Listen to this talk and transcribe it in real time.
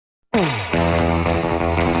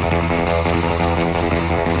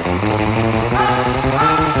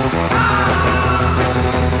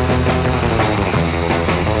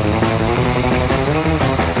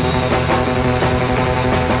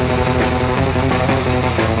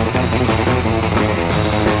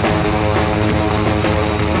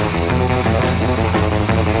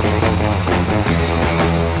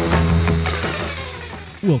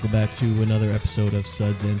back to another episode of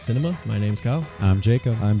Suds and Cinema. My name's Kyle. I'm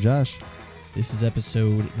Jacob. I'm Josh. This is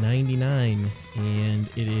episode 99, and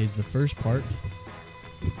it is the first part.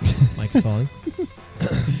 Mike is falling.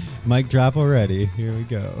 Mic drop already. Here we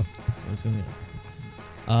go. What's going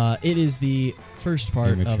on? It is the first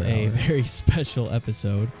part of a very special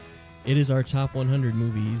episode. It is our top 100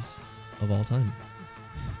 movies of all time.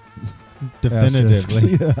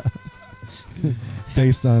 Definitively. Yeah.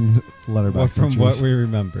 Based on Letterboxd From what entries. we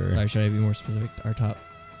remember. Sorry, should I be more specific? Our top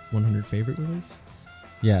 100 favorite movies?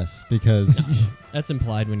 Yes, because That's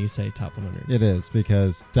implied when you say top 100. it is.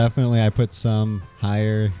 Because definitely I put some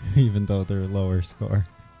higher, even though they're lower score,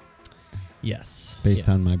 Yes. based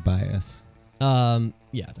on my bias.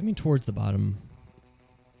 Yeah, I mean towards the bottom.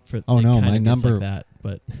 Oh, it no, kinda my gets number- like that,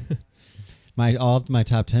 but All my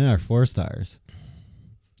top 10 are 4 stars.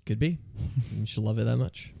 could be. You should love it that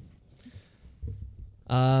much.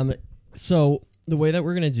 So the way that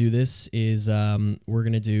we're gonna do this is we're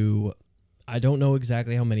gonna do. I don't know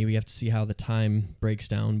exactly how many. We have to see how the time breaks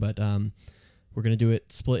down, but we're gonna do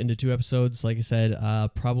it split into 2 episodes. Like I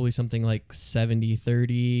said, probably something like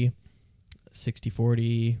 70-30,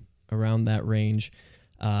 60-40, around that range.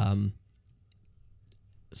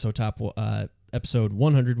 So top episode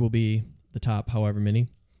 100 will be the top however many.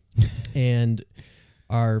 And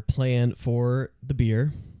our plan for the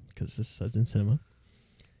beer, because this is Suds and Cinema,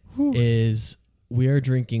 is we are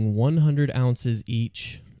drinking 100 ounces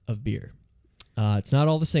each of beer. It's not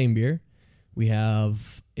all the same beer. We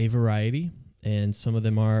have a variety, and some of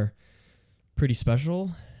them are pretty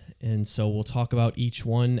special. And so we'll talk about each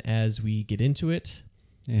one as we get into it.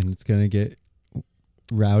 And it's going to get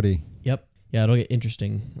rowdy. Yep. Yeah, it'll get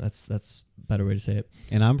interesting. That's a better way to say it.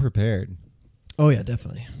 And I'm prepared. Oh, yeah,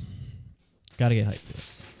 definitely. Got to get hyped for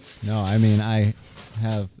this. No, I mean, I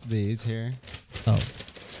have these here. Oh.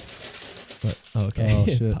 What? Oh, okay. Oh,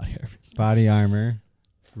 shit. Body armor. Body armor.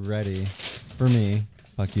 Ready for me.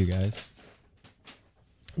 Fuck you guys.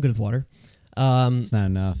 Good with water. It's not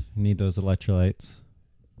enough. Need those electrolytes.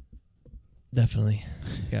 Definitely.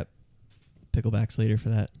 Got picklebacks later for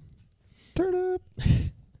that. Turn up.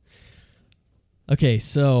 Okay,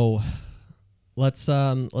 so let's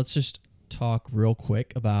just talk real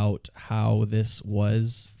quick about how this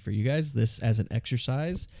was for you guys. This as an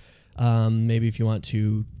exercise. Maybe if you want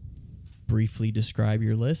to briefly describe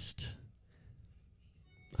your list.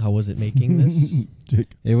 How was it making this?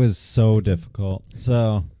 Jake. It was so difficult.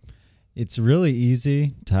 So it's really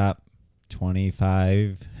easy. Top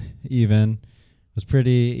 25 even was pretty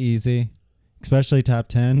easy, especially top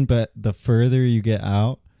 10. But the further you get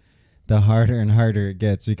out, the harder and harder it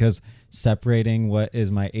gets, because separating what is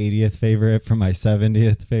my 80th favorite from my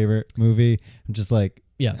 70th favorite movie, I'm just like,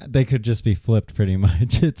 Yeah. they could just be flipped pretty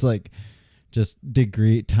much. It's like just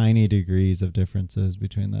tiny degrees of differences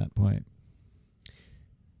between that point.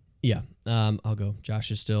 Yeah, I'll go.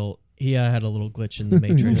 Josh is still. He had a little glitch in the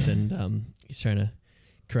matrix, and he's trying to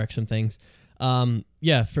correct some things.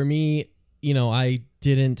 Yeah, for me, I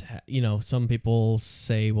didn't. Some people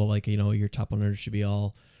say, well, like, your top 100 should be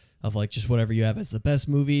all of like just whatever you have as the best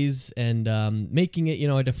movies, and making it.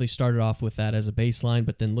 I definitely started off with that as a baseline,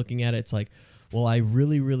 but then looking at it, it's like, well, I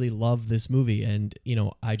really, really love this movie, and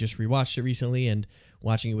I just rewatched it recently, and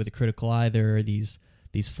watching it with a critical eye, there are these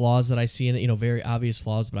flaws that I see in it, very obvious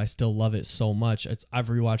flaws, but I still love it so much. I've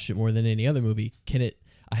rewatched it more than any other movie.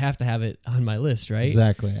 I have to have it on my list, right?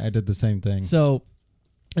 Exactly. I did the same thing. So,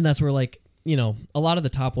 and that's where like, a lot of the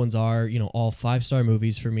top ones are, all 5-star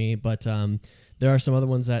movies for me, but there are some other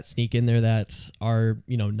ones that sneak in there that are,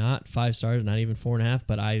 not 5 stars, not even 4.5,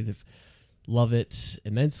 but I love it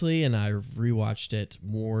immensely, and I've rewatched it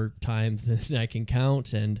more times than I can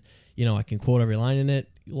count, and I can quote every line in it.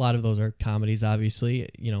 A lot of those are comedies, obviously.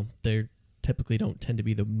 They typically don't tend to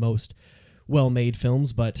be the most well-made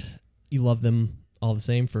films, but you love them all the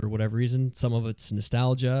same for whatever reason. Some of it's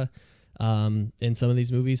nostalgia in some of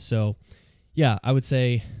these movies. So, yeah, I would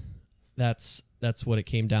say that's what it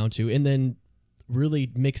came down to. And then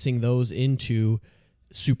really mixing those into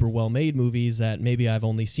super well-made movies that maybe I've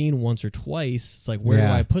only seen once or twice. It's like, where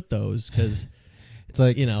do I put those? Because it's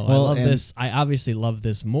like, I love this. I obviously love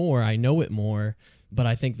this more. I know it more, but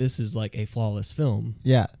I think this is like a flawless film.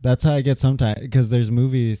 Yeah, that's how I get sometimes, because there's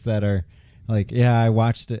movies that are like, yeah, I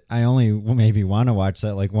watched it. I only maybe want to watch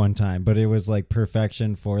that like one time, but it was like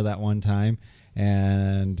perfection for that one time.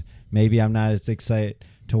 And maybe I'm not as excited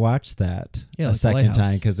to watch that a like second Lighthouse.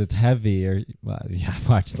 time because it's heavy. Or, well, yeah, I've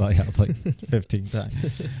watched Lighthouse like 15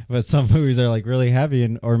 times. But some movies are like really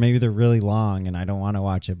heavy, or maybe they're really long and I don't want to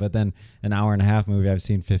watch it. But then an hour and a half movie I've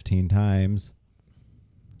seen 15 times.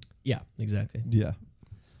 Yeah, exactly. Yeah.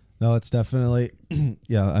 No, it's definitely.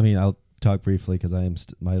 Yeah, I mean, I'll talk briefly because I am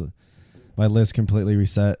my list completely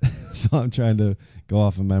reset, so I'm trying to go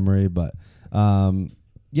off of memory. But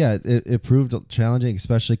yeah, it proved challenging,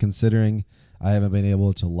 especially considering I haven't been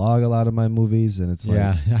able to log a lot of my movies, and it's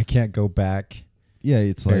Yeah, like, I can't go back. yeah,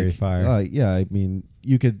 it's very like far. yeah, I mean,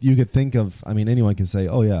 you could think of. I mean, anyone can say,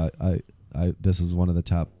 oh yeah, I this is one of the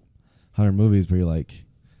top 100 movies, where you're like,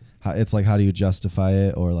 it's like, how do you justify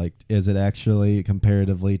it, or like, is it actually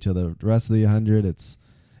comparatively to the rest of the 100? It's,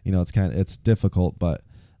 it's difficult, but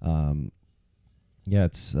yeah,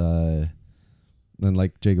 it's then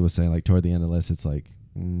like Jacob was saying, like toward the end of the list, it's like,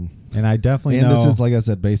 And I definitely and know this is, like I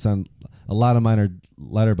said, based on a lot of mine are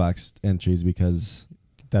Letterboxd entries, because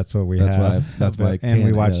that's what we that's have. what I've- that's what I and we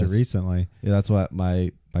can- watched yeah, it that's- recently. yeah, that's what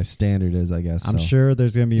my standard is, I guess. I'm so. sure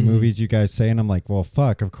there's gonna be Mhm. movies you guys say, and I'm like, well,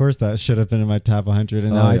 fuck. Of course, that should have been in my top 100,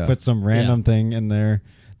 and Oh, now I yeah. put some random thing in there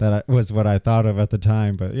that was what I thought of at the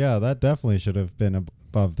time. But yeah, that definitely should have been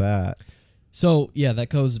above that. So yeah, that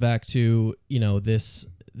goes back to this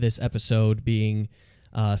episode being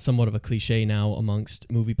somewhat of a cliche now amongst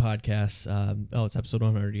movie podcasts. It's episode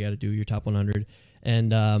 100. You got to do your top 100,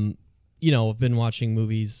 and I've been watching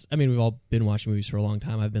movies. I mean, we've all been watching movies for a long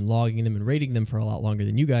time. I've been logging them and rating them for a lot longer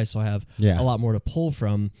than you guys, so I have Yeah. a lot more to pull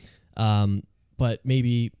from. But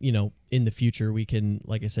maybe in the future we can,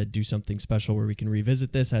 like I said, do something special where we can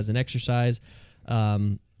revisit this as an exercise.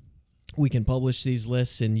 We can publish these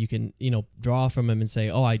lists, and you can draw from them and say,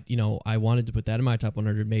 oh, I wanted to put that in my top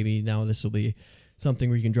 100. Maybe now this will be something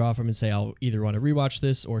where you can draw from and say, I'll either want to rewatch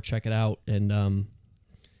this or check it out, and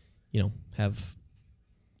have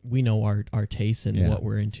we know our tastes and Yeah. what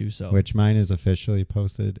we're into. So Which mine is officially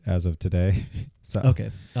posted as of today. So okay,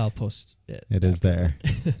 I'll post it. it is there.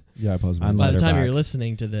 Yeah, I posted On mine. By the time you're Letterboxd.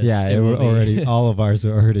 listening to this, Yeah, it will will be- already. All of ours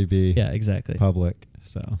will already be Yeah, exactly. public.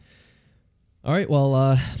 So All right, well,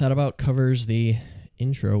 that about covers the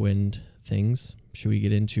intro and things. Should we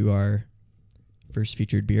get into our first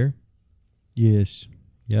featured beer? Yes.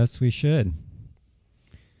 yes, we should.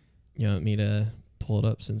 You want me to pull it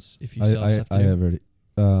up since if you still I have to? have already.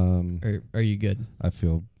 Or are you good? I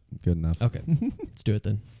feel good enough. Okay, let's do it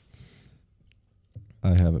then. I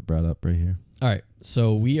have it brought up right here. All right,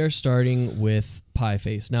 so we are starting with Pie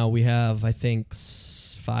Face. Now we have, I think,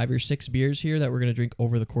 5 or 6 beers here that we're going to drink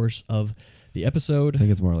over the course of the I episode.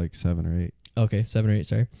 think it's more like 7 or 8. Okay, 7 or 8,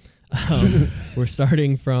 sorry. We're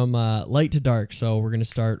starting from light to dark, so we're going to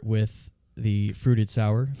start with the fruited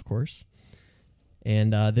sour, of course.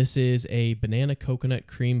 And this is a banana coconut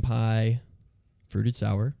cream pie fruited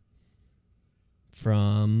sour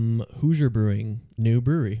from Hoosier Brewing, new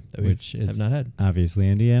brewery that we Which have is not had. obviously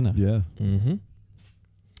Indiana. Yeah. Mm-hmm.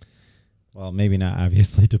 Well, maybe not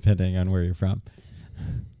obviously, depending on where you're from.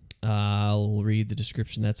 I'll read the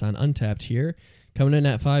description that's on Untapped here. Coming in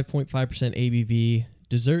at 5.5% ABV,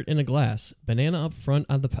 dessert in a glass, banana up front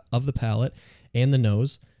of the palate and the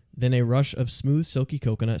nose, then a rush of smooth, silky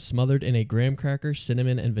coconut smothered in a graham cracker,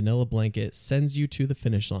 cinnamon, and vanilla blanket sends you to the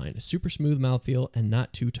finish line. Super smooth mouthfeel and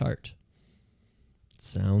not too tart.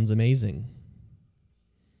 Sounds amazing.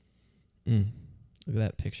 Look at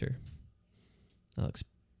that picture. That looks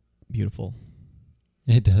beautiful.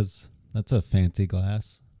 It does. That's a fancy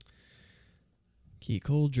glass. Keep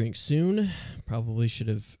cold, drink soon. Probably should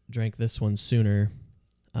have drank this one sooner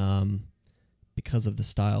because of the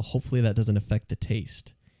style. Hopefully that doesn't affect the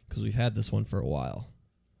taste because we've had this one for a while.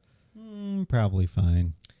 Probably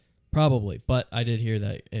fine. Probably, but I did hear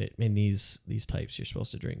that in these types you're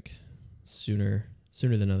supposed to drink sooner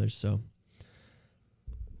than others. So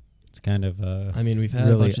It's kind of I mean we've had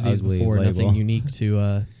really a bunch of these ugly before. label. Nothing unique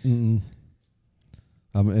to.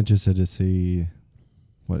 I'm interested to see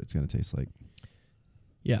what it's going to taste like.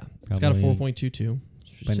 Yeah, it's got a Probably 4.22.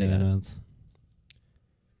 Should say that. bananas.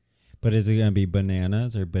 But is it going to be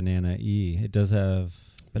bananas or banana E? It does have.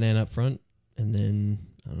 Banana up front, and then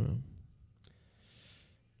I don't know.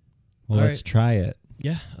 Well, All let's try it.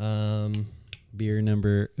 Yeah. Beer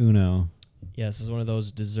number uno. Yeah, this is one of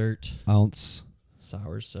those dessert Ounce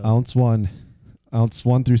sours. So. ounce 1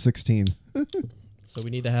 through 16. So we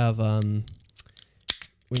need to have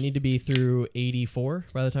we need to be through 84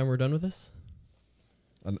 by the time we're done with this,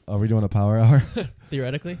 Are we doing a power hour?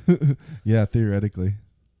 theoretically. Yeah, theoretically.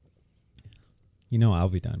 You know I'll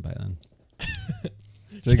be done by then.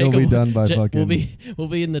 Jacob will be done by Ja- fucking. we'll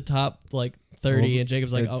be in the top like 30, Well, and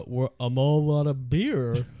Jacob's like, it's- I'm all out of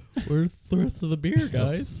beer. Where's the rest of the beer,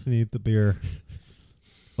 guys? Need the beer.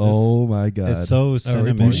 Oh my god! It's so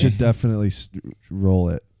cinnamon. You should definitely roll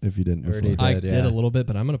it if you didn't Already before. I did, did yeah. a little bit,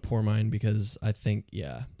 but I'm gonna pour mine because I think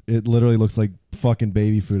It literally looks like fucking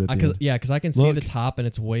baby food at the end. because I can see the Look. top and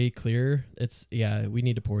it's way clear. It's we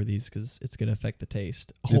need to pour these because it's gonna affect the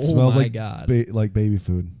taste. It smells my like god! like baby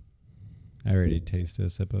food. I already tasted a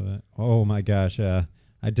sip of it. Oh my gosh,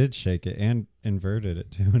 I did shake it and inverted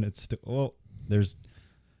it too, and it's still. There's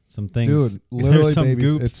some things. Dude, literally there's some baby.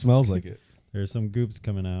 goops. It smells like it. There's some goops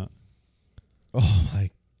coming out. Oh my,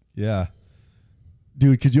 yeah.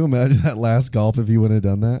 Dude, could you imagine that last gulp if you wouldn't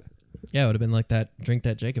have done that? Yeah, it would have been like that drink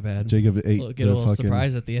that Jacob had. Jacob ate Get a the little fucking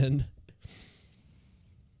surprise at the end.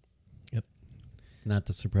 Not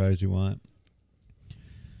the surprise you want.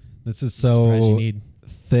 This is Surprise you so need.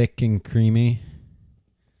 thick and creamy.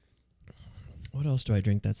 What else do I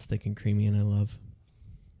drink that's thick and creamy and I love?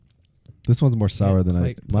 This one's more sour than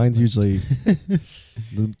I. Mine's usually.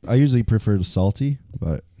 I usually prefer the salty,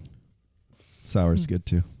 but sour's good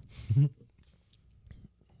too.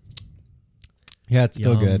 Yeah, it's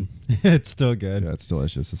still Yum. good. It's still good. Yeah, it's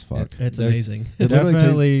delicious as fuck. It's There's- amazing. It literally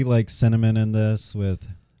Definitely like cinnamon in this with.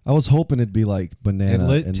 I was hoping it'd be like banana.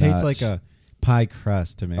 It and tastes not like a pie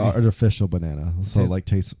crust to me. artificial banana. So Tastes- like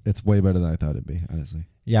tastes. It's way better than I thought it'd be. Honestly.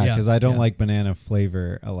 Yeah, Yeah, because I don't yeah. like banana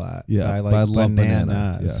flavor a lot. Yeah, but I but like I love banana,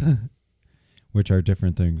 bananas, yeah. which are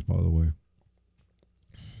different things, by the way.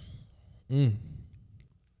 Mm.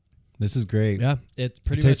 This is great. Yeah, it's It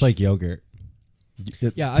pretty tastes much like yogurt.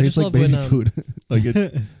 It Yeah, I tastes just like love baby when, food. Like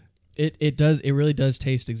it. it does. It really does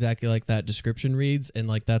taste exactly like that description reads, and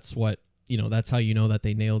like that's what that's how you know that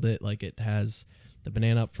they nailed it. Like it has the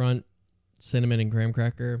banana up front, cinnamon and graham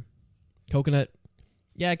cracker, coconut.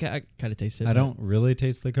 Yeah, I kind of taste it. I but- don't really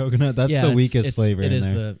taste the coconut. That's Yeah, the it's- weakest it's- flavor It in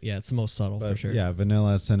is there. it's the most subtle But for sure. Yeah,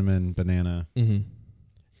 vanilla, cinnamon, banana. Mm-hmm.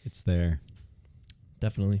 It's there.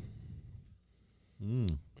 Definitely.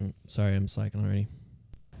 Mm. Sorry, I'm slacking already.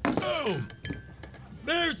 Boom!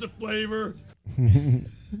 There's the flavor.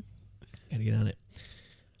 Gotta get on it.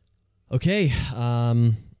 Okay.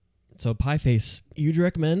 So pie face, you'd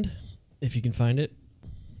recommend if you can find it.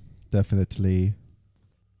 Definitely.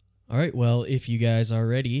 All right. Well, if you guys are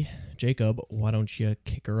ready, Jacob, why don't you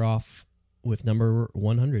kick her off with number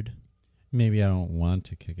 100? Maybe I don't want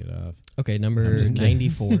to kick it off. Okay, I'm number just kidding.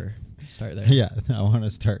 94. Start there. Yeah, I want to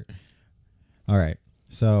start. All right.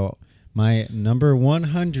 So my number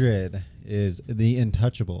 100 is The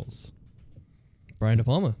Intouchables. Brian De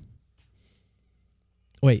Palma.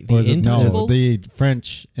 Wait, Or the is it- Intouchables? No, the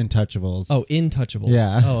French Intouchables. Oh, Intouchables.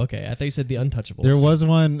 Yeah. Oh, okay. I thought you said the Untouchables. There was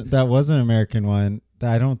one that was an American one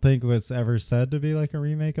that I don't think was ever said to be like a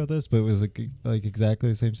remake of this, but it was like exactly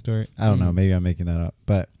the same story. I don't know. Maybe I'm making that up.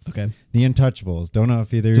 But Okay. The Untouchables. Don't know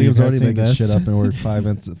if either of you Jacob's guys already seen making this. shit up, and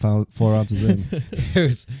we're 4 ounces in. It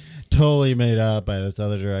was totally made up by this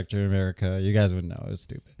other director in America. You guys would know. It was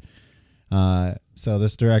stupid. So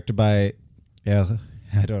this directed by Helique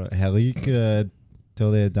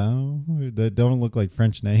Toledano. They don't look like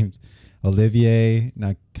French names. Olivier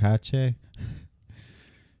Nakache.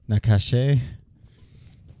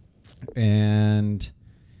 And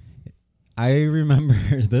I remember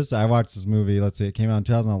this. I watched this movie. Let's see. It came out in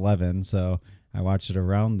 2011. So I watched it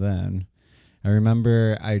around then. I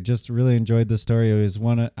remember I just really enjoyed the story. It was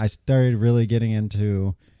I started really getting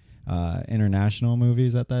into international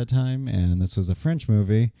movies at that time, and this was a French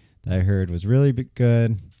movie that I heard was really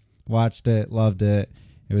good. Watched it, loved it.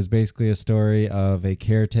 It was basically a story of a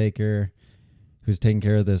caretaker who's taking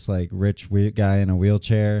care of this like rich guy in a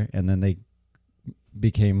wheelchair, and then they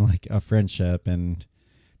became like a friendship and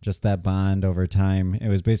just that bond over time. It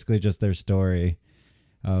was basically just their story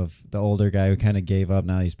of the older guy who kind of gave up,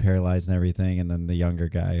 now he's paralyzed and everything, and then the younger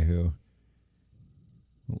guy who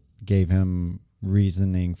gave him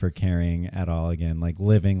reasoning for caring at all again, like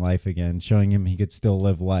living life again, showing him he could still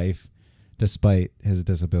live life despite his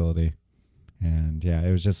disability. And yeah,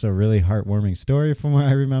 it was just a really heartwarming story from what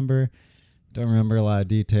I remember. Don't remember a lot of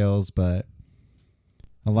details, but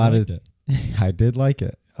a lot of it. I did like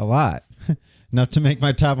it a lot. Enough to make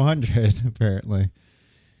my top 100 apparently.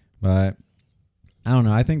 But I don't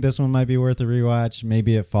know. I think this one might be worth a rewatch.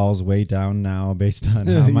 Maybe it falls way down now based on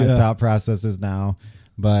how my Yeah. thought process is now.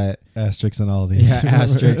 But Asterisks on all of these. yeah,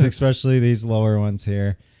 asterisks, especially these lower ones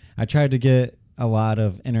here. I tried to get a lot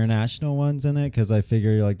of international ones in it because I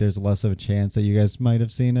figure like there's less of a chance that you guys might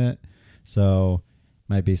have seen it. So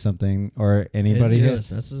might be something or anybody.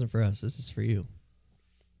 This isn't for us. This is for you.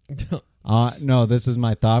 No, this is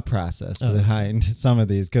my thought process behind some of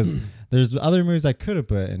these because there's other movies I could have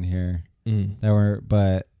put in here that were,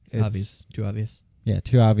 but it's Obvious. Too obvious. Yeah,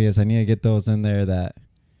 too obvious. I need to get those in there that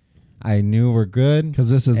I knew were good. Because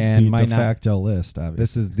this is And the might de not- facto list, obviously.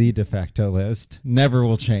 This is the de facto list. Never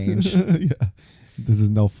will change. Yeah. This is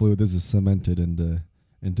no fluke. This is cemented into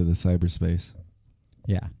the cyberspace.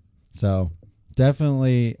 Yeah. So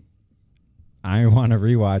definitely I want to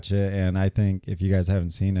rewatch it, and I think if you guys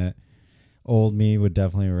haven't seen it, old me would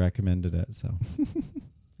definitely recommended it. So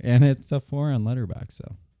and it's a 4 on Letterboxd,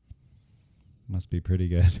 so must be pretty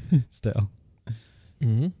good still.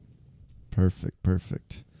 Mm-hmm.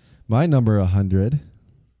 Perfect. My number 100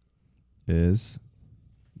 is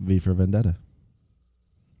V for Vendetta.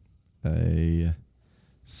 A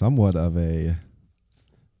somewhat of a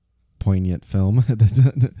poignant film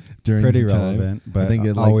during Pretty the time. relevant, but I think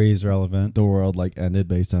it, always relevant. The world ended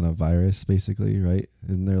based on a virus, basically, right?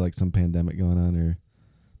 Isn't there some pandemic going on, or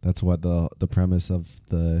that's what the premise of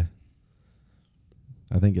the?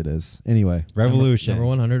 I think it is. Anyway, Revolution. Number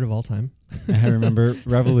 100 of all time. I remember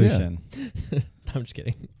Revolution. I'm just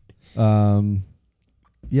kidding.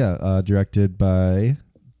 Directed by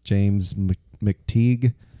James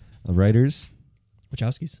McTeague, writers.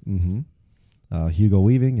 Wachowskis. Mm-hmm. Hugo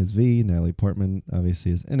Weaving is V. Natalie Portman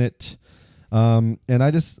obviously is in it. And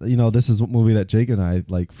I just, this is a movie that Jake and I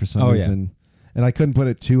for some reason, and I couldn't put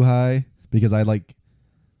it too high because I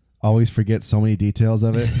always forget so many details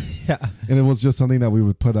of it. Yeah. And it was just something that we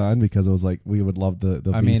would put on because it was we would love the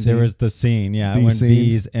I V mean, scene. there was the scene, V when scene.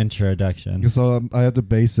 V's introduction. So I have to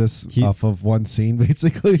base this off of one scene,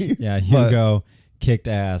 basically. Yeah, Hugo kicked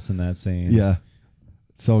ass in that scene. Yeah.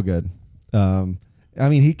 So good. I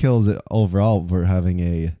mean, he kills it overall for having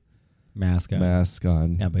a Mask on. mask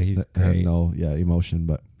on. Yeah, but he's that had great. no emotion,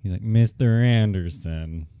 but He's like, Mr.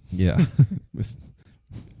 Anderson. yeah.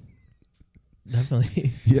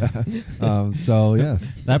 Definitely. Yeah. So yeah,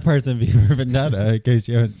 That part's in V for Vendetta, in case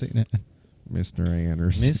you haven't seen it. Mr.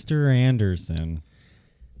 Anderson. Mr. Anderson.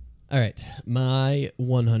 All right. My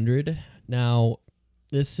 100. Now,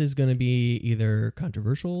 this is going to be either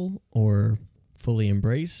controversial or fully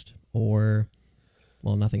embraced or,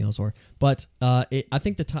 well, nothing else but I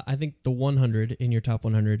think the 100 in your top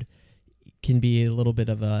 100 can be a little bit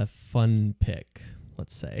of a fun pick,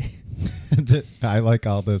 let's say. I like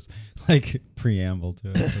all this preamble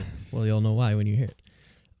to it. Well, you'll know why when you hear it.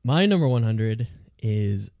 My number 100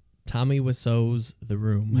 is Tommy Wiseau's The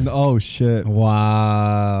Room. Oh shit!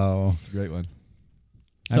 Wow. It's a great one.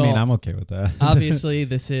 So, I mean, I'm okay with that. obviously,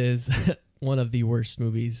 this is one of the worst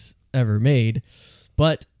movies ever made,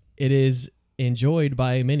 but it is enjoyed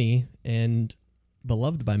by many and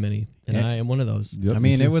beloved by many, and Yeah. I am one of those. Yep, I me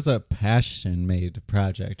mean, too. it was a passion-made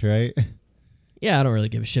project, right? Yeah, I don't really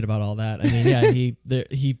give a shit about all that. I mean, yeah,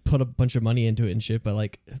 he put a bunch of money into it and shit,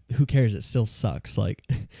 but who cares? It still sucks.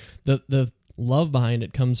 The love behind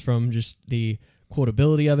it comes from just the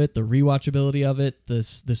quotability of it, the rewatchability of it,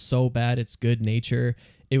 this so bad it's good nature.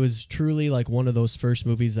 It was truly one of those first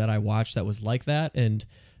movies that I watched that was like that, and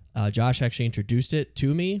Josh actually introduced it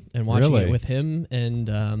to me, and watching Really? it with him and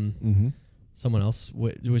someone else,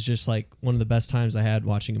 it was just one of the best times I had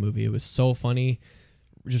watching a movie. It was so funny.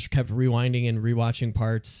 Just kept rewinding and rewatching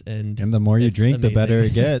parts, and And the more you it's drink, the better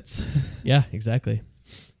it amazing. gets. Yeah, exactly.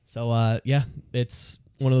 So it's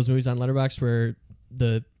one of those movies on Letterboxd where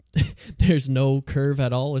there's no curve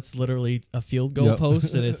at all. It's literally a field goal Yep.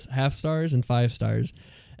 post, and it's 0.5 stars and 5 stars.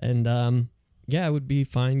 And I would be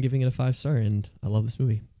fine giving it a 5-star, and I love this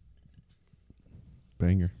movie.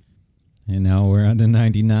 Banger. And now we're on to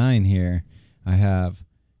 99 here. I have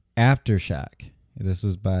Aftershock. This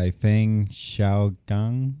was by Feng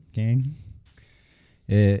Xiaogang.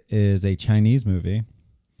 It is a Chinese movie.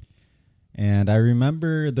 And I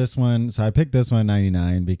remember this one. So I picked this one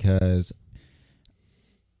 99 because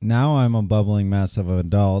now I'm a bubbling mess of an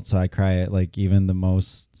adult. So I cry at even the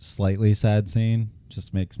most slightly sad scene.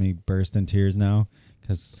 Just makes me burst in tears now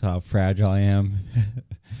because how fragile I am.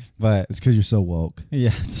 But It's because you're so woke.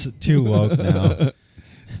 yes, too woke now.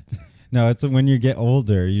 No, it's when you get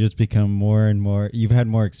older, you just become more and more. You've had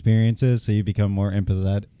more experiences, so you become more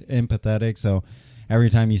empathetic. So every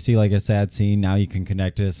time you see a sad scene, now you can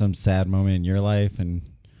connect to some sad moment in your life, and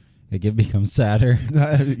it becomes sadder.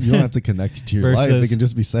 You don't have to connect it to your life. Versus- It can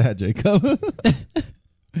just be sad, Jacob.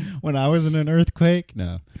 When I was in an earthquake,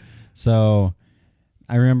 no. So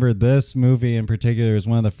I remember this movie in particular was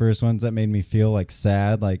one of the first ones that made me feel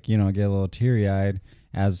sad, get a little teary eyed.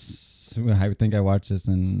 As I think I watched this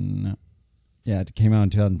it came out in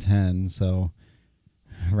 2010, so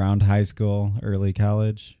around high school, early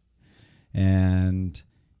college, and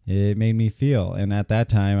it made me feel. And at that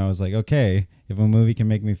time, I was like, okay, if a movie can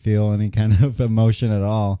make me feel any kind of emotion at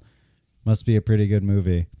all, must be a pretty good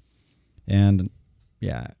movie. And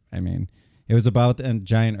yeah, I mean, It was about a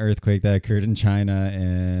giant earthquake that occurred in China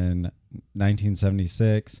in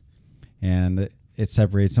 1976, and it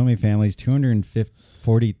separated so many families.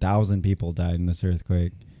 240,000 people died in this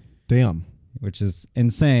earthquake. Damn. Which is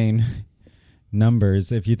insane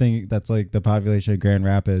numbers. If you think that's like the population of Grand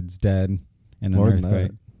Rapids dead in an More than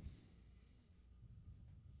earthquake.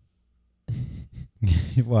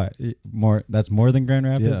 What? More? That's more than Grand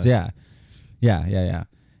Rapids? Yeah.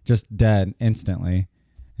 Just dead instantly.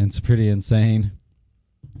 And it's pretty insane.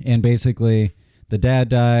 And basically, the dad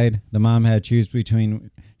died. The mom had to choose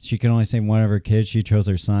between, she could only save one of her kids. She chose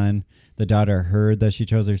her son. The daughter heard that she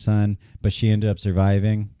chose her son, but she ended up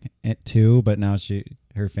surviving it too. But now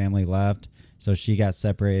her family left. So she got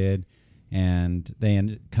separated, and they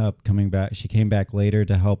ended up coming back. She came back later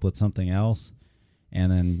to help with something else,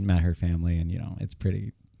 and then met her family. And, it's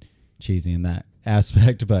pretty cheesy in that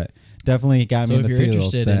aspect, but definitely got me in the feels. So if you're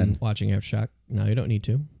interested in watching Aftershock, no, you don't need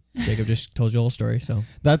to. Jacob just told you the whole story, so we're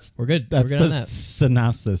good. That's we're good the on that.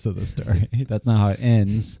 synopsis of the story. That's not how it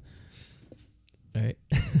ends. All right.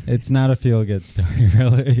 It's not a feel-good story,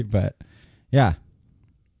 really, but yeah.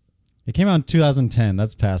 It came out in 2010.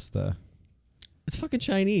 That's past the... It's fucking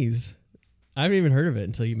Chinese. I haven't even heard of it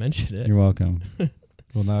until you mentioned it. You're welcome.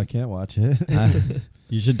 Well, now I can't watch it.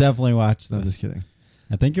 You should definitely watch this. I'm just kidding.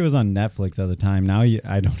 I think it was on Netflix at the time. Now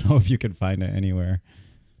I don't know if you could find it anywhere.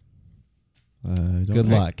 Good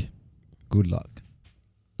luck. Good luck.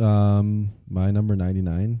 My number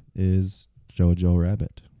 99 is Jojo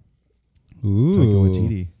Rabbit. Ooh. Taika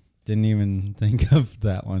Waititi. Didn't even think of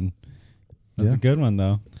that one. That's a good one,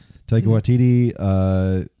 though. Taika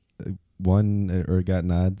Waititi won or got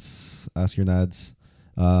Oscar nods.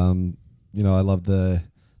 I love the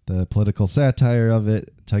political satire of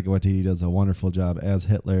it. Taika Waititi does a wonderful job as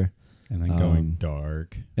Hitler. And then going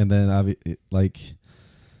dark. And then,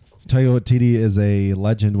 Taika Waititi is a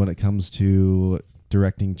legend when it comes to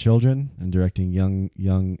directing children and directing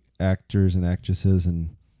young actors and actresses.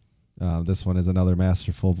 And this one is another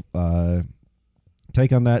masterful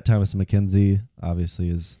take on that. Thomas McKenzie obviously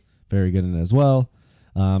is very good in it as well.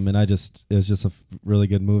 And it was just a really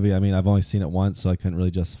good movie. I mean, I've only seen it once, so I couldn't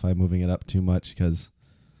really justify moving it up too much because,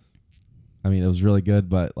 it was really good,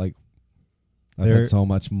 but I've had so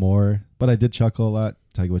much more. But I did chuckle a lot.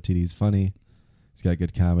 Taika Waititi's funny. He's got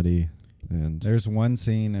good comedy. And there's one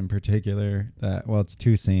scene in particular it's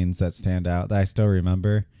two scenes that stand out that I still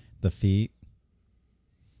remember. The feet.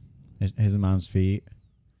 His mom's feet.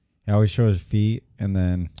 He always shows her feet, and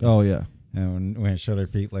then... Oh, yeah. And when it showed her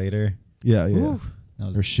feet later... Yeah.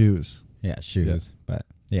 Or shoes. Yeah, shoes. Yeah. But,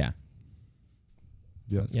 yeah.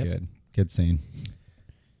 Yep. That's good. Good scene.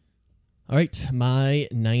 All right. My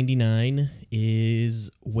 99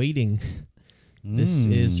 is Waiting. This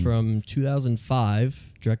is from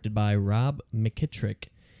 2005, directed by Rob McKittrick.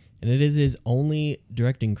 And it is his only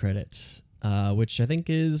directing credit, which I think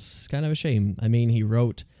is kind of a shame. I mean, he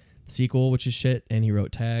wrote the sequel, which is shit, and he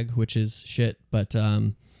wrote Tag, which is shit. But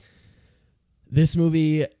this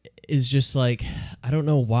movie is just I don't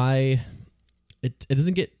know why it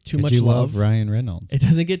doesn't get too much love. Love Ryan Reynolds. It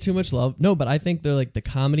doesn't get too much love. No, but I think they're the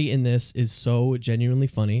comedy in this is so genuinely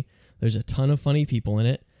funny. There's a ton of funny people in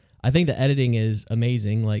it. I think the editing is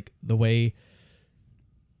amazing. The way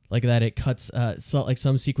that it cuts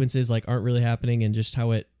some sequences aren't really happening, and just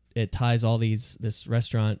how it ties all this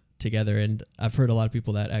restaurant together. And I've heard a lot of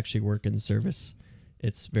people that actually work in the service.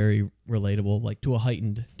 It's very relatable, to a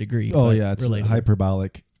heightened degree. Oh yeah, it's relatable.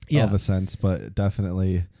 Hyperbolic of a sense, but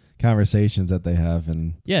definitely conversations that they have.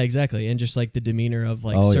 And yeah, exactly. And just the demeanor of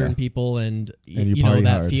certain people, and you you know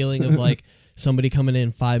that hard. feeling of somebody coming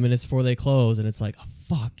in 5 minutes before they close, and it's oh,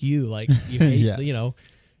 fuck you, you hate,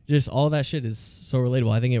 just all that shit is so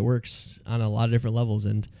relatable. I think it works on a lot of different levels,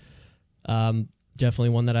 and definitely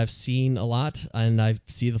one that I've seen a lot, and I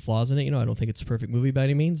see the flaws in it. I don't think it's a perfect movie by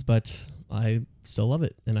any means, but I still love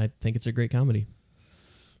it, and I think it's a great comedy.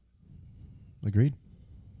 Agreed.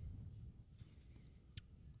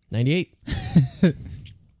 98.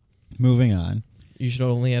 Moving on. You should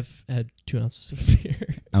only have had 2 ounces of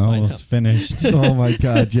beer. I'm almost finished. Oh my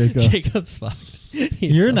God, Jacob. Jacob's fucked.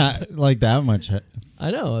 You're not that much.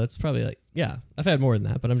 I know. That's probably yeah. I've had more than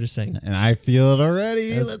that, but I'm just saying. And I feel it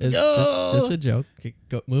already. Let's go. Just a joke.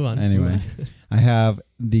 Go, move on. Anyway, move on. I have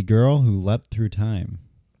The Girl Who Leapt Through Time.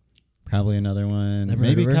 Probably another one. Never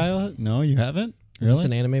Maybe heard of her. Kyle? No, you haven't? Is this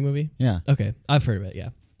an anime movie? Yeah. Okay. I've heard of it, yeah.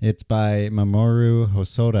 It's by Mamoru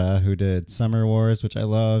Hosoda, who did Summer Wars, which I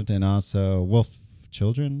loved, and also Wolf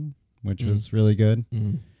Children, which was really good.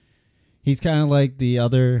 Mm-hmm. He's kind of like the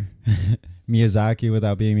other Miyazaki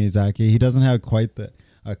without being Miyazaki. He doesn't have quite the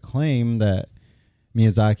acclaim that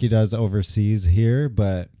Miyazaki does overseas here,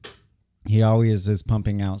 but he always is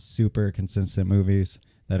pumping out super consistent movies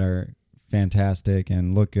that are fantastic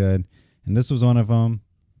and look good. And this was one of them.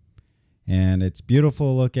 And it's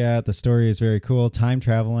beautiful to look at. The story is very cool. Time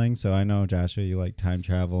traveling. So I know, Joshua, you like time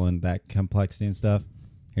travel and that complexity and stuff.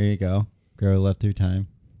 Here you go. Girl Who Left Through Time.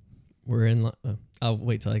 We're in. I'll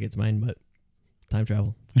wait till I get to mine, but time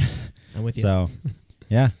travel. I'm with you. So,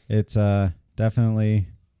 yeah, it's definitely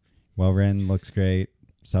well written. Looks great.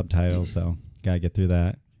 Subtitles. So, got to get through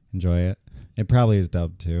that. Enjoy it. It probably is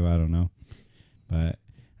dubbed too. I don't know. But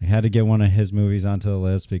I had to get one of his movies onto the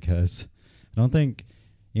list because I don't think,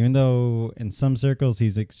 even though in some circles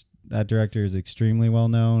that director is extremely well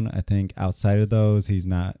known, I think outside of those he's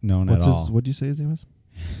not known at all. What did you say his name was?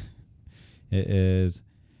 It is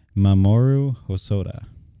Mamoru Hosoda.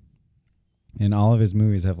 And all of his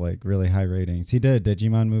movies have like really high ratings. He did a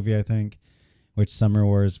Digimon movie, I think, which Summer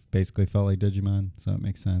Wars basically felt like Digimon, so it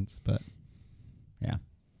makes sense. But yeah.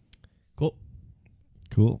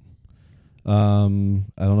 Cool. I don't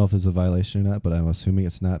know if it's a violation or not, but I'm assuming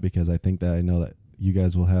it's not because I think that I know that you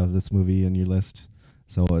guys will have this movie in your list.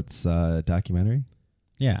 So it's a documentary.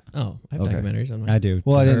 Yeah. Oh, I have Okay. documentaries on mine. I do.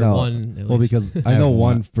 Well, I didn't Or know. one, at Well, least. because I I know have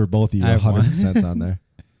one one. for both of you. I have one. 100% on there.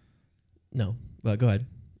 No, but go ahead.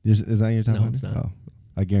 Is that in your top? No, 100? it's not. Oh,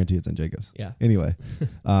 I guarantee it's in Jacob's. Yeah. Anyway,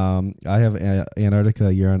 I have Antarctica: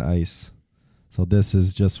 A Year on Ice. So this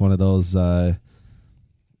is just one of those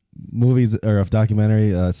movies or a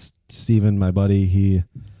documentary. Steven, my buddy,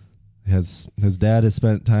 his dad has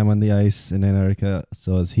spent time on the ice in Antarctica.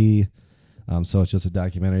 So has he. So it's just a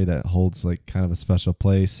documentary that holds like kind of a special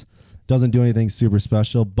place. Doesn't do anything super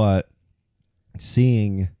special, but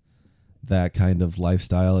seeing that kind of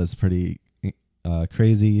lifestyle is pretty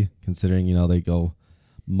crazy, considering, you know, they go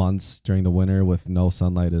months during the winter with no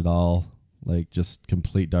sunlight at all, like just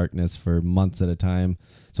complete darkness for months at a time.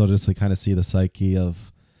 So just to kind of see the psyche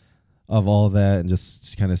of all that, and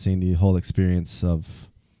just kind of seeing the whole experience of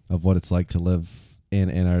what it's like to live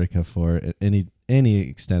in Antarctica for any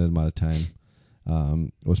extended amount of time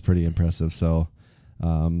was pretty impressive. So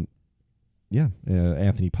Anthony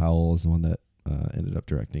Powell is the one that ended up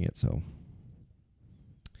directing it. So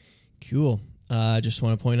Cool. I just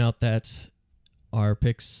want to point out that our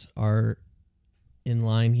picks are in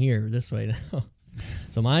line here this way now.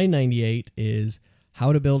 So my 98 is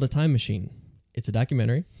How to Build a Time Machine. It's a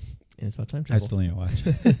documentary, and it's about time I travel. still need to watch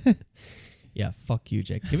it. Yeah, fuck you,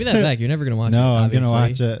 Jake. Give me that back. You're never going to watch it. No, I'm going to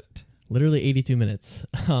obviously. watch it. Literally 82 minutes.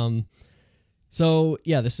 So,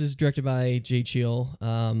 yeah, this is directed by Jay Cheel.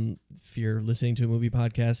 If you're listening to a movie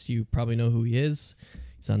podcast, you probably know who he is.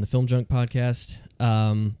 He's on the Film Junk podcast.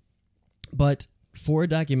 But for a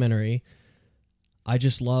documentary, I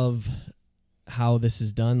just love how this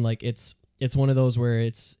is done. Like, it's one of those where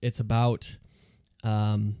it's about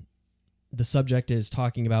the subject is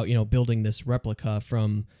talking about, you know, building this replica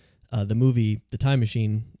from the movie The Time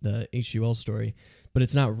Machine, the H.G. Wells story. But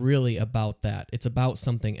it's not really about that. It's about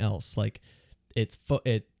something else. Like,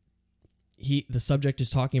 the subject is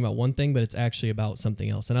talking about one thing, but it's actually about something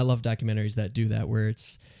else. And I love documentaries that do that, where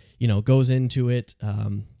it's, you know, goes into it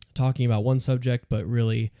talking about one subject, but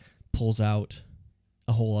really pulls out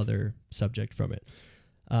a whole other subject from it.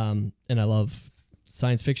 And I love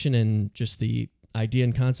science fiction and just the idea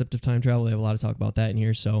and concept of time travel. They have a lot of talk about that in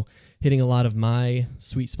here. So hitting a lot of my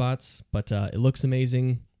sweet spots, but it looks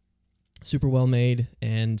amazing, super well made,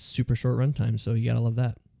 and super short runtime. So you got to love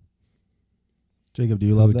that. Jacob, do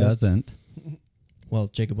you love Who that? doesn't? Well,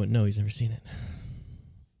 Jacob wouldn't know. He's never seen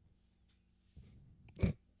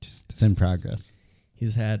it. It's in progress.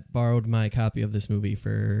 He's borrowed my copy of this movie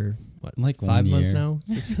for what, Like 5 1 months year. now?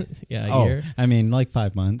 6 months? Yeah, a year. I mean, like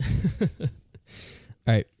 5 months. All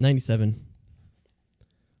right, 97.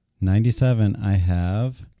 97, I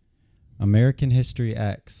have American History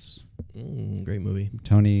X. Great movie.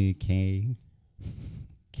 Tony K.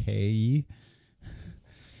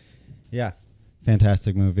 Yeah,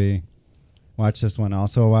 fantastic movie. Watched this one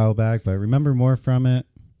also a while back, but remember more from it.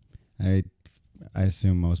 I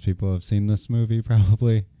assume most people have seen this movie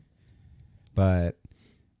probably. But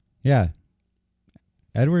yeah,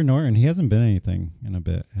 Edward Norton, he hasn't been anything in a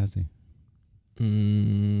bit, has he?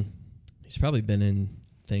 He's probably been in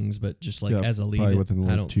things, but just like Yeah, as a lead, probably within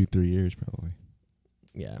I like don't. 2-3 years, probably.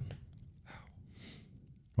 Yeah,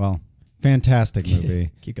 Well, fantastic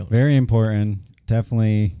movie. keep going. Very important.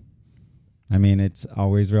 Definitely. I mean, it's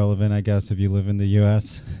always relevant, I guess, if you live in the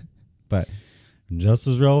U.S., but just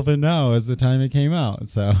as relevant now as the time it came out.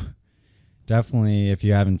 So definitely, if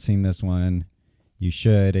you haven't seen this one, you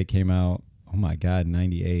should. It came out, oh my God,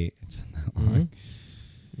 98. It's been that long.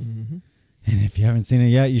 Mm-hmm. And if you haven't seen it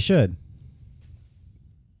yet, you should.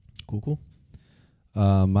 Cool.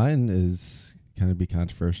 Mine is kind of be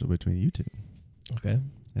controversial between you two, Okay.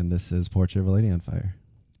 and this is Portrait of a Lady on Fire.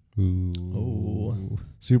 Ooh. Oh.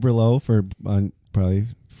 Super low for probably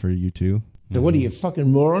for you two, So what are you,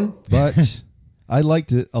 fucking moron? but I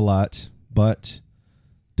liked it a lot, but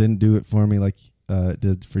didn't do it for me like it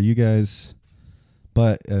did for you guys.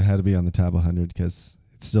 But it had to be on the top 100 because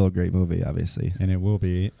it's still a great movie, obviously. And it will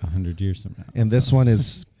be 100 years from now. And this so. one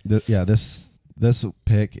is, this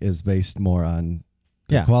pick is based more on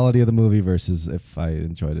the Yeah. quality of the movie versus if I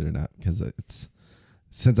enjoyed it or not. Because it's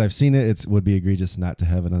since I've seen it, it would be egregious not to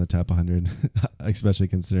have it on the top 100, especially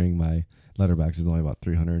considering my letterbox is only about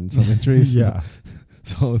 300 and some entries. Yeah.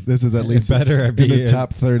 So this is at It least better in be the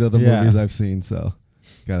top third of the yeah. movies I've seen. So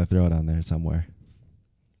got to throw it on there somewhere.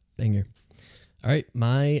 Banger. All right.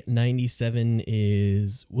 My 97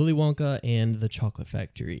 is Willy Wonka and the Chocolate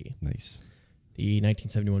Factory. Nice. The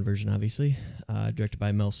 1971 version, obviously, directed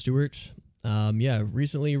by Mel Stewart.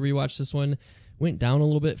 Recently rewatched this one. Went down a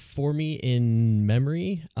little bit for me in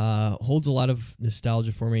memory. Holds a lot of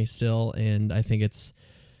nostalgia for me still, and I think it's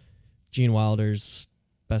Gene Wilder's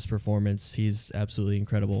best performance. He's absolutely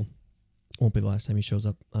incredible. Won't be the last time he shows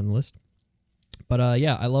up on the list. But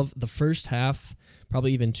I love the first half.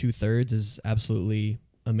 Probably even 2/3 is absolutely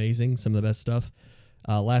amazing. Some of the best stuff.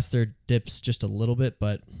 Last third dips just a little bit,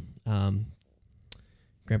 but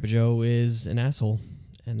Grandpa Joe is an asshole,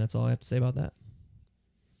 and that's all I have to say about that.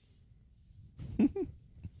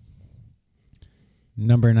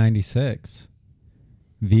 Number 96.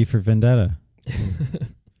 V for Vendetta.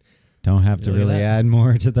 Don't have to Look at really that. add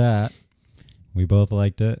more to that. We both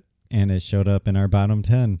liked it, and it showed up in our bottom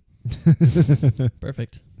 10.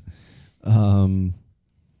 Perfect.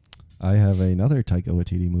 I have another Taika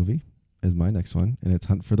Waititi movie is my next one, and it's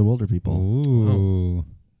Hunt for the Wilder People. Ooh.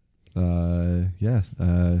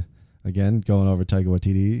 Again, going over Taika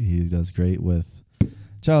Waititi, he does great with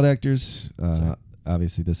child actors.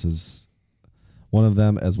 Obviously, this is one of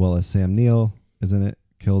them, as well as Sam Neill, isn't it?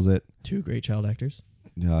 Kills it. Two great child actors.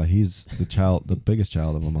 He's the biggest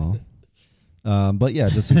child of them all. But yeah,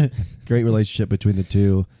 just a great relationship between the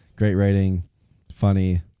two. Great writing,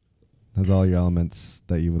 funny, has all your elements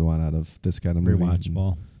that you would want out of this kind of movie.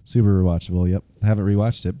 Rewatchable. Super rewatchable. Yep, haven't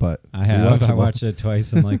rewatched it, but I have. I rewatchable. watched it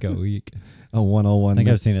twice in like a week. A 101. I think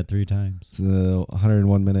I've seen it 3 times. It's a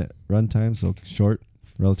 101 minute runtime, so short,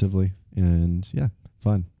 relatively, and yeah,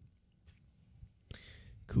 fun.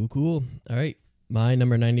 Cool. All right. My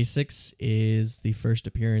number 96 is the first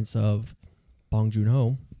appearance of Bong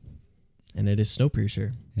Joon-ho, and it is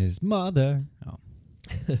Snowpiercer. His mother. Oh.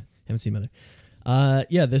 Haven't seen Mother.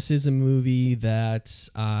 This is a movie that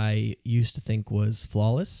I used to think was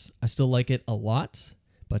flawless. I still like it a lot,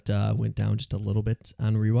 but went down just a little bit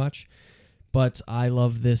on rewatch. But I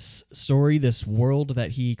love this story, this world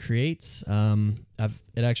that he creates.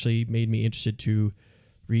 It actually made me interested to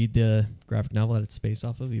read the graphic novel that it's based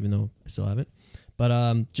off of, even though I still haven't.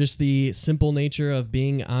 But just the simple nature of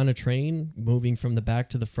being on a train, moving from the back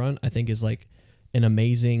to the front, I think is like an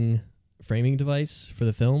amazing framing device for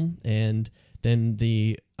the film. And then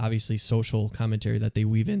the obviously social commentary that they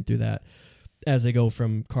weave in through that as they go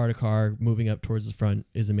from car to car, moving up towards the front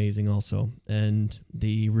is amazing also. And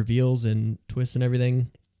the reveals and twists and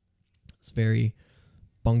everything, it's very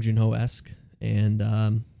Bong Joon-ho-esque. And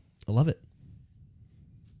I love it.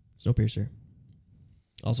 Snowpiercer.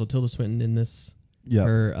 Also, Tilda Swinton in this. Yeah,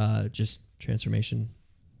 Her just transformation,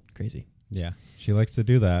 crazy. Yeah. She likes to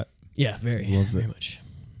do that. Yeah, very Loves it. much.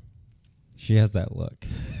 She has that look.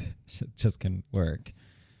 It just can work.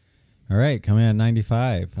 All right, coming in at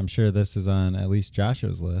 95. I'm sure this is on at least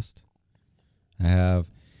Joshua's list. I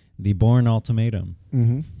have The Bourne Ultimatum.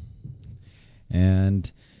 mm-hmm.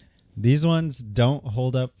 And these ones don't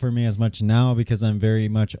hold up for me as much now because I'm very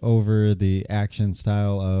much over the action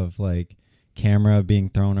style of like camera being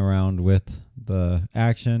thrown around with the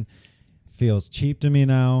action. Feels cheap to me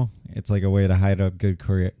now. It's like a way to hide good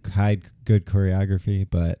choreography,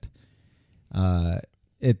 but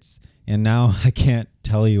and now I can't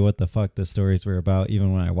tell you what the fuck the stories were about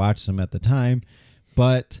even when I watched them at the time,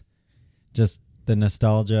 but just the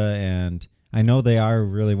nostalgia, and I know they are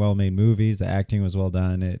really well made movies. The acting was well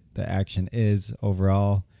done. The action is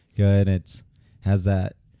overall good. It's has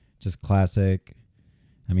that just classic.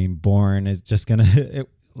 I mean, Bourne is just gonna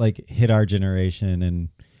hit our generation and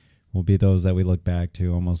will be those that we look back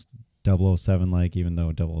to almost 007 like, even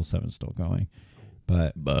though 007 is still going.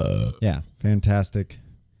 But yeah, fantastic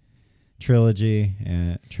trilogy.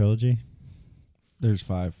 There's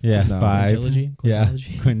 5. Yeah, No. 5. Quintilogy? Yeah,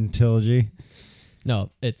 Quintilogy? Quintilogy.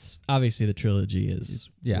 No, it's obviously the trilogy is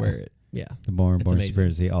Yeah. where it, The Bourne It's amazing.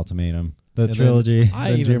 Conspiracy Ultimatum. the then- trilogy.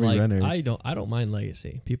 I Then even Jeremy like. Renner. I don't mind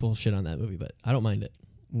Legacy. People shit on that movie, but I don't mind it.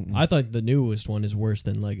 Mm-mm. I thought the newest one is worse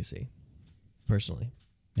than Legacy, personally.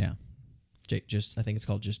 Yeah. I think it's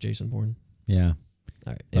called just Jason Bourne. Yeah.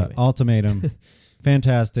 All right. But Anyway. Ultimatum,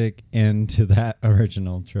 fantastic end to that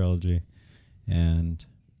original trilogy. And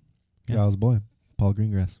yeah. Gal's boy, Paul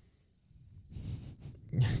Greengrass.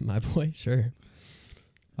 My boy, sure.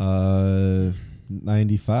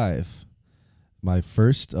 95. My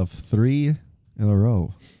first of 3 in a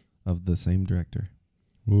row of the same director.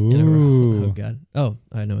 In a row. Ooh. Oh god. Oh,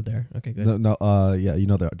 I know it there. Okay, good. Yeah, you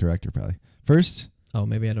know the director probably. First, Oh,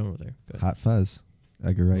 maybe I don't know it there. Good. Hot Fuzz,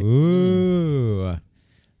 Edgar Wright. Ooh.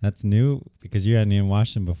 That's new because you hadn't even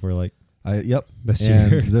watched them before, like Yep. this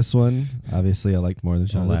And year. this one, obviously, I liked more than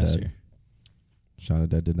Shaun of the last Dead. year. Shaun of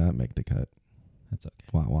the Dead did not make the cut. That's okay.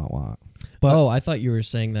 Wah, wah, wah. But, Oh, I thought you were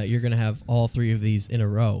saying that you're gonna have all 3 of these in a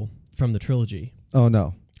row from the trilogy. oh,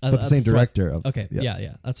 no. But the same That's what I- director. Of, Okay. Yeah.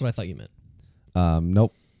 Yeah. That's what I thought you meant.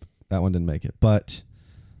 Nope. That one didn't make it. But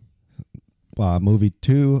movie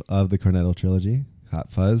 2 of the Cornetto trilogy, Hot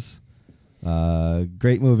Fuzz.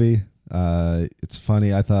 Great movie. It's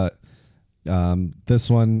funny. I thought this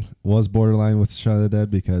one was borderline with Shaun of the Dead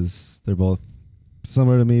because they're both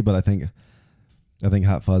similar to me, but I think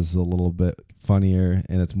Hot Fuzz is a little bit funnier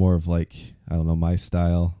and it's more of like, I don't know, my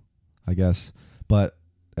style, I guess. But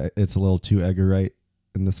it's a little too Edgar Wright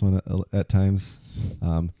in this one at times.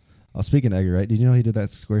 Speaking of Edgar Wright, did you know he did that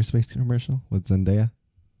Squarespace commercial with Zendaya?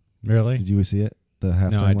 Really? Did you see it? The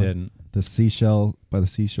halftime No, I one? didn't. The seashell by the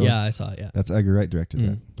seashore. Yeah, I saw it. Yeah. That's Edgar Wright directed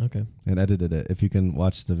that Okay. and edited it. If you can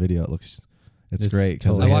watch the video, it's It's great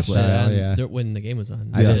because totally I Yes, watched like- that yeah. when the game was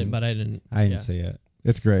on. I I didn't- didn't, but I didn't. I didn't yeah. see it.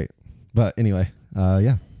 it's great. But anyway,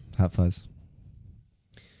 yeah, Hot Fuzz.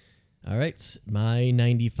 All right. My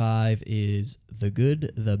 95 is The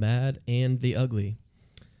Good, the Bad, and the Ugly.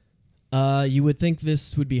 You would think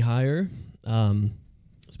this would be higher,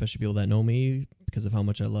 especially people that know me because of how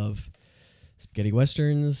much I love spaghetti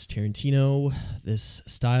westerns, Tarantino, this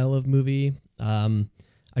style of movie.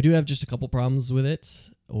 I do have just a couple problems with it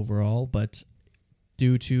overall, but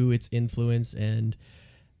due to its influence and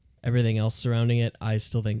everything else surrounding it, I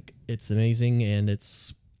still think it's amazing, and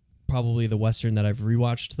it's probably the western that I've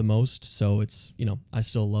rewatched the most. So it's, I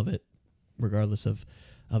still love it regardless of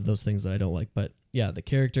those things that I don't like. But yeah, the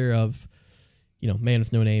character of, man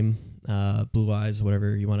with no name, blue eyes,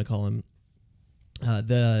 whatever you want to call him,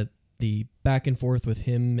 the back and forth with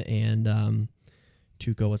him and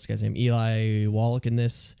Tuco, what's the guy's name? Eli Wallach in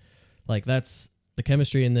this. Like, that's the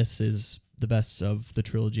chemistry in this is the best of the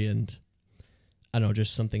trilogy, and I don't know,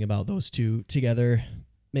 just something about those two together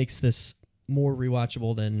makes this more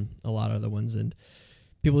rewatchable than a lot of other ones. And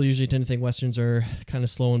people usually tend to think westerns are kind of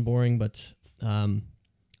slow and boring, but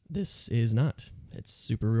this is not. It's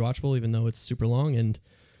super rewatchable, even though it's super long. And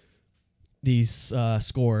the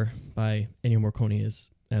score by Ennio Morricone is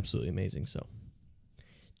absolutely amazing. So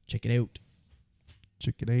check it out.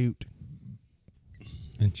 Check it out.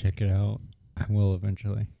 And check it out. I will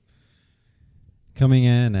eventually. Coming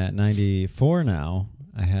in at 94 now,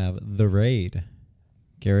 I have The Raid,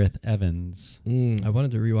 Gareth Evans. I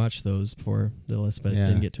wanted to rewatch those before the list, but Yeah.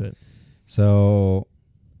 didn't get to it. So,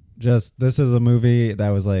 this is a movie that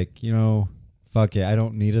was like, fuck it, I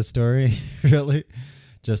don't need a story, really.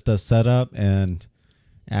 Just a setup and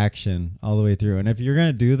action all the way through. And if you're going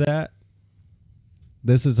to do that,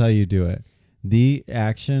 this is how you do it. The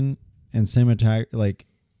action and cinematography, like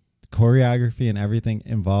choreography and everything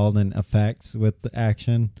involved in effects with the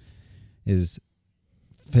action is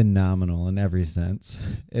phenomenal in every sense.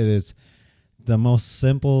 It is the most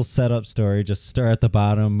simple setup story. Just start at the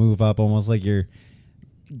bottom, move up almost like you're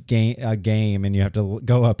a game, and you have to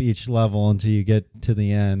go up each level until you get to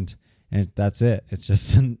the end, and that's it. It's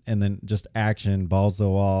just and then just action, balls to the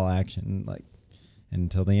wall action, like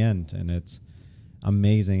until the end, and it's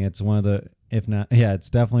amazing. It's one of the, if not, it's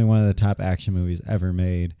definitely one of the top action movies ever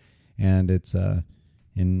made, and it's an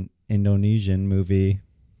Indonesian movie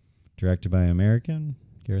directed by American.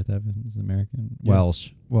 Gareth Evans, American, Yeah.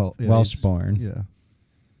 Welsh, Well, yeah, Welsh he's- born. Yeah.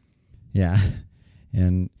 Yeah,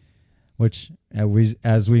 and which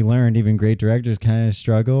as we learned, even great directors kind of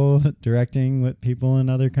struggle directing with people in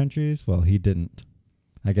other countries. Well, he didn't.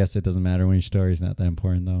 I guess it doesn't matter when your story's not that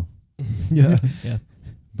important, though. Yeah. Yeah.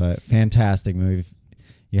 But fantastic movie. If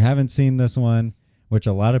you haven't seen this one, which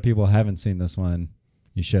a lot of people haven't seen this one,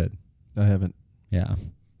 you should. I haven't. Yeah.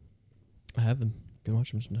 I have them. Can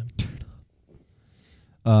watch them sometime.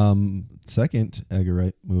 Second Edgar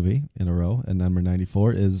Wright movie in a row, and number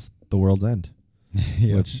 94 is The World's End,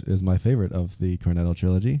 Yeah. which is my favorite of the Cornetto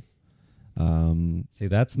trilogy. See,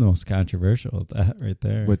 that's the most controversial of that right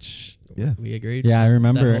there. which yeah, We agreed. Yeah, I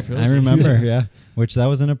remember. That whole I trilogy. remember. Yeah, which that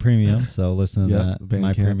was in a premium. So listen to Yeah, that.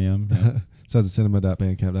 My Bandcamp. premium. Yeah.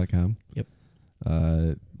 Cinema.bandcamp.com. Yep.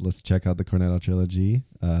 Let's check out the Cornetto trilogy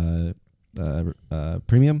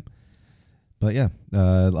premium. But yeah,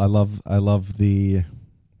 I love the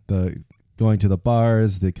going to the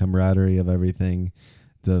bars, the camaraderie of everything.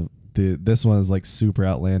 This one is like super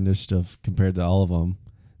outlandish compared to all of them,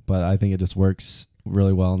 but I think it just works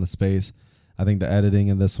really well in the space. I think the editing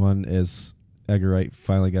in this one is Edgar Wright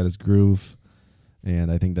finally got his groove,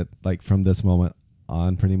 and I think that like from this moment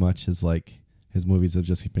on, pretty much his movies have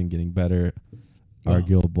just been getting better. Wow.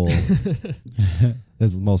 Arguable.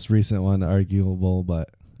 His most recent one, arguable,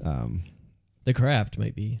 but The Craft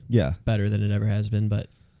might be yeah, better than it ever has been, but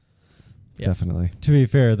yeah. definitely. To be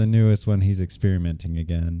fair, the newest one he's experimenting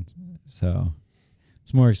again, so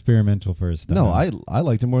it's more experimental for his style. No, I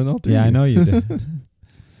liked it more than all three. Yeah, I know you did.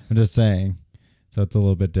 I'm just saying. So it's a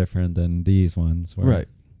little bit different than these ones, where Right.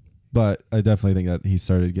 But I definitely think that he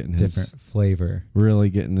started getting different flavor. really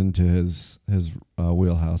getting into his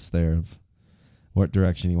wheelhouse there of what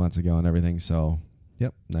direction he wants to go and everything. So,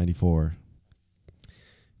 yep, 94.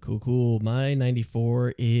 Cool. My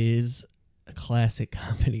 94 is a classic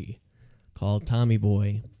comedy called Tommy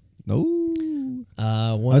Boy. No, One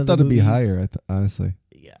I of the thought it'd be movies- higher. Honestly,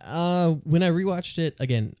 When I rewatched it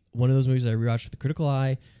again, one of those movies I rewatched with a critical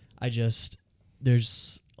eye.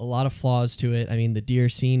 There's a lot of flaws to it. I mean, the deer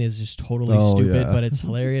scene is just totally Oh, stupid, yeah. but it's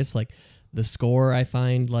hilarious. Like the score, I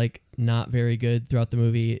find like not very good throughout the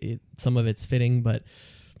movie. Some of it's fitting, but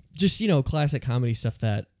just classic comedy stuff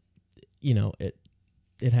that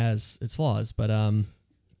it has its flaws. But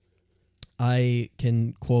I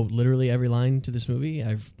can quote literally every line to this movie.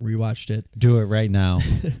 I've rewatched it Do it right now.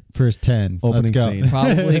 First 10. Opening Let's go. scene.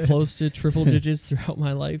 probably close to triple digits throughout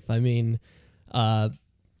my life. I mean,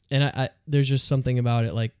 and I there's just something about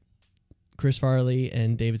it. Like Chris Farley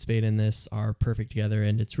and David Spade in this are perfect together,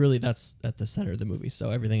 and it's really that's at the center of the movie. So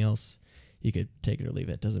everything else, you could take it or leave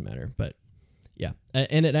it. Doesn't matter. But yeah,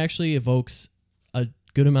 and it actually evokes a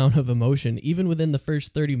good amount of emotion, even within the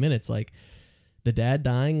first 30 minutes. Like the dad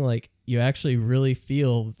dying, like you actually really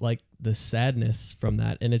feel like the sadness from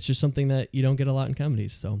that, and it's just something that you don't get a lot in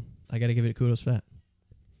comedies. So I got to give it kudos for that.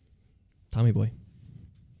 Tommy Boy.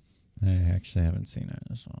 I actually haven't seen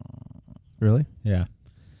it. So. really? Yeah.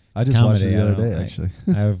 I just watched Comedy, it the I other don't day. like. Actually,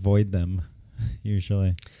 I avoid them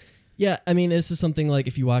usually. Yeah, I mean, this is something like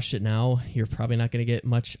if you watched it now, you're probably not going to get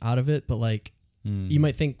much out of it, but like you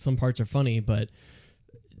might think some parts are funny, but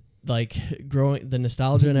like growing the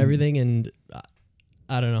nostalgia and everything, and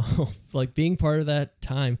I don't know, like being part of that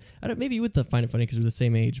time. Maybe you would find it funny because we're the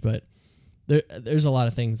same age, but there's a lot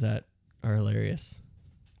of things that are hilarious,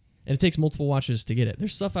 and it takes multiple watches to get it.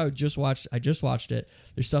 There's stuff I just watched it.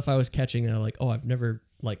 There's stuff I was catching that I'm like, oh, I've never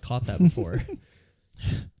like caught that before.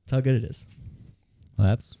 That's how good it is. Well,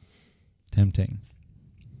 that's tempting.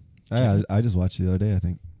 I just watched it the other day. I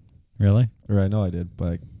think, Really? or I know I did,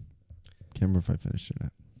 but I can't remember if I finished it or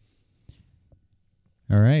not.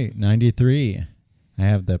 All right. 93. I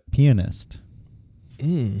have The Pianist.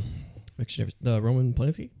 The Roman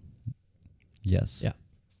Polanski. Yes. Yeah.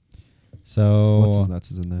 So. What's his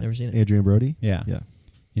nuts is in that? Never seen it. Adrian Brody. Yeah. Yeah.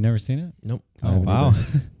 You never seen it? Nope. I Oh, haven't wow.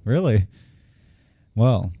 either. Really?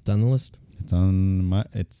 Well, It's on the list. it's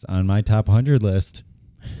on my top 100 list.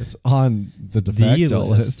 It's on the de The facto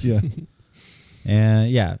list. list. Yeah. And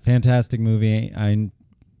yeah, fantastic movie. I'm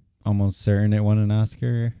almost certain it won an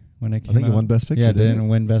Oscar when it I came think out. it won Best Picture. Yeah, it didn't didn't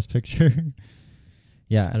win Best Picture. I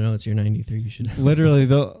Yeah. don't know. It's your 93. You should. Literally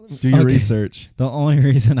Do your okay. research. The only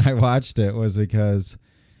reason I watched it was because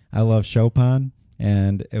I love Chopin,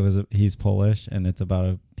 and he's Polish, and it's about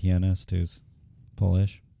a pianist who's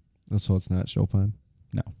Polish. So it's not Chopin.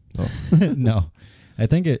 No. Oh. No. I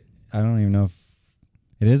don't even know if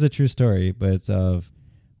it is a true story, but it's of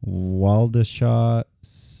Władysław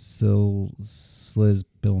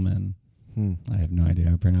Slizbillman. I have no idea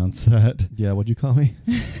how to pronounce that. Yeah. What'd you call me?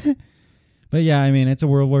 But yeah, I mean, it's a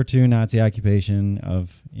World War II Nazi occupation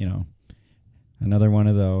of, another one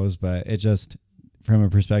of those, but it just, from a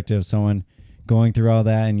perspective of someone going through all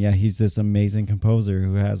that, and yeah, he's this amazing composer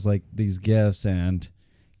who has like these gifts and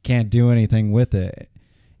can't do anything with it.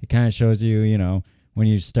 It kind of shows you, when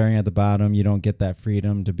you're starting at the bottom, you don't get that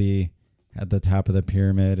freedom to be at the top of the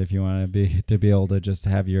pyramid if you want to be able to just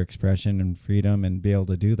have your expression and freedom and be able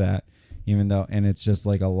to do that, and it's just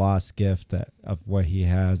like a lost gift of what he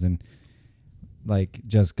has, and like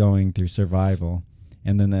just going through survival.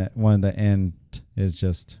 And then that one, the end is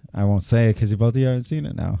just, I won't say it because both of you haven't seen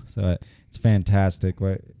it now. So it's fantastic.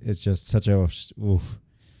 It's just such a,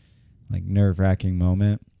 like nerve-wracking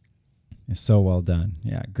moment. It's so well done.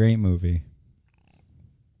 Yeah, great movie.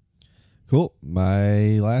 Cool.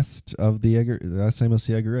 My last time I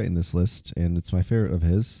see Edgar Wright in this list, and it's my favorite of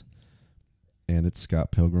his, and it's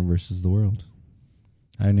Scott Pilgrim versus the World.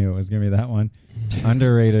 I knew it was gonna be that one.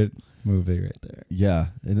 Underrated movie right there. Yeah,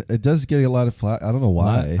 and it does get a lot of flack. I don't know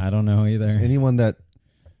why. I don't know either. Anyone that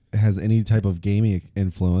has any type of gaming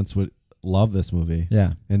influence would love this movie.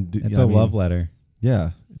 Yeah, and it's a love letter.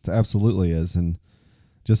 Yeah, it absolutely is, and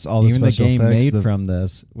just all the Even the special game effects, made from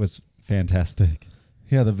this was fantastic.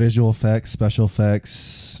 Yeah, the visual effects, special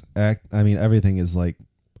effects, everything is like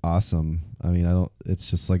awesome.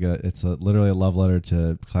 It's just like literally a love letter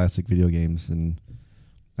to classic video games. And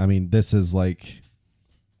this is like,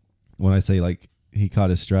 when I say like he caught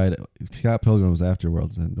his stride, Scott Pilgrim was after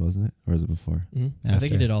World's End, wasn't it? Or was it before? Mm-hmm. I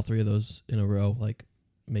think he did all three of those in a row, like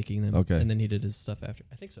making them. Okay. And then he did his stuff after.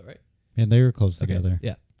 I think so, right? Yeah, they were close Okay. together.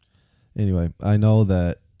 Yeah. Anyway, I know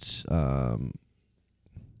that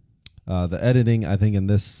the editing, I think, in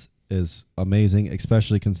this is amazing,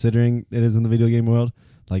 especially considering it is in the video game world.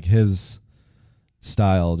 Like, his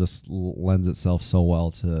style just lends itself so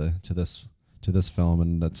well to this film,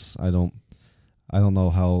 and that's I don't know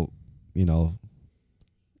how,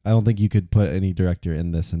 I don't think you could put any director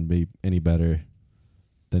in this and be any better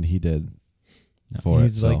than he did.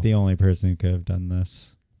 He's like the only person who could have done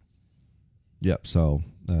this. Yep. So,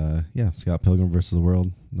 Scott Pilgrim versus the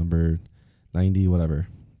World, number 90, whatever.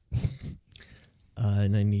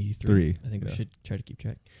 93. I think we should try to keep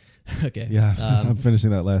track. Okay. Yeah. I'm finishing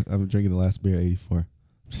that I'm drinking the last beer, 84.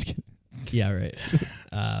 Just kidding. Yeah, right.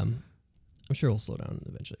 I'm sure we'll slow down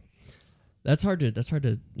eventually. That's hard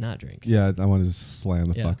to not drink. Yeah, I want to just slam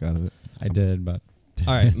the fuck out of it. I did, but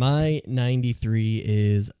all right. My 93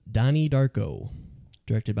 is Donnie Darko,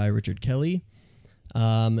 directed by Richard Kelly.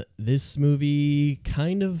 This movie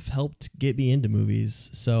kind of helped get me into movies,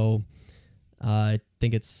 so I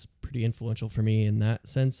think it's pretty influential for me in that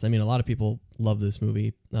sense. A lot of people love this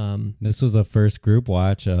movie. This was a first group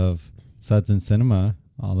watch of Suds in Cinema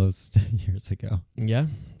all those years ago. Yeah.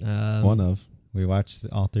 One of. We watched,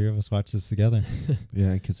 all three of us watched this together.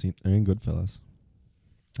 Yeah, in Goodfellas.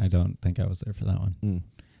 I don't think I was there for that one.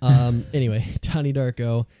 Anyway, Donnie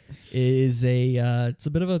Darko is it's a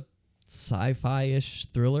bit of a sci-fi-ish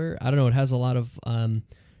thriller. I don't know. It has a lot of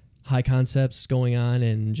high concepts going on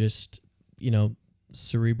and just,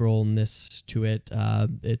 cerebralness to it.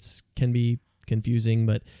 It's can be confusing,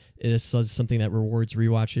 but it is something that rewards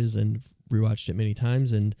rewatches, and rewatched it many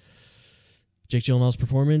times. And Jake Gyllenhaal's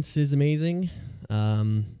performance is amazing.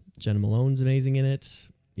 Jenna Malone's amazing in it.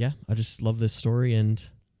 Yeah, I just love this story and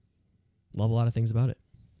love a lot of things about it.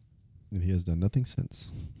 And he has done nothing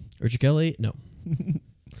since. Richard Kelly? No.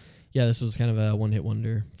 Yeah, this was kind of a one-hit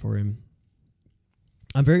wonder for him.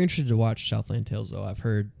 I'm very interested to watch Southland Tales, though. I've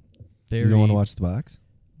heard very You don't want to watch the box?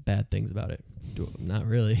 bad things about it. Not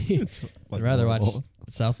really. I'd rather watch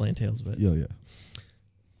Southland Tales, but... Yeah.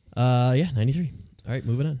 93. All right,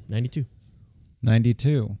 moving on. 92.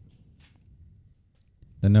 92.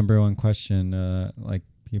 The number one question, like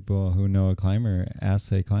people who know a climber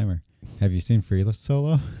ask a climber, have you seen Free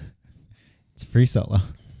Solo? It's Free Solo.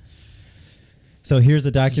 So here's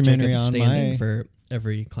a documentary on my... for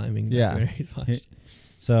every climbing documentary he's watched.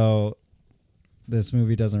 So this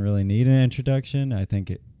movie doesn't really need an introduction. I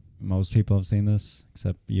think most people have seen this,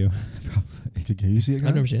 except you. Probably. Can you see it?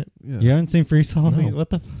 I've never seen it. Yeah. You haven't seen Free Solo? No. What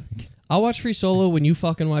the fuck? I'll watch Free Solo when you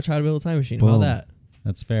fucking watch How to Build a Time Machine. How Boom. about that?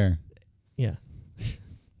 That's fair. Yeah.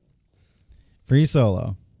 Free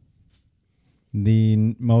Solo.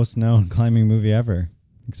 The most known climbing movie ever,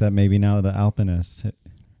 except maybe now The Alpinist.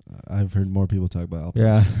 I've heard more people talk about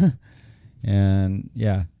Alpinist. Yeah. And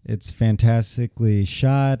yeah, it's fantastically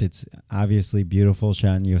shot. It's obviously beautiful,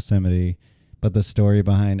 shot in Yosemite. But the story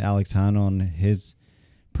behind Alex Honnold and his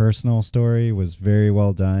personal story was very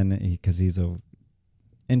well done because he's a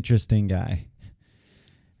interesting guy.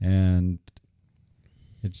 And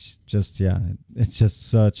it's just, it's just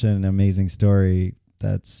such an amazing story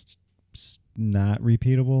that's not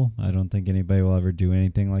repeatable. I don't think anybody will ever do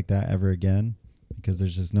anything like that ever again because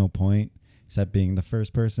there's just no point except being the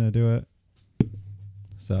first person to do it.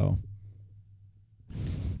 So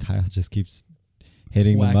Kyle just keeps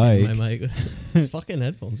hitting the mic. My mic. It's fucking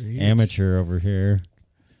headphones are huge. Amateur over here.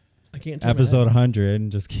 I can't turn my Episode head. 100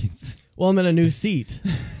 and just keeps... Well, I'm in a new seat.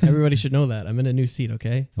 Everybody should know that. I'm in a new seat,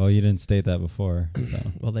 okay? Well, you didn't state that before, so...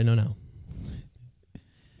 Well, they know now.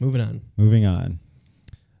 Moving on. Moving on.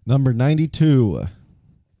 Number 92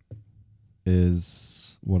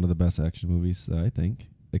 is one of the best action movies that I think,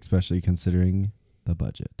 especially considering the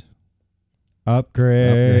budget.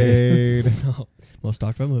 Upgrade. Most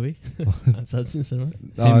talked about movie on Sudson Cinema.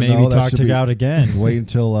 And maybe no, that talked should be- out again. Wait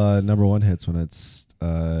until number one hits when it's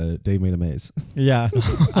Dave Made a Maze. Yeah.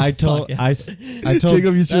 I told Fuck yeah. I told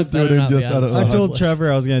Jacob, you should better throw it in not be just on out of. the I List. told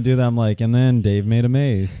Trevor I was gonna do that. I'm like, and then Dave Made a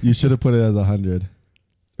Maze. You should have put it as 100,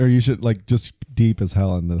 or you should like just deep as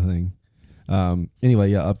hell on the thing.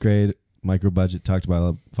 Anyway, yeah, Upgrade, micro budget. Talked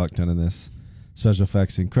about a fuck ton of this. Special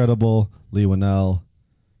effects incredible. Lee Winnell,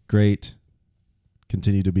 great.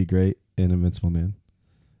 Continue to be great. And Invisible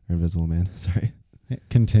Man. Sorry.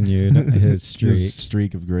 Continued his streak. His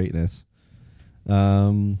streak of greatness.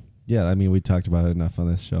 Yeah, I mean, we talked about it enough on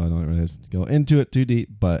this show. I don't really have to go into it too deep,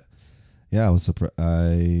 but yeah, I was surprised.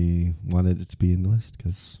 I wanted it to be in the list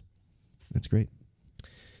because it's great.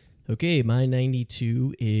 Okay, my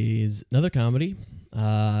 92 is another comedy.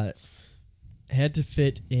 Had to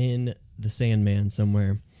fit in The Sandman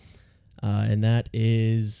somewhere, and that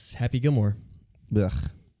is Happy Gilmore. Ugh.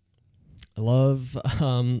 I love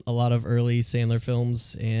a lot of early Sandler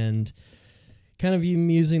films, and kind of even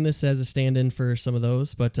using this as a stand-in for some of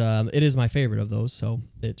those, but it is my favorite of those, so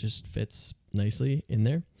it just fits nicely in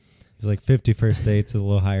there. He's like 50 First Dates, a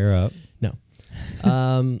little higher up. No,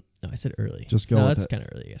 I said early. Just go No, with that's it. kind of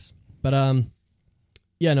early, yes. But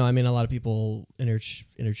yeah, no, I mean, a lot of people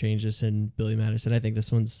interchange this and Billy Madison. I think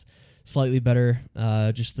this one's slightly better.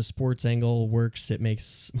 Just the sports angle works. It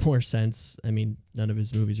makes more sense. I mean, none of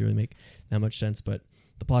his movies really make that much sense, but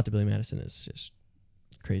the plot to Billy Madison is just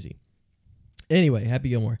crazy. Anyway, Happy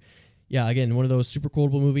Gilmore. Yeah, again, one of those super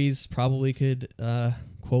quotable movies. Probably could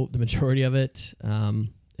quote the majority of it,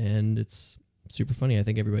 and it's super funny. I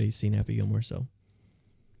think everybody's seen Happy Gilmore, so.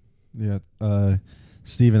 Yeah.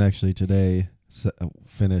 Steven actually today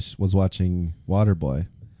was watching Waterboy. And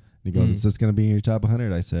he goes, "Is this going to be in your top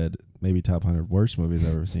 100?" I said, "Maybe top 100 worst movies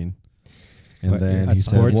I've ever seen." And then a he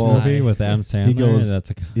said, sports "Well, movie with Adam Sandler. He goes,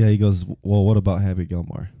 That's a yeah." He goes, "Well, what about Happy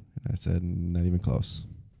Gilmore?" And I said, "Not even close."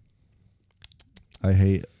 I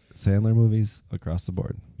hate Sandler movies across the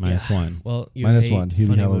board. -1. Well, you Minus hate one, Hubie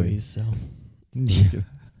funny Halloween. movies, so.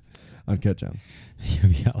 Uncut Gems.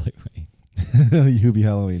 Hubie Halloween. Hubie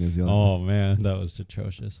Halloween is the only. Oh man, that was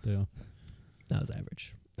atrocious too. That was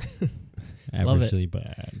average. Averagely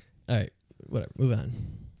bad. All right, whatever. Move on.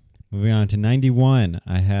 Moving on to 91,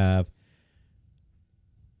 I have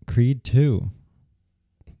Creed 2.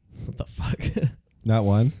 What the fuck? Not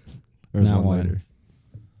one. Or is Not one one. later?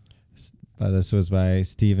 This was by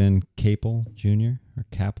Stephen Capel Jr. or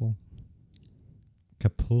Capel.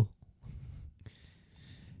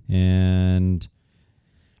 And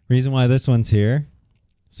reason why this one's here.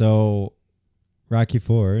 So Rocky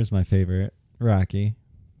 4 is my favorite Rocky.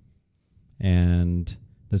 And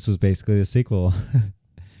this was basically the sequel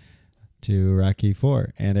to Rocky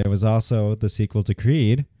 4. And it was also the sequel to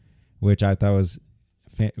Creed, which I thought was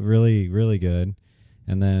really, really good.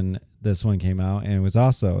 And then this one came out, and it was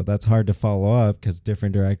also, that's hard to follow up because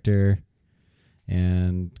different director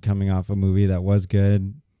and coming off a movie that was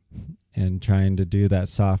good and trying to do that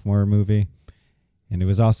sophomore movie. And it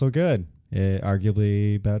was also good. It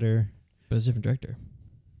arguably better. But it's a different director.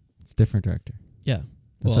 It's different director. Yeah.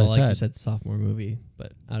 That's well, what I like you said. said, sophomore movie,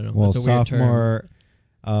 but I don't know. Well, That's a weird sophomore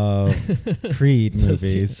of Creed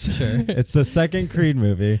movies. Sure. It's the second Creed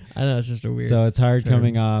movie. I know, it's just a weird So it's hard term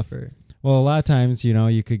coming off. for- Well, a lot of times,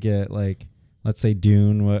 you could get like, let's say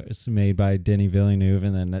Dune was made by Denis Villeneuve,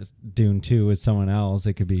 and then that's Dune 2 was someone else.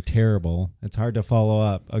 It could be terrible. It's hard to follow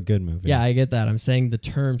up a good movie. Yeah, I get that. I'm saying the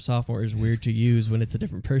term sophomore is weird to use when it's a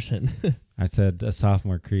different person. I said a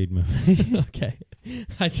sophomore Creed movie. Okay.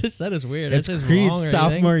 I just said it's weird. It's I said Creed's wrong or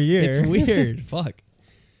sophomore anything. year. It's weird. Fuck.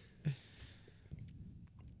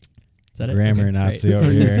 Is that it? Grammar Okay, Nazi great.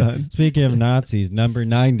 over here. Done. Speaking of Nazis, number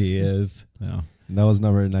 90 is no. That was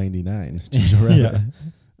number 99. Jojo Rabbit.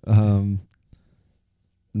 Yeah.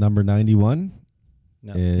 Number 91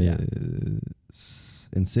 No. is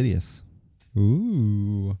Insidious.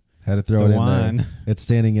 Ooh. Had to throw The it in one. there. It's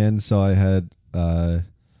standing in, so I had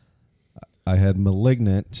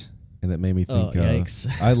Malignant, and it made me think of.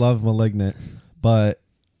 yikes. I love Malignant, but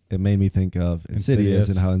it made me think of Insidious, Insidious.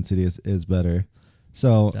 and how Insidious is better.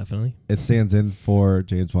 So Definitely. it stands in for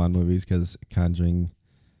James Bond movies because Conjuring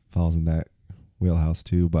falls in that wheelhouse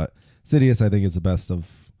too. But Insidious, I think, is the best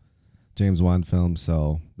of James Bond films.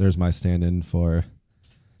 So there's my stand-in for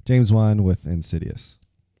James Bond with Insidious.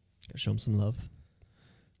 Gotta show him some love.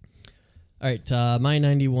 All right, my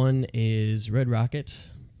 91 is Red Rocket.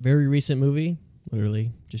 Very recent movie.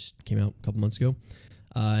 Literally just came out a couple months ago.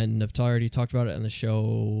 And I've already talked about it on the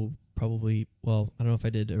show probably, well, I don't know if I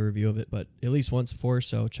did a review of it, but at least once before.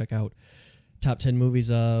 So check out top 10 movies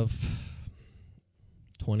of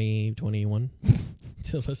 2021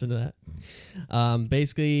 to listen to that.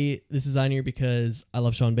 Basically, this is on here because I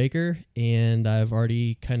love Sean Baker, and I've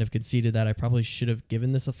already kind of conceded that I probably should have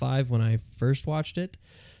given this a 5 when I first watched it,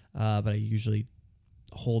 but I usually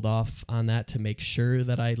hold off on that to make sure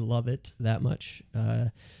that I love it that much.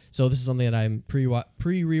 So this is something that I'm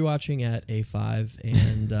pre-rewatching at a 5,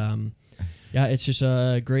 and yeah, it's just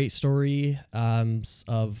a great story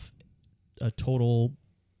of a total,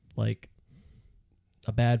 like,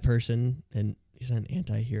 a bad person, and he's an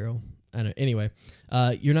anti-hero. I don't know. Anyway,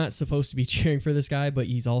 you're not supposed to be cheering for this guy, but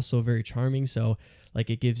he's also very charming, so like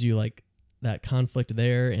it gives you like that conflict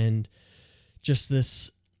there, and just this,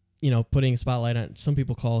 putting a spotlight on. Some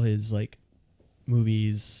people call his like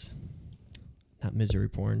movies not misery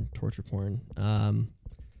porn, torture porn.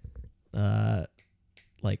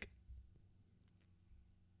 Like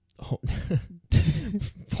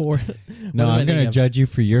poor. No, I'm going to judge you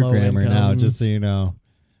for your grammar now, just so you know.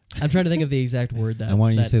 I'm trying to think of the exact word that I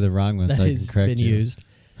want you to say the wrong one so I can correct you. Used.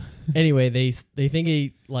 Anyway, they think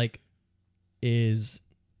he like is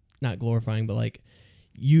not glorifying, but like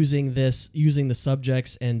using the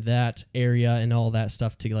subjects and that area and all that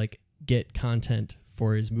stuff to like get content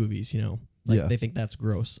for his movies. They think that's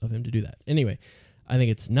gross of him to do that. Anyway, I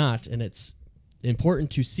think it's not, and it's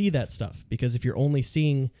important to see that stuff, because if you're only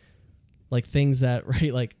seeing like things that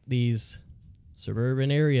like these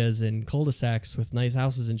suburban areas and cul-de-sacs with nice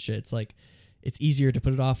houses and shit, it's like it's easier to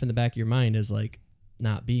put it off in the back of your mind as like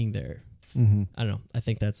not being there. Mm-hmm. I don't know. I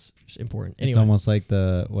think that's just important. Anyway. It's almost like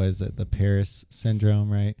the Paris syndrome,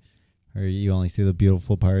 right? Or you only see the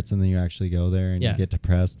beautiful parts and then you actually go there and you get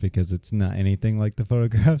depressed because it's not anything like the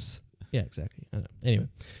photographs. Yeah, exactly. I know. Anyway,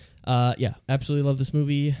 yeah, absolutely love this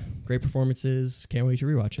movie. Great performances. Can't wait to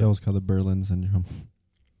rewatch it. That was called the Berlin Syndrome.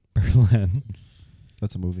 Berlin.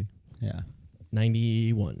 That's a movie. Yeah.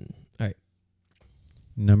 91. All right.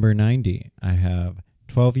 Number 90. I have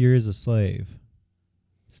 12 Years a Slave.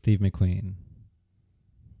 Steve McQueen.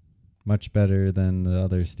 Much better than the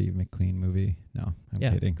other Steve McQueen movie. No, I'm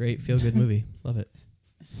kidding. Great feel-good movie. Love it.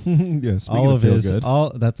 Yes, all of his,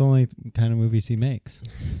 that's the only kind of movies he makes.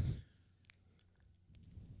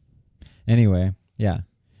 Anyway, yeah.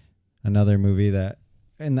 Another movie that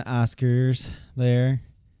in the Oscars there.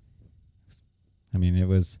 I mean, it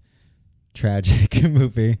was tragic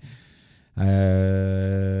movie. But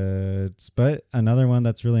another one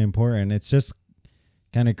that's really important. It's just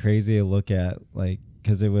kind of crazy to look at, like,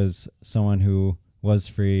 because it was someone who was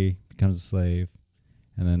free, becomes a slave,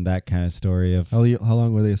 and then that kind of story of... How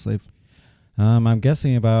long were they a slave? I'm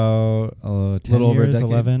guessing about 10 little years, over a decade.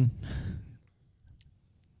 11.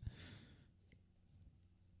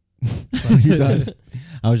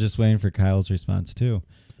 I was just waiting for Kyle's response, too.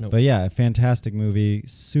 Nope. But yeah, fantastic movie,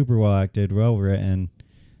 super well acted, well written.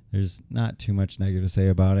 There's not too much negative to say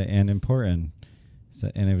about it, and important.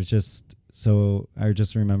 So, and it was just... So I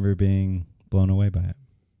just remember being blown away by it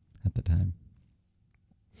at the time.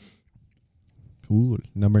 Cool.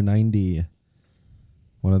 Number 90.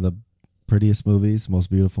 One of the prettiest movies, most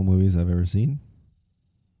beautiful movies I've ever seen.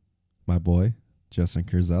 My boy, Justin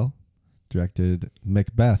Kurzel, directed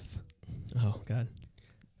Macbeth. Oh, God.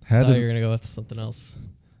 Had I thought you were going to go with something else.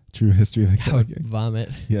 True History of the I Killer would Gang. vomit.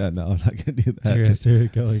 Yeah, no, I'm not going to do that. True History of the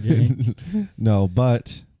Killer Gang. No,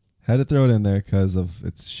 but had to throw it in there because of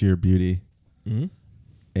its sheer beauty. Mm-hmm.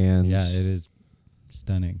 And yeah, it is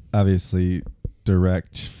stunning. Obviously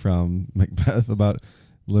direct from Macbeth. About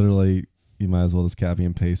literally, you might as well just copy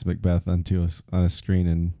and paste Macbeth on a screen,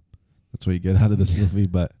 and that's what you get out of this movie.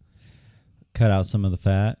 But cut out some of the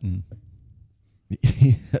fat and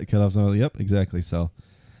cut off some of the, yep, exactly. So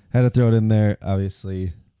had to throw it in there.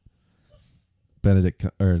 Obviously, Benedict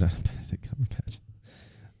Cumberbatch,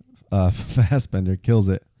 Fassbender kills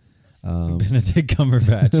it. Benedict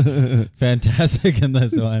Cumberbatch, fantastic in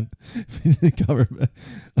this one.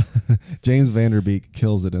 James Van Der Beek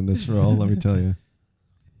kills it in this role. Let me tell you.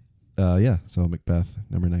 Yeah. So Macbeth,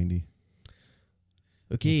 number 90.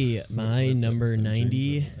 Okay, my number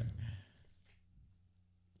 90.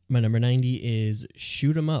 My number 90 is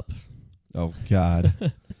Shoot 'Em Up. Oh God.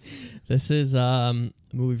 This is a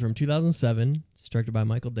movie from 2007. It's directed by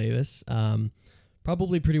Michael Davis.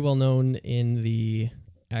 Probably pretty well known in the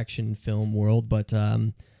action film world, but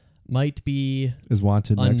might be Is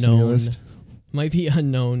Wanted next on your list? Might be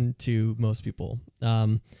unknown to most people.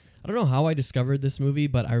 I don't know how I discovered this movie,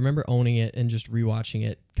 but I remember owning it and just rewatching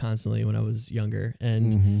it constantly when I was younger.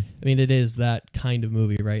 And I mean, it is that kind of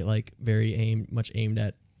movie, right? Like very much aimed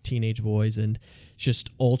at teenage boys, and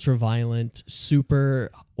just ultra violent,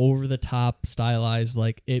 super over the top, stylized.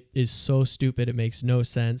 Like it is so stupid, it makes no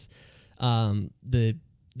sense. The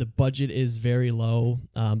the budget is very low,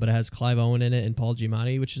 but it has Clive Owen in it and Paul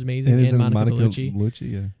Giamatti, which is amazing, And and isn't Monica Monica Bellucci.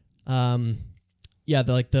 Bellucci, yeah. Yeah,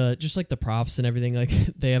 just like the props and everything. Like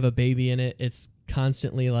they have a baby in it. It's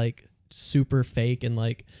constantly like super fake, and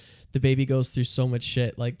like the baby goes through so much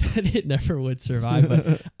shit like that it never would survive.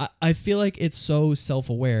 But I feel like it's so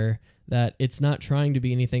self-aware that it's not trying to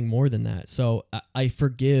be anything more than that. So I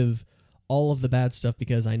forgive all of the bad stuff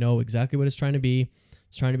because I know exactly what it's trying to be.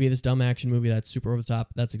 It's trying to be this dumb action movie that's super over the top.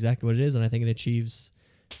 That's exactly what it is, and I think it achieves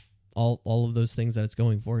all of those things that it's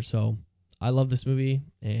going for. So I love this movie,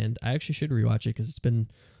 and I actually should rewatch it because it's been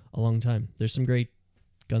a long time. There's some great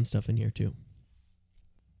gun stuff in here too.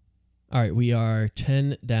 All right, we are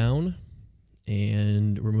 10 down,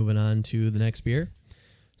 and we're moving on to the next beer.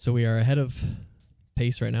 So we are ahead of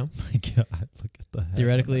pace right now. My God, look at the head.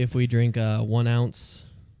 Theoretically, if we drink 1 ounce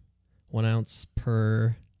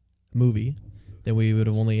per movie, then we would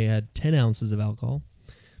have only had 10 ounces of alcohol,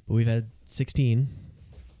 but we've had 16,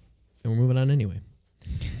 and we're moving on anyway.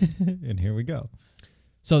 And here we go.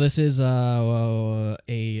 So this is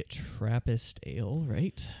a Trappist ale,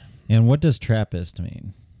 right? And what does Trappist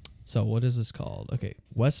mean? So what is this called? Okay,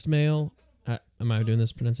 Westmail. Am I doing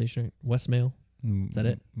this pronunciation right? Westmail. Is that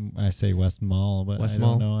it? I say West Mall, but West I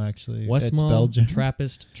Mall? don't know actually. It's Westmail Belgian.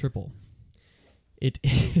 Trappist triple. It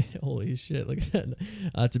holy shit! Look at that.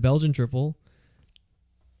 It's a Belgian triple.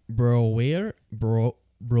 Brouwer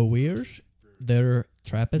der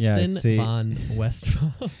Trappisten see. van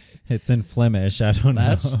Westmaal. It's in Flemish. I don't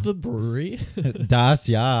That's know. the brewery. Das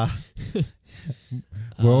ja.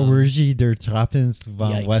 Brouwerij der Trappist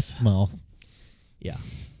van Yikes. Westmaal. Yeah.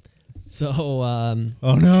 So Oh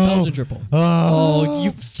no. Belgian triple. Oh, Oh,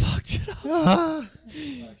 you fucked it up. Ah.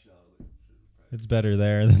 It's better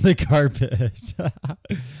there than the carpet.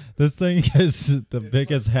 This thing has the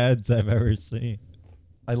biggest heads I've ever seen.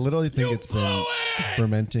 I literally think it's been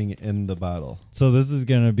fermenting in the bottle. So this is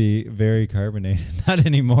going to be very carbonated. Not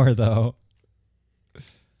anymore, though.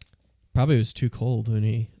 Probably was too cold when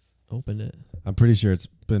he opened it. I'm pretty sure it's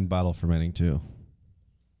been bottle fermenting too.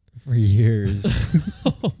 For years.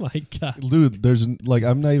 Oh my god. Dude, there's like,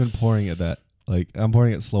 I'm not even pouring it that. Like, I'm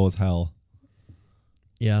pouring it slow as hell.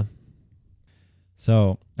 Yeah.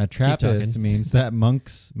 So a Trappist talking. means that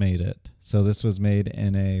monks made it. So this was made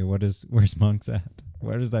in a, where's monks at?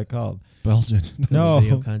 What is that called? Belgian. No.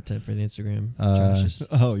 Video content for the Instagram. Josh is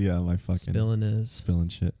Oh, yeah, my fucking spilling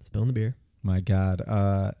shit. the beer. My God.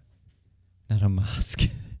 Not a mosque.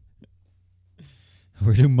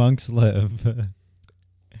 Where do monks live?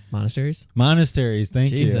 Monasteries? Monasteries.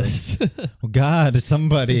 Thank you. Jesus. Well, God,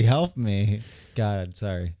 somebody help me. God,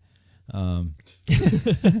 sorry.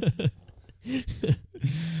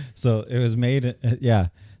 So it was made, yeah.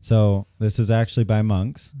 So this is actually by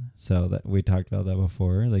monks. So that we talked about that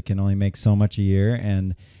before. They can only make so much a year,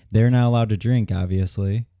 and they're not allowed to drink,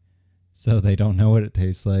 obviously. So they don't know what it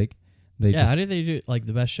tastes like. They how do they do it? Like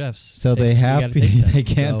the best chefs? So they have they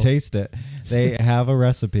can't so. taste it. They have a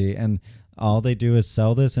recipe, and all they do is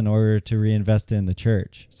sell this in order to reinvest in the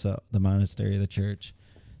church. So the monastery, the church.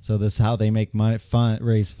 So this is how they make money,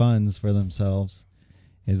 raise funds for themselves,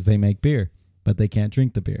 is they make beer, but they can't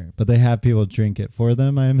drink the beer. But they have people drink it for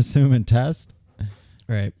them, I assume, and test.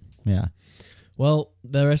 Right. Yeah. Well,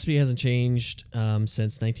 the recipe hasn't changed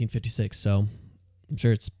since 1956, so I'm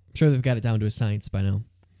sure they've got it down to a science by now.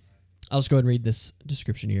 I'll just go ahead and read this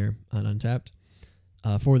description here on Untapped.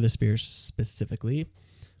 For this beer specifically,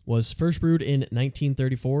 was first brewed in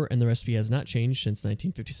 1934, and the recipe has not changed since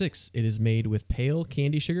 1956. It is made with pale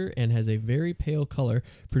candy sugar and has a very pale color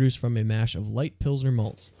produced from a mash of light Pilsner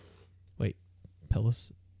malts. Wait, Pilsner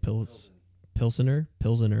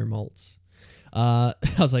malts. I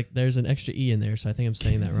was like, there's an extra E in there, so I think I'm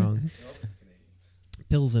saying that wrong.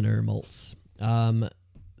 Pilsner malts.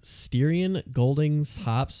 Styrian Goldings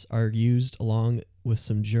hops are used along with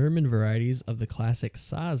some German varieties of the classic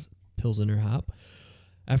Saaz Pilsner hop.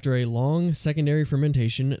 After a long secondary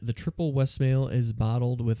fermentation, the triple Westmail is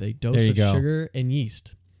bottled with a dose of sugar and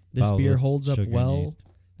yeast. This beer holds up well.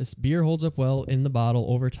 This beer holds up well in the bottle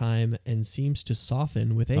over time and seems to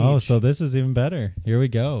soften with age. Oh, so this is even better. Here we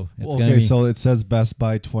go. It's gonna Okay, be, so it says Best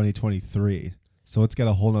Buy 2023. So it's got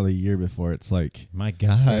a whole nother year before it's like my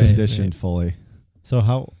God. conditioned fully. So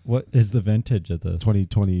what is the vintage of this?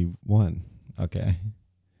 2021. Okay.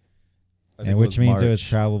 I think And which means it was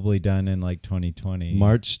March. probably done in like 2020.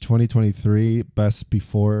 March 2023, best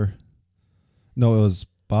before. No, it was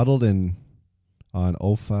bottled on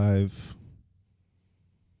 05,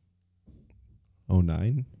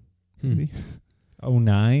 09, maybe.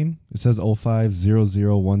 09? It says 05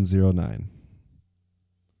 00109.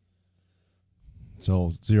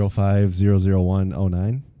 So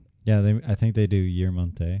 05-001-09. Yeah, I think they do year,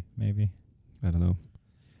 month, day, maybe. I don't know.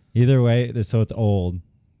 Either way, so it's old.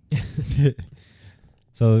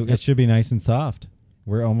 So it should be nice and soft.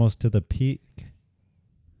 We're almost to the peak.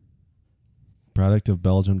 Product of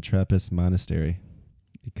Belgium Trappist Monastery.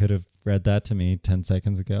 You could have read that to me 10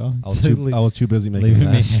 seconds ago. I was too busy making a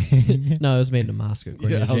leaving mess. me. No, it was made in Moscow,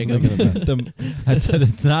 according Yeah, to I was Jacob. making a mess. I said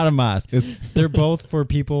it's not a mosque. It's They're both for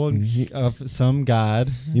people of some god.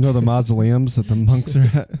 you know the mausoleums that the monks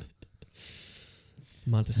are at.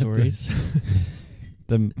 Montessori's.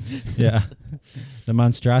 The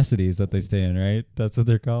monstrosities that they stay in, right? That's what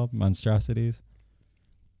they're called, monstrosities.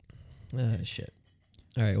 Shit.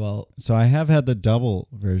 All right, well, So I have had the double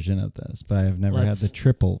version of this, but I've never had the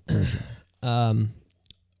triple version.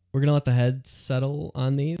 we're going to let the head settle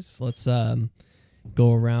on these. Let's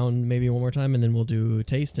go around maybe one more time, and then we'll do a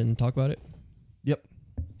taste and talk about it. Yep.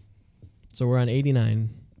 So we're on 89.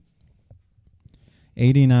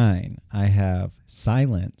 89, I have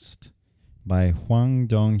Silenced by Hwang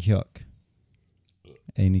Dong-hyuk.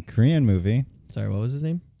 A Korean movie. Sorry, what was his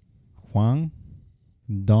name? Hwang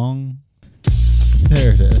Dong.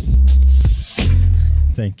 There it is.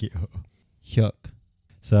 Thank you. Hyuk.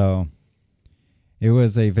 So it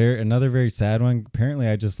was another very sad one. Apparently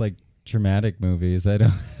I just like traumatic movies. None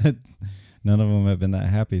of them have been that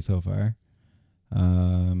happy so far.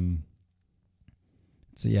 So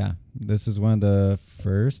yeah, this is one of the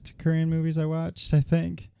first Korean movies I watched, I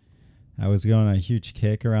think. I was going on a huge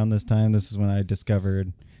kick around this time. This is when I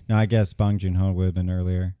discovered, now I guess Bong Joon-ho would have been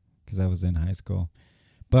earlier because I was in high school.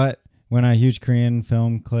 But when a huge Korean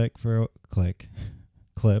film clip,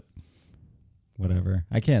 whatever.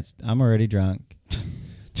 I'm already drunk.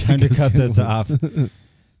 Time to cut this off.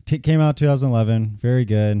 Came out 2011. Very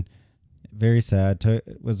good. Very sad.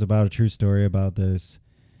 It was about a true story about this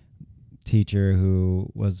teacher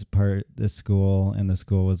who was part of this school, and the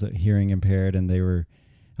school was hearing impaired, and they were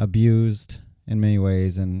abused in many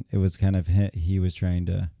ways, and it was kind of he was trying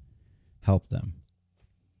to help them.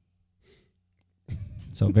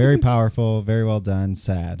 So very powerful, very well done,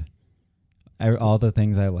 sad. All the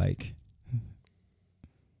things I like.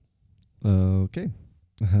 Okay.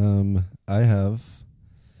 I have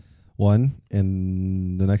one,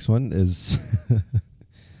 and the next one is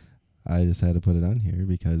I just had to put it on here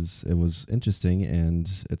because it was interesting,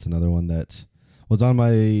 and it's another one that was on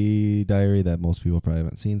my diary that most people probably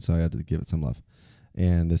haven't seen, so I had to give it some love.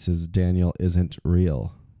 And this is Daniel Isn't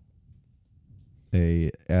Real,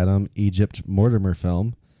 a Adam Egypt Mortimer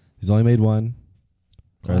film. He's only made one.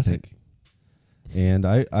 Classic. And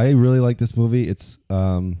I really like this movie. It's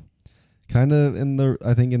kind of in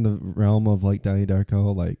the realm of like Donnie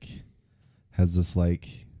Darko, like has this like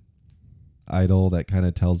idol that kind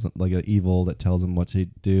of tells him, like an evil that tells him what to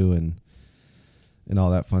do and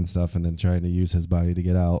all that fun stuff, and then trying to use his body to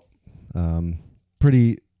get out.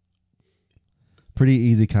 Pretty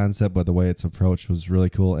easy concept, but the way it's approached was really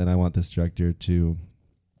cool, and I want this director to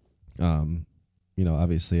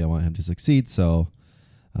obviously I want him to succeed, so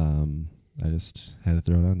I just had to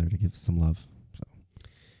throw it on there to give some love.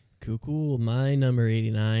 So Cool. My number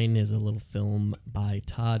 89 is a little film by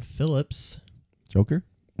Todd Phillips. Joker?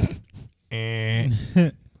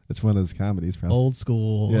 It's one of his comedies, probably. Old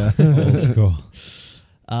school. Yeah. Old school.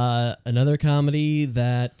 Another comedy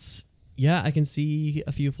that, yeah, I can see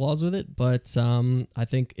a few flaws with it, but I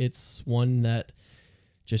think it's one that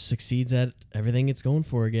just succeeds at everything it's going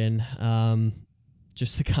for again.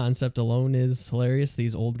 Just the concept alone is hilarious.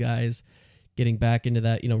 These old guys getting back into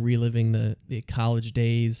that, reliving the college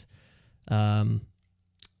days.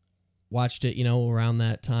 Watched it, around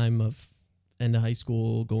that time of end of high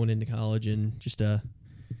school, going into college, and just a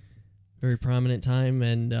very prominent time.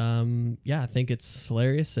 And I think it's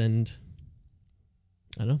hilarious, and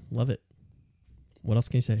I don't know, love it. What else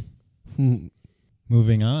can you say?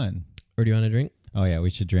 Moving on. Or do you want a drink? Oh yeah, we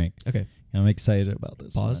should drink. Okay. I'm excited about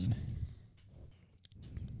this Pause. one.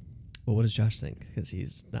 Well, what does Josh think? Because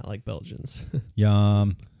he's not like Belgians.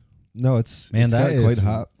 Yum. No, it's Man, it's that got is quite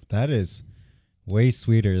hot. That is way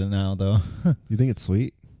sweeter than now, though. You think it's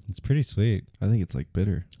sweet? It's pretty sweet. I think it's like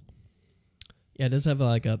bitter. Yeah, it does have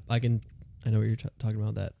I know what you're talking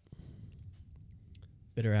about, that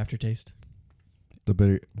bitter aftertaste. The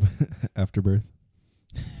bitter afterbirth.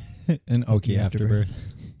 An oaky afterbirth.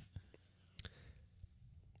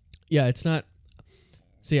 Yeah, it's not.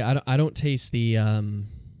 See, I don't taste the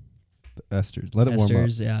The esters. Let it warm up.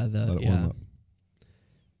 esters. Yeah, Let it warm up.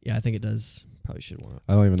 Yeah, I think it does. Probably should warm up.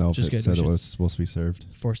 I don't even know if Just it good. said We it was should supposed to be served.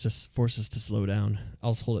 Force us to slow down.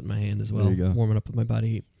 I'll just hold it in my hand as well. There you go. Warm it up with my body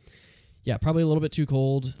heat. Yeah, probably a little bit too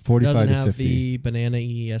cold. 45 Doesn't to have 50. the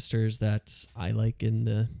banana-y esters that I like in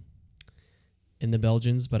the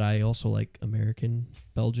Belgians, but I also like American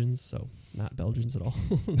Belgians, so not Belgians at all.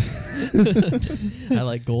 I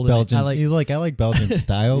like golden. Belgian. I like I like Belgian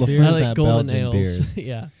style beers, I like not golden Belgian ales. beers.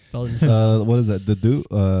 Yeah, Belgian styles. What is that? The do?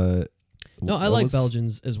 No, I like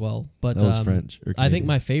Belgians as well, but That was French. Or I think Canadian.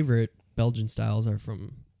 my favorite Belgian styles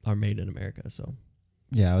are made in America. So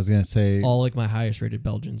Yeah, I was gonna say. all like my highest rated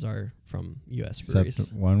Belgians are from U.S. breweries.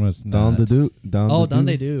 Except one was Down not. the do. Down Oh, the Down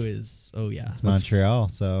do. They Do is It's Montreal,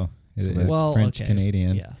 so it's well, French okay.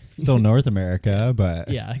 Canadian. Yeah, Still North America, but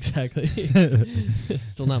yeah, exactly.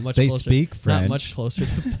 Still not much. they closer, speak French. Not much closer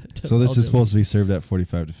to So this is Belgium. supposed to be served at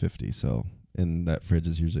 45 to 50. So, and that fridge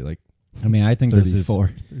is usually like I mean, I think this is.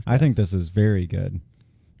 34. I think this is very good.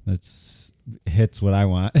 It's hits what I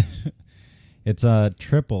want. It's a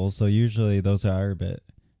triple, so usually those are a bit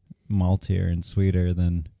maltier and sweeter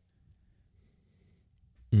than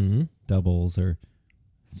Mhm. doubles or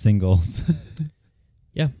singles.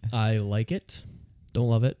 Yeah, I like it. Don't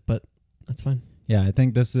love it, but that's fine. Yeah, I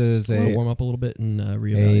think this is I'm gonna a warm up a little bit and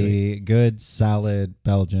reevaluate. a good solid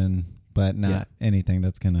Belgian, but not anything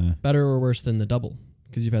that's gonna. Better or worse than the double?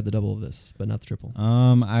 Because you've had the double of this, but not the triple.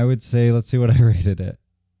 I would say let's see what I rated it.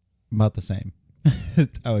 About the same.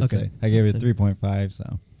 I would Okay. say I gave it Same. 3.5,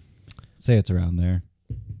 so say it's around there.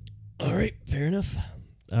 All right, fair enough.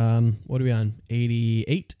 What are we on?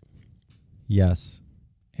 88. Yes.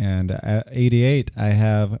 And at 88, I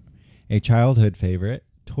have a childhood favorite,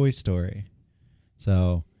 Toy Story.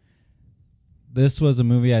 So this was a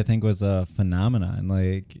movie I think was a phenomenon.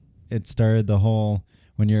 Like it started the whole,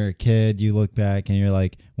 when you're a kid, you look back and you're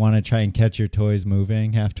like, want to try and catch your toys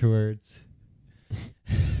moving afterwards.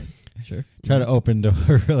 Sure. Try to open door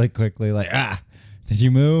really quickly, like, did you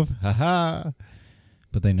move? Haha.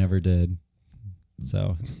 But they never did.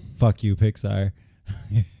 So fuck you, Pixar.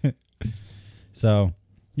 So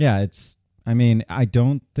yeah, I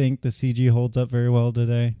don't think the CG holds up very well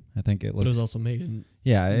today. I think it But it was looks, also made in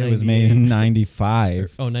it was made in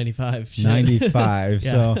 95. 95. Shit. 95.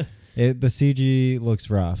 Yeah. So the CG looks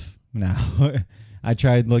rough now.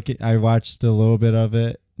 I watched a little bit of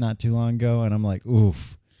it not too long ago and I'm like,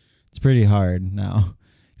 oof, it's pretty hard now,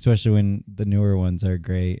 especially when the newer ones are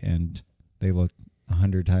great and they look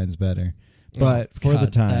 100 times better. But for the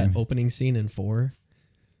God, time, that opening scene in 4.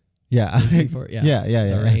 yeah. Scene 4, yeah.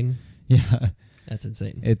 The rain. Yeah. That's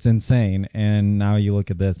insane. It's insane. And now you look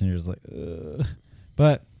at this and you're just like, ugh.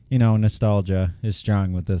 But, nostalgia is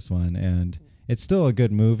strong with this one. And it's still a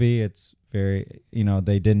good movie. It's very,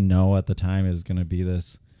 they didn't know at the time it was going to be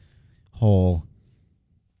this whole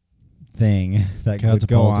thing that would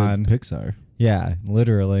go catapulted on. Pixar. Yeah,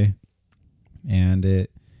 literally. And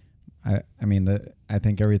I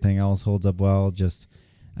think everything else holds up well. Just,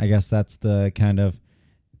 I guess that's the kind of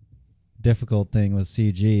difficult thing with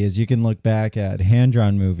CG is you can look back at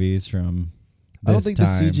hand-drawn movies from this I don't think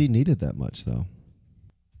time. the CG needed that much though.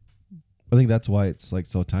 I think that's why it's like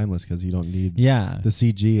so timeless because you don't need the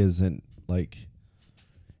CG isn't like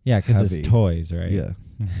because heavy. it's toys, right? Yeah,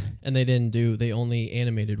 And they only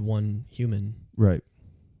animated one human right.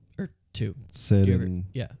 or two. Sid You ever- and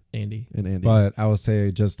Andy. Andy. But I will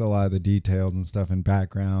say just a lot of the details and stuff and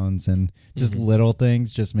backgrounds and just Mhm. little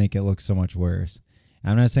things just make it look so much worse.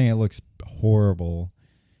 I'm not saying it looks horrible,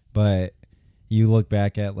 but you look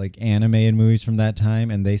back at like animated movies from that time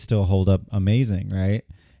and they still hold up amazing, right?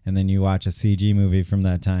 And then you watch a CG movie from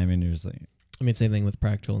that time and you're just like, I mean, same thing with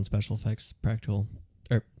practical and special effects. Practical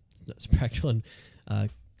and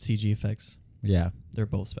CG effects. yeah. They're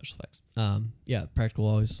both special effects. Practical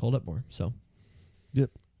always hold up more. So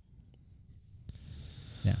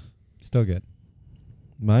Still good.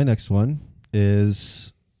 My next one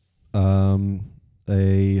is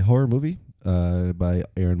a horror movie by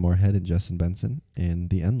Aaron Moorhead and Justin Benson and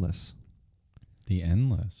The Endless. The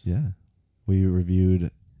Endless. Yeah. We reviewed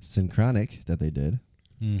Synchronic that they did.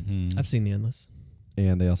 Mm-hmm. I've seen The Endless.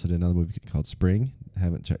 And they also did another movie called Spring.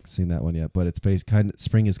 Haven't seen that one yet, but it's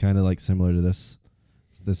Spring is kind of like similar to this.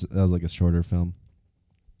 That was like a shorter film.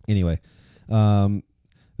 Anyway,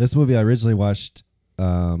 this movie I originally watched.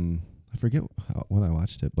 I forget when I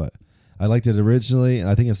watched it, but I liked it originally.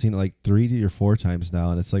 I think I've seen it like 3 or 4 times now,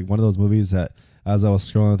 and it's like one of those movies that as I was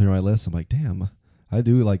scrolling through my list, I'm like, damn, I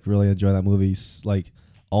do like really enjoy that movie. Like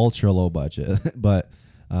ultra low budget, but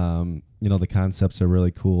the concepts are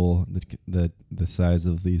really cool. The size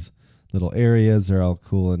of these little areas are all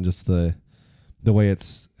cool, and just the way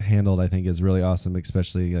it's handled, I think, is really awesome.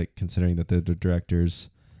 Especially like considering that they're the directors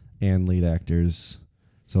and lead actors,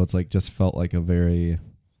 so it's like just felt like a very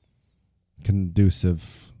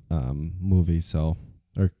conducive movie. So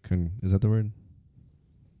Or is that the word?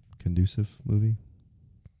 Conducive movie?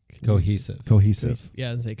 Cohesive. Cohesive.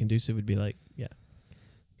 Yeah, I'd say conducive would be like,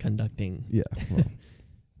 conducting. Yeah, well,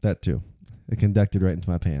 that too. It conducted right into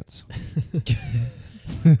my pants.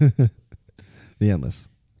 The Endless.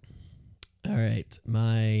 All right,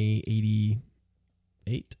 my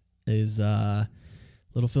 88 is a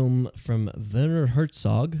little film from Werner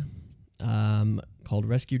Herzog called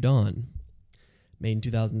Rescue Dawn. Made in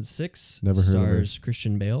 2006. Never heard of her. Stars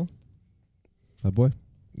Christian Bale. My boy.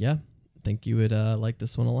 Yeah, I think you would like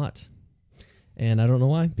this one a lot. And I don't know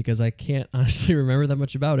why, because I can't honestly remember that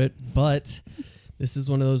much about it. But this is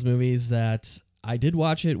one of those movies that I did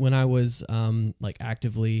watch it when I was like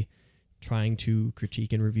actively trying to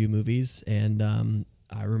critique and review movies. And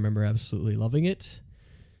I remember absolutely loving it.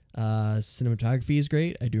 Cinematography is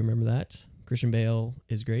great. I do remember that. Christian Bale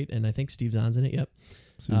is great. And I think Steve Zahn's in it. Yep.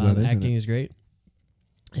 Acting is great.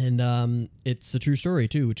 And it's a true story,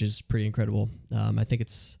 too, which is pretty incredible. I think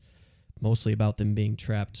it's mostly about them being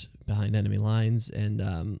trapped behind enemy lines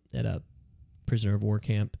and at a prisoner of war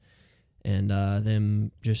camp and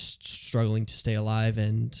them just struggling to stay alive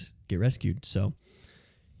and get rescued. So,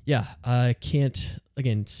 yeah, I can't,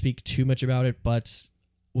 again, speak too much about it, but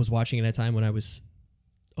was watching it at a time when I was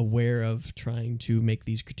aware of trying to make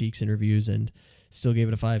these critiques and reviews and still gave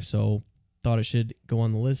it a 5. So, thought it should go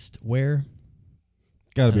on the list. Where?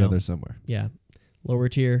 Got to be I on know. there somewhere. Yeah. Lower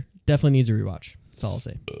tier. Definitely needs a rewatch. That's all I'll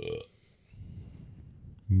say.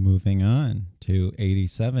 Moving on to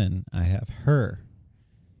 87, I have Her.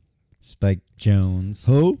 Spike Jones.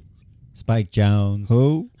 Who? Spike Jones.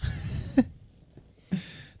 Who?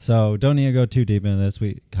 So don't need to go too deep into this.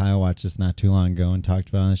 Kyle watched this not too long ago and talked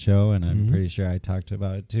about it on the show, and I'm pretty sure I talked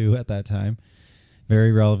about it too at that time.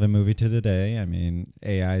 Very relevant movie to today. I mean,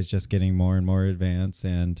 AI is just getting more and more advanced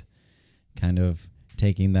and kind of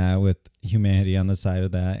taking that with humanity on the side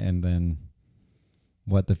of that, and then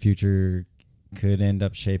what the future could end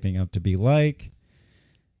up shaping up to be like.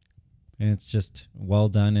 And it's just well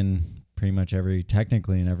done in pretty much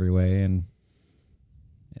technically in every way. And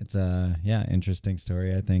it's a, interesting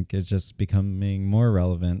story. I think it's just becoming more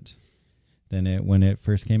relevant than it when it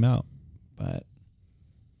first came out. But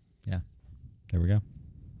yeah, there we go.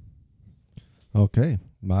 Okay.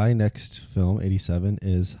 My next film, 87,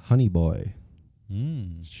 is Honey Boy.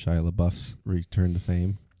 Shia LaBeouf's return to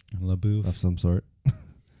fame LaBeouf. of some sort.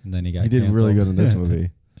 And then he got He did really good in this canceled.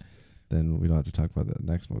 movie. Then we don't have to talk about the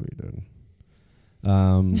next movie, dude.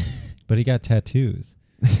 But he got tattoos.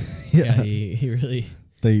 Yeah, he really...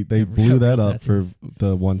 They Yeah, blew that real up for tattoos.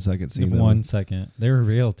 the 1 second scene. 1 second. They were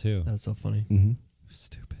real too. That's so funny. Mm-hmm.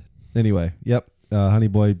 Stupid. Anyway, yep. Honey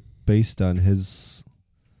Boy, based on his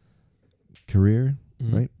career,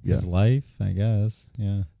 Mhm. right? Yeah. His life, I guess.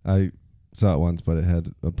 Yeah. I saw it once, but it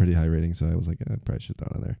had a pretty high rating, so I was like, I probably should throw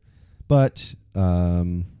it on there. But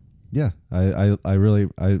yeah, I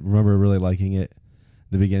remember really liking it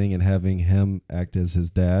in the beginning and having him act as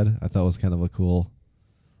his dad. I thought was kind of a cool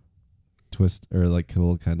twist or like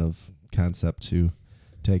cool kind of concept to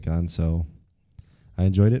take on. So I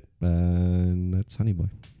enjoyed it, and that's Honey Boy.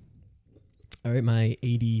 All right, my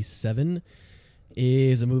 87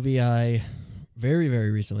 is a movie I very,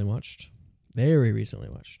 very recently watched.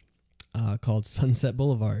 Called Sunset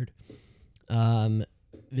Boulevard.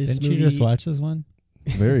 This Didn't movie, you just watch this one?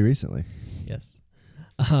 Very recently. Yes.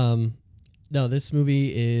 No, this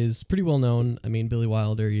movie is pretty well known. I mean, Billy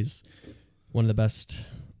Wilder, he's one of the best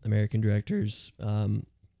American directors. A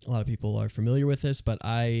lot of people are familiar with this, but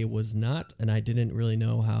I was not, and I didn't really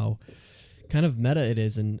know how kind of meta it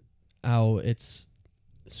is and how it's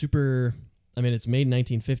super. I mean, it's made in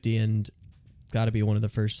 1950 and got to be one of the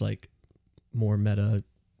first like more meta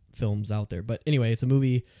films out there. But anyway, it's a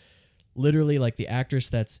movie. Literally, like the actress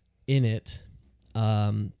that's in it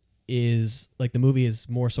is like the movie is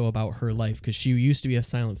more so about her life because she used to be a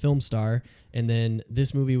silent film star, and then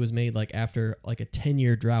this movie was made like after like a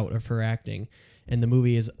 10-year drought of her acting, and the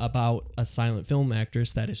movie is about a silent film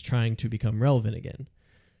actress that is trying to become relevant again.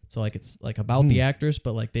 So like it's like about the actress,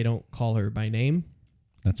 but like they don't call her by name.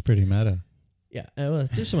 That's pretty meta. Yeah, well,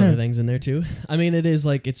 there's some other things in there too. I mean, it is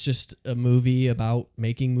like it's just a movie about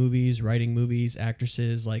making movies, writing movies,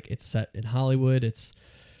 actresses. Like it's set in Hollywood. It's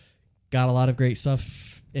got a lot of great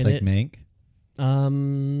stuff in It's like it. Mank.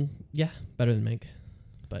 Yeah, better than Mank,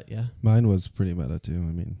 but yeah, Mine was pretty meta too.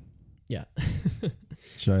 I mean, yeah.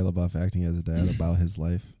 Shia LaBeouf acting as a dad about his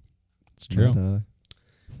life. It's true. Meta.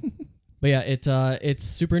 But yeah, it's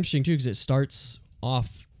super interesting too because it starts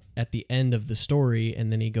off at the end of the story,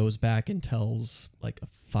 and then he goes back and tells like a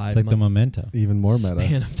 5 It's like the month Memento. Even more meta.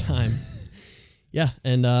 span of time. Yeah,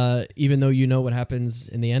 and even though you know what happens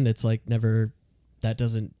in the end, it's like never that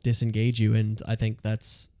doesn't disengage you. And I think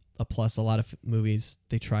that's a plus. A lot of movies,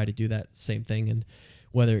 they try to do that same thing, and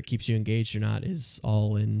whether it keeps you engaged or not is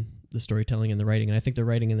all in the storytelling and the writing. And I think the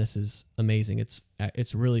writing in this is amazing.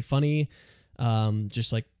 It's really funny,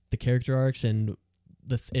 just like the character arcs, and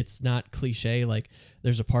it's not cliche. Like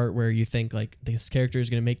there's a part where you think like this character is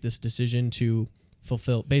going to make this decision to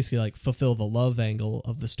fulfill the love angle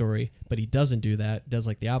of the story, but he doesn't do that, does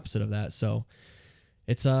like the opposite of that. So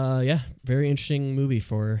it's very interesting movie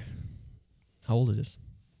for how old it is.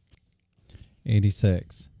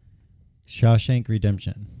 86. Shawshank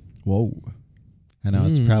Redemption. Whoa. I know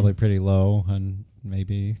it's probably pretty low on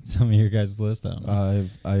maybe some of your guys' list. I don't know.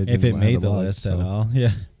 I if it made the log, list so. at all.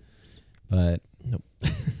 Yeah. But Nope.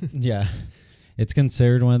 yeah. It's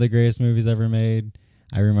considered one of the greatest movies ever made.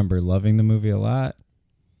 I remember loving the movie a lot.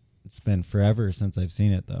 It's been forever since I've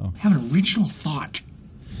seen it, though. Have an original thought.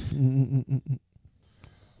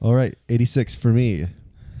 All right, 86 for me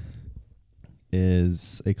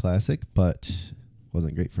is a classic, but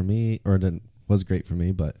wasn't great for me, was great for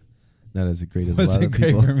me, but not as great as a lot of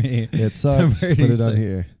people. Wasn't great for me. It sucks. Put it on 86.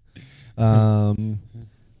 here.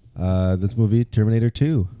 This movie, Terminator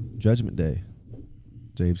 2, Judgment Day.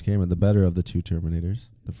 James Cameron, the better of the two Terminators,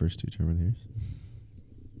 the first two Terminators.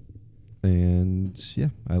 And yeah,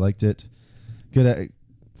 I liked it.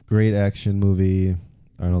 Great action movie.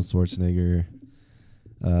 Arnold Schwarzenegger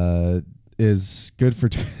is good for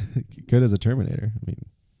good as a Terminator. I mean,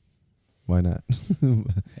 why not?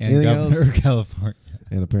 And Anything Governor else? of California.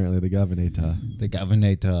 And apparently the Governor. The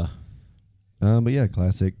Governor. But yeah,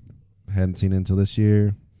 classic. Hadn't seen it until this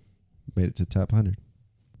year. Made it to top 100.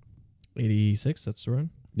 86, that's the run.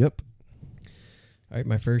 Yep. All right,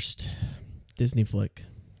 my first Disney flick.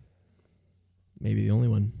 Maybe the only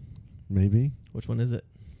one. Maybe. Which one is it?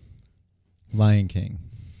 Lion King.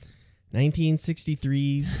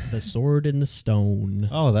 1963's The Sword in the Stone.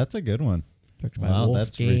 Oh, that's a good one. Directed by Wow,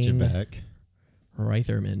 that's reaching Wolfgang back.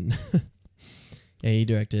 Reitherman. Yeah, he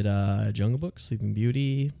directed Jungle Book, Sleeping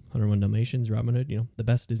Beauty, 101 Dalmatians, Robin Hood, the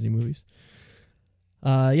best Disney movies.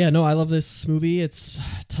 I love this movie. It's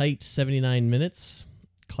tight 79 minutes.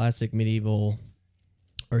 Classic medieval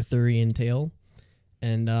Arthurian tale.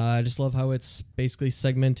 And I just love how it's basically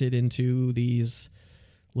segmented into these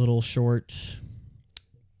little short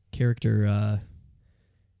character,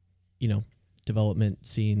 development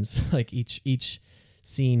scenes. Like each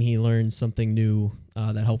scene, he learns something new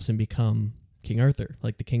that helps him become King Arthur,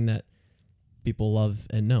 like the king that people love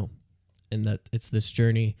and know. And that it's this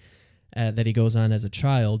journey that he goes on as a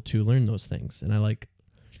child to learn those things. And I like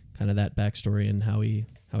kind of that backstory and how he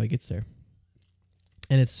gets there.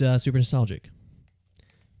 And it's super nostalgic.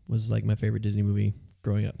 Was like my favorite Disney movie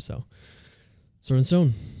growing up. So, Sword and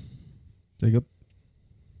Stone. Jacob.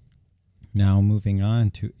 Now moving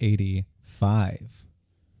on to 85.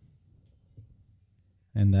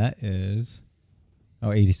 And that is...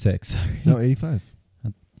 86. Sorry. No, 85.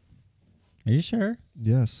 Are you sure?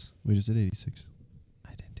 Yes, we just did 86. I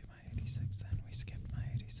didn't do my 86 then. We skipped my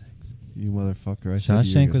 86. You motherfucker. I said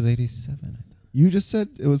Shawshank was 87. You just said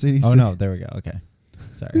it was 86. Oh, no. There we go. Okay.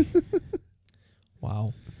 Sorry.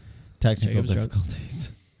 Wow. Technical Jacob's drunk.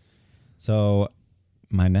 difficulties. So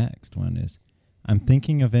my next one is I'm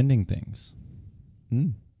thinking of ending things.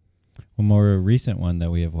 Mm. One more recent one that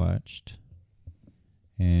we have watched.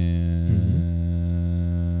 And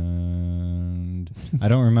I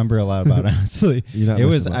don't remember a lot about it, honestly. You're not It missing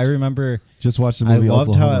was, much. I remember, Just watch the I movie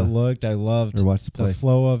loved how it Oklahoma. looked. I loved Or watch the play. the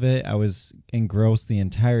flow of it. I was engrossed the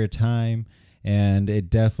entire time. And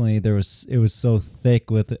it definitely, it was so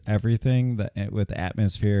thick with everything, with the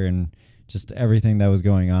atmosphere and just everything that was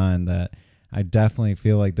going on, that I definitely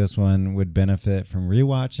feel like this one would benefit from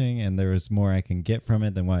rewatching, and there was more I can get from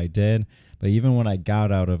it than what I did. But even what I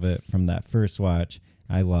got out of it from that first watch,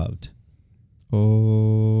 I loved.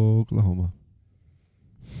 Oklahoma.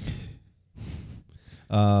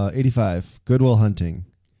 85. Good Will Hunting.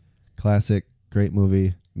 Classic. Great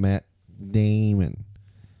movie. Matt Damon.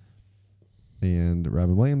 And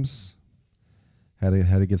Robin Williams. Had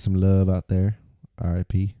to give some love out there.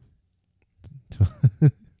 R.I.P.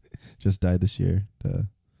 Just died this year.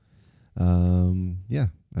 Yeah.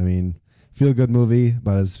 I mean, feel good movie.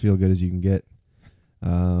 About as feel good as you can get.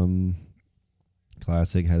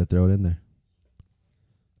 Classic. Had to throw it in there.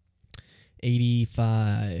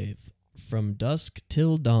 85. From Dusk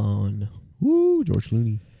Till Dawn. Woo, George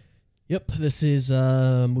Clooney. Yep, this is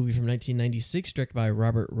a movie from 1996, directed by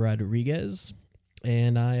Robert Rodriguez.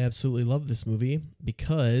 And I absolutely love this movie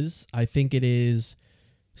because I think it is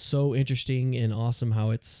so interesting and awesome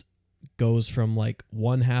how it's goes from like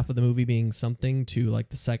one half of the movie being something to like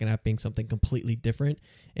the second half being something completely different,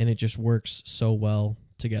 and it just works so well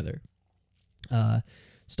together.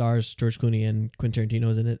 Stars George Clooney and Quentin Tarantino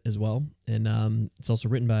is in it as well, and it's also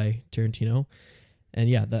written by Tarantino. And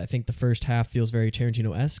yeah, I think the first half feels very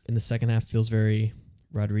Tarantino-esque, and the second half feels very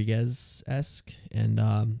Rodriguez-esque, and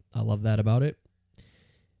I love that about it.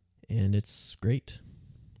 And it's great.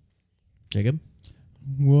 Jacob?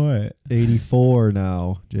 What? 84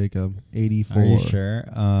 now, Jacob. 84. Are you sure?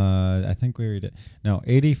 I think we read it. No,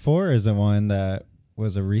 84 is the one that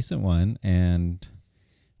was a recent one, and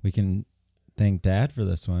we can thank Dad for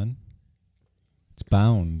this one. It's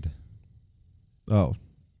Bound. Oh,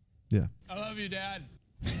 yeah. I love you, Dad.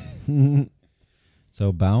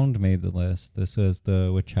 So Bound made the list. This was the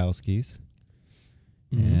Wachowskis,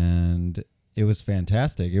 and it was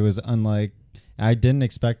fantastic. It was unlike, I didn't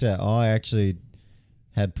expect it at all. I actually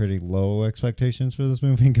had pretty low expectations for this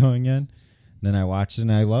movie going in. Then I watched it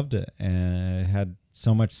and I loved it, and it had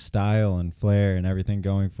so much style and flair and everything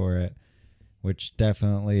going for it, which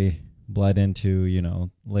definitely bled into, you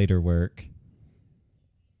know, later work,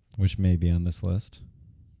 which may be on this list.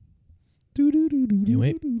 Can't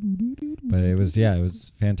wait. But it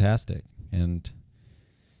was fantastic, and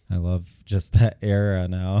I love just that era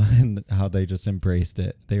now and how they just embraced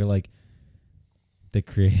it. They were like the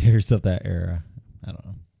creators of that era. I don't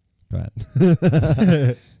know. Go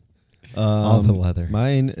ahead. All the leather.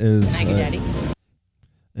 Mine is Thank you, Daddy.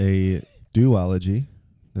 a duology.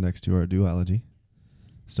 The next two are a duology,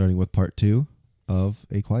 starting with part 2 of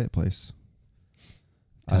A Quiet Place.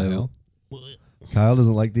 Kyle? Kyle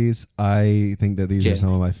doesn't like these. I think that these are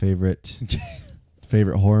some of my favorite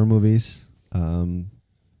horror movies.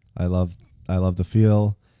 I love the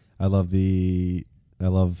feel. I love the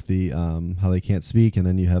how they can't speak, and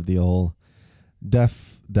then you have the old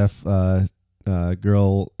deaf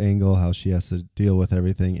girl angle, how she has to deal with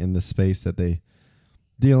everything in the space that they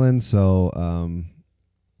deal in. So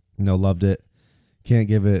loved it. Can't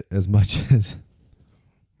give it as much as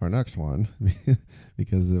our next one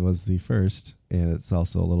because it was the first, and it's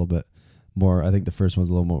also a little bit more. I think the first one's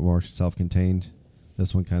a little more self-contained.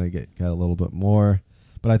 This one kind of got a little bit more,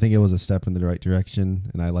 but I think it was a step in the right direction,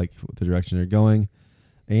 and I like the direction they're going.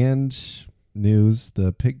 And news: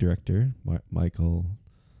 the Pig director Michael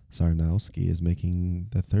Sarnowski is making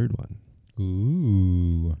the third one.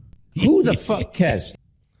 Ooh. Who the fuck cares?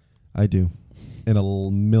 I do, and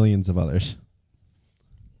millions of others.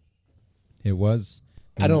 It was.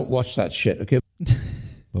 I don't watch that shit, okay?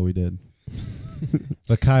 But we did.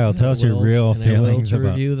 But Kyle, tell us your real feelings I will to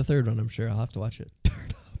about. review the third one. I'm sure I'll have to watch it.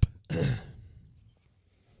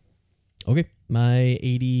 Okay, my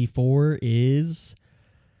 84 is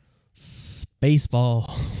Spaceballs.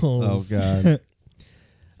 Oh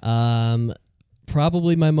God.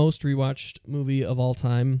 Probably my most rewatched movie of all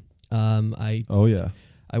time. I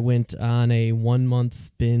went on a 1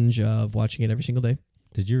 month binge of watching it every single day.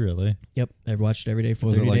 Did you really? Yep, I watched it every day for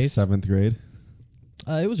Was 30 it like days. 7th grade?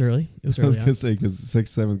 It was early. It was I was early. gonna say because 6th,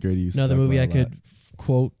 7th grade you used to Another talk movie I about a lot. could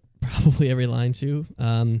quote probably every line to.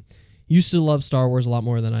 Used to love Star Wars a lot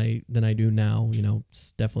more than I do now. You know,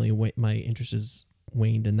 it's definitely my interest has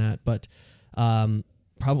waned in that, but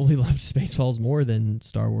probably loved Spaceballs more than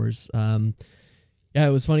Star Wars. Yeah,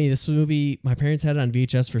 it was funny. This movie, my parents had it on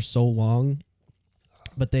VHS for so long,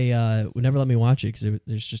 but they would never let me watch it because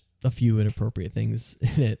there's just a few inappropriate things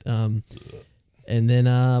in it. And then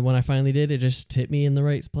when I finally did, it just hit me in the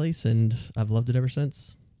right place, and I've loved it ever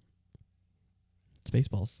since.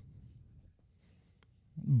 Spaceballs.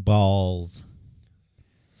 Balls.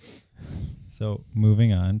 So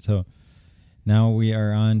moving on. So now we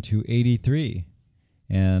are on to 83,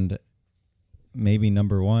 and maybe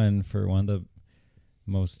number one for one of the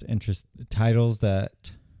most titles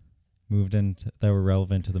that moved into that were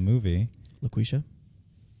relevant to the movie. LaQuisha.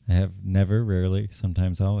 I have never, rarely,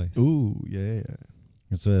 sometimes, always. Ooh, yeah.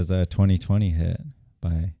 This was a 2020 hit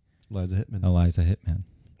by Eliza Hittman. Eliza Hittman.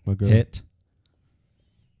 My girl. Hit.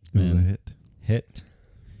 It was a Man. hit.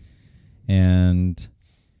 And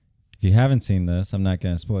if you haven't seen this, I'm not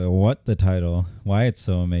going to spoil what the title, why it's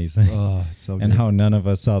so amazing, Oh, it's so good. and how none of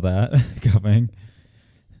us saw that coming.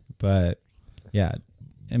 But yeah,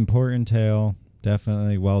 important tale,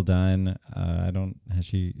 definitely well done.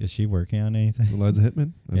 Is she working on anything? Eliza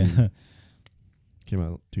Hittman? I Yeah. mean, came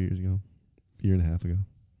out 2 years ago. Year and a half ago.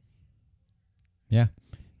 Yeah.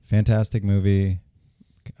 Fantastic movie.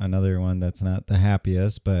 Another one that's not the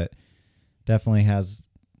happiest, but definitely has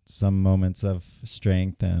some moments of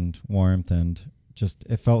strength and warmth, and just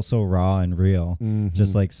it felt so raw and real. Mhm.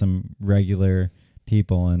 Just like some regular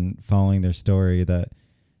people and following their story that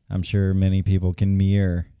I'm sure many people can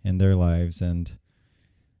mirror in their lives, and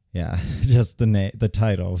yeah, just the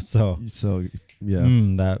title. So Yeah,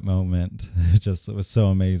 that moment just it was so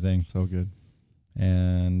amazing. so good.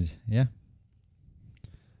 And yeah,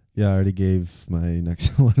 Yeah, I already gave my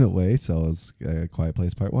next one away, so it's Quiet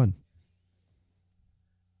Place Part 1.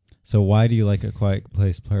 so why do you like A Quiet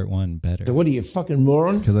Place Part 1 better? So what are you, fucking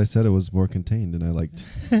moron? Because I said it was more contained, and I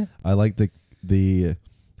liked the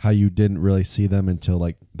how you didn't really see them until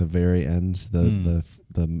like the very end, the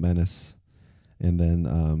menace, and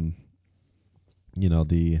then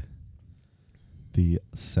the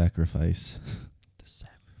sacrifice. The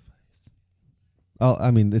sacrifice. Oh,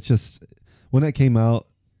 I mean, it's just when it came out,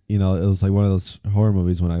 it was like one of those horror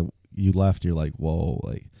movies when you left, you're like, whoa,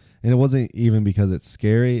 like, and it wasn't even because it's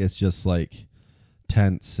scary. It's just like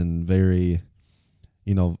tense and very,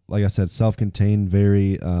 like I said, self-contained,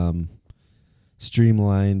 very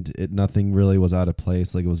streamlined. Nothing really was out of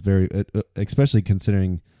place. Like it was very, especially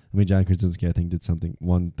considering, I mean, John Krasinski, I think did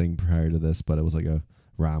one thing prior to this, but it was like a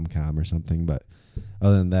rom-com or something. But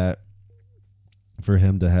other than that, for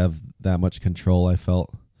him to have that much control, I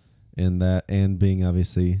felt in that, and being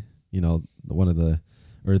obviously, one of the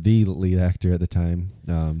lead actor at the time.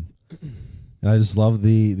 And I just love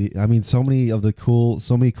I mean, so many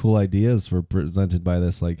cool ideas were presented by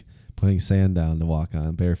this, like putting sand down to walk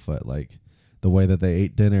on barefoot, like the way that they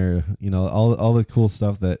ate dinner, all the cool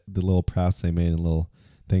stuff, that the little props they made and little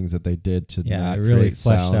things that they did to not it really create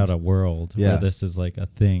fleshed sound. out a world Yeah. where this is like a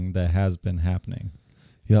thing that has been happening.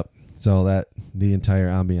 Yep. So that the entire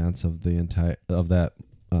ambiance of that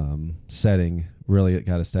setting really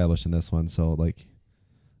got established in this one. So like,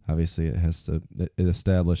 obviously it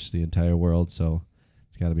established the entire world. So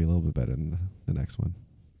it's got to be a little bit better than the next one.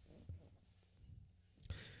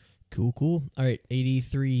 Cool. All right,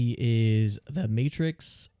 83 is The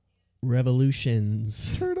Matrix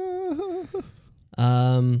Revolutions.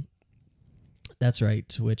 That's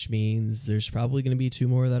right, which means there's probably going to be 2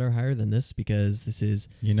 more that are higher than this, because this is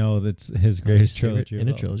That's his greatest trilogy. in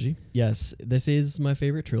a trilogy. Yes, this is my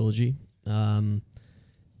favorite trilogy. And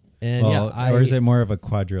or is it more of a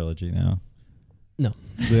quadrilogy now? No.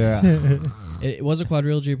 Yeah. It was a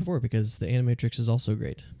quadrilogy before, because the Animatrix is also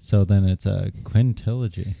great. So then it's a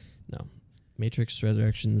quintilogy. No, Matrix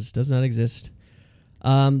Resurrections does not exist.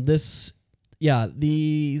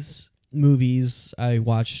 These movies I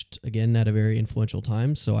watched again at a very influential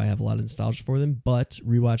time, so I have a lot of nostalgia for them. But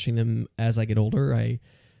rewatching them as I get older, I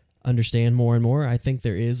understand more and more. I think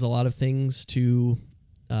there is a lot of things to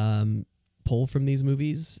pull from these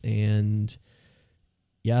movies, and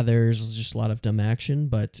yeah, there's just a lot of dumb action,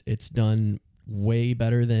 but it's done way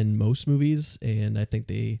better than most movies, and I think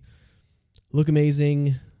they look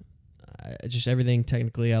amazing. Just everything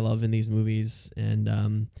technically I love in these movies,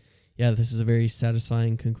 and this is a very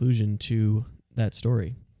satisfying conclusion to that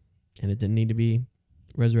story, and it didn't need to be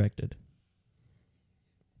resurrected.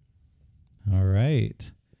 All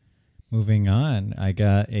right. Moving on. I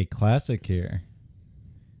got a classic here.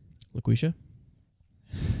 LaQuisha?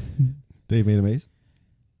 Dave made a maze.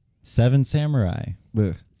 7 Samurai.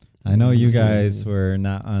 Ugh. I know you guys were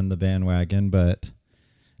not on the bandwagon, but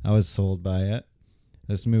I was sold by it.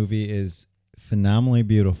 This movie is phenomenally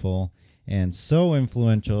beautiful and so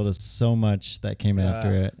influential to so much that came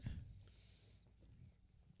after it.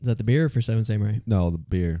 Is that the beer for Seven Samurai? No, the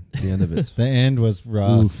beer. The end of it. The end was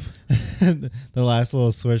rough. Oof. The last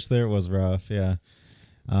little switch there was rough, yeah.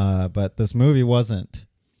 But this movie wasn't.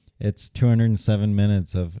 It's 207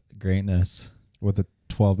 minutes of greatness. With a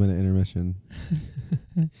 12-minute intermission.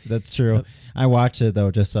 That's true. I watched it,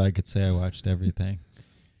 though, just so I could say I watched everything.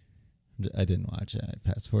 I didn't watch it. I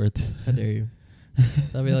fast forward. How dare you?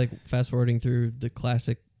 That'd be like fast forwarding through the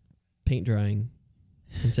classic paint drying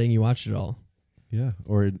and saying you watched it all. Yeah,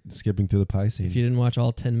 or skipping through the pie scene. If you didn't watch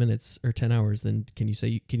all 10 minutes or 10 hours, then can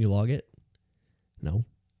you log it? No.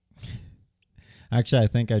 Actually, I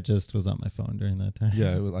think I just was on my phone during that time.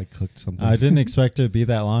 Yeah, I cooked something. I didn't expect it to be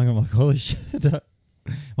that long. I'm like, holy shit.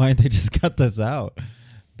 Why didn't they just cut this out?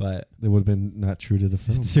 But it would have been not true to the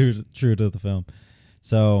film. true to the film.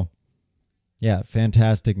 So, yeah,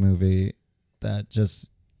 fantastic movie that just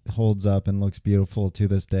holds up and looks beautiful to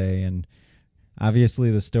this day. And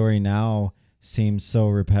obviously the story now seems so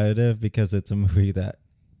repetitive because it's a movie that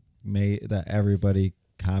everybody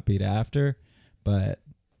copied after, but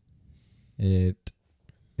it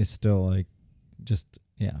is still like just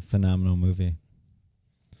phenomenal movie.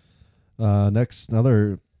 Next,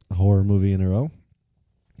 another horror movie in a row.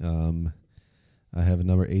 I have a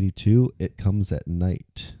number 82. It Comes at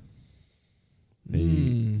Night.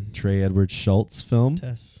 A Trey Edward Schultz film.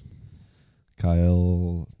 Tess.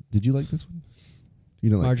 Kyle, did you like this one? You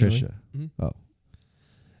didn't like Marginally. Trisha. Mhm. Oh.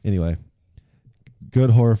 Anyway, good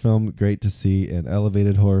horror film, great to see an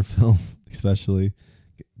elevated horror film, especially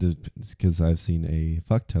because I've seen a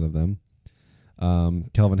fuck ton of them.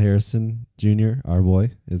 Calvin Harrison Jr., our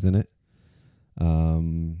boy, is in it.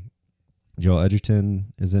 Joel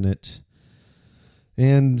Edgerton is in it.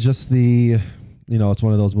 And just it's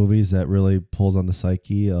one of those movies that really pulls on the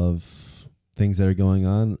psyche of things that are going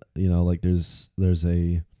on. Like there's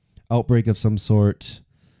a outbreak of some sort.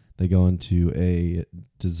 They go into a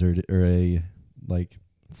deserted or a like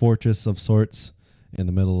fortress of sorts in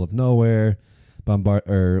the middle of nowhere.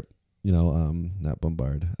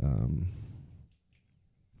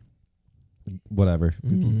 Whatever.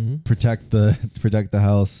 Mm-hmm. Protect the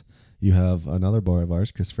house. You have another boy of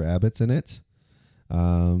ours, Christopher Abbott's in it.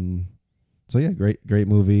 So yeah, great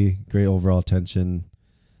movie, great overall tension.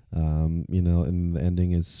 And the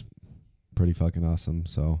ending is pretty fucking awesome.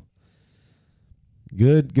 So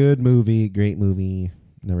good movie, great movie.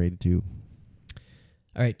 Narrated too.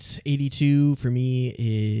 All right, 82 for me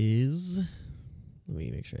is, let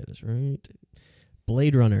me make sure I have this right.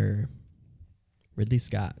 Blade Runner, Ridley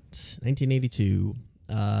Scott, 1982.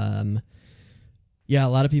 Yeah, a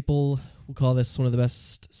lot of people will call this one of the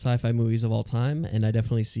best sci-fi movies of all time, and I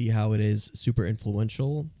definitely see how it is super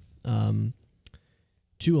influential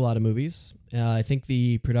to a lot of movies. I think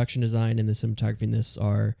the production design and the cinematography in this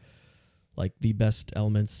are like the best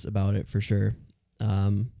elements about it for sure.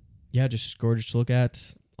 Yeah, just gorgeous to look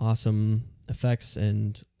at, awesome effects,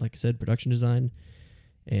 and like I said, production design.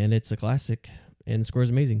 And it's a classic, and the score is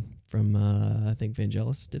amazing from, I think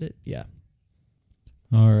Vangelis did it. Yeah.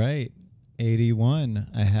 All right. 81.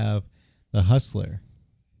 I have The Hustler.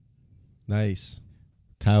 Nice.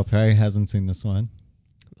 Kyle probably hasn't seen this one.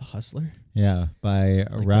 The Hustler? Yeah, by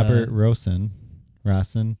Like Robert Rossen.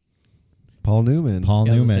 Paul Newman. Paul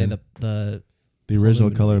Yeah, I was gonna Newman. say the original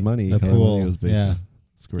Newman Color movie. Money. The Color Pool, Money was based yeah. on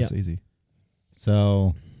Scorsese.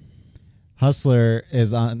 So, Hustler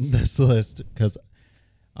is on this list because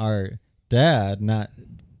our dad, not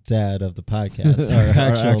dad of the podcast, our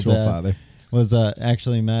actual dad, father. was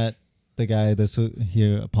actually met the guy.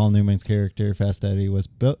 Paul Newman's character, Fast Eddie, was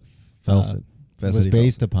Felsen. was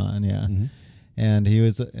based upon. Yeah, Mm-hmm. and he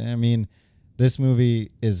was. I mean, this movie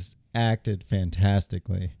is acted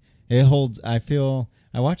fantastically. It holds. I feel.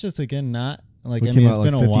 I watched this again. Not like What I came mean, out,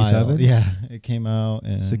 it's been like, a while. 57? Yeah, it came out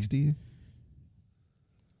in 60?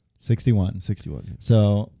 61. 61.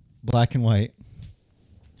 So black and white.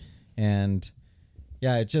 And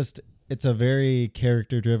yeah, it's a very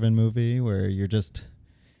character driven movie where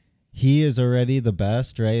he is already the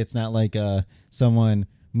best, right? It's not like someone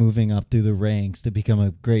moving up through the ranks to become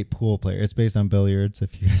a great pool player. It's based on billiards,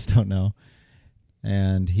 if you guys don't know.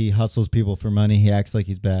 And he hustles people for money. He acts like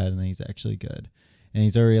he's bad, and then he's actually good. And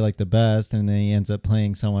he's already like the best, and then he ends up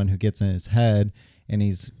playing someone who gets in his head, and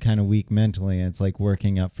he's kind of weak mentally, and it's like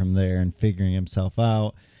working up from there and figuring himself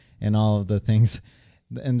out and all of the things.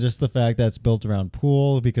 And just the fact that it's built around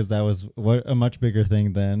pool, because that was a much bigger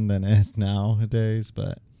thing then than it is nowadays.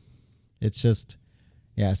 But it's just,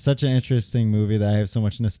 yeah, such an interesting movie that I have so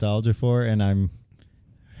much nostalgia for, and I'm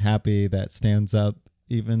happy that stands up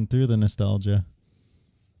even through the nostalgia.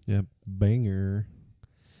 Yep. Banger.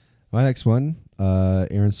 My next one,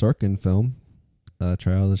 Aaron Sorkin film,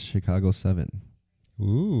 Trial of Chicago 7.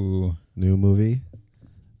 Ooh. New movie.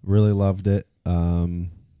 Really loved it.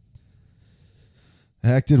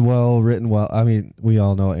 Acted well, written well. I mean, we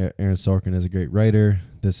all know Aaron Sorkin is a great writer.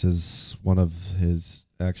 This is one of his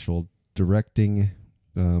actual directing.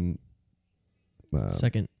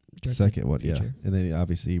 second one, yeah. feature. And then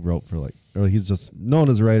he wrote for he's just known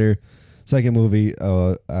as a writer. Second movie,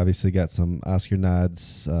 obviously got some Oscar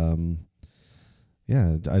nods.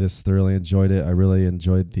 Yeah, I just thoroughly enjoyed it. I really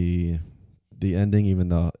enjoyed the ending, even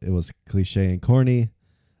though it was cliche and corny.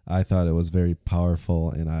 I thought it was very powerful,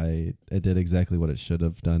 and it did exactly what it should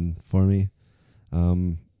have done for me.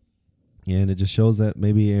 And it just shows that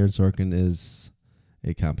maybe Aaron Sorkin is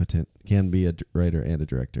can be a writer and a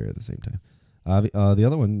director at the same time. The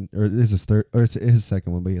other one, or is his third, or it's his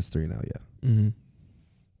second one, but he has 3 now, yeah. Mm-hmm.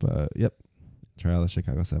 But yep, Trial of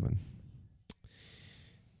Chicago 7.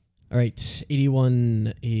 All right,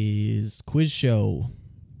 81 is Quiz Show.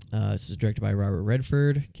 This is directed by Robert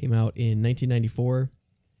Redford. Came out in 1994.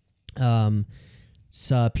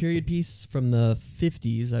 It's a period piece from the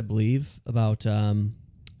 50s, I believe, about a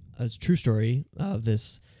true story of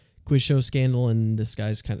this quiz show scandal, and this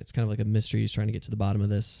guy's it's kind of like a mystery. He's trying to get to the bottom of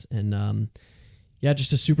this, and yeah,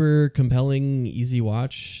 just a super compelling, easy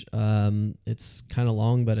watch. It's kind of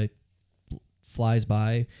long, but it flies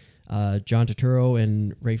by. John Turturro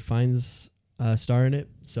and Ralph Fiennes star in it,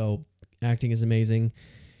 so acting is amazing.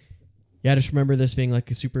 yeah, I just remember this being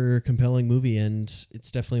like a super compelling movie, and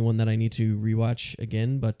it's definitely one that I need to rewatch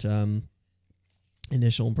again. But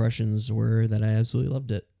initial impressions were that I absolutely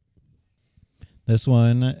loved it. This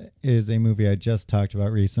one is a movie I just talked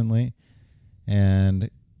about recently and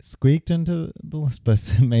squeaked into the list,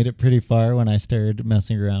 but made it pretty far when I started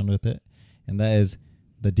messing around with it. And that is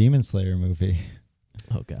the Demon Slayer movie.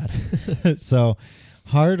 Oh, God. So,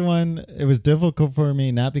 hard one. It was difficult for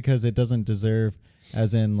me, not because it doesn't deserve,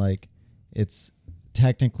 as in, like, it's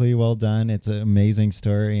technically well done. It's an amazing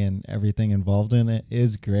story, and everything involved in it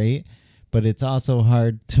is great. But it's also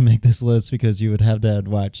hard to make this list because you would have to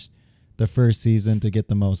watch the first season to get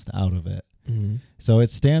the most out of it. Mm-hmm. So it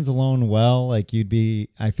stands alone well. Like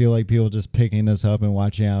I feel like people just picking this up and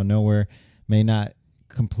watching it out of nowhere may not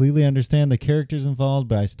completely understand the characters involved,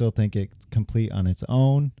 but I still think it's complete on its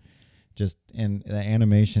own. And the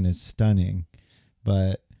animation is stunning.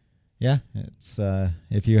 But yeah, it's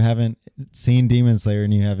if you haven't seen Demon Slayer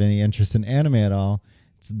and you have any interest in anime at all,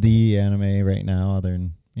 it's the anime right now, other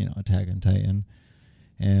than Attack on Titan,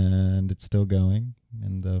 and it's still going.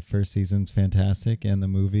 And the first season's fantastic, and the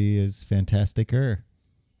movie is fantasticer.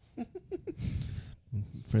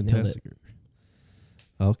 Fantastic.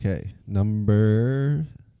 Okay, number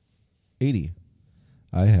 80.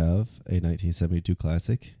 I have a 1972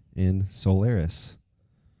 classic in Solaris.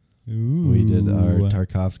 Ooh. We did our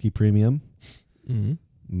Tarkovsky premium. Mm-hmm.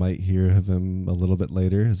 Might hear of him a little bit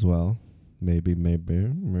later as well. Maybe. It might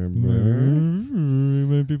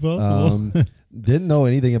be possible. Didn't know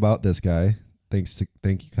anything about this guy. Thank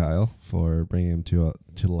you, Kyle, for bringing him to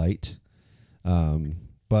light.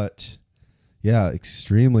 But yeah,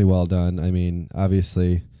 extremely well done. I mean,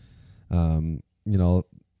 obviously,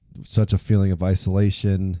 such a feeling of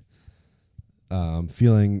isolation.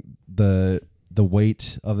 Feeling the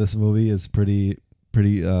weight of this movie is pretty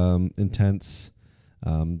intense.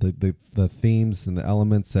 The themes and the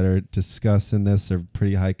elements that are discussed in this are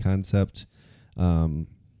pretty high concept, and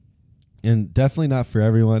definitely not for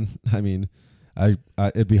everyone. I mean, I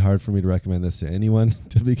it'd be hard for me to recommend this to anyone,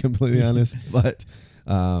 to be completely honest. But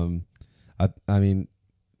I mean,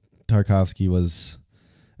 Tarkovsky was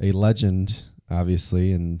a legend,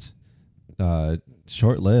 obviously, and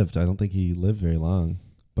short-lived. I don't think he lived very long,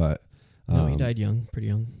 but No, he died young, pretty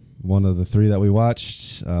young. One of the three that we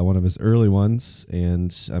watched, one of his early ones,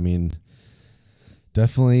 and I mean,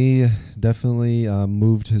 definitely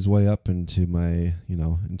moved his way up into my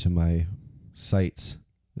sights.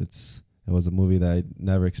 It was a movie that I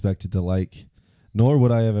never expected to like, nor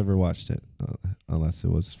would I have ever watched it unless it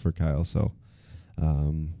was for Kyle. So,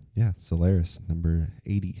 yeah, Solaris, number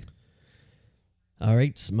 80. All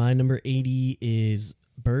right, my number 80 is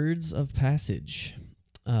Birds of Passage.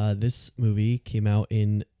 This movie came out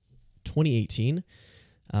in 2018. It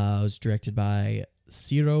was directed by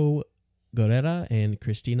Ciro Guerrera and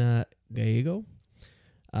Cristina Gallego.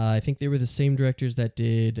 I think they were the same directors that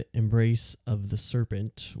did Embrace of the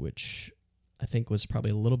Serpent, which I think was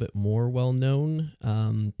probably a little bit more well-known,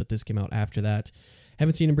 but this came out after that.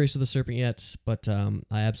 Haven't seen Embrace of the Serpent yet, but I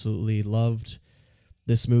absolutely loved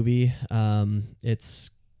this movie.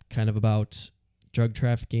 It's kind of about drug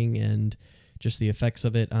trafficking and just the effects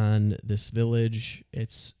of it on this village.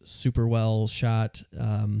 It's super well shot.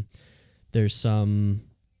 There's some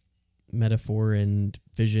metaphor and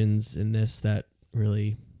visions in this that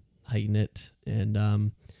really heighten it.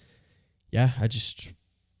 And yeah, I just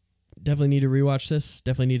definitely need to rewatch this.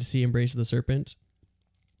 Definitely need to see Embrace of the Serpent.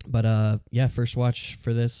 But yeah, first watch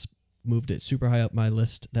for this moved it super high up my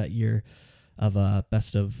list that year of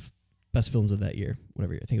best films of that year.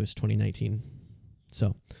 Whatever, I think it was 2019.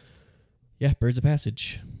 So yeah, Birds of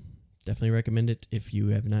Passage. Definitely recommend it if you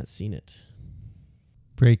have not seen it.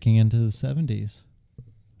 Breaking into the 70s.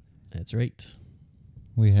 That's right.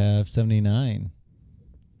 We have 79,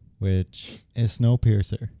 which is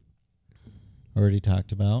Snowpiercer. Already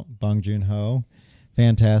talked about. Bong Joon-ho.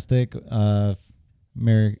 Fantastic. An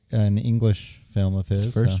English film of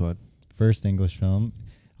his. First one. First English film.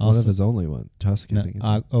 One of his only one. Tusk, I think.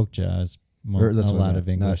 Okja is a lot of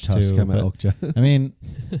English not Tusk, too. I meant Okja. I mean,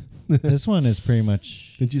 this one is pretty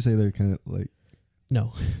much... Did you say they're kind of like...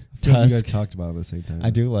 No. I feel like you Tusk. guys talked about them at the same time.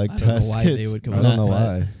 I do like I don't know Tusk. why they would come I up don't know with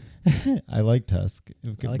why. I like Tusk,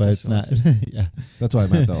 like but Tusk it's a lot not. Yeah, That's why I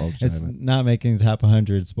meant the Okja. it's not making the top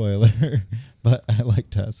 100. Spoiler, but I like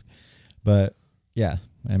Tusk. But yeah,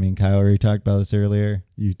 I mean, Kyle already talked about this earlier.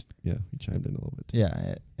 You chimed in a little bit.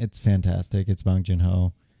 Yeah, it's fantastic. It's Bong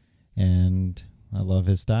Joon-ho, and I love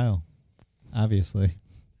his style. Obviously,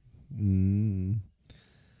 I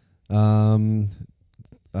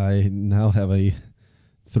now have a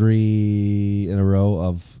 3 in a row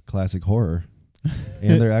of classic horror.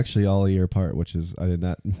 and they're actually all a year apart, which is I did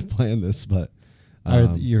not plan this, but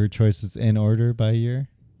Are your choices in order by year?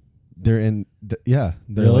 they're in. They're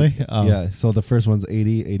Really? like- Oh. Yeah. So the first one's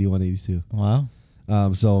 80, 81, 82. Wow.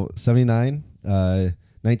 So 79,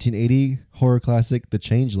 1980 horror classic, The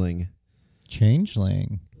Changeling.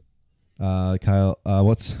 Changeling. Kyle,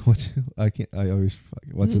 what's I always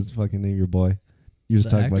what's his fucking name? Your boy. You just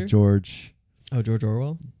The talking about actor? George. Oh, George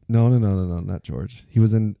Orwell. No, not George. He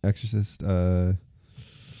was in Exorcist.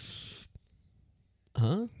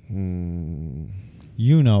 Huh?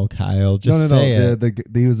 You know, Kyle. Just no. say it.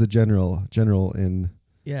 He was the general in.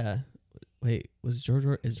 Yeah. Wait, is George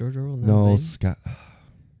Orwell? not No, his name? Scott.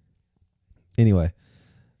 Anyway,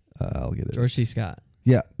 I'll get it. George C. Scott.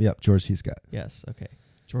 Yeah, George C. Scott. Yes. Okay.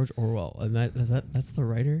 George Orwell, and that's the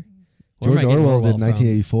writer. Where am George I getting Orwell did from?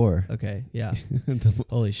 1984. Okay. Yeah.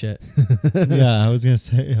 Holy shit. Yeah, I was gonna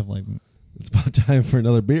say. I'm like, It's about time for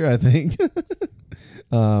another beer, I think.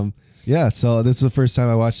 Yeah, so this is the first time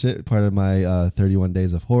I watched it, part of my 31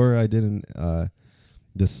 Days of Horror I did in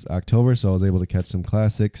this October, so I was able to catch some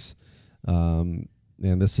classics. And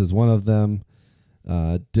this is one of them.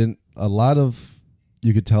 You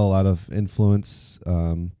could tell a lot of influence,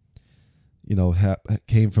 came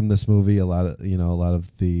from this movie. A lot of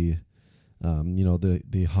the,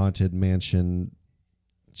 the haunted mansion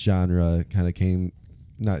genre kind of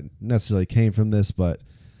not necessarily came from this, but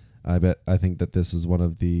I think that this is one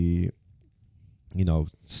of the,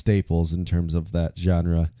 staples in terms of that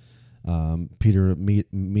genre. Peter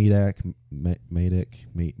Medak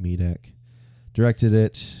directed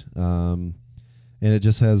it, and it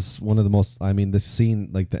just has one of the most. I mean, this scene,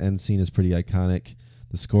 like the end scene, is pretty iconic.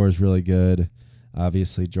 The score is really good.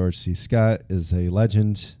 Obviously, George C. Scott is a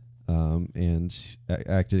legend, and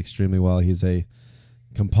acted extremely well. He's a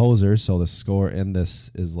composer, so the score in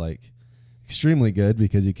this is like extremely good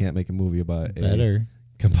because you can't make a movie about a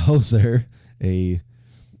composer, a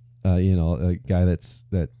guy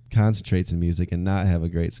that concentrates in music and not have a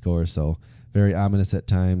great score. So very ominous at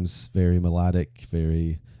times, very melodic,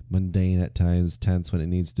 very mundane at times, tense when it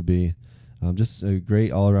needs to be. Just a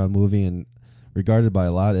great all around movie and regarded by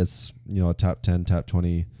a lot as a top 10, top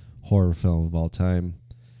 20 horror film of all time.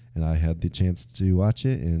 And I had the chance to watch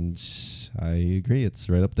it, and I agree. It's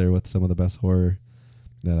right up there with some of the best horror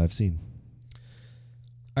that I've seen.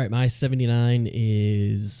 All right, my 79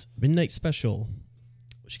 is Midnight Special,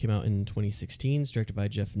 which came out in 2016. It's directed by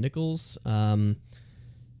Jeff Nichols.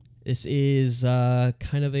 This is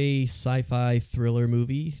kind of a sci-fi thriller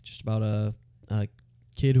movie, just about a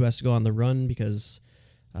kid who has to go on the run because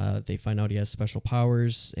they find out he has special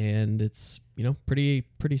powers, and it's pretty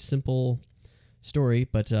simple story,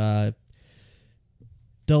 but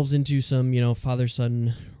delves into some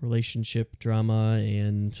father-son relationship drama,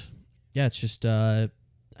 and yeah, it's just I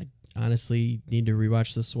honestly need to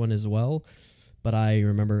rewatch this one as well, but I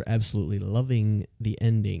remember absolutely loving the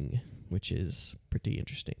ending, which is pretty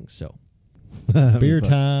interesting. So beer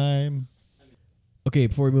time. okay,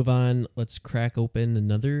 before we move on, let's crack open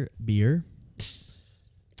another beer.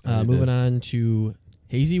 Moving on to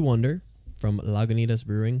Hazy Wonder from Lagunitas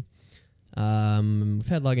Brewing. We've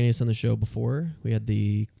had Lagunitas on the show before. We had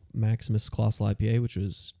the Maximus Colossal IPA, which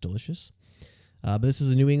was delicious. But this is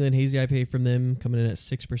a New England Hazy IPA from them, coming in at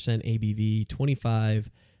 6% ABV, 25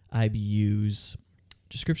 IBUs.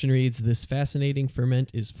 Description reads, this fascinating ferment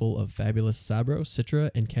is full of fabulous Sabro, Citra,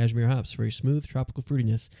 and Cashmere hops for a smooth tropical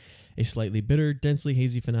fruitiness, a slightly bitter, densely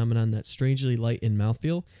hazy phenomenon that's strangely light in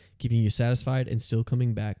mouthfeel, keeping you satisfied and still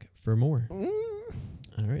coming back for more.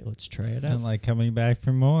 All right, let's try it out. And like coming back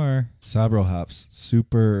for more. Sabro hops,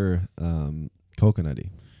 super coconutty.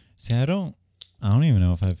 See, I don't even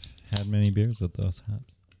know if I've had many beers with those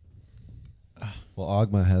hops. Well,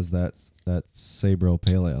 Ogma has that Sabro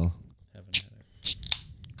Pale Ale. Haven't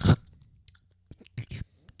had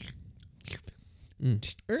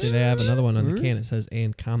it. So they have another one on the can. It says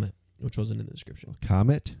 "and Comet," which wasn't in the description.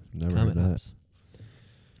 Comet? Never Comet heard that. hops.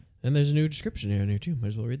 And there's a new description here too. Might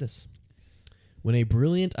as well read this. When a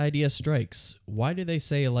brilliant idea strikes, why do they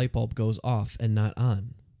say a light bulb goes off and not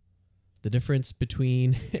on? The difference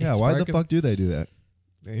between Yeah, why the fuck do they do that?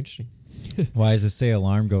 Very interesting. Why does it say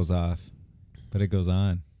alarm goes off, but it goes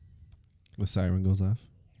on? The siren goes off.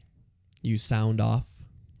 You sound off,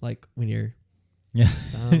 like when you're Yeah.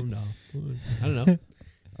 sound off. I don't know.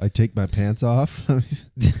 I take my pants off.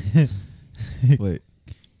 Wait,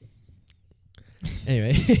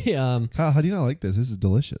 Anyway, Kyle, how do you not like this? This is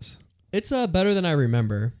delicious. it's better than I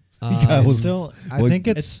remember. Yeah, It's was- still, I well, think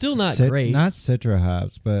it's still not great. Not Citra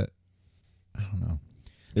hops, but I don't know.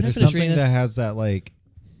 It's It's finish something reading that this? has that like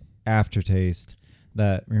aftertaste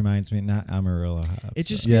that reminds me, not Amarillo Hobbs. It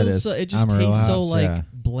just Yeah, it feels is. so, it just Amarillo tastes so Hobbs, like yeah.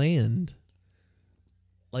 bland.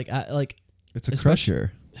 Like It's a especially-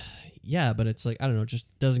 crusher. yeah, but it's like I don't know, it just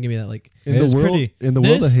doesn't give me that like. In It's the world, pretty- in the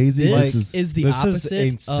world of hazy, This is the this opposite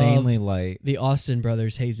is insanely of light. the Austin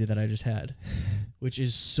Brothers hazy that I just had, which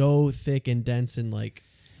is so thick and dense and like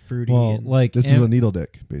fruity. Well, and, like this is a needle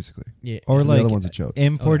dick, basically. yeah, or The like other one's a choke.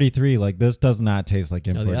 M43. Like this does not taste like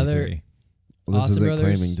No, M43. the other- Well, this Austin isn't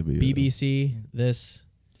Brothers, claiming to be. BBC, this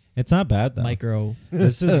It's not bad though. micro.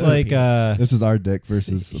 This is like This is our dick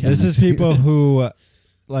versus. Yeah. this is people who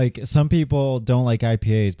like some people don't like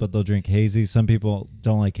IPAs but they'll drink hazy. Some people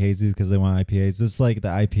don't like hazies because they want IPAs. This is like the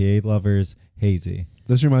IPA lovers hazy.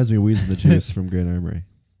 This reminds me of Weeds in the Juice from Grand Armory.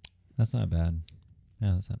 That's not bad.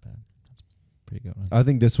 Yeah, that's not bad. That's a pretty good one. I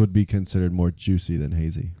think this would be considered more juicy than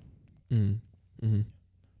hazy. Mm-hmm.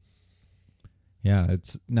 Yeah,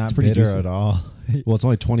 it's not It's pretty bitter juicy. at all. Well, it's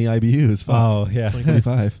only 20 IBUs. Fuck. Oh yeah,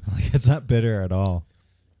 25. like, it's not bitter at all.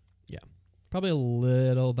 Probably a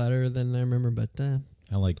little better than I remember, but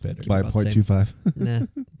I like bitter. By about the same. 0.25. nah,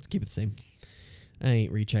 let's keep it the same. I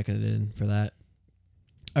ain't rechecking it in for that.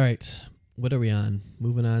 All right, what are we on?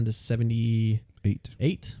 Moving on to 78.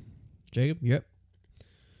 8. Jacob, you're up.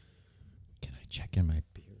 Can I check in my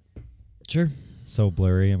beer? Sure. It's so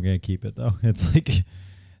blurry. I'm gonna keep it though. It's like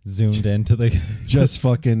zoomed into the. Just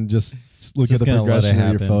fucking, just look Just at the gonna let it progression of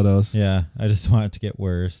your happen. photos. Yeah, I just want it to get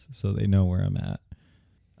worse so they know where I'm at.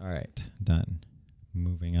 All right, done.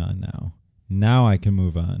 Moving on now. Now I can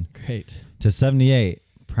move on Great. to 78.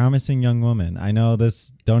 Promising Young Woman. I know this.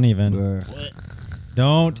 Don't even.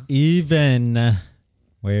 Don't even.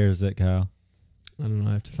 Where is it, Kyle? I don't know.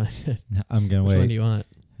 I have to find it. I'm gonna Which one do wait. you want?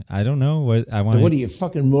 I don't know what I want. What are you,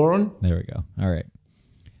 fucking moron? There we go. All right.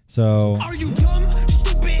 So Are you dumb,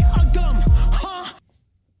 stupid, or dumb? Huh?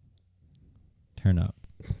 turn up.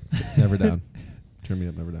 Never down. Turn me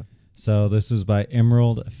up, never down. So this was by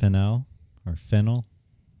Emerald Fennell or Fennel.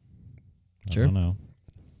 Sure. I don't know.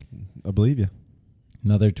 I believe you.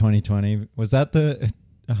 Another 2020. Was that the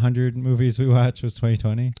 100 movies we watched was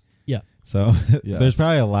 2020? Yeah. So Yeah. there's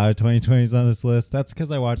probably a lot of 2020s on this list. That's because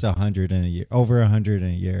I watched 100 in a year, over 100 in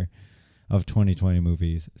a year of 2020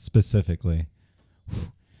 movies specifically.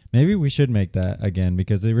 Maybe we should make that again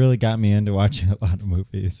because it really got me into watching a lot of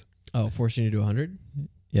movies. Oh, forcing you to do 100?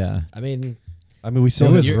 Yeah. I mean, I mean, we still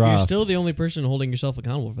It was you're rough. still the only person holding yourself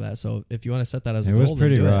accountable for that. So if you want to set that as a It goal, was then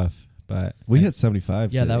pretty do it. rough, but we hit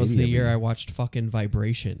 75. Yeah, to that was 80, the year I mean. watched fucking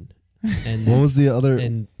Vibration. And What was the other?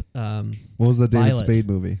 and What was the David Violet. Spade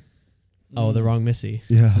movie? oh, The Wrong Missy.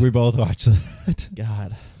 Yeah. we both watched that.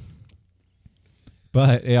 God.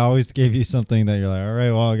 But it always gave you something that you're like, all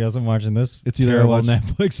right, well, I guess I'm watching this It's either I terrible watch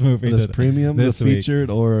Netflix movie. this today." premium, this this week. featured,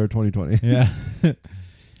 or 2020. Yeah.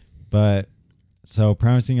 But so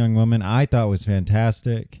Promising Young Woman, I thought was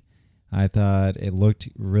fantastic. I thought it looked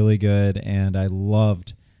really good, and I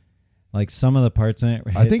loved like some of the parts in it.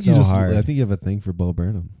 Hit I think so you just. hard. I think you have a thing for Bo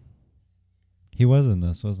Burnham. He was in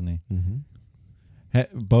this, wasn't he? Mm-hmm.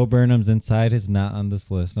 Bo Burnham's Inside is not on this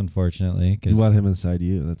list, unfortunately. 'Cause, You want him inside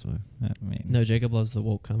you. That's why. I mean, No, Jacob loves the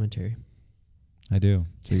woke commentary. I do.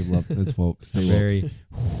 Jacob Love. It's woke. Stay I'm woke. very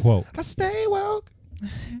woke. I stay woke.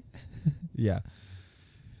 Yeah.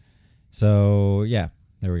 So yeah,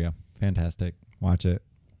 there we go. Fantastic. Watch it.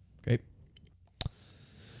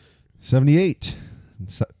 78.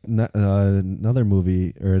 Another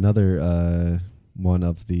movie or another one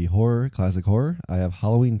of the classic horror. I have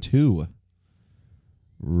Halloween 2.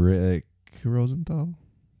 Rick Rosenthal.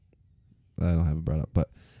 I don't have it brought up, but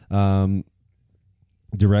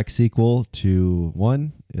direct sequel to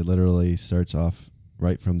 1. It literally starts off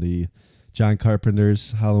right from the John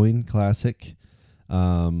Carpenter's Halloween classic.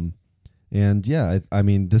 And yeah, I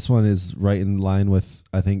mean, this one is right in line with,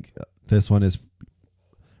 I think this one is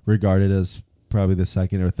regarded as probably the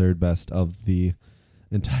second or third best of the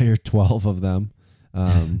entire 12 of them.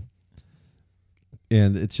 And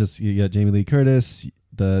it's just, you got Jamie Lee Curtis,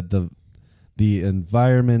 the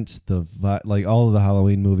environment, like all of the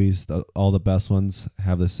Halloween movies, all the best ones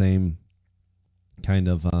have the same kind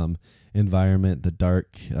of environment, the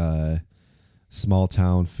dark, small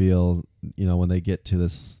town feel. You know, when they get to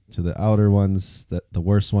the outer ones, that the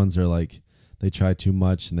worst ones are like they try too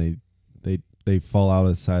much and they fall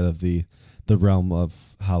outside of the realm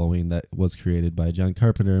of Halloween that was created by John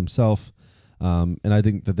Carpenter himself. And I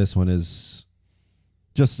think that this one is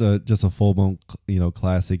just a full blown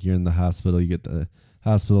classic. You're in the hospital, you get the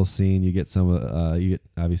hospital scene, you get you get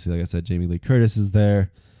obviously, like I said, Jamie Lee Curtis is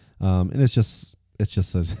there, and it's just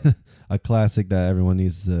a classic that everyone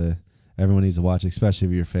needs to watch, especially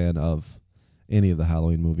if you're a fan of any of the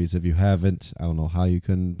Halloween movies. If you haven't, I don't know how you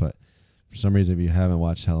couldn't, but for some reason, if you haven't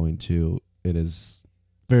watched Halloween 2, it is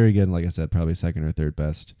very good. And like I said, probably second or third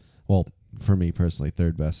best. Well, for me personally,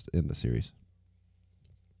 third best in the series.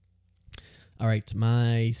 All right,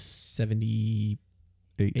 my 78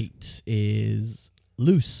 is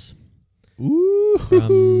Loose Ooh.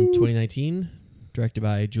 from 2019, directed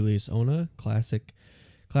by Julius Ona, classic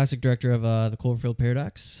director of the Cloverfield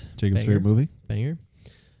Paradox. Jacob's Banger. favorite movie? Banger.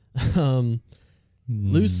 Hmm.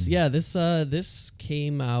 Loose, yeah. This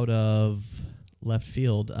came out of left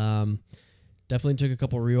field. Definitely took a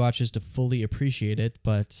couple rewatches to fully appreciate it,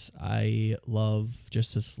 but I love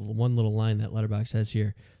just this one little line that Letterboxd has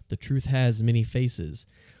here: "The truth has many faces,"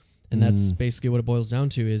 and that's basically what it boils down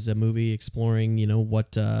to. Is a movie exploring,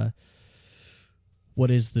 what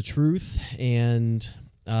is the truth and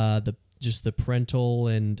the parental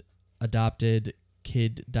and adopted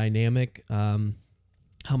kid dynamic.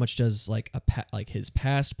 How much does like his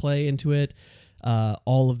past play into it?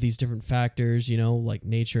 All of these different factors, like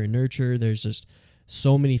nature and nurture. There's just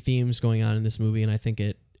so many themes going on in this movie, and I think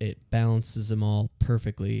it balances them all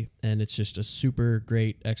perfectly. And it's just a super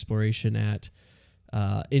great exploration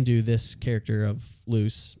into this character of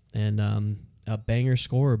Luce, and a banger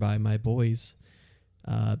score by my boys,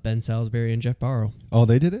 Ben Salisbury and Jeff Barrow. Oh,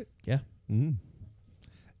 they did it? Yeah. Mm.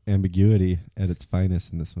 Ambiguity at its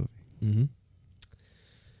finest in this movie. Mm-hmm.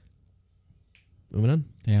 Moving on.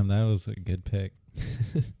 Damn, that was a good pick.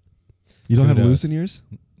 You don't have Kudos. Loose in yours?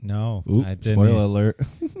 No, Oop, I didn't. spoiler alert.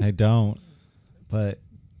 I don't. But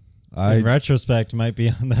in I retrospect, might be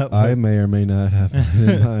on that list. I may or may not have it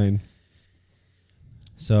in mine.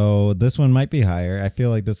 So this one might be higher. I feel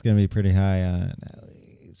like this is gonna be pretty high on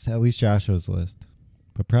at least Joshua's list,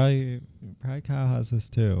 but probably Kyle has this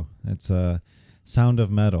too. It's Sound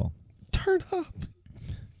of Metal. Turn up.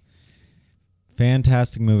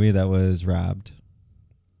 Fantastic movie that was robbed,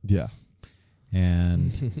 Yeah.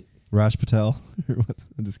 and Raj Patel. What?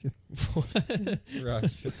 I'm just kidding.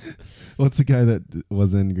 What's the guy that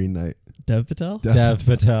was in Green Knight? Dev Patel? Dev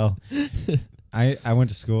Patel. I went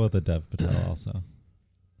to school with a Dev Patel also.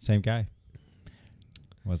 Same guy.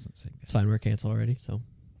 Wasn't the same It's fine. We're canceled already, so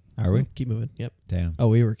guy. Are we? keep moving. Yep. Damn. Oh,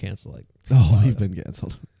 we were canceled. Like, Oh, we've been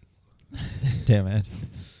canceled. Damn it.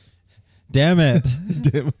 Damn it.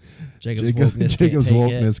 Damn. Jacob's wokeness. Jacob's can't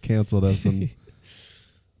take wokeness canceled us. And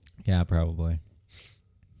Yeah, probably.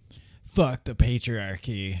 Fuck the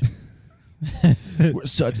patriarchy. we're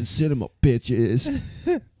such a cinema bitches.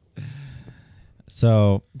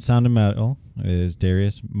 So, Sound of Metal is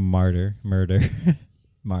Darius Martyr,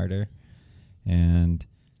 and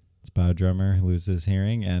it's about a drummer who loses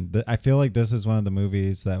hearing. And I feel like this is one of the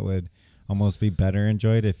movies that would almost be better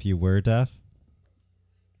enjoyed if you were deaf.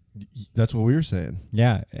 That's what we were saying.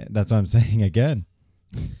 Yeah, that's what I'm saying again.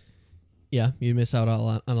 Yeah, you miss out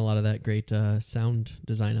on a lot of that great sound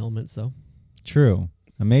design elements, though. True.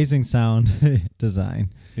 Amazing sound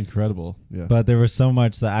design. Incredible. Yeah. But there was so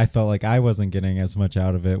much that I felt like I wasn't getting as much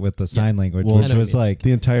out of it with the sign language, Well, which I know what was you mean. like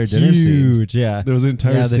the entire dinner scene. huge. Yeah. There was an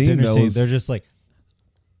entire Yeah, the scene dinner that scene. was, They're just like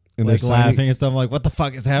and they're laughing signing, and stuff. I'm like, what the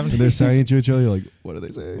fuck is happening? and they're signing to each other. You're like, what are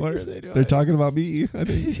they saying? What are they doing? They're talking about me. I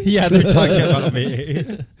think. Yeah, they're talking about me.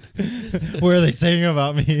 What are they saying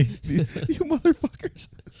about me? You motherfuckers.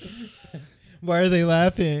 Why are they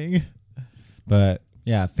laughing? But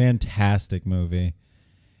yeah, fantastic movie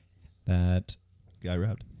that Guy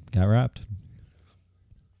wrapped. got wrapped.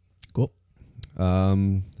 Cool.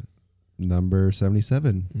 Number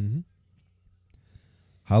 77. Mm-hmm.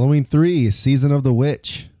 Halloween 3, Season of the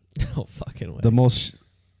Witch. Oh, fucking way. The most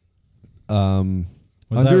Was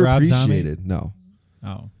that Rob Zombie? underappreciated. No.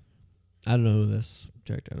 Oh, I don't know who this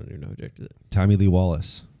director. I don't even know who directed it. Tommy Lee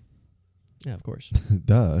Wallace. Yeah, of course.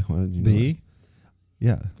 Duh. Why didn't you know the that?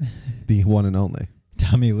 Yeah. The one and only.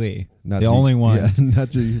 Tommy Lee, Not the to be- only one. Yeah,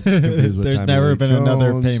 not to be confused with There's Tommy never Lee been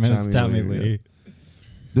another Jones, famous Tommy yeah. Lee.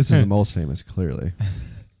 This is the most famous, clearly.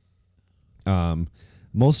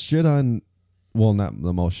 Most shit on, well, not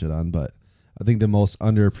the most shit on, but I think the most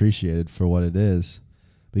underappreciated for what it is,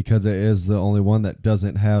 because it is the only one that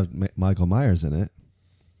doesn't have Michael Myers in it.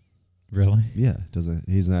 Really? Yeah, doesn't.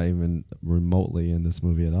 He's not even remotely in this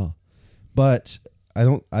movie at all. But I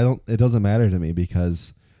don't. It doesn't matter to me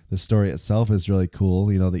because the story itself is really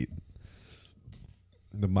cool. You know, the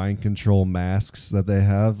mind control masks that they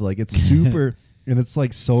have, like it's super, and it's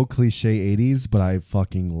like so cliche 80s, but I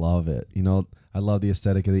fucking love it. You know, I love the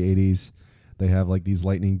aesthetic of the 80s. They have like these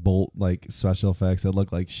lightning bolt like special effects that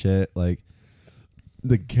look like shit. Like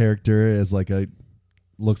the character is like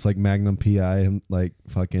looks like Magnum PI and like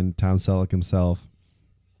fucking Tom Selleck himself.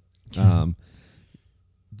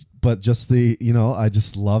 But just I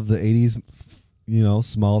just love the 80s,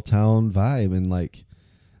 small town vibe, and like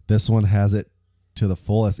this one has it to the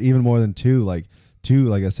fullest, even more than 2. Like 2,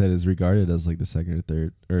 like I said, is regarded as like the second or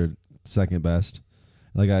third or second best.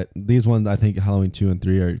 Like these ones, I think Halloween 2 and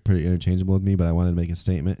 3 are pretty interchangeable with me, but I wanted to make a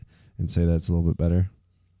statement and say that's a little bit better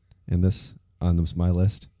in this on my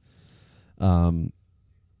list.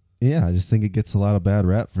 Yeah, I just think it gets a lot of bad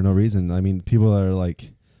rap for no reason. I mean, people are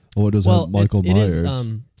like, "Oh, it doesn't have Michael Myers." It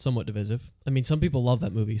is somewhat divisive. I mean, some people love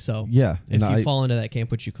that movie, so Yeah, if you fall into that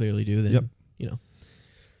camp, which you clearly do, then you know.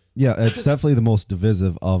 Yeah, it's definitely the most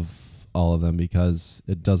divisive of all of them because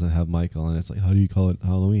it doesn't have Michael, and it's like, how do you call it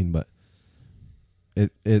Halloween? But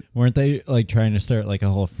it weren't they like trying to start like a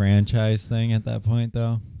whole franchise thing at that point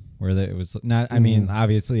though? Where it was not, I mean,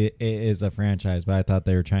 obviously it is a franchise, but I thought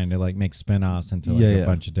they were trying to like make spin-offs into like a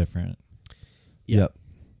bunch of different. Yep.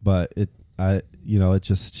 But it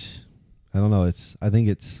just, I don't know. I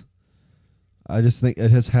just think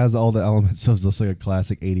it has all the elements of just like a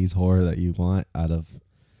classic 80s horror that you want out of,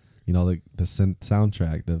 the synth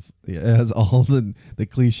soundtrack. It has all the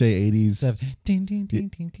cliche 80s. Ding, ding, ding,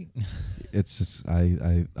 ding, ding. It's just,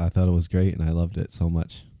 I thought it was great and I loved it so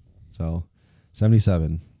much. So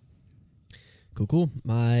 77. Cool.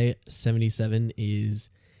 My 77 is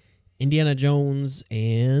Indiana Jones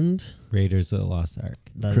and Raiders of the Lost Ark.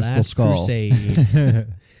 The Crystal Last Skull. Crusade.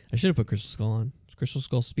 I should have put Crystal Skull on. Crystal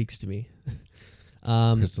Skull speaks to me.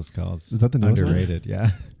 Crystal Skulls. Is that the newest one? underrated? Yeah.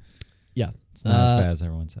 Yeah. It's not as bad as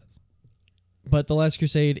everyone says. But The Last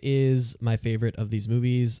Crusade is my favorite of these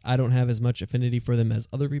movies. I don't have as much affinity for them as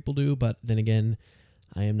other people do, but then again,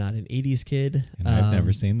 I am not an 80s kid. And I've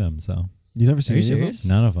never seen them, so. You never seen Are you any of them? serious?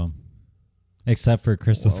 None of them. Except for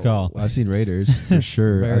Crystal Skull. I've seen Raiders for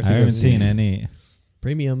sure. Rare I think I I've haven't seen any.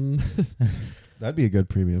 Premium. That'd be a good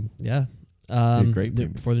premium. Yeah. great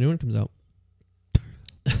premium. Before the new one comes out.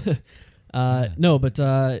 No, but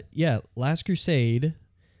Last Crusade,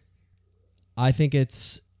 I think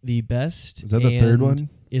it's the best. Is that the third and one?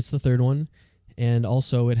 It's the third one. And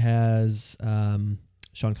also it has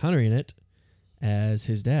Sean Connery in it as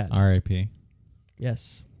his dad. R.I.P.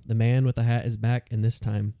 Yes. The man with the hat is back, and this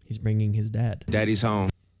time he's bringing his dad. Daddy's home.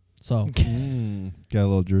 So, Got a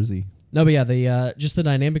little jersey. no, but yeah, the just the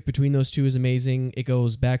dynamic between those two is amazing. It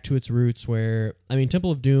goes back to its roots where, I mean,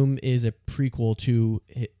 Temple of Doom is a prequel to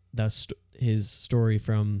his story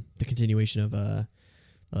from the continuation of,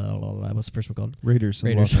 what's the first one called? Raiders.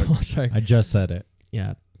 Raiders. Sorry. I just said it.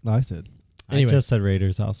 Yeah. No, I said. Anyway. I just said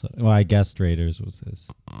Raiders also. Well, I guessed Raiders was his.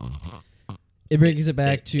 It brings it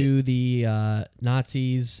back to the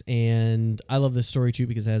Nazis, and I love this story too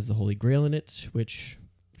because it has the Holy Grail in it, which,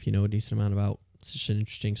 if you know a decent amount about, it's just an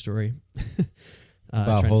interesting story.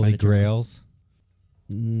 About Holy Grails.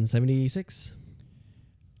 76.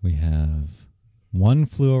 We have One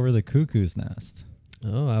Flew Over the Cuckoo's Nest.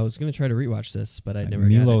 Oh, I was gonna try to rewatch this, but I Like never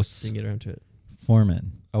Milos didn't get around to it.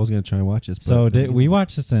 Forman. I was gonna try and watch this. So but did we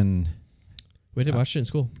watch this in We did watch it in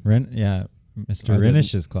school. Mr. I didn't.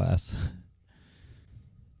 Rinish's class?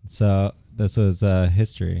 So this was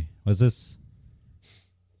history. Was this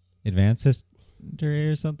advanced history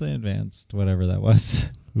or something? Advanced, whatever that was.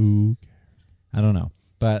 Who? I don't know.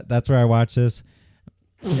 But that's where I watched this.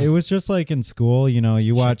 It was just like in school,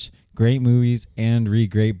 you watch great movies and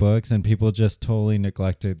read great books, and people just totally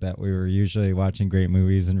neglected that we were usually watching great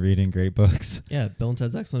movies and reading great books. Yeah, Bill and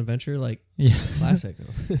Ted's Excellent Adventure, like Yeah. classic.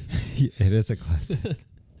 It is a classic.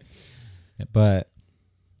 But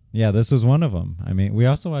yeah, this was one of them. I mean, we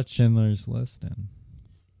also watched Schindler's List That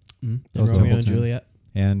was Romeo and Templeton. Juliet.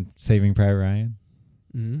 and Saving Private Ryan.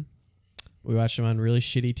 Mm-hmm. We watched them on really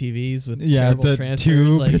shitty TVs with Yeah, terrible the transfers.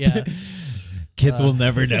 tube. Like, yeah. Kids will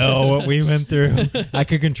never know what we went through. I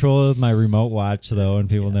could control it with my remote watch, though, and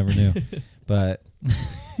people never knew. But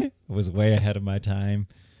it was way ahead of my time.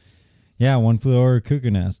 Yeah, One Flew Over a Cuckoo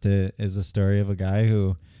Nest. It is a story of a guy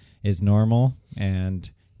who is normal and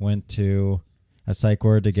went to a psych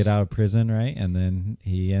ward to get out of prison, right? And then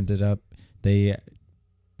he ended up, they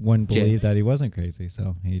wouldn't believe that he wasn't crazy.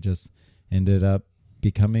 So he just ended up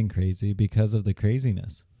becoming crazy because of the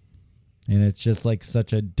craziness. And it's just like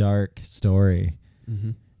such a dark story.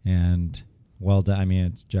 Mm-hmm. And well done. I mean,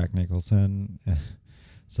 it's Jack Nicholson.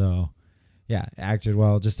 So yeah, acted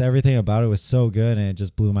well. Just everything about it was so good, and it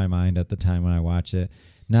just blew my mind at the time when I watched it.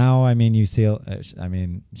 Now, I mean, you see,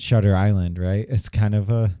 Shutter Island, right? It's kind of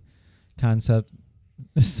a concept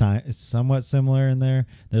somewhat similar in there.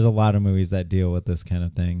 There's a lot of movies that deal with this kind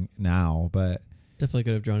of thing now, but Definitely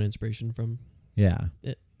could have drawn inspiration from yeah.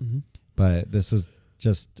 it. Mm-hmm. But this was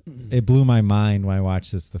just, it blew my mind when I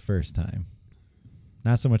watched this the first time.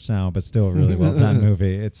 Not so much now, but still a really well done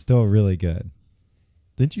movie. It's still really good.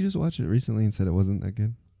 Didn't you just watch it recently and said it wasn't that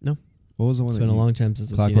good? No. What was the one? It's that been a you- long time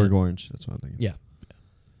since I've seen Clockwork it. Orange. That's what I'm thinking. Yeah.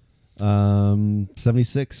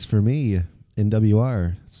 76 for me.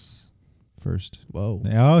 NWR. It's first. Whoa.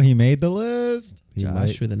 Oh, he made the list. He Josh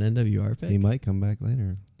might. with an NWR pick. He might come back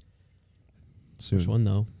later. Soon. Which one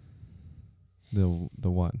though? The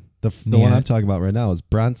one. The one I'm talking about right now is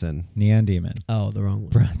Bronson. Neon Demon. Oh, the wrong one.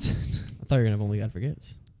 Bronson. I thought you were gonna have Only God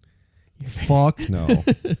Forgives. Fuck no.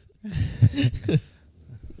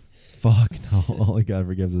 Fuck no. Only God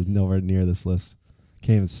Forgives is nowhere near this list.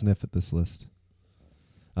 Can't even sniff at this list.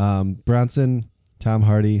 Bronson, Tom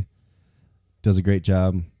Hardy does a great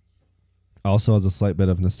job. Also has a slight bit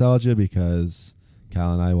of nostalgia because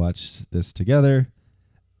Kyle and I watched this together.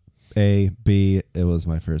 B, it was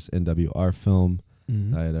my first NWR film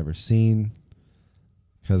Mhm. I had ever seen.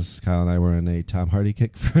 Because Kyle and I were in a Tom Hardy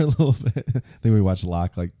kick for a little bit. I think we watched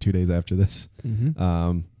Locke like 2 days after this.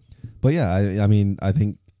 Mhm. But yeah, I mean, I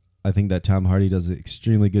think that Tom Hardy does an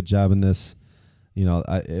extremely good job in this. You know,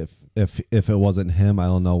 if it wasn't him, I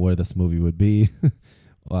don't know where this movie would be.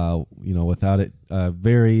 You know, without it,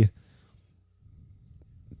 very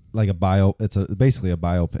like a bio. It's basically a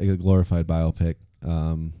biopic, a glorified biopic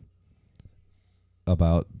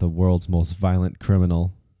about the world's most violent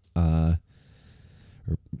criminal, or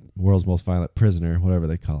world's most violent prisoner, whatever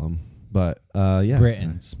they call him. But yeah,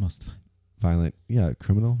 Britain's most violent,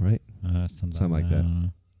 criminal, right? something like I that. don't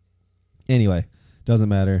know. Anyway, doesn't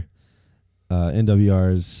matter.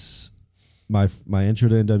 NWR's my intro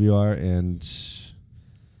to NWR, and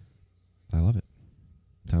I love it.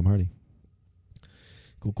 Tom Hardy.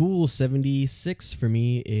 Cool. 76 for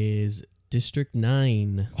me is District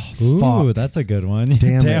 9 Ooh, Fuck. that's a good one.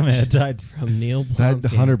 Damn it. from Neil That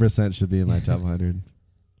Blomkamp. 100% should be in my top 100.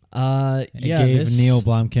 It Yeah, gave this, Neil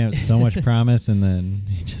Blomkamp so much promise, and then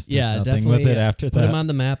he just did Yeah, nothing definitely with it after put him that. on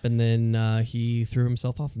the map, and then he threw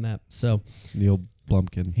himself off the map. So Neil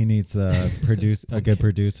Blomkamp. He needs a good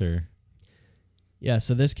producer. yeah,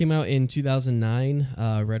 so this came out in 2009,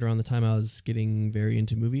 right around the time I was getting very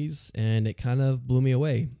into movies, and it kind of blew me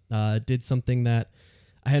away. Did something that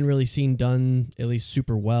I hadn't really seen done at least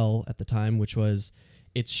super well at the time, which was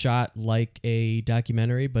it's shot like a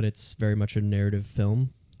documentary, but it's very much a narrative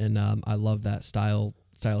film. And I love that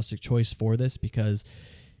stylistic choice for this because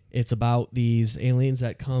it's about these aliens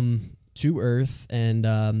that come to Earth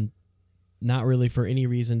and not really for any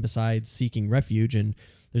reason besides seeking refuge. And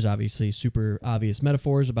there's obviously super obvious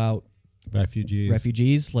metaphors about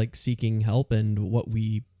refugees like seeking help and what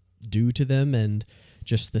we do to them and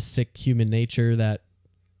just the sick human nature that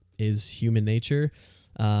is human nature.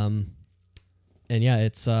 And yeah,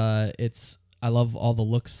 it's I love all the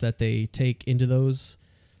looks that they take into those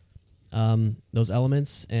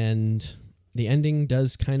elements, and the ending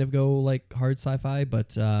does kind of go like hard sci-fi,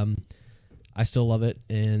 but I still love it.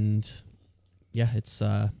 And yeah, it's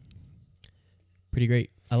pretty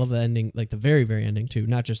great. I love the ending, like the very, very ending too.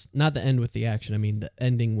 Not the end with the action. I mean, the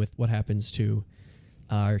ending with what happens to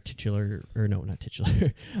our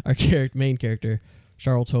main character,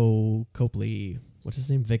 Charlton Copley. What's his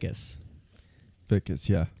name? Vicus.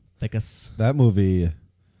 Yeah. Vicus. That movie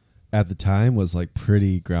at the time was like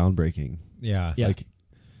pretty groundbreaking. Yeah. Yeah.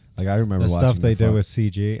 Like I remember The watching stuff they the did with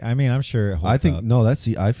CG. I mean, I'm sure it holds I think up. no, I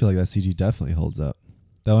feel like that CG definitely holds up.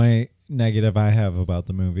 The only negative I have about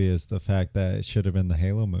the movie is the fact that it should have been the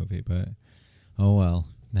Halo movie, but oh well.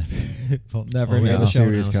 We'll never We we know. have have the the show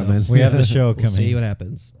series now, coming. so- We have the show We'll coming. see what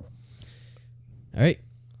happens. All right.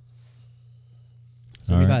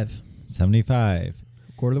 75. 75.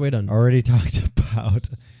 Quarter of the way done. Already talked about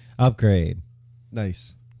Upgrade.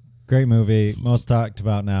 Nice. Great movie. Most talked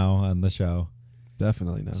about now on the show.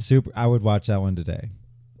 Definitely no. Super. I would watch that one today.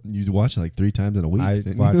 You'd watch it like 3 times in a week. I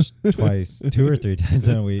didn't you? watched twice, 2 or 3 times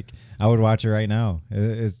in a week. I would watch it right now.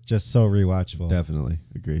 It's just so rewatchable. Definitely.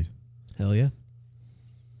 Agreed. Hell yeah.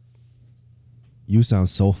 You sound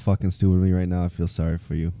so fucking stupid to me right now. I feel sorry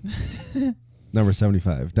for you. Number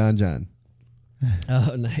 75, Don John.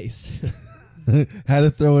 Oh, nice. Had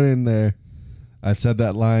to throw it in there. I've said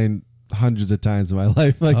that line hundreds of times in my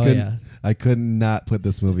life. I could not put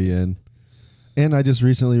this movie in. And I just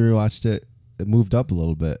recently rewatched it. It moved up a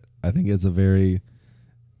little bit. I think it's a very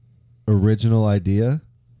original idea.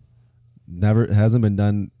 Hasn't been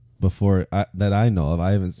done before that I know of.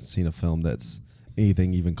 I haven't seen a film that's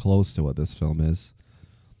anything even close to what this film is.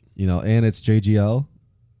 You know, and it's JGL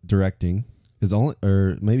directing his only,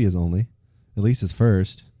 or maybe his only, at least his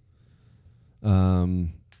first.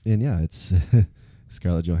 And yeah, it's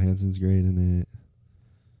Scarlett Johansson's great in it.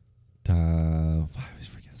 I always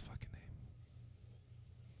forget his fucking name.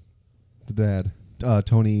 The dad,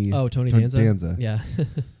 Tony. Oh, Tony Danza. Danza. Yeah.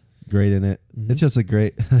 Great in it. Mhm. It's just a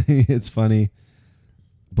great. It's funny.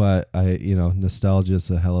 but nostalgia is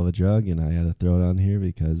a hell of a drug, and I had to throw it on here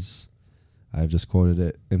because I've just quoted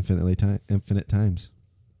it infinite times.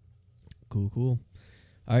 Cool.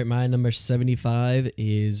 All right, my number 75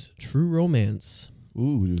 is True Romance.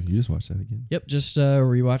 Ooh, you just watched that again? Yep, just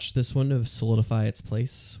rewatched this one to solidify its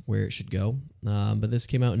place where it should go. But this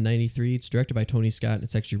came out in '93. It's directed by Tony Scott, and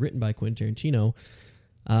it's actually written by Quentin Tarantino.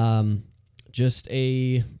 Just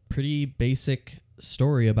a pretty basic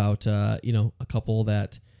story about a couple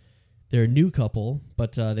that they're a new couple,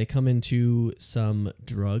 but they come into some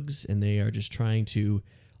drugs, and they are just trying to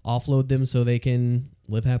offload them so they can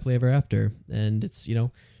live happily ever after. And it's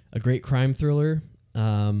a great crime thriller.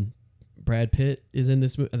 Brad Pitt is in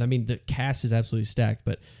this movie. I mean, the cast is absolutely stacked,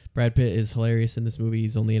 but Brad Pitt is hilarious in this movie.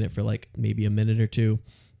 He's only in it for like maybe a minute or two.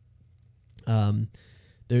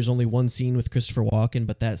 There's only one scene with Christopher Walken,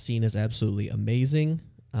 but that scene is absolutely amazing.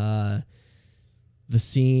 The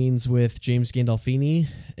scenes with James Gandolfini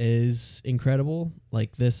is incredible.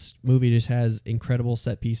 Like, this movie just has incredible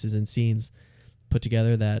set pieces and scenes put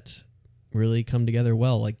together that really come together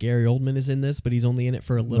well. Like, Gary Oldman is in this, but he's only in it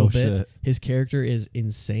for a little bit. Shit. His character is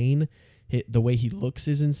insane. The way he looks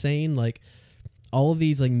is insane. Like, all of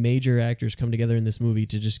these like major actors come together in this movie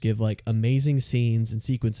to just give like amazing scenes and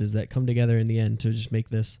sequences that come together in the end to just make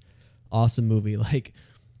this awesome movie. Like,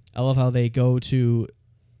 I love how they go to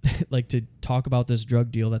like to talk about this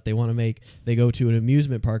drug deal that they want to make. They go to an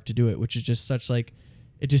amusement park to do it, which is just such like,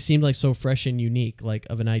 it just seemed like so fresh and unique, like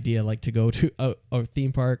of an idea, like to go to a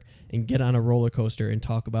theme park and get on a roller coaster and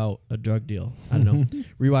talk about a drug deal. I don't know.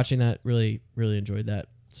 Rewatching that, really, really enjoyed that.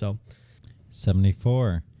 So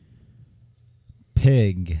 74.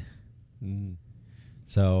 Pig. Mm.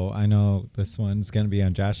 So I know this one's going to be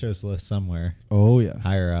on Joshua's list somewhere. Oh yeah,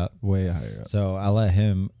 Higher up. way higher up. So I'll let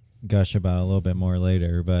him gush about it a little bit more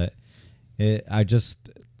later. But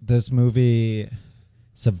this movie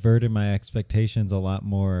subverted my expectations a lot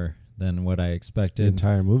more than what I The expected.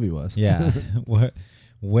 entire movie was. Yeah.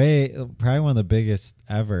 Probably one of the biggest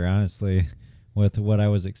ever, honestly, with what I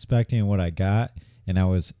was expecting and what I got. And I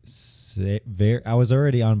was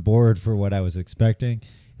already on board for what I was expecting,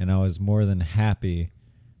 and I was more than happy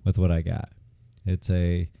with what I got. It's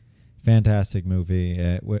a fantastic movie,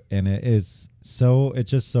 and it's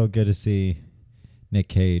just so good to see Nick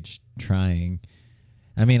Cage trying.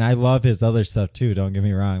 I mean, I love his other stuff too, don't get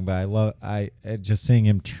me wrong, but just seeing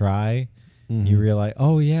him try, Mhm. you realize,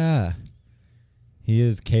 oh yeah, he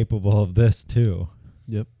is capable of this too.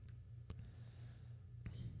 Yep.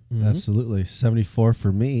 mhm. Absolutely. 74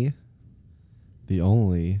 for me. The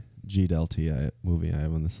only GDLT movie I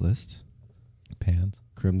have on this list. Pans.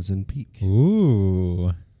 Crimson Peak.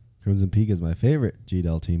 Ooh. Crimson Peak is my favorite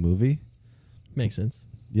GDLT movie. Makes sense.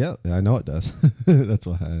 Yeah, I know it does. That's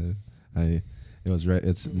why it was right.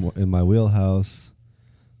 It's in my wheelhouse.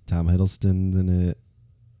 Tom Hiddleston's in it.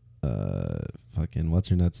 Fucking what's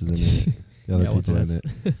her nuts is in it. The other Yeah, what's people her in nuts?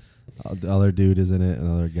 it. The other dude is in it.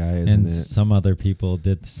 Another guy is in And it. some other people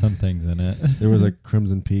did some things in it. There was a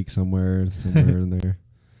Crimson Peak somewhere in there.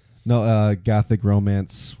 No, gothic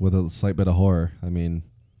romance with a slight bit of horror. I mean,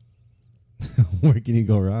 where can you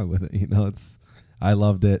go wrong with it? I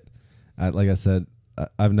loved it. Like I said,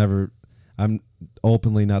 I'm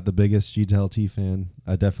openly not the biggest GTLT fan.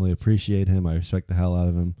 I definitely appreciate him. I respect the hell out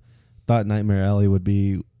of him. Thought Nightmare Alley would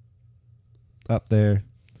be up there.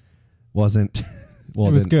 Wasn't. Well,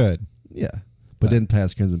 it was good. Yeah, but didn't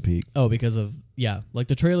pass Crimson Peak. Oh, because of like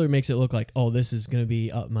the trailer makes it look like, oh, this is gonna be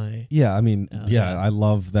up my. Yeah, I mean, yeah. I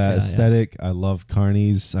love that Yeah, aesthetic. I love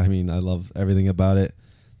Carney's. I mean, I love everything about it.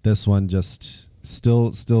 This one just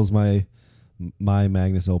stills my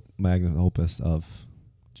magnum opus of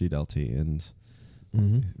GDLT. And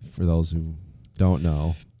Mm-hmm. for those who don't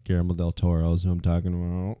know, Guillermo del Toro is who I'm talking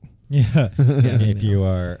about. Yeah. Yeah, If you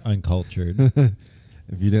are uncultured.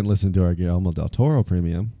 If you didn't listen to our Guillermo del Toro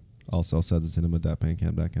premium, also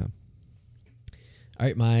sudsandcinema.bandcamp.com. All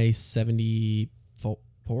right, my 74?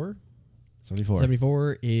 74.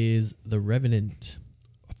 74 is The Revenant.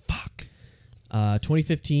 Fuck.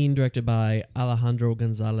 2015, directed by Alejandro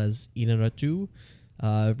Gonzalez Inarritu.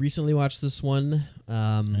 Recently watched this one.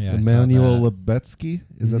 Yeah, I saw Emmanuel that. Lubetsky?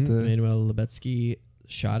 Is that the Emmanuel Lubetsky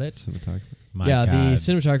shot it. cinematographer? My yeah, God. the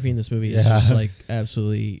cinematography in this movie is Yeah. just like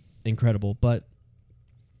absolutely incredible. But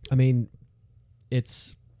I mean,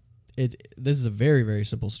 this is a very, very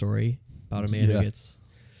simple story about a man Yeah. who gets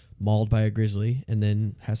mauled by a grizzly and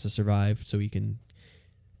then has to survive so he can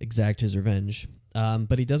exact his revenge.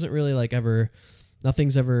 But he doesn't really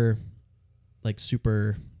nothing's ever like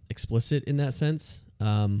super explicit in that sense.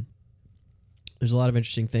 There's a lot of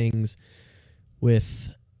interesting things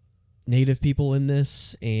with native people in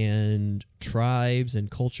this and tribes and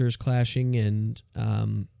cultures clashing, and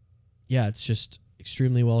yeah, it's just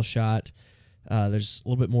extremely well shot. There's a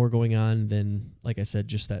little bit more going on than, like I said,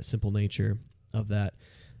 just that simple nature of that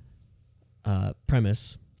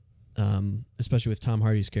premise. Especially with Tom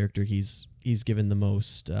Hardy's character, he's given the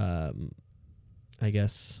most, I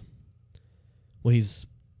guess. Well, he's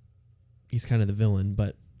kind of the villain,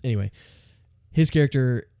 but anyway, his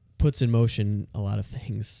character puts in motion a lot of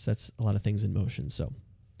things, sets a lot of things in motion. So,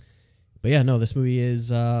 but yeah, no, this movie is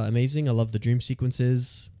amazing. I love the dream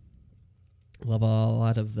sequences. Love a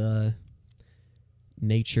lot of the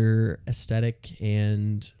nature aesthetic,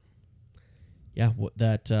 and yeah,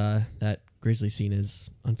 that grizzly scene is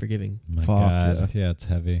unforgiving. My Fuck, God. Yeah, it's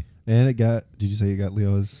heavy. And it got. Did you say it got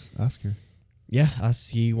Leo's Oscar Yeah,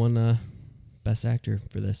 he won Best Actor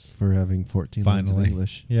for this. for having 14 lines in Finally.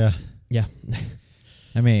 English? Yeah. Yeah.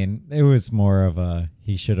 I mean, it was more of a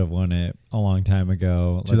he should have won it a long time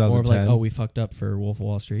ago. Like, More of like, 2010. oh, we fucked up for Wolf of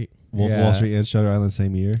Wall Street. Wolf of Yeah. Wall Street and Shutter Island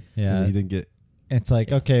same year. Yeah. And he didn't get. it's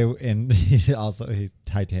like, okay, and he's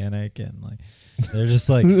Titanic, and like they're just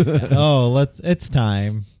like, oh, it's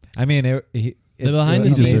time. I mean, The behind the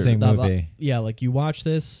it's an scenes, amazing movie. yeah, like you watch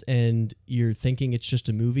this and you're thinking it's just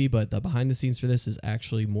a movie, but the behind the scenes for this is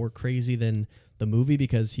actually more crazy than the movie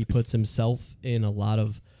because he puts himself in a lot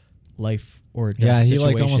of life or death Yeah, he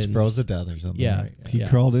like almost situations. froze to death or something. Yeah. right? He Yeah.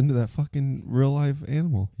 crawled into that fucking real life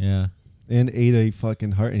animal Yeah. and ate a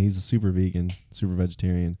fucking heart. And he's a super vegan, super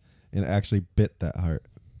vegetarian, and actually bit that heart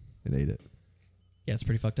and ate it. Yeah, it's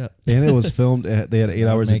pretty fucked up. And it was filmed. They had 8 That'll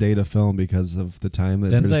hours a make- day to film because of the time that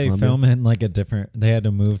Didn't British they Columbia- film in like a different? They had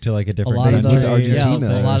to move to like a A different lot of country the to Argentina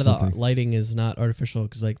yeah, a or lot of the something. lighting is not artificial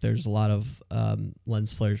because like there's a lot of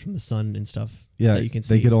lens flares from the sun and stuff. Yeah, that you can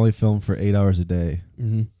see. they could only film for 8 hours a day,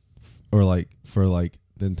 Mm-hmm. or like for like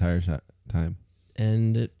the entire shot time.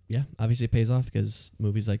 And it, yeah, obviously it pays off because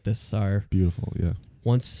movies like this are Beautiful, yeah.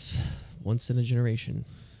 once in a generation.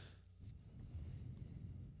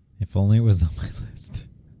 If only it was on my list.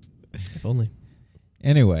 If only.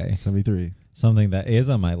 Anyway, 73. something that is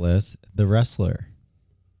on my list: The Wrestler.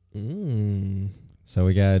 Mm. So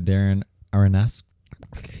we got a Darren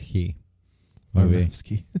Aronofsky movie.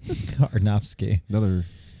 Aronofsky. Aronofsky.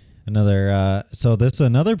 Another. So this is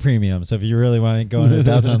another premium. So if you really want to go into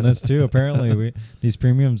depth on this too, apparently these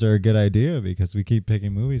premiums are a good idea because we keep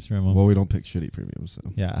picking movies from them. Well, we don't pick shitty premiums, so.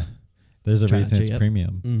 Yeah, there's a Try not reason to, it's yep.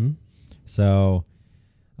 premium. Mm-hmm. So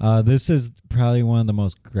this is probably one of the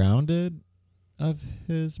most grounded of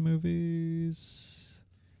his movies.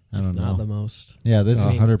 I don't know. Not the most. Yeah, this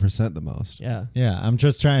is 100% the most. Yeah. Yeah, I'm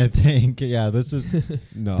just trying to think. Yeah, this is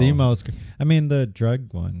No. the most. I mean, the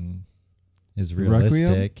drug one is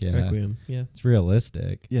realistic. Yeah, Requiem. Yeah. it's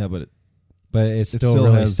realistic, Yeah, but but it's It still, still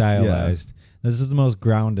really has- stylized. This is the most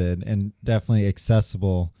grounded and definitely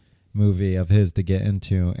accessible movie of his to get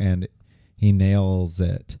into, and he nails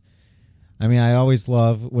it. I mean, I always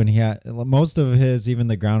love when he had most of his, even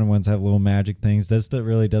the grounded ones, have little magic things. This that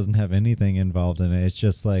really doesn't have anything involved in it. It's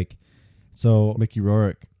just like so. Mickey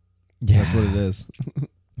Rourke. Yeah, That's what it is.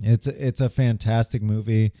 It's a fantastic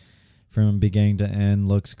movie from beginning to end.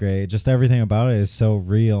 Looks great. Just everything about it is so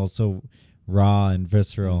real, so raw and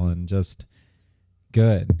visceral, and just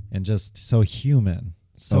good, and just so human,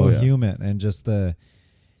 so Oh, yeah. human, and just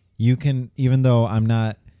you can, even though I'm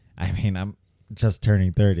not. I mean, I'm just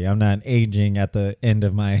turning 30. I'm not aging at the end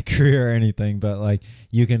of my career or anything, but like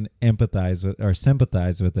you can empathize with or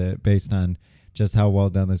sympathize with it based on just how well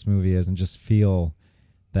done this movie is, and just feel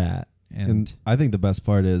that. And I think the best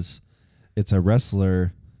part is it's a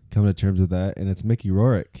wrestler coming to terms with that, and it's Mickey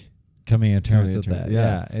Rourke. coming to terms Coming with to that. terms-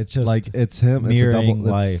 Yeah. yeah. It's just Like it's him. mirroring it's a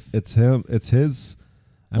double, life. It's him. It's his.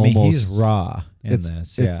 I mean, he's almost- raw in it's,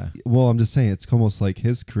 this. it's- Yeah. Well, I'm just saying it's almost like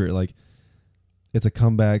his career. Like it's a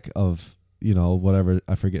comeback of whatever,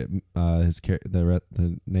 I forget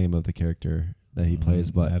the name of the character that he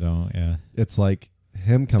plays, but I don't. Yeah. it's like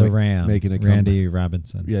him The coming Ram, making a Randy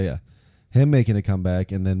Robinson. yeah, him making a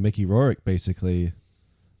comeback, and then Mickey Rourke basically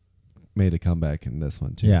made a comeback in this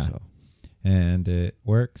one too. Yeah. So And it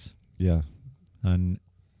works yeah, on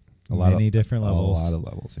a lot many of different levels. A lot of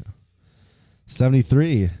levels. Yeah.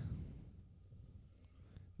 73,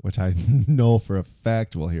 which I know for a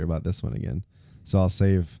fact we'll hear about this one again. So I'll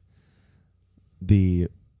save the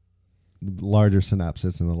larger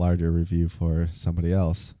synopsis and the larger review for somebody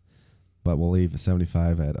else, but we'll leave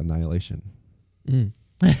 75 at Annihilation. Mm.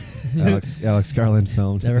 Alex Garland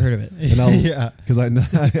filmed. Never heard of it. And I'll, Yeah. because I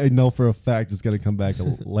know for a fact it's going to come back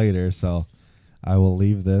later, so I will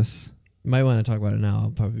leave this. You might want to talk about it now.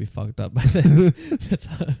 I'll probably be fucked up by then.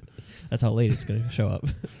 That's how late it's going to show up.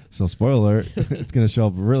 So spoiler alert, it's gonna show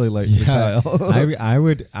up really late for Yeah,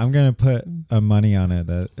 Kyle. I'm gonna put a money on it.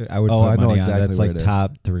 That I would. Oh, put I know money exactly on it. It's where like it is.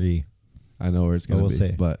 top 3. I know where it's But gonna we'll be,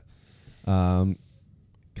 see. but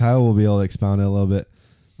Kyle will be able to expound it a little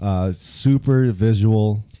bit. Super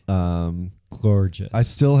visual. Gorgeous. I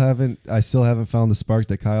still haven't found the spark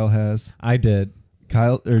that Kyle has. I did.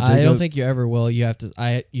 Kyle or Jacob, I don't think you ever will. You have to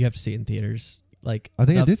see it in theaters. Like I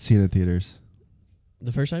think I the- did see it in theaters.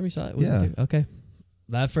 The first time you saw it was Yeah. in theater? Okay.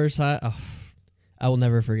 That first time, I will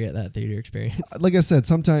never forget that theater experience. Like I said,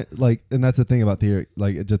 sometimes and that's the thing about theater.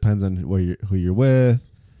 Like it depends on who you're with.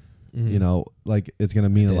 Mhm. You know, like it's gonna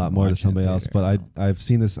mean a didn't lot more to watch it in somebody else. theater, But I've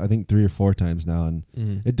seen this I think 3 or 4 times now, and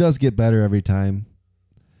Mhm. it does get better every time.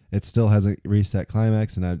 It still hasn't reached that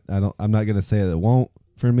climax, and I'm not gonna say that it won't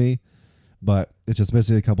for me, but it's just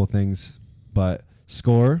missing a couple things. But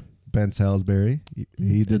score, Ben Salisbury,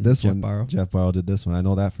 he did And this Jeff one. Barrow. Jeff Barrow did this one. I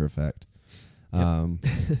know that for a fact. Yep.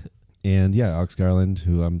 And yeah, Alex Garland,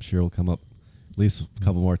 who I'm sure will come up at least a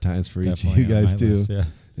couple more times for each of Definitely you on guys my too. list, yeah.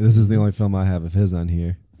 This is the only film I have of his on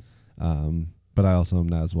here. But I also am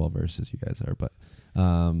not as well versed as you guys are. But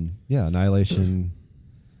yeah, Annihilation,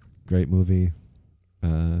 great movie.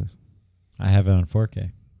 I have it on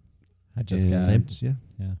 4K. I just got and, it. yeah.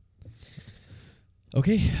 Yeah.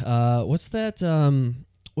 Okay. What's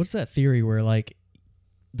that theory where like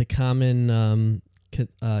the common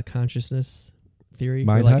consciousness theory,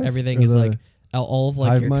 where Mind like hive? everything Or is the like all of like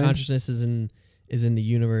hive your mind? consciousness is in the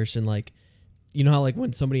universe, and like you know how like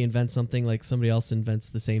when somebody invents something, like somebody else invents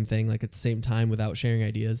the same thing like at the same time without sharing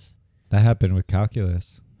ideas. That happened with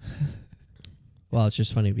calculus. Well, it's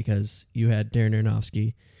just funny because you had Darren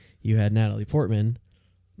Aronofsky, you had Natalie Portman.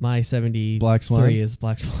 My 73 Black Swan? is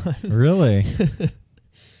Black Swan. Really?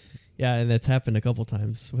 Yeah, and that's happened a couple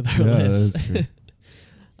times with our Yeah, that list. is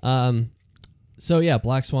true. So yeah,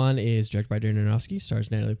 Black Swan is directed by Darren Aronofsky, stars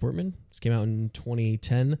Natalie Portman. This came out in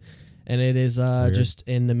 2010, and it is Weird. just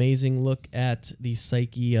an amazing look at the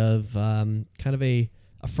psyche of kind of a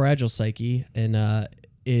fragile psyche, and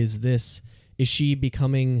is she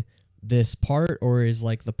becoming this part, or is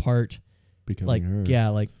like the part Becoming like her. yeah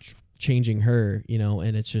like changing her, you know?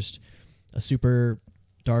 And it's just a super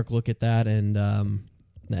dark look at that, and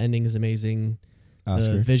the ending is amazing.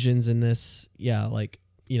 Oscar. The visions in this, yeah, like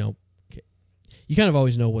you know, you kind of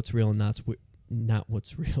always know what's real and not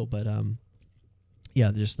what's real, but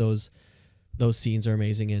yeah, just those scenes are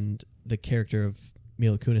amazing, and the character of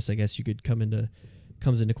Mila Kunis, I guess you could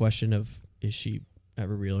comes into question of, is she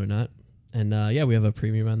ever real or not? And yeah, we have a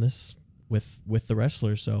premium on this with the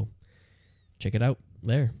wrestler, so check it out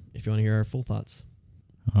there if you want to hear our full thoughts.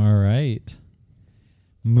 All right.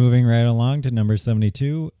 Moving right along to number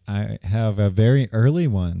 72, I have a very early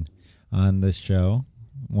one on this show.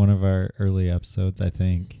 One of our early episodes, I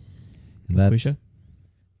think. And that's Quisha?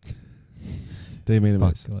 They made a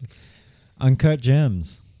mess. fuck, Uncut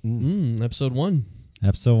Gems, Episode 1.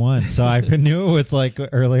 episode 1. So I knew it was like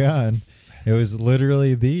early on. It was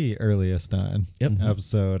literally the earliest on Yep.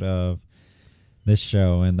 episode of this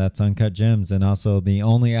show, and that's Uncut Gems, and also the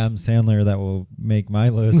only Adam Sandler that will make my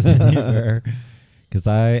list anywhere, because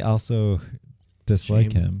I also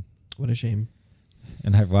dislike Shame. him, What a shame.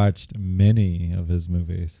 and I've watched many of his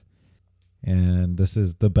movies, and this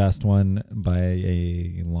is the best one by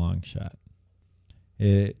a long shot.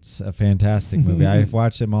 It's a fantastic movie. I've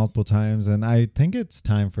watched it multiple times, and I think it's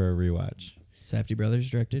time for a rewatch. Safdie Brothers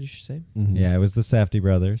directed, you should say. Mhm. Yeah, it was the Safdie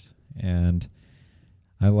brothers, and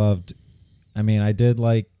I did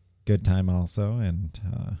like Good Time also, and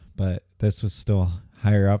but this was still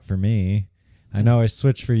higher up for me. I know I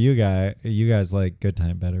switched for you guys. You guys like Good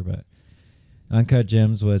Time better, but Uncut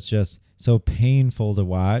Gems was just so painful to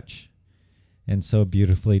watch and so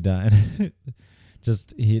beautifully done.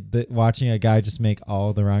 Watching a guy just make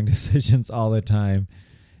all the wrong decisions all the time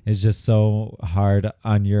is just so hard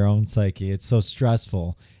on your own psyche. It's so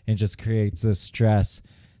stressful and just creates this stress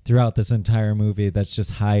throughout this entire movie that's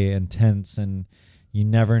just high intense, and you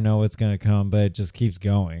never know what's going to come, but it just keeps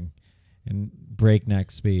going and breakneck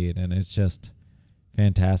speed, and it's just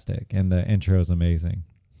fantastic, and the intro is amazing.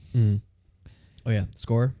 Oh yeah,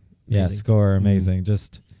 score. Yeah, Amazing. score amazing.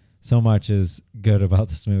 Just so much is good about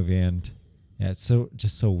this movie, and yeah, it's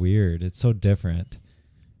so weird. It's so different,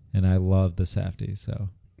 and I love the Safdie, so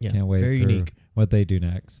Yeah, can't wait very for unique. what they do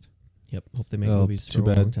next. Yep, hope they make Oh, movies too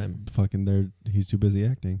for a long bad. time. Fucking he's too busy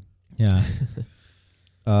acting. Yeah.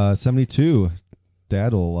 72.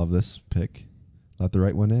 Dad will love this pick. Let the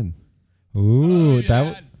right one in. Ooh,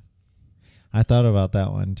 I thought about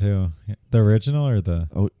that one too. The original or the?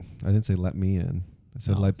 Oh, I didn't say let me in. I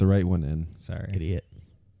said Oh. let the right one in. Sorry. Idiot.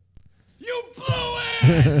 You blew it!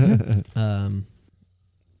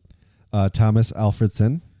 Thomas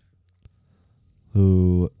Alfredson,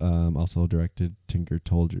 who also directed Tinker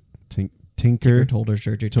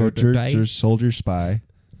Soldier Spy.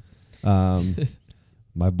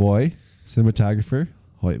 My boy, cinematographer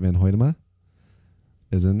Hoyt van Hoytema,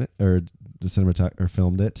 is in it, or the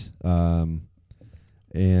filmed it. And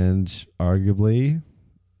arguably,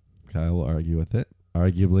 Kyle will argue with it,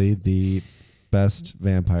 arguably the best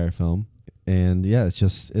vampire film. And yeah, it's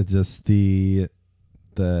just the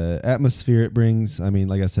atmosphere it brings. I mean,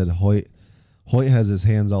 like I said, Hoyt has his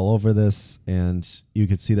hands all over this, and you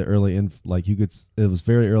could see the it was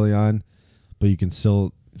very early on, but you can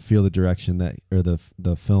still feel the direction that, or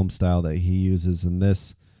the film style that he uses in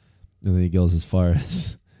this. And then he goes as far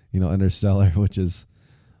as, Interstellar, which is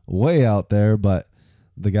way out there, but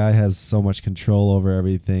the guy has so much control over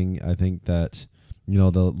everything. I think that, the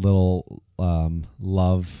little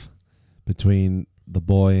love between the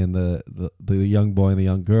boy and the young boy and the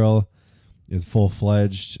young girl is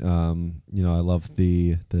full-fledged. I love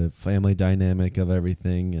the family dynamic of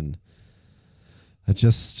everything, and it's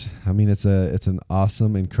just, it's an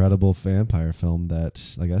awesome, incredible vampire film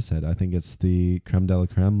that, like I said, I think it's the creme de la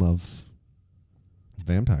creme of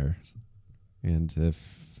vampires. And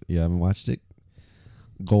if you haven't watched it,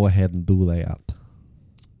 go ahead and do that.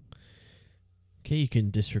 Okay, you can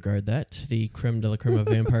disregard that. The creme de la creme of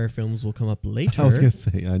vampire films will come up later. I was going to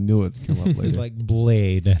say, I knew it would come up later. It's like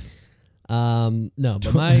Blade. No,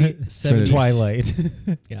 but my 70s... Twilight.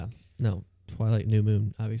 Yeah, no, Twilight, New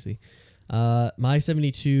Moon, obviously. My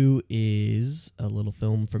 72 is a little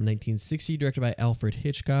film from 1960 directed by Alfred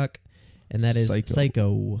Hitchcock, and that is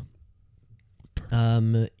Psycho.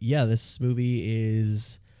 Yeah, this movie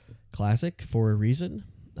is classic for a reason.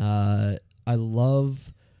 I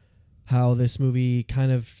love how this movie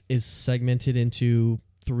kind of is segmented into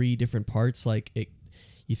 3 different parts. Like,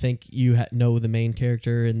 you think you know the main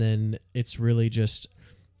character, and then it's really just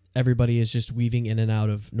everybody is just weaving in and out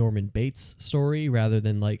of Norman Bates' story rather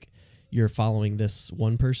than like you're following this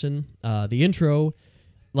one person. The intro,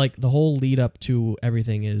 like the whole lead up to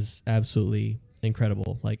everything, is absolutely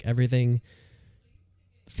incredible. Like everything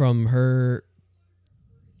from her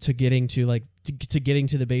to getting to getting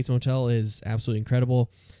to the Bates Motel is absolutely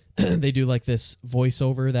incredible. They do like this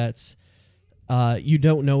voiceover that's you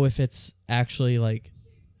don't know if it's actually like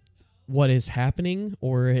what is happening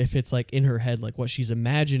or if it's like in her head, like what she's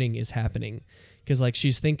imagining is happening, because like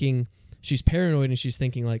she's paranoid and she's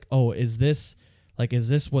thinking like, oh, is this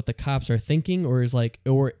what the cops are thinking, or is like,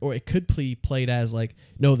 or it could be played as like,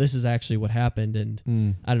 no, this is actually what happened.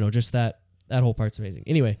 And I don't know, just that whole part's amazing.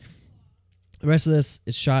 Anyway, the rest of this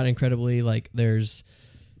is shot incredibly. Like there's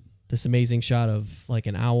this amazing shot of like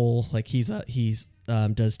an owl, like he's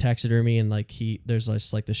does taxidermy, and like there's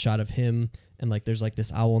just like the shot of him, and like there's like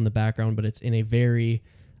this owl in the background, but it's in a very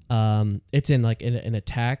it's in like an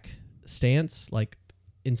attack stance, like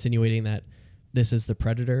insinuating that this is the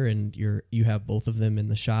predator, and you have both of them in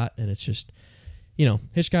the shot. And it's just,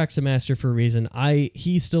 Hitchcock's a master for a reason.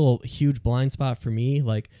 He's still a huge blind spot for me.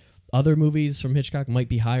 Like other movies from Hitchcock might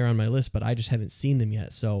be higher on my list, but I just haven't seen them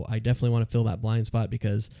yet. So I definitely want to fill that blind spot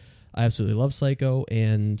because I absolutely love Psycho,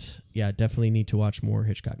 and yeah, definitely need to watch more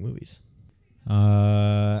Hitchcock movies.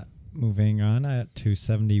 Moving on at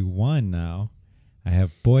 271 now, I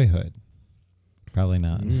have Boyhood. Probably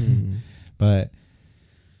not. But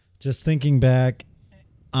just thinking back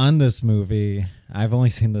on this movie, I've only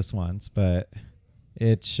seen this once, but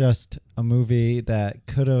it's just a movie that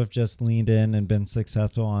could have just leaned in and been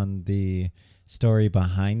successful on the story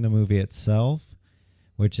behind the movie itself,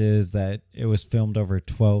 which is that it was filmed over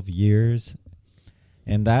 12 years.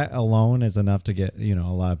 And that alone is enough to get, a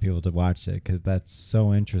lot of people to watch it, because that's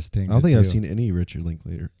so interesting. I don't think I've seen any Richard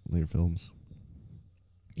Linklater films.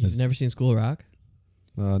 You've never seen School of Rock?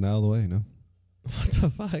 Not all the way, no. What the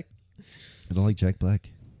fuck? I don't like Jack Black.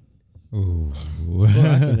 Ooh. School of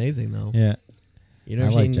Rock's amazing, though. Yeah. You never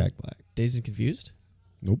I like seen Jack Black. Dazed and Confused?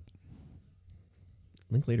 Nope.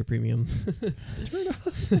 Linklater Premium.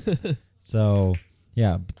 So,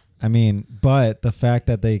 yeah. I mean, but the fact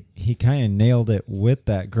that he kind of nailed it with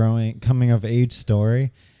that coming of age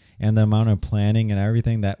story, and the amount of planning and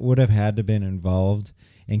everything that would have had to been involved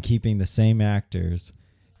in keeping the same actors,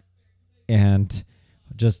 and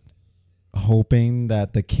just hoping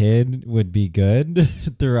that the kid would be good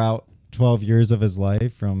throughout 12 years of his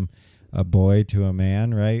life, from a boy to a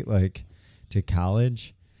man, right? Like to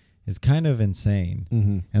college, is kind of insane.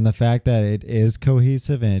 Mm-hmm. And the fact that it is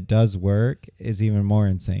cohesive and it does work is even more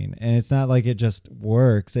insane. And it's not like it just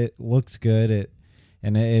works. It looks good.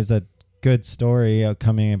 And it is a good story, a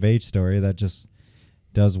coming of age story that just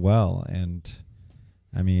does well. And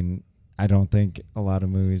I mean, I don't think a lot of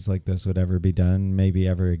movies like this would ever be done, maybe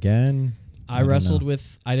ever again. I don't wrestled know.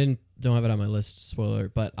 with. I don't have it on my list. Spoiler,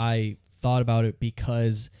 but I thought about it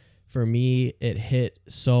because for me it hit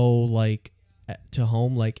so like to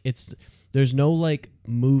home. Like there's no like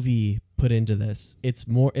movie put into this. It's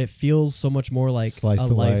more. It feels so much more like Slice a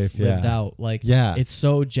of life life, lived yeah. out. Like Yeah. it's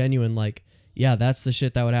so genuine. Like yeah, that's the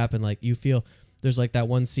shit that would happen. Like you feel there's like that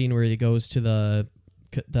one scene where he goes to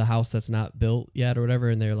the house that's not built yet or whatever,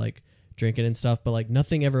 and they're like drinking and stuff, but like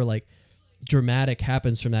nothing ever like dramatic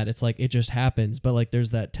happens from that. It's like it just happens, but like there's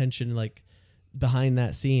that tension like behind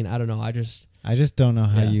that scene. I don't know. I just don't know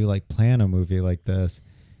how Yeah. you like plan a movie like this,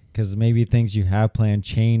 because maybe things you have planned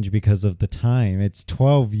change because of the time. It's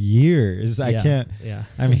 12 years. I yeah, can't. Yeah.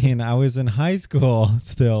 I mean, I was in high school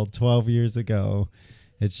still 12 years ago.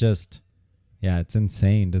 It's just, yeah, it's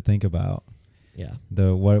insane to think about Yeah.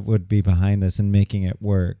 what would be behind this and making it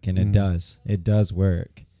work. And Mm. it does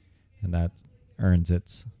work, and that earns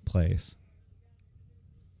its place.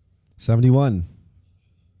 71.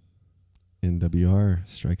 NWR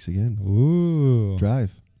strikes again. Ooh.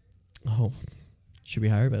 Drive. Oh, should be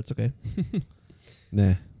higher, but it's okay.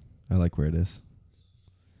 Nah, I like where it is.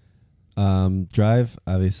 Drive,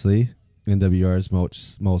 obviously, NWR's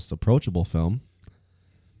most approachable film.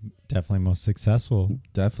 Definitely most successful.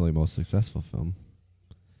 Definitely most successful film.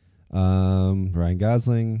 Ryan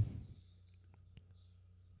Gosling,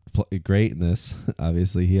 great in this.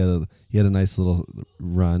 Obviously, he had a nice little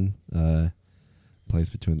run. Plays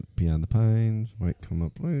between Beyond the Pines, might come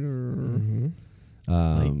up later.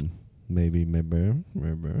 Mm-hmm. Maybe.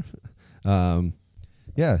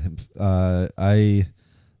 Yeah.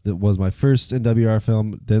 That was my first NWR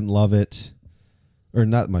film. Didn't love it, or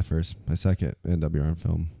not my first. My second NWR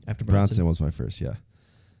film. After Bronson was my first. Yeah.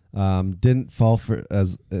 Didn't fall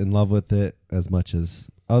as in love with it as much as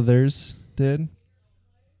others did,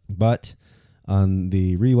 but on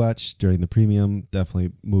the rewatch during the premium,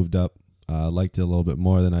 definitely moved up. Liked it a little bit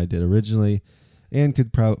more than I did originally, and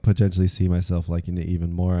could potentially see myself liking it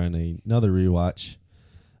even more on another rewatch.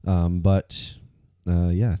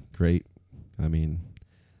 Yeah, great. I mean,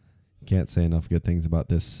 can't say enough good things about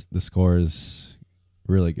this. The score is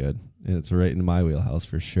really good, and it's right in my wheelhouse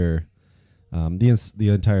for sure. The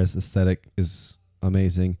entire aesthetic is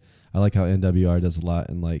amazing. I like how NWR does a lot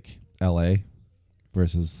in like LA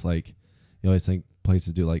versus like you always think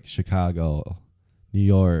places do like Chicago, New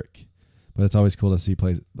York, but it's always cool to see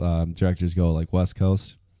directors go like West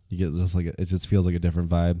Coast. You get just like it just feels like a different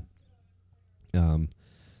vibe.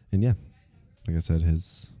 And yeah, like I said,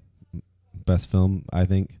 his best film, I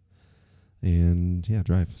think. And yeah,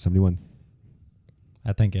 Drive 71.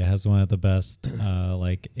 I think it has one of the best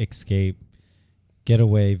like escape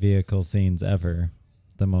getaway vehicle scenes ever.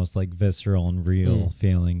 The most like visceral and real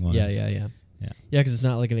feeling ones. Yeah, because it's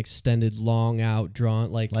not like an extended, long out,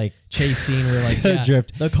 drawn like chase scene where like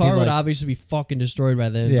Drift. the car He, would like- obviously be fucking destroyed by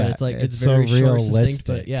then. Yeah, but it's like it's it's so very short, succinct, realistic.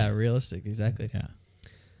 but yeah, realistic, exactly. Yeah.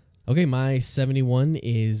 Okay, my 71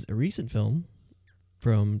 is a recent film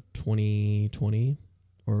from 2020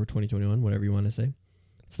 or 2021, whatever you want to say.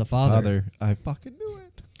 It's The Father. I fucking knew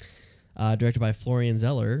it. Directed by Florian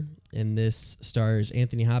Zeller, and this stars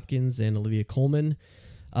Anthony Hopkins and Olivia Colman.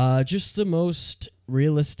 Just the most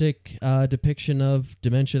realistic depiction of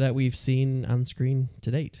dementia that we've seen on screen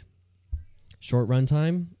to date. Short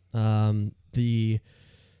runtime. The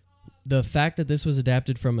fact that this was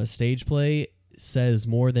adapted from a stage play says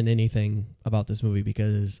more than anything about this movie,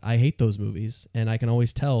 because I hate those movies and I can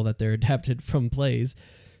always tell that they're adapted from plays.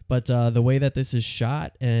 But the way that this is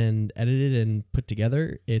shot and edited and put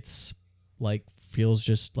together, it's like feels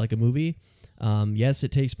just like a movie. Yes,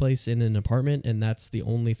 it takes place in an apartment, and that's the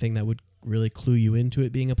only thing that would really clue you into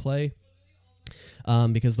it being a play.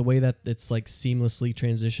 Because the way that it's like seamlessly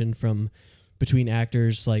transitioned from between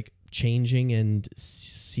actors, like changing and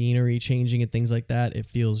scenery changing and things like that, it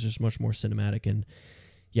feels just much more cinematic. And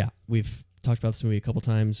yeah, we've talked about this movie a couple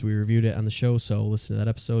times. We reviewed it on the show, so listen to that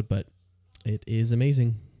episode, but it is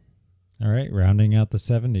amazing. All right, rounding out the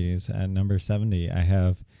 70s at number 70, I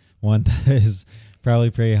have one that is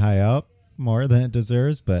probably pretty high up, more than it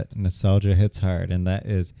deserves, but nostalgia hits hard, and that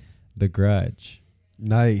is The Grudge.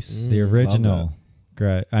 Nice. The Love original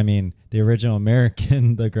Grudge. I mean, the original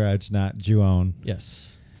American The Grudge, not Ju-on.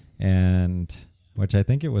 Yes. And which I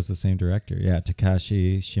think it was the same director. Yeah,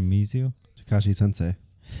 Takashi Shimizu. that. Takashi Sensei.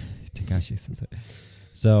 Takashi Sensei.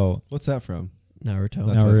 So, What's that from? Naruto.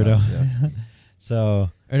 That's what I Naruto. thought, yeah. So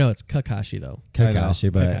Or no, it's Kakashi, though. I know.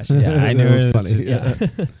 Kakashi, but Kakashi. yeah, I knew That was it was funny.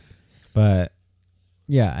 just- Yeah. But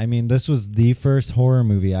yeah, I mean, this was the first horror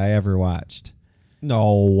movie I ever watched.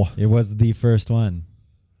 No. It was the first one.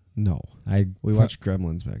 No. We watched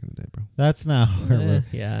Gremlins back in the day, bro. That's not horror movie.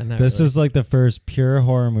 Yeah, not This really. was like the first pure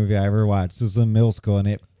horror movie I ever watched. This was in middle school, and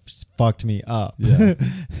it fucked me up. Yeah. It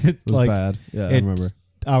It was bad. Yeah, I remember.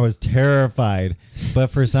 I was terrified,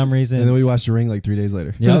 but for some reason, And then we watched The Ring like 3 days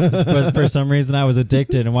later. yep. But for some reason, I was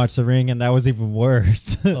addicted and watched The Ring, and that was even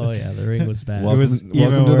worse. Oh yeah, The Ring was bad. It was welcome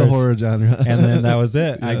even to the worse. horror genre. And then that was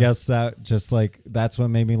it. I Yeah. guess that just like that's what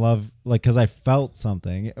made me love, like, because I felt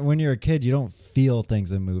something. When you're a kid, you don't feel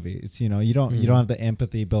things in movies. You know, you don't have the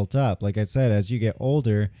empathy built up. Like I said, as you get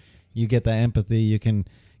older, you get the empathy. You can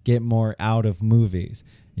get more out of movies.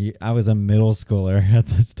 I was a middle schooler at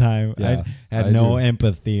this time. Yeah, I had I no do.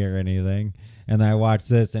 empathy or anything. And I watched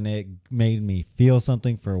this, and it made me feel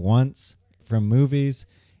something for once from movies,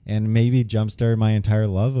 and maybe jumpstarted my entire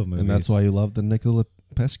love of movies. And that's why you love the Nicola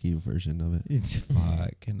Pesci version of it. It's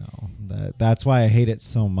fuck, you know. That's why I hate it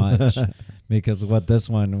so much. Because what this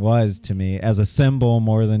one was to me as a symbol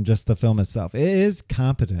more than just the film itself. It is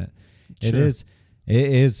competent. It Sure.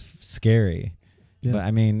 is scary. Yeah. But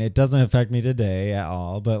I mean, it doesn't affect me today at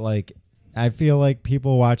all. But like, I feel like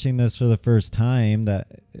people watching this for the first time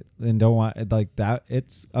and don't want like that.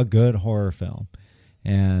 It's a good horror film,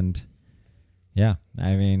 and yeah,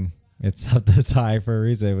 I mean, it's up this high for a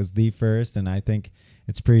reason. It was the first, and I think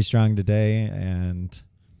it's pretty strong today. And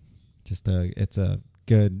it's a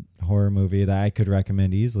good horror movie that I could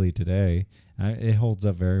recommend easily today. It holds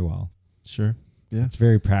up very well. Sure. Yeah. It's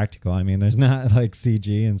very practical. I mean, there's not like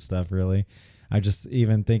CG and stuff really. I just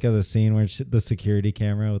even think of the scene where the security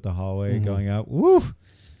camera with the hallway going up. Woo!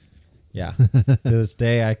 Yeah. To this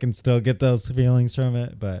day, I can still get those feelings from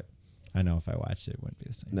it, but I know if I watched it, it wouldn't be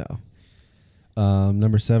the same. No.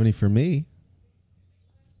 Number 70 for me,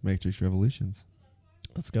 Matrix Revolutions.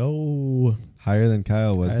 Let's go. Higher than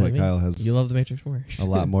Kyle was, Higher but than me. Kyle has You love The Matrix more. a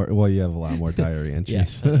lot more. Well, you have a lot more diary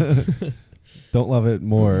entries. Yeah. Don't love it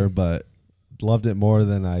more, but loved it more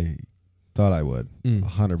than I thought I would.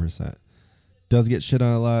 100%. Does get shit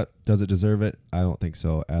on a lot. Does it deserve it? I don't think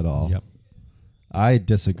so at all. Yep. I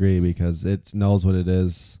disagree because it knows what it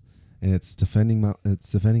is, and it's defending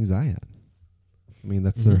Zion. I mean,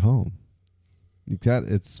 that's their home. It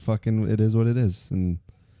is what it is, and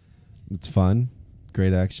it's fun,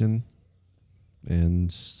 great action, and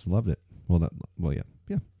just loved it.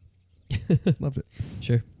 Yeah, loved it.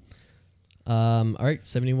 Sure. All right,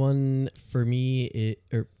 71 for me,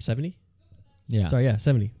 or 70? Yeah. Sorry, yeah,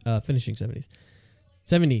 70. Finishing 70s.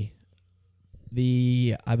 70.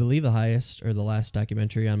 I believe the highest or the last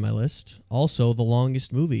documentary on my list. Also the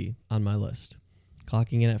longest movie on my list.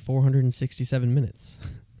 Clocking in at 467 minutes.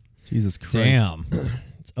 Jesus Christ. Damn.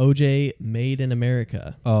 It's OJ Made in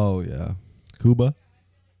America. Oh yeah, Cuba.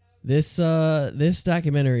 This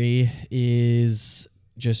documentary is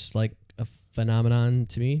just like a phenomenon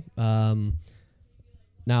to me.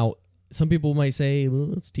 Now, some people might say,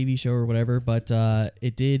 well, it's a TV show or whatever, but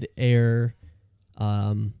it did air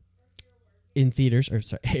in theaters.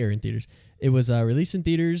 It was released in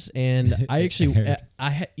theaters, and I actually,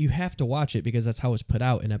 you have to watch it because that's how it's put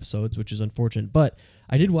out in episodes, which is unfortunate. But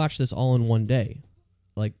I did watch this all in one day,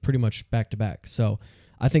 like pretty much back to back. So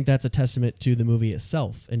I think that's a testament to the movie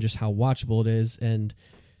itself and just how watchable it is. And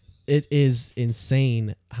it is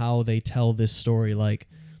insane how they tell this story. Like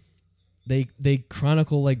they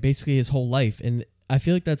chronicle like basically his whole life. And I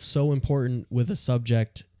feel like that's so important with a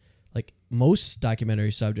subject, like most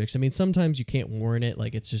documentary subjects. I mean, sometimes you can't warrant it.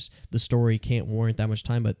 Like it's just the story can't warrant that much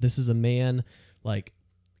time, but this is a man, like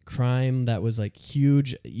crime that was like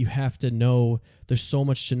huge. You have to know, there's so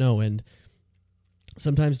much to know. And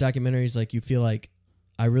sometimes documentaries, like you feel like,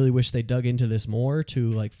 I really wish they dug into this more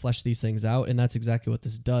to like flesh these things out. And that's exactly what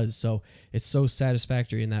this does. So it's so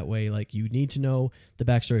satisfactory in that way. Like you need to know the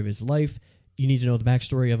backstory of his life. You need to know the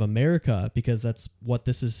backstory of America, because that's what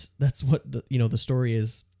this is. That's what the story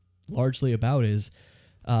is largely about, is,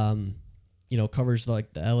 covers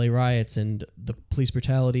like the LA riots and the police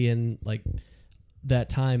brutality and like that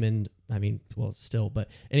time. And I mean, well, still,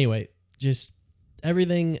 but anyway, just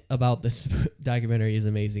everything about this documentary is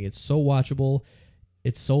amazing. It's so watchable.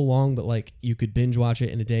 It's so long, but like you could binge watch it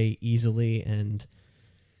in a day easily. And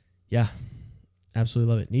yeah,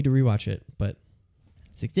 absolutely love it. Need to rewatch it, but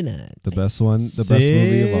 69. The best one, the best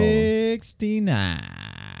movie of all of them.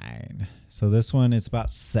 69. So this one is about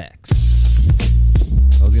sex.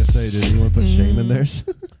 I was going to say, did you want to put shame in theirs?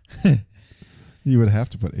 You would have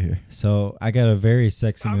to put it here. So I got a very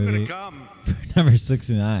sexy movie for number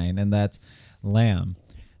 69, and that's Lamb.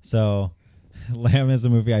 So Lamb is a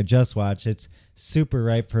movie I just watched. It's super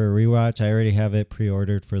ripe for a rewatch. I already have it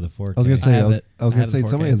pre-ordered for the 4K. I was going to say, I I was have going to the say 4K.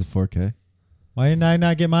 somebody has a 4K. Why didn't I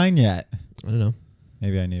not get mine yet? I don't know.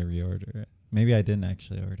 Maybe I need to reorder it. Maybe I didn't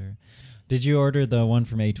actually order. Did you order the one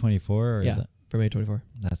from A24? Or Yeah, from A24.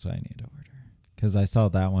 That's what I need to order. Because I saw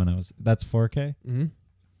that one. That's 4K? Mm-hmm.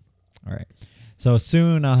 All right. So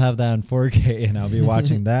soon I'll have that in 4K and I'll be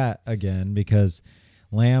watching that again because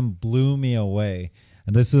Lamb blew me away.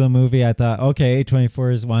 And this is a movie I thought, okay,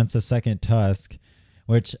 A24 wants a second Tusk,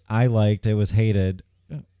 which I liked. It was hated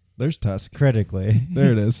There's Tusk. critically.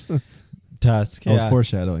 There it is. Tusk. I was Yeah.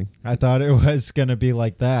 foreshadowing. I thought it was going to be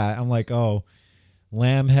like that. I'm like, oh,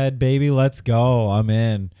 Lamb head, baby, let's go. I'm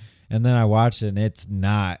in. And then I watched it and it's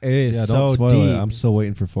not. It is so don't spoil deep. it. I'm still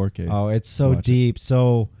waiting for 4K. Oh, it's so watch it. deep.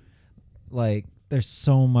 So, like, there's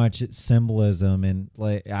so much symbolism, and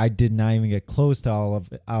like, I did not even get close to all of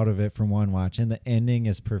out of it from one watch. And the ending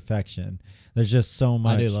is perfection. There's just so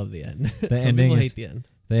much. I do love the end. The Some ending people is- hate the end.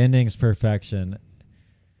 The ending's perfection.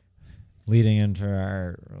 Leading into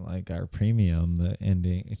our premium, the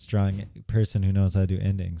ending, strong person who knows how to do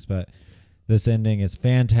endings, but this ending is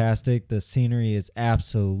fantastic. The scenery is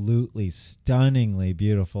absolutely stunningly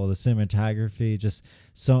beautiful. The cinematography just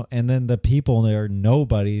so, and then the people are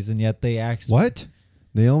nobodies, and yet they actually What?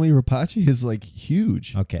 Naomi Rapace is like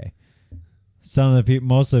huge. Okay, some of the people,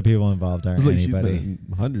 most of the people involved aren't It's like she's been anybody,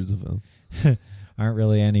 in hundreds of them. aren't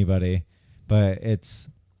really anybody, but it's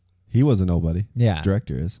He was a nobody. yeah,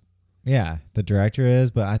 Director is. yeah. The director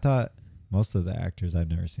is, but I thought most of the actors I've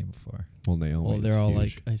never seen before. Well, Naomi. Well, is they're all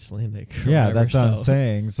huge. like Icelandic. or Yeah, whatever, that's what I'm so-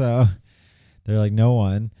 saying. So they're like no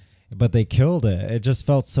one, but they killed it. It just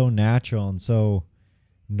felt so natural and so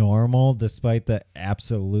normal despite the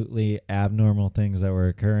absolutely abnormal things that were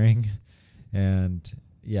occurring. And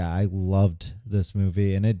yeah, I loved this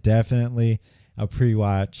movie, and it definitely a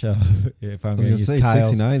pre-watch of if I'm I was going to gonna use say Kyle's.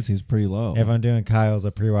 69 seems pretty low. If I'm doing Kyle's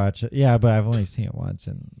a pre-watch, yeah, but I've only seen it once,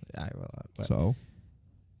 and I will. But So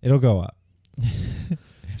it'll go up.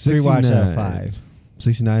 Pre-watch out of 69. 5.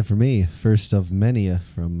 69 for me. First of many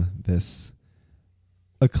from this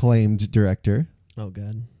acclaimed director, Oh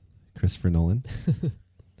God, Christopher Nolan.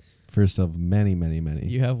 First of many, many, many.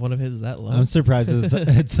 you have one of his that low. I'm surprised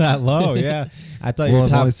it's that low. Yeah, I thought well, your I've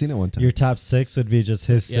top only seen it one time. your top 6 would be just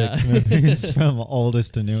his Yeah. 6 movies from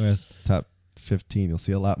oldest to newest. Top 15, you'll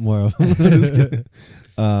see a lot more of them. Just kidding.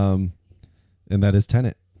 And that is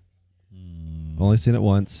Tenet. Only seen it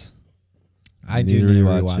once. I Need do to need to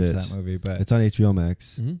rewatch rewatch it. that movie, but It's on HBO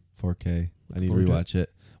Max, Mhm. 4K. I need to forward to rewatch it.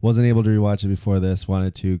 Wasn't able to rewatch it before this.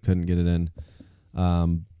 Wanted to, couldn't get it in.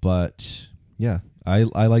 But yeah, I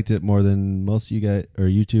liked it more than most of you guys or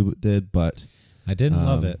YouTube did. But I didn't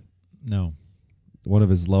love um, it. No, one of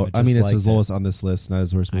his low. I I mean, just it's his liked it. lowest on this list. Not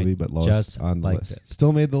his worst I movie, but lowest just on the liked list. it.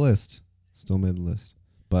 Still made the list. Still made the list.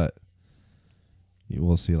 But you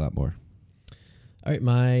will see a lot more. All right,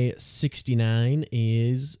 my 69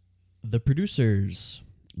 is The Producers,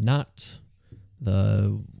 not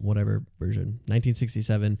the whatever version,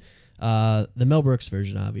 1967. The Mel Brooks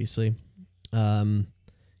version, obviously.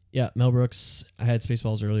 Yeah, Mel Brooks. I had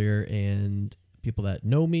Spaceballs earlier, and people that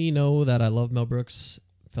know me know that I love Mel Brooks.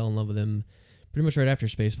 Fell in love with him pretty much right after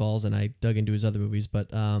Spaceballs, and I dug into his other movies.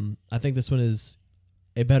 But I think this one is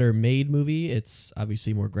a better made movie. It's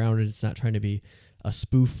obviously more grounded. It's not trying to be a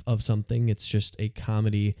spoof of something. It's just a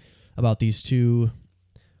comedy about these two.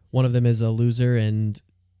 One of them is a loser, and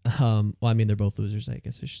well, I mean, they're both losers, I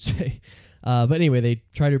guess I should say. But anyway, they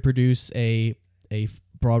try to produce a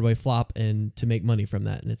Broadway flop and to make money from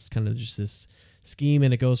that, and it's kind of just this scheme,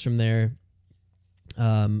 and it goes from there.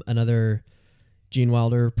 Another Gene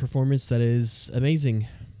Wilder performance that is amazing,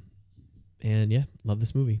 and yeah, love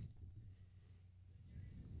this movie.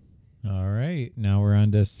 all right. Now we're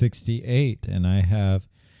on to 68, and I have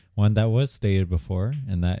one that was stated before,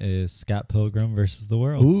 and that is Scott Pilgrim versus the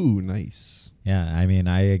World. Ooh, nice. Yeah, I mean,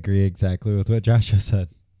 I agree exactly with what Joshua said.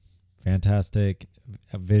 Fantastic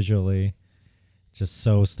visually, just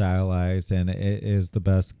so stylized, and it is the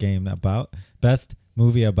best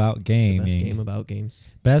movie about The gaming, best game about games.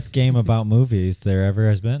 best game about movies there ever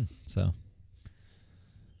has been. So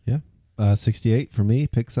 68 for me.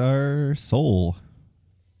 Pixar Soul.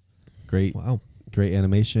 Great, Wow. great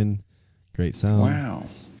animation, great sound. Wow.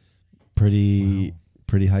 Pretty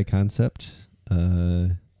high concept.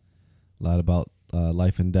 A lot about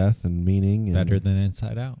life and death and meaning. And better than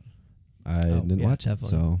Inside Out, I Oh, didn't yeah, watch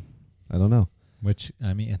definitely. it, so I don't know. which,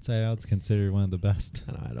 I mean, Inside Out's considered one of the best.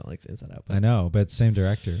 I know I don't like the Inside Out. I know, but same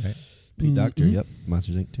director, right? Pete Doctor, Mhm. yep.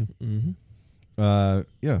 Monsters Inc. too. Mm-hmm.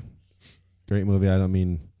 Yeah, great movie. I don't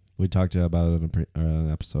mean we talked about it in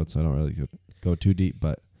an episode, so I don't really go too deep.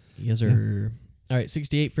 But Yes, sir. All right,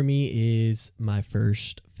 68 for me is my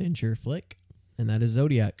first Fincher flick, and that is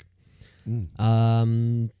Zodiac.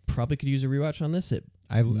 Probably could use a rewatch on this.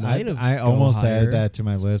 might have I go almost higher. added that to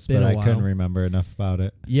my It's list, been but a I couldn't while. remember enough about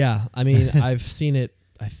it. Yeah, I mean, I've seen it,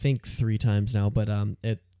 I think 3 times now, but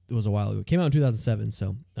it was a while ago. It came out in 2007,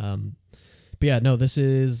 so but yeah, no, this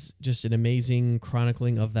is just an amazing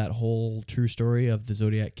chronicling of that whole true story of the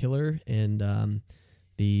Zodiac Killer and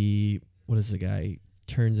what is the guy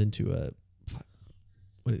turns into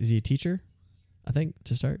what is he, a teacher? I think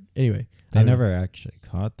to start. Anyway, I They don't know. never actually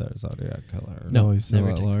caught the Zodiac Killer. No, he's still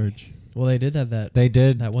never at taken. large. Well, they did have that. They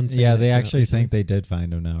did. That one thing Yeah, that they came out actually recently. think they did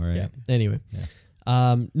find him now, right? Yeah. Anyway.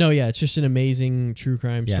 Yeah. No, yeah, it's just an amazing true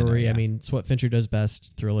crime Yeah, no, story. yeah. I mean, it's what Fincher does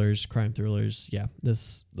best: thrillers, crime thrillers. Yeah,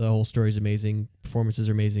 the whole story is amazing. Performances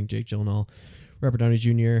are amazing. Jake Gyllenhaal, Robert Downey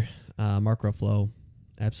Jr., Mark Ruffalo,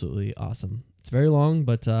 absolutely awesome. It's very long,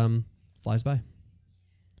 but flies by.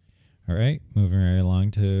 All right, moving right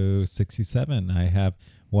along to 67. I have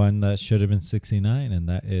one that should have been 69, and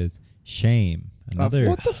that is Shame. Another.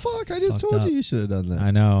 What the fuck? I just Fucked told up. you you should have done that.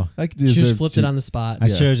 I know. I She just flipped it on the spot. I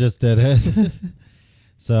Yeah. should have just did it.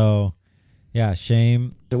 So, yeah,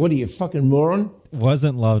 Shame So what are you, fucking moron?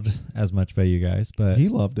 wasn't loved as much by you guys, but He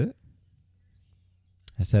loved it.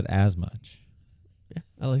 I said as much. Yeah,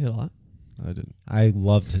 I like it a lot. I didn't. I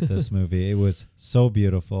loved this movie. It was so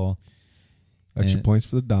beautiful. Extra And points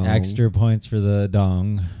for the dong. Extra points for the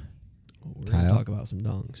dong. We're gonna Kyle? talk about some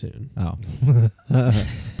dong soon. Oh,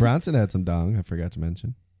 Bronson had some dong. I forgot to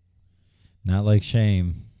mention. not like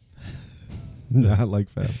Shame. Not like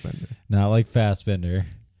Fassbender. Not like Fassbender.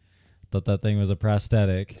 Thought that thing was a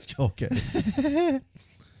prosthetic. Okay.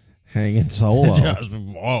 Hanging solo. Just,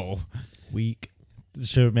 whoa. Weak.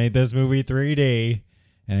 Should have made this movie 3D.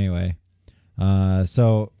 Anyway,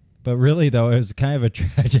 but really though, it was kind of a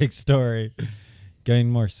tragic story. Getting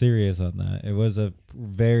more serious on that, it was a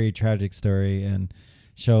very tragic story and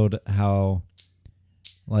showed how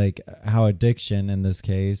addiction, in this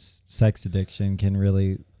case, sex addiction, can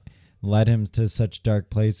really led him to such dark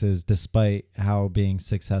places, despite how being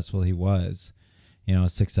successful he was. You know,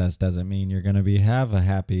 success doesn't mean you're going to have a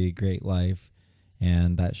happy, great life,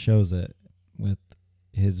 and that shows it with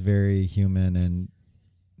his very human and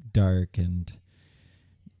dark and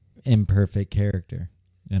imperfect character.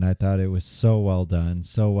 And I thought it was so well done,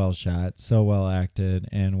 so well shot, so well acted,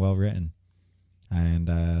 and well written. And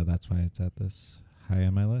that's why it's at this high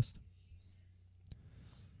on my list.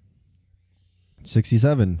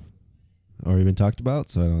 67. Already been talked about,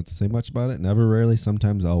 so I don't have to say much about it. Never, rarely,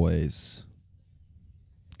 sometimes, always.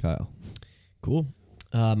 Kyle. Cool.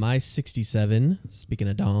 My 67, speaking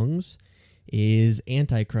of dongs, is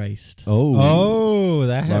Antichrist. Oh. Oh,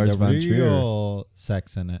 that had Lars the von Trier. real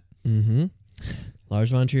sex in it. Mm-hmm. Lars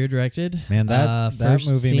von Trier directed. Man, that first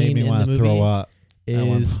movie made scene me in want the to throw movie up. at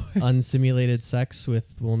one is unsimulated sex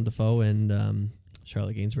with Willem Dafoe and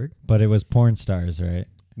Charlotte Gainsbourg. But it was porn stars, right?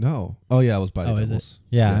 No. Oh, yeah, it was body Oh, is doubles.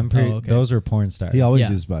 Yeah, Yeah. I'm pretty. Oh, okay. Those were porn stars. He always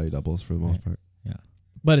Yeah. used body doubles for the most part.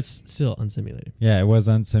 But it's still unsimulated. Yeah, it was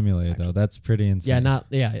unsimulated though. Actually. That's pretty insane. I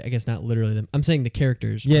guess not literally them. I'm saying the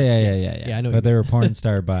characters. Yeah, but yeah, yes. yeah. Yeah, I know. what But you they were porn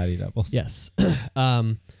star body doubles. Yes.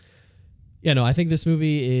 I think this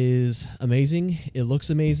movie is amazing. It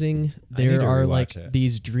looks amazing. I need There to are rewatch like it.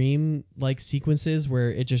 these dream like sequences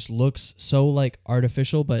where it just looks so like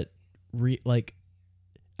artificial, but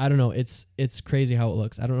I don't know. It's crazy how it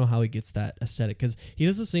looks. I don't know how he gets that aesthetic because he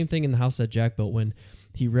does the same thing in the house that Jack built when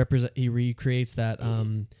he recreates that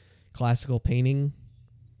classical painting,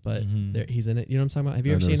 but Mhm. he's in it. You know what I'm talking about? Have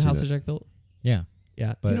you I've ever never seen seen House it. that Jack built? Yeah,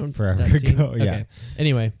 Yeah, but you know forever that scene? ago. Yeah, Okay.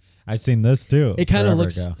 Anyway, I've seen this too. it kind of forever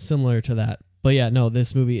looks ago. similar to that. But yeah, no,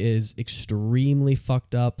 this movie is extremely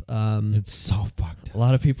fucked up. It's so fucked A up.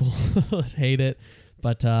 lot of people hate it,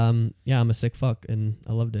 but I'm a sick fuck and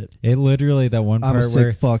I loved it. It literally that one I'm a part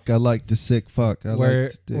sick fuck. I like to sick fuck. I where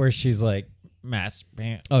like to where she's like mass.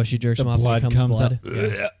 Oh, she jerks The him off and blood comes comes blood,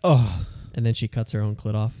 Oh, and then she cuts her own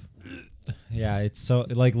clit off. yeah. It's so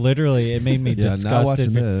like literally it made me Yeah, not disgusted.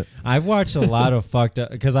 watching that. I've watched a lot of fucked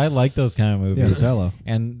up because I like those kind of Yeah, movies. Salo.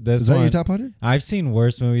 And this Is that one, your top 100? I've seen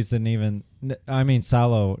worse movies than even. I mean,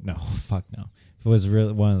 Salo. No, fuck no. It was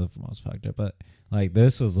really one of the most fucked up. But like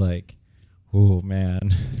this was like, oh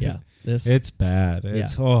man, Yeah, this it's bad.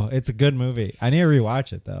 It's a good movie. I need to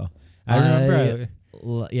rewatch it though. I remember.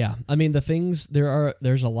 yeah. I mean, there's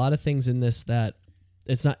a lot of things in this that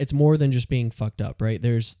it's more than just being fucked up, right?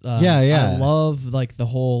 There's Yeah. I love like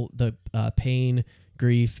the pain,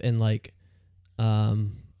 grief, and like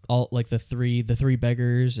all like the three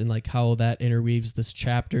beggars and like how that interweaves this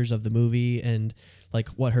chapters of the movie and like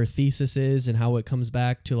what her thesis is and how it comes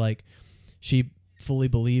back to like she fully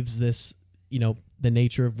believes this, the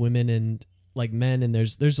nature of women and like men, and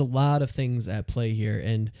there's a lot of things at play here,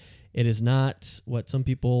 and It is not what some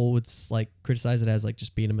people would like criticize it as, like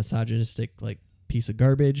just being a misogynistic like piece of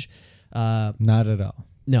garbage. Not at all.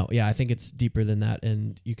 No, yeah, I think it's deeper than that,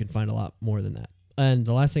 and you can find a lot more than that. And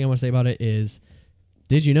the last thing I want to say about it is,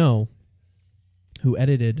 did you know who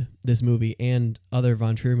edited this movie and other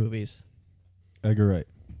Von Trier movies? Edgar Wright.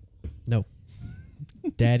 No.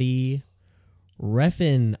 Daddy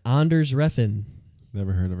Refn, Anders Refn.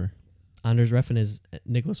 Never heard of her. Anders Refn is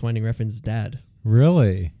Nicholas Winding Refn's dad.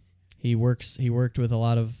 Really? He worked with a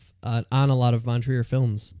lot of on a lot of Von Trier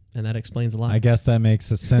films, and that explains a lot. I guess that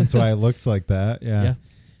makes a sense why it looks like that. Yeah. Yeah.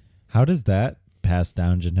 How does that pass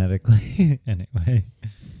down genetically? Anyway.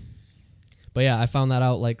 But yeah, I found that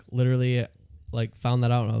out like literally, like found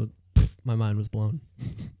that out, and my mind was blown.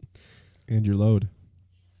 Andrew Load.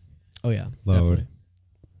 Oh yeah, Load.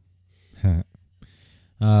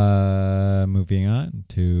 Moving on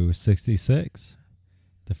to 66.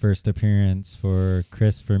 The first appearance for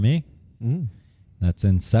Chris for me. That's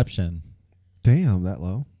Inception. Damn, that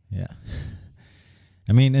low. Yeah.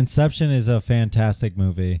 I mean, Inception is a fantastic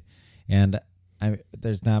movie, and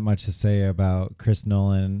there's not much to say about Chris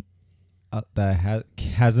Nolan that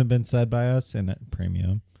hasn't been said by us in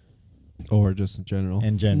Premium. Or just in general.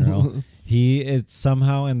 In general. He is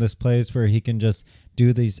somehow in this place where he can just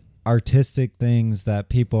do these artistic things that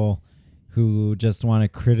people who just want to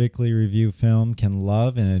critically review film can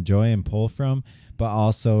love and enjoy and pull from, but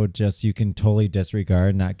also just you can totally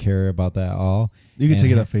disregard, not care about that at all. You can And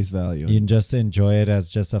take it at face value. You can just enjoy it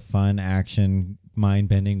as just a fun action,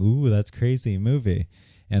 mind-bending, ooh, that's crazy movie.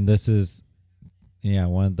 And this is,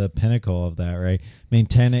 one of the pinnacle of that, right? I mean,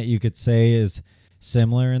 Tenet, you could say, is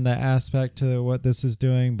similar in that aspect to what this is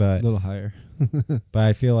doing, a but little higher. but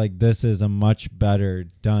I feel like this is a much better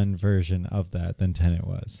done version of that than Tenet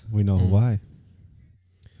was. We know why.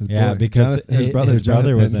 His Yeah, boy- because Jonathan- his his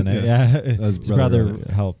brother was in Jonathan, it. Yeah, His his brother brother,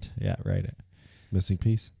 yeah. helped. Yeah, write it. Missing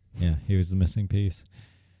piece. Yeah, he was the missing piece.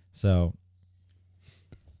 So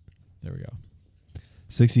there we go.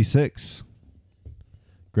 66.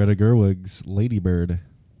 Greta Gerwig's Lady Bird.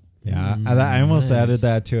 Yeah, I almost Nice. added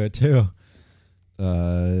that to it too.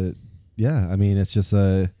 Yeah, I mean, it's just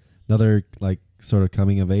another like sort of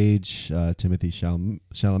coming of age. Timothy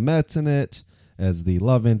Chalamet's in it as the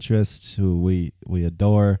love interest, who we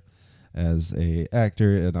adore as a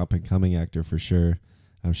actor, an up and coming actor for sure.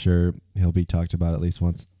 I'm sure he'll be talked about at least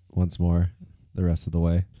once more the rest of the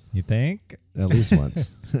way. You think? At least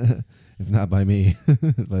once, if not by me,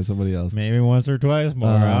 by somebody else. Maybe once or twice more.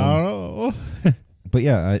 I don't know. But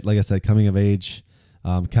yeah, like I said, coming of age,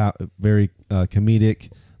 very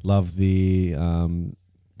comedic. Love the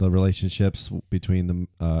relationships between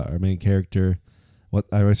our main character. I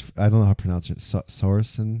don't know how to pronounce it.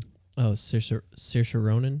 Sorsen. Oh, Saoirse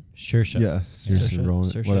Ronan. Sure. Yeah, Saoirse Ronan.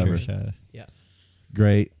 Saoirse Whatever. Sure. Yeah.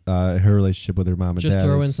 Great. Her relationship with her mom and Just dad.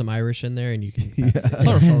 throw in is- some Irish in there, and you can. Yeah.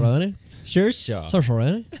 Saoirse Ronan. Sure. Saoirse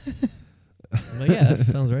Ronan. But yeah, that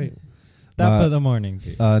sounds right. Top of the morning.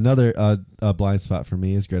 Dude. Another blind spot for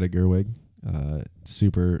me is Greta Gerwig.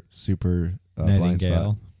 Super blind spot.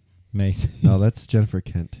 Nightingale. Mason. No, that's Jennifer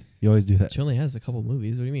Kent. You always do that. She only has a couple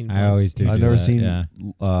movies. What do you mean? I always do. I've do never that, seen Yeah.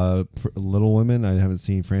 Little Women. I haven't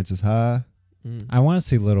seen Frances Ha. I want to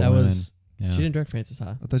see Little That Women. was. Yeah. She didn't direct Frances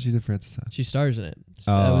Ha. I thought she did Frances Ha. She stars in it.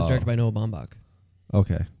 That was Oh. directed by Noah Baumbach.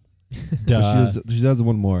 Okay. Duh. She does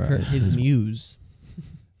one more. His muse.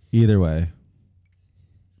 Either way.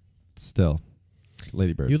 Still.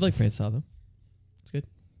 Lady Bird. You'd like Frances Ha though.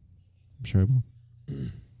 I'm sure I will.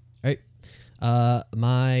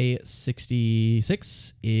 My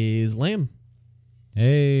 66 is Lamb.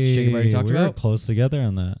 Hey, Jacob already talked we were about. close together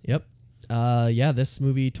on that. Yep. Yeah, this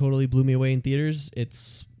movie totally blew me away in theaters.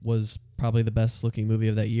 Was probably the best looking movie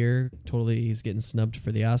of that year. Totally, he's getting snubbed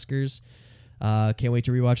for the Oscars. Can't wait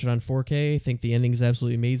to rewatch it on 4K. Think the ending is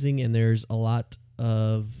absolutely amazing, and there's a lot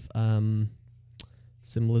of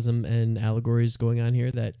symbolism and allegories going on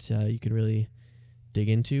here that you can really dig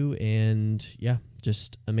into. And yeah,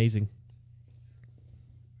 just amazing.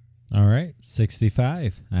 All right,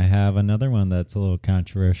 65. I have another one that's a little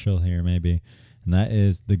controversial here, maybe, and that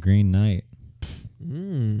is The Green Knight.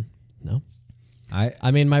 No.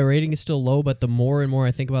 I mean, my rating is still low, but the more and more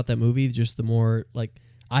I think about that movie, just the more like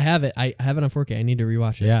I have it on 4K. I need to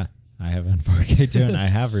rewatch it. Yeah, I have it in 4K too, and I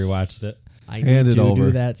have rewatched it. I Hand need it to over.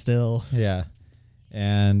 do that still. Yeah,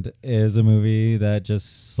 and it is a movie that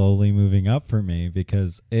just slowly moving up for me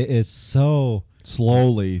because it is so.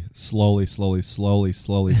 Slowly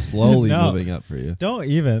No. moving up for you. Don't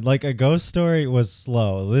even like a Ghost Story was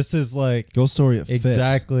slow. This is like Ghost Story it fit.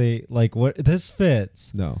 exactly like what this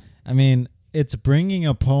fits. No. I mean, it's bringing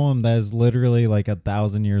a poem that is literally like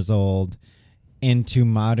 1,000 years old into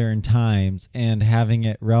modern times and having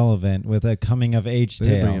it relevant with a coming of age They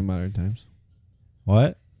didn't bring it in tale. modern times.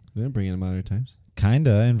 What? They didn't bring it in modern times.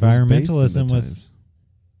 Kinda. It was based in the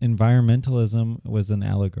Environmentalism was an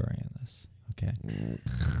allegory in this. Okay.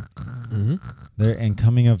 Mm-hmm. There and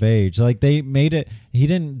coming of age, like they made it. He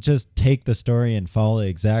didn't just take the story and follow it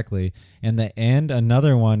exactly. And the end,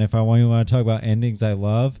 another one. If I want to talk about endings, I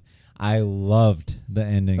loved the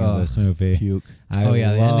ending of this movie. Puke. The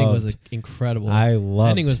ending was incredible. I loved.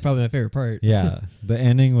 Ending was probably my favorite part. Yeah, the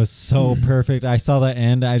ending was so perfect. I saw the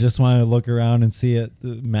end. I just wanted to look around and see it,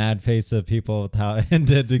 the mad face of people with how it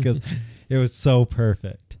ended because it was so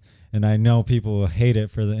perfect. And I know people will hate it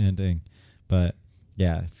for the ending, but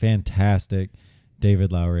yeah, fantastic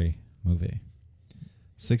David Lowery movie.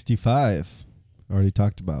 65. Already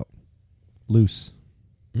talked about. Loose.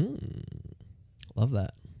 Love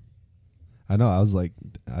that. I know. I was like,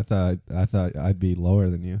 I thought I'd be lower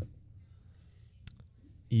than you.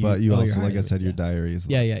 But you you're also, higher like I than said, me. your diary is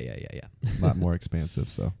Yeah. a lot more expansive.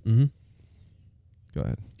 So Mm-hmm. go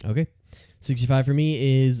ahead. Okay. 65 for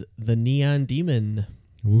me is The Neon Demon.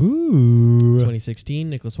 Ooh. 2016,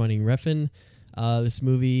 Nicholas Winding Refn. This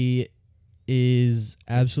movie is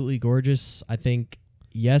absolutely gorgeous. I think,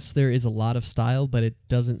 yes, there is a lot of style, but it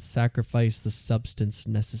doesn't sacrifice the substance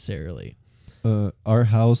necessarily. Our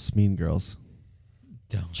House, Mean Girls.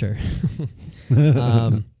 Sure.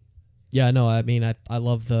 Yeah, no, I mean, I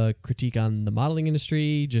love the critique on the modeling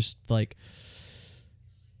industry, just like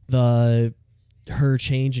her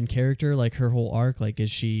change in character, like her whole arc, like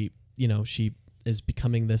is she is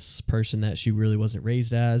becoming this person that she really wasn't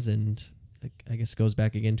raised as, and I guess goes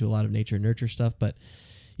back again to a lot of nature and nurture stuff. But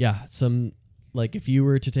yeah, some like if you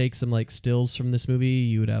were to take some like stills from this movie,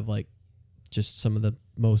 you would have like just some of the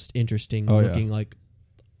most interesting looking like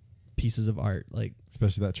pieces of art, like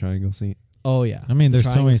Especially that triangle scene. oh yeah. I mean, The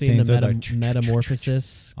there's so many triangle scenes scene, with the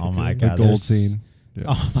metamorphosis. Oh my cocoon. God, The gold there's- scene. Yeah.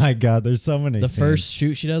 Oh my God, there's so many. The scenes. first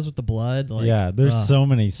shoot she does with the blood. Like, yeah, there's so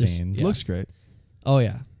many just- scenes. yeah. Looks great. Oh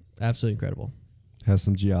yeah, absolutely incredible. Has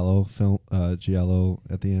some Giallo Giallo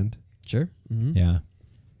at the end. Sure. Mm-hmm. Yeah.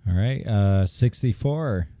 All right.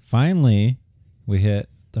 64. Finally, we hit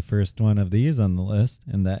the first one of these on the list,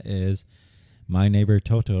 and that is My Neighbor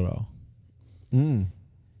Totoro.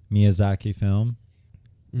 Miyazaki film.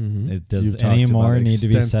 Mm-hmm. Does You've talked any about more it need to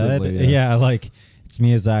be said? extensively, yeah. Yeah, like it's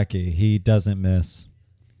Miyazaki. He doesn't miss.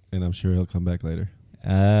 And I'm sure he'll come back later.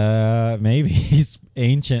 Maybe he's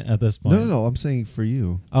ancient at this point. No. I'm saying for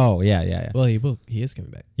you. Oh yeah. Well, he is coming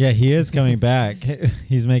back. Yeah, he is coming back.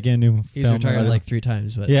 He's making a new He's film. retired like 3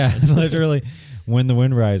 times, but Yeah, literally. When the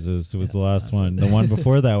Wind Rises was the last that's one. The one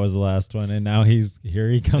before that was the last one, and now he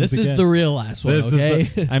comes this again. is the real last one. This Okay.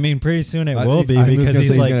 is the, I mean, pretty soon it I will think- be I was because gonna he's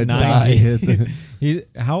say he's like gonna 90.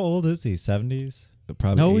 die. How old is he? 70s?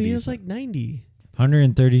 Probably no, 80s. he is like 90.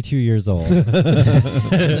 132 years old. He's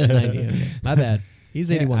at 90. Okay. My bad.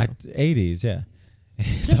 He's 81. Yeah, now. 80s, yeah.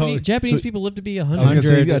 Japanese people live to be I was gonna 100.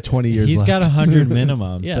 say he's got 20 years He's left. got 100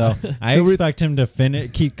 minimum, Yeah. so I expect him to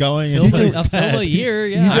keep going Film until he's a film a dead. year.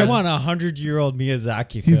 Yeah. I want a 100-year-old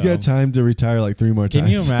Miyazaki film. He's got time to retire like 3 more times.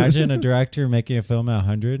 Can you imagine a director making a film at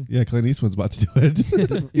 100? Yeah, Clint Eastwood's about to do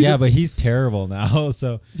it. Yeah, but he's terrible now.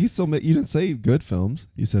 So He's still. You didn't say good films.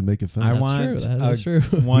 You said make a film. I That's want true. That's true.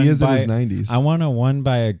 one he is by, in his 90s. I want a one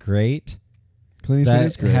by a great Clint Eastwood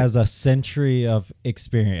is that great. has a century of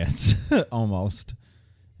experience, almost.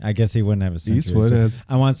 I guess he wouldn't have a century. Eastwood has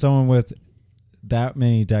I want someone with that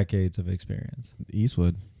many decades of experience.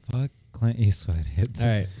 Eastwood. Fuck Clint Eastwood. All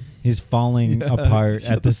right. He's falling apart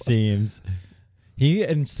shut at the seams. He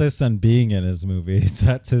insists on being in his movies.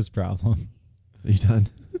 That's his problem. Are you done?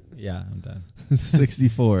 Yeah, I'm done.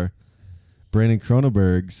 64. Brandon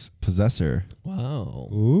Cronenberg's Possessor. Wow.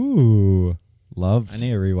 Ooh. Loved. I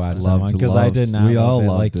need to rewatch that Loved, one because I did loved. not We love all it.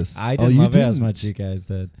 loved Like this. I Oh, didn't you love it as didn't? much as you guys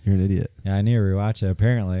did. You're an idiot. Yeah, I need to rewatch it.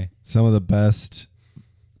 Apparently, Some of the best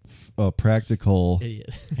practical Idiot.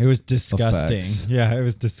 it was disgusting. Effects. Yeah, it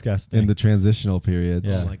was disgusting. in the transitional periods.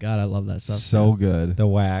 Yeah. Oh my god, I love that stuff. So good. the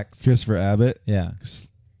wax. Christopher Abbott Yeah.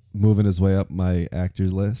 moving his way up my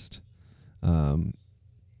actors list.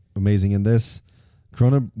 Amazing in this.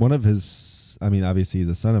 One of his, I mean, obviously he's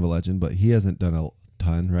a son of a legend, but he hasn't done a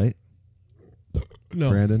ton, right? No.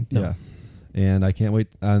 Brandon? No. Yeah. And I can't wait.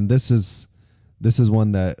 And this is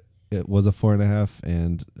one that it was a 4.5,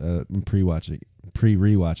 and I'm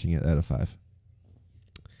pre-rewatching it at a 5.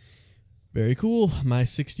 Very cool. My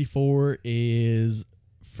 64 is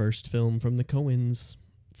first film from the Coens,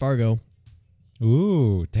 Fargo.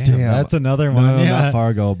 Ooh, damn, Damn. that's another No, one. no, yeah. not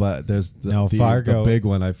Fargo, but there's the No, Fargo. the big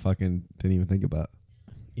one I fucking didn't even think about.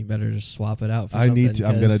 You better just swap it out for I something. need to.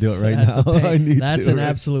 I'm gonna 'cause do it right that's a now. pain. I need That's to, an right?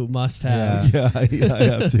 absolute must-have. Yeah, I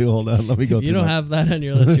have to. Hold on. Let me go You through don't my, have that on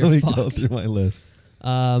your list. You're let me go fucked. through my list.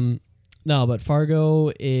 No, but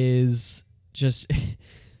Fargo is just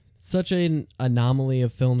such an anomaly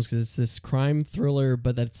of films because it's this crime thriller,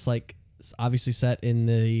 but that's like it's obviously set in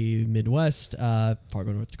the Midwest,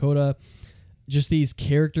 Fargo, North Dakota. Just these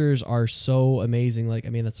characters are so amazing. Like, I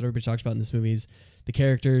mean, that's what everybody talks about in this movie is the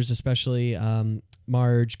characters, especially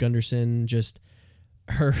Marge Gunderson, just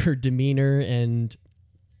her demeanor and,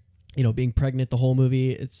 you know, being pregnant the whole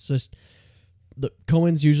movie. It's just, the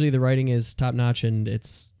Coen's usually the writing is top notch and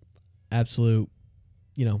it's absolute,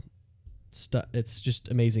 you know, it's just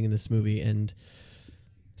amazing in this movie. And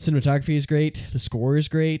cinematography is great. The score is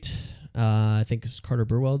great. I think it was Carter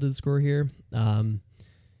Burwell did the score here.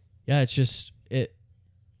 Yeah, it's just, it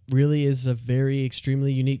really is a very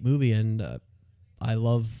extremely unique movie, and I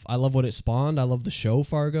love what it spawned. I love the show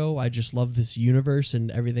Fargo. I just love this universe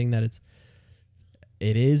and everything that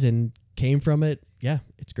it is and came from it. Yeah,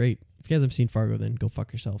 it's great. If you guys have seen Fargo, then go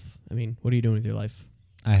fuck yourself. I mean, what are you doing with your life?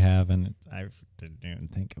 I have, and I didn't even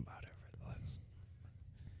think about it for the list.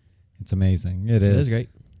 It's amazing. It is. It is great.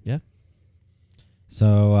 Yeah.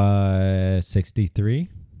 So 63,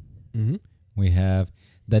 Mm-hmm. we have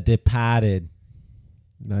The Departed,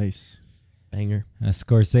 Nice. Banger. a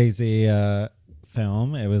Scorsese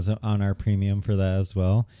film. It was on our premium for that as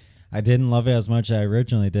well. I didn't love it as much as I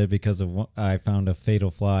originally did because of I found a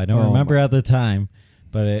fatal flaw. I don't remember at the time,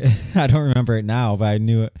 but I don't remember it now. But I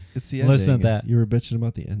knew it. It's the ending. Listen to that. You were bitching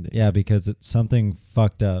about the ending. Yeah, because it's something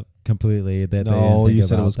fucked up completely. That they No, didn't think you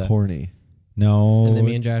said it about was that. corny. No, And then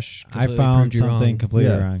me and Josh I completely found proved you something wrong.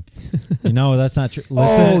 completely Yeah. wrong. You know, that's not true.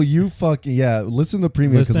 Oh, you fucking listen to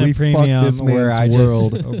premium because Listen we to premium fucked this where I man's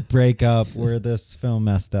world. just break up where this film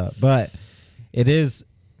messed up. But it is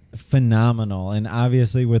phenomenal, and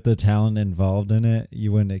obviously with the talent involved in it,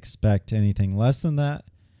 you wouldn't expect anything less than that.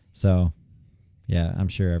 So, yeah, I'm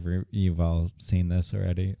sure you've all seen this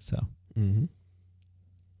already. So, Mm-hmm.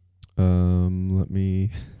 Let me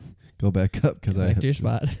go back up because I Back have to your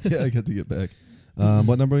spot. yeah, I got to get back.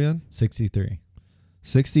 What number again? 63.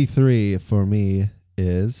 63 for me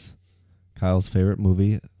is Kyle's favorite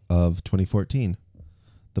movie of 2014,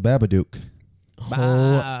 The Babadook.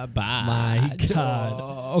 Oh my God.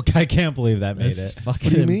 Oh, I can't believe that made That's it. fucking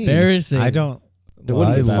What do you mean? embarrassing. I don't. Well,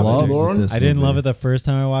 I love The loved Babadook. this I didn't movie. love it the first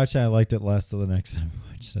time I watched it. I liked it less the next time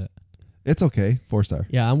I watched it. It's okay, 4-star.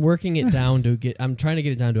 Yeah, I'm working it down I'm trying to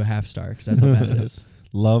get it down to a half star because that's how bad it is.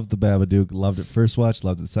 Loved The Babadook. Loved it first watch.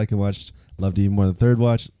 Loved it second watch. Loved it even more the third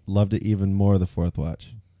watch. Loved it even more the fourth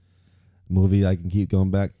watch. Movie I can keep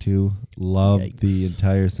going back to. Love the Yikes.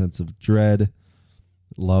 entire sense of dread.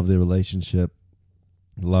 Love the relationship.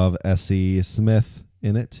 Love S.E. Smith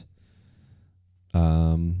in it.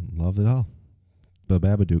 Loved it all. The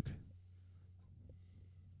Babadook.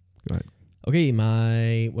 Go ahead. Okay,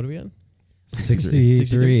 what are we on?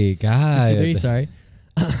 63. God. 63, sorry.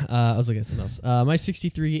 I was looking at something else. My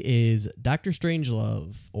 63 is Dr.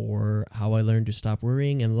 Strangelove, or How I Learned to Stop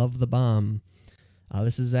Worrying and Love the Bomb.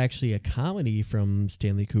 This is actually a comedy from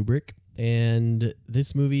Stanley Kubrick, and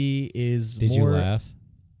this movie is Did you laugh?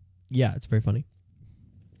 Yeah, it's very funny.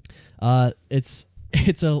 It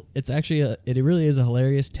really is a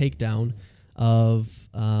hilarious takedown of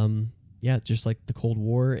just like the Cold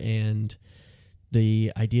War and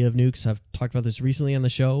the idea of nukes. I've talked about this recently on the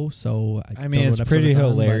show, so I mean, it's pretty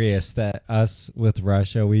hilarious that us with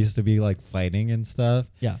Russia, we used to be like fighting and stuff.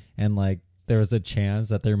 Yeah, And like there was a chance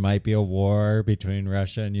that there might be a war between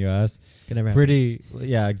Russia and U.S. could never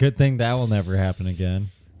happen. Good thing that will never happen again.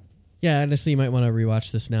 Yeah, honestly, you might want to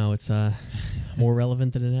rewatch this now. It's more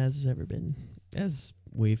relevant than it has ever been, as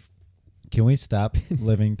we've. Can we stop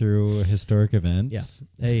living through historic events?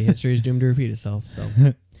 Yeah. Hey, history is doomed to repeat itself. So,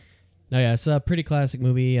 no, yeah, it's a pretty classic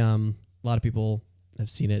movie. A lot of people have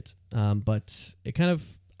seen it, but it kind of,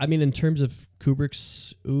 I mean, in terms of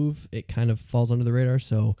Kubrick's oeuvre, it kind of falls under the radar.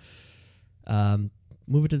 So,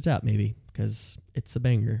 move it to the top maybe because it's a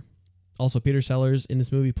banger. Also, Peter Sellers in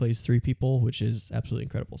this movie plays 3 people, which is absolutely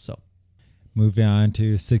incredible. So, Moving on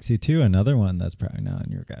to 62, another one that's probably not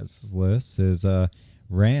on your guys' list is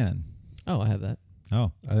Ran. oh, I have that.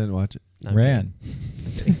 Oh, I didn't watch it. No, I'm Ran.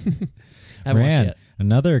 kidding. I haven't watched it Ran, yet.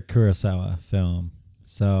 another Kurosawa film.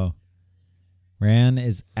 So, Ran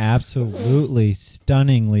is absolutely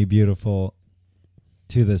stunningly beautiful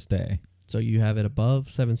to this day. So you have it above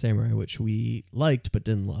Seven Samurai, which we liked but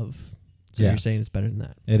didn't love. So Yeah. you're saying it's better than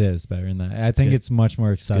that. It is better than that. I think good. it's much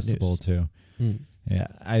more accessible news. too. Hmm. Yeah,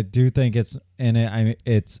 I do think it's in it. I mean,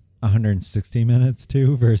 it's 160 minutes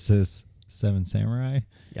too versus Seven Samurai.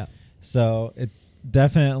 Yeah. So it's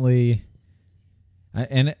definitely,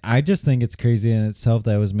 and I just think it's crazy in itself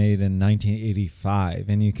that it was made in 1985,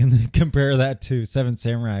 and you can compare that to Seven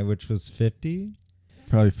Samurai, which was 50.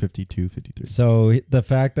 Probably 52, 53. So the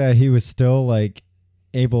fact that he was still like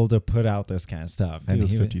able to put out this kind of stuff, I think it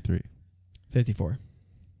was 53. 54.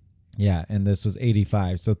 yeah, and this was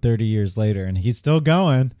 85, so 30 years later, and he's still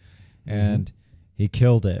going, and he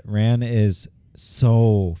killed it. Ran is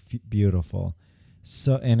so beautiful,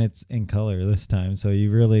 and it's in color this time, so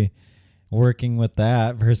you really working with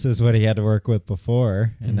that versus what he had to work with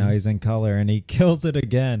before, and now he's in color, and he kills it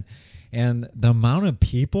again. And the amount of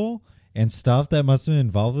people and stuff that must have been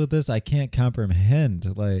involved with this, I can't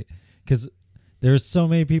comprehend, like, because there's so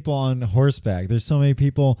many people on horseback. There's so many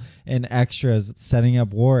people and extras setting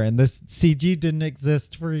up war. And this CG didn't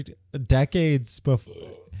exist for decades before,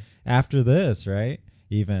 after this, right?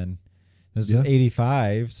 Even. This is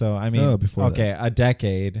 85. So, I mean, before okay, a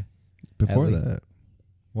decade. Before least. that.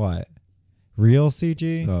 What? Real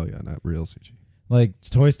CG? Oh, yeah, not real CG. Like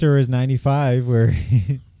Toy Story is 95, where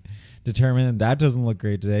he determined that doesn't look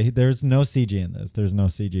great today. There's no CG in this. There's no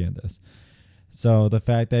CG in this. So the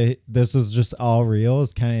fact that this was just all real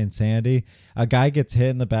is kind of insanity. A guy gets hit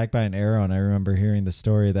in the back by an arrow, and I remember hearing the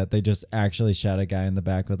story that they just actually shot a guy in the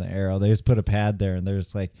back with an arrow. They just put a pad there, and they're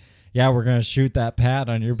just like, yeah, we're going to shoot that pad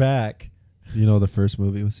on your back. You know the first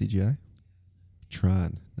movie with CGI?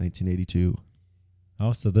 Tron, 1982.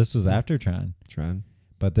 Oh, so this was after Tron. Tron.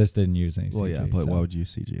 But this didn't use any CG. Well, yeah, but so. why would you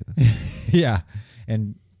use CG in this? Yeah,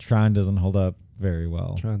 and Tron doesn't hold up very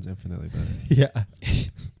well. Tron's infinitely better. Yeah.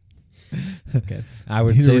 Okay. I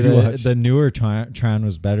would Need to say rewatch. the newer Tron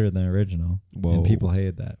was better than the original. Whoa. And people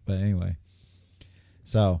hated that. But anyway.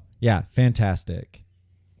 So, yeah, fantastic.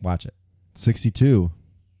 Watch it. 62.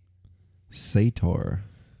 Sator.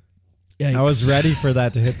 Yeah, I was ready for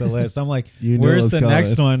that to hit the list. I'm like, You knew it where's was the coming.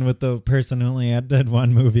 next one with the person who only had done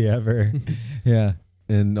one movie ever? Yeah.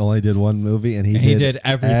 And only did one movie, and he did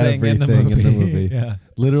everything in the movie. Yeah.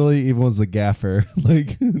 Literally, even was the gaffer.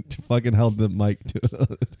 Like, fucking held the mic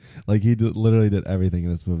to like, he literally did everything in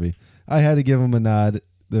this movie. I had to give him a nod.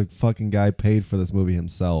 The fucking guy paid for this movie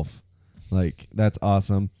himself. Like, that's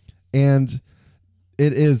awesome. And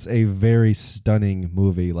it is a very stunning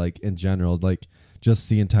movie, like, in general. Like, just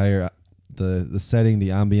the entire, the setting, the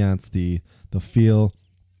ambiance, the feel.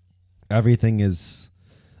 Everything is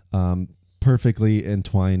perfectly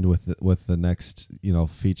entwined with the next,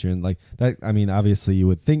 feature. And like that, I mean, obviously you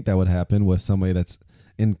would think that would happen with somebody that's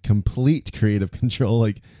in complete creative control.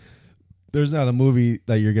 Like, there's not a movie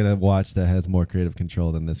that you're gonna watch that has more creative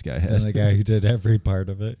control than this guy had. And the guy who did every part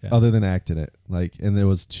of it. Yeah. Other than acting it, like, and there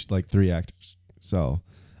was like 3 actors. So,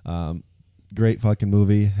 great fucking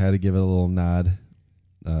movie. Had to give it a little nod,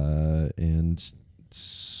 and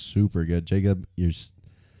super good. Jacob, you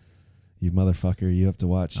motherfucker, you have to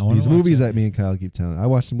watch I wanna these watch movies it. that me and Kyle keep telling. I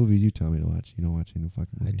watch the movies you tell me to watch. You don't watch any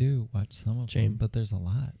fucking movie. I do watch some of Shame. them, but there's a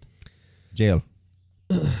lot. Jail.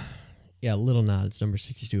 Yeah, little nod. It's number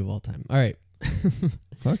 62 of all time. All right.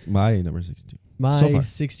 Fuck my number 62. So My far.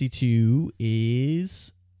 62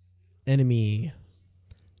 is Enemy,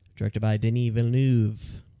 directed by Denis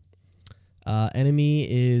Villeneuve. Enemy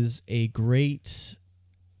is a great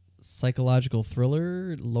psychological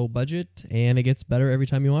thriller, low budget, and it gets better every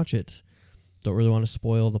time you watch it. Don't really want to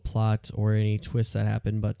spoil the plot or any twists that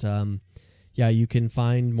happen, but yeah, you can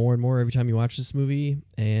find more and more every time you watch this movie,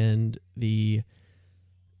 and the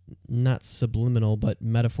not subliminal but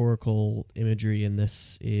metaphorical imagery in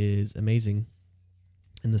this is amazing,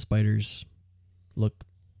 and the spiders look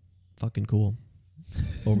fucking cool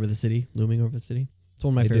over the city, looming over the city. It's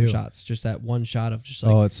one of my They favorite do. shots. Just that one shot of just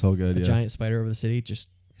like Oh, it's so good. a Yeah. giant spider over the city. Just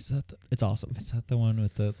it's awesome. Is that the one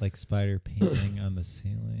with the like spider painting on the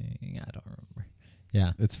ceiling? I don't remember.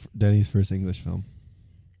 Yeah, It's Denny's first English film.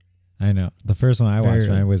 I know. The first one I Very watched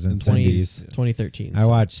when I early. was in 20 Cindy's. 2013.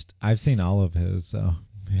 I've seen all of his, so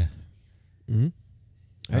yeah.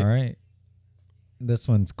 Mm-hmm. All right. This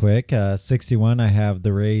one's quick. 61, I have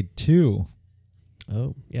The Raid 2.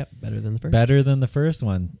 Oh, yep, better than the first. Better than the first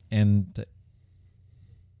one. And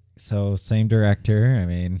so same director, I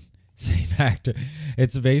mean, same actor.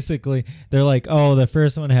 It's basically, they're like, oh, the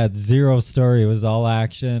first one had zero story. It was all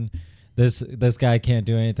action. This guy can't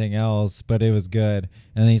do anything else, but it was good.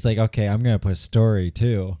 And then he's like, okay, I'm going to put story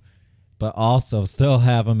too, but also still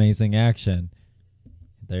have amazing action.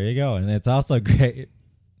 There you go. And it's also great.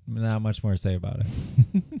 Not much more to say about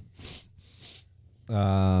it.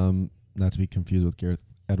 Not to be confused with Gareth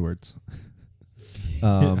Edwards.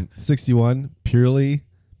 61, purely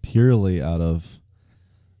out of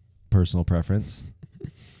personal preference.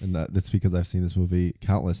 and that's because I've seen this movie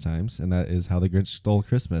countless times, and that is How the Grinch Stole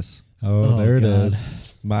Christmas. Oh, there it God.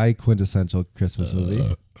 is. My quintessential Christmas movie.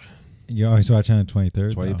 You always watch on the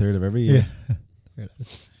 23rd. 23rd of every year. Yeah. There it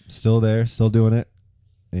is. Still there, still doing it.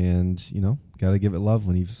 And, got to give it love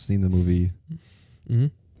when you've seen the movie Mm-hmm.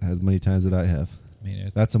 as many times as I have. I mean,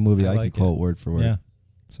 it's, That's a movie I like can quote it. word for word. Yeah.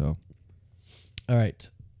 So, All right.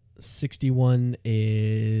 61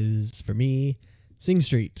 is, for me, Sing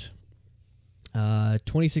Street.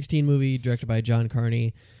 2016 movie directed by John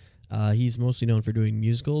Carney. He's mostly known for doing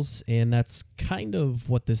musicals, and that's kind of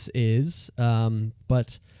what this is.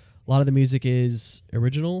 But a lot of the music is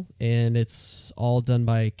original, and it's all done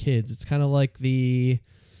by kids. It's kind of like the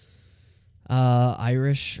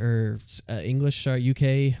Irish or English or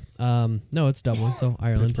UK. No, it's Dublin, so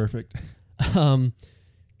Ireland. perfect.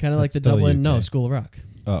 Kind of like That's the still Dublin, no, UK. School of Rock.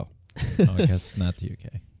 Oh, Oh, I guess it's not the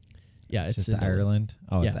UK. Yeah, It's it's just in Dublin. Ireland.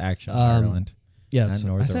 Oh, it's Yeah. actually Um, Ireland. Yeah, Not so I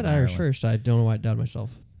Northern said Irish Ireland. first. I don't know why I doubted myself.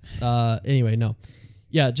 Anyway, no.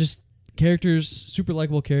 Yeah, just characters, super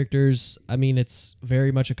likable characters. I mean, it's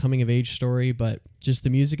very much a coming of age story, but just the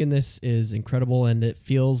music in this is incredible, and it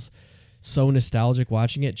feels so nostalgic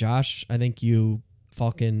watching it. Josh, I think you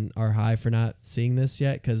fucking are high for not seeing this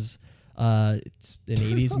yet because it's an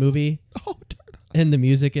 80s movie, and the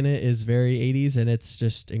music in it is very 80s, and it's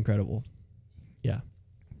just incredible. Yeah.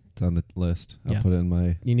 it's on the list. I'll Yeah. put it in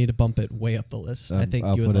my. You need to bump it way up the list. I think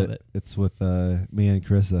I'll you would put love it. It's with me and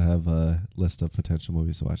Carissa have a list of potential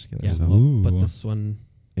movies to watch together. Yeah, So, Ooh. but this one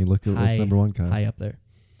hey, look at what's number one, Kyle. high up there.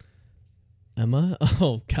 Emma?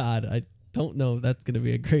 Oh God, I don't know. That's gonna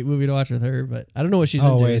be a great movie to watch with her, but I don't know what she's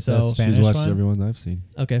Oh, into. wait, so the Spanish She's watched one? everyone I've seen.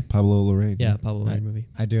 okay, Pablo Larraín. yeah, Pablo I- Larraín movie.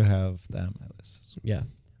 I do have that on my list. Yeah,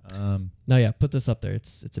 Um, no, yeah, put this up there.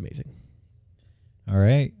 It's amazing. all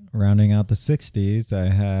right. Rounding out the 60s, I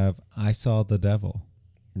have I Saw the Devil.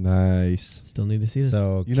 Nice. Still need to see this.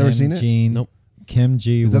 So You never Kim seen it? Jean- Nope. Kim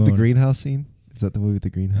Ji Is that the Woon. greenhouse scene? Is that the movie with the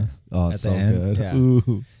greenhouse? Oh, At it's the so end? good. Yeah.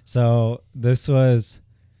 Ooh. So this was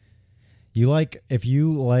if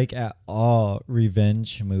you like at all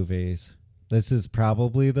revenge movies, this is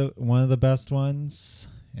probably the one of the best ones.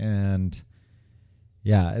 And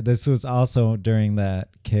yeah, this was also during that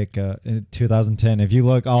kick in 2010. If you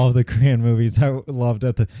look all of the Korean movies I loved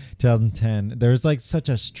at the 2010, there's like such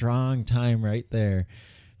a strong time right there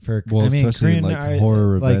for Well, I mean especially in, Korean like are-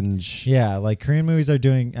 horror like, revenge. yeah, like Korean movies are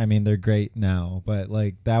doing, I mean, they're great now, but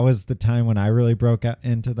like that was the time when I really broke out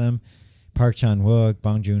into them. Park Chan-wook,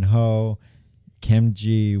 Bong Joon-ho, Kim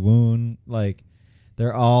Ji-woon, like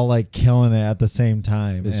they're all like killing it at the same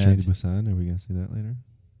time. Is And Train to Busan? Are we gonna see that later?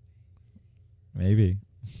 maybe.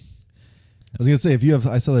 I was gonna say if you have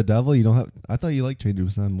I Saw the Devil, you don't have. I thought you liked Train to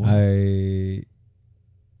Busan more.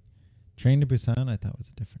 Train to Busan, I thought was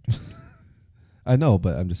a different. I know,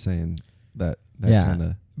 but I'm just saying that Yeah. kind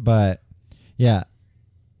of. But yeah,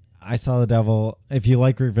 I Saw the Devil. If you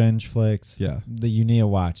like revenge flicks, Yeah. you need to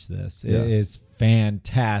watch this. Yeah. It is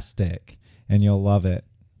fantastic, and you'll love it.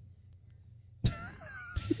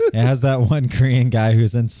 It has that one Korean guy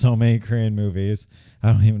who's in so many Korean movies.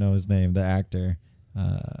 I don't even know his name. The actor,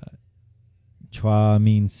 Choi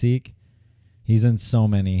Min-sik. He's in so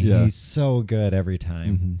many. Yeah. He's so good every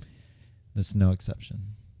time. Mhm. This is no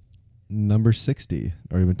exception. Number 60,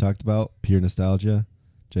 or even talked about, pure nostalgia.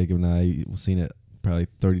 Jacob and I have seen it probably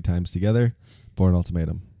 30 times together. Born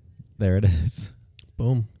Ultimatum. There it is.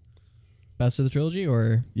 Boom. Best of the trilogy,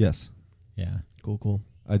 or Yeah. cool.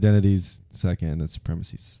 Identity's second, and then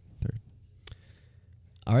Supremacy's third.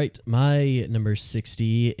 All right, my number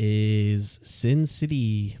 60 is Sin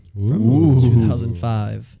City from Ooh.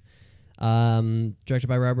 2005. Directed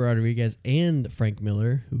by Robert Rodriguez and Frank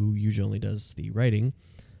Miller, who usually only does the writing.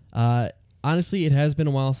 Honestly, it has been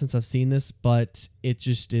a while since I've seen this, but it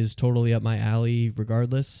just is totally up my alley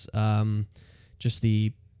regardless. Just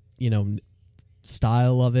the,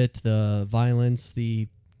 style of it, the violence, the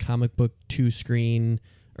comic book to screen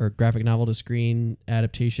or graphic novel to screen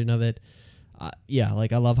adaptation of it. I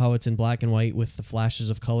love how it's in black and white with the flashes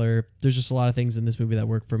of color. There's just a lot of things in this movie that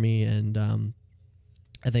work for me, and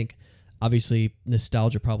I think obviously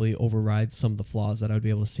nostalgia probably overrides some of the flaws that I would be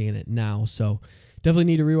able to see in it now. So definitely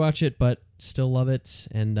need to rewatch it, but still love it.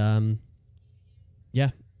 And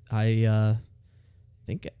I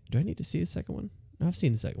think, do I need to see the second one? No, I've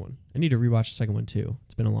seen the second one. I need to rewatch the second one too.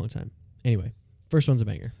 It's been a long time. Anyway, first one's a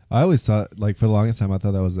banger. I always thought, like, for the longest time, I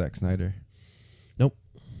thought that was Zack Snyder. Nope.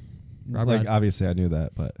 Rob Like, Rod. obviously, I knew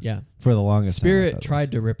that, but Yeah. for the longest time, I Spirit thought it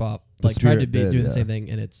tried to rip off, The like tried to Spirit be, did, do the yeah. same thing,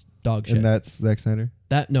 and it's dog was. shit. And that's Zack Snyder?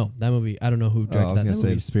 That movie, I don't know who Oh, directed I was that. going That to say,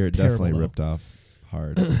 movie's Spirit terrible, definitely though. ripped off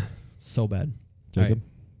hard. So bad. Jacob?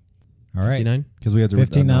 All right. 59? Because we had to rip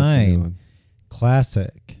down 59. one.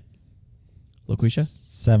 classic. LaQuisha?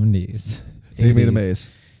 70s. Davey the 80s. Maze.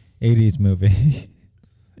 80s movie.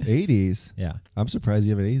 80s. Yeah, I'm surprised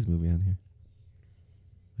you have an 80s movie on here.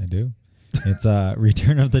 I do. It's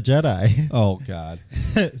Return of the Jedi. Oh, God.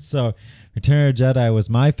 So, Return of the Jedi was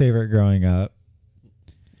my favorite growing up.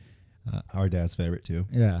 Our dad's favorite, too.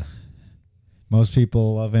 Yeah. Most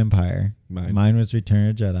people love Empire. Mine. Was Return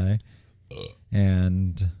of the Jedi.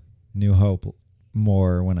 And New Hope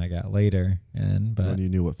more when I got later. But When you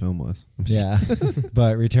knew what film was. yeah.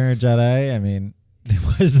 But Return of the Jedi, I mean,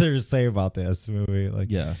 what is there to say about this movie? Like,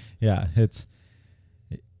 Yeah. it's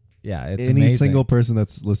Any amazing. single person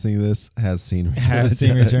that's listening to this has seen Return of the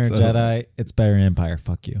Jedi, Return of the so- Jedi. It's better than Empire.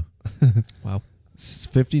 Fuck you. Wow.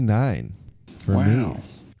 59 for me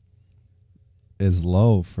is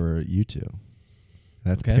low for you two.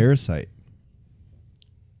 That's Okay. Parasite.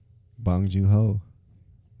 Bong Joon-ho.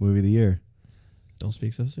 Movie of the year. Don't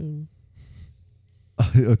speak so soon.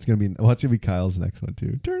 It's gonna be Kyle's next one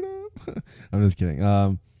too. Turn up. I'm just kidding.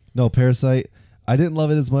 No, Parasite. I didn't love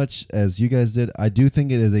it as much as you guys did. I do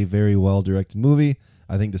think it is a very well directed movie.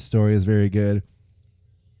 I think the story is very good.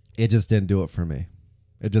 It just didn't do it for me.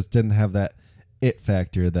 It just didn't have that it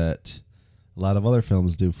factor that a lot of other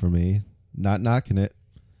films do for me. Not knocking it.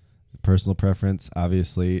 Personal preference.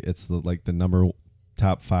 Obviously, it's the number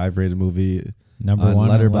top 5 rated movie. Number On one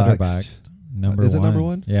on Letterboxd. Letterboxd. Number Is it one. number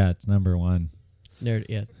one? Yeah, it's number one. There,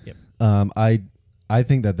 yeah, yep. I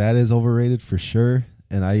think that is overrated for sure,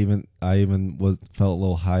 and I even felt a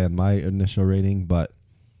little high on my initial rating, but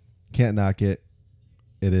can't knock it.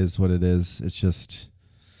 It is what it is. It just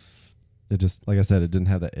like I said, it didn't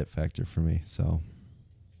have that it factor for me. So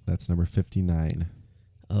that's number 59.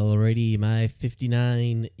 Alrighty, my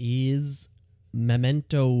 59 is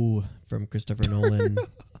Memento from Christopher Nolan.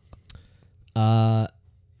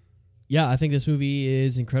 Yeah, I think this movie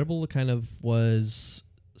is incredible. It kind of was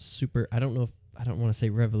super. I don't want to say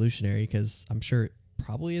revolutionary because I'm sure it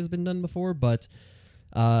probably has been done before, but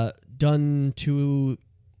done to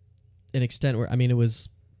an extent where, I mean, it was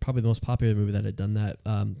probably the most popular movie that had done that.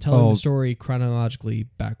 Telling the story chronologically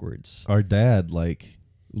backwards. Our dad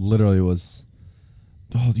literally was,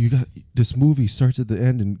 oh, you got this movie starts at the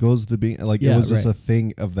end and goes to the beginning. Yeah, it was just right. a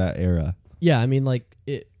thing of that era. Yeah, I mean, like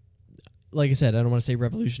I said, I don't want to say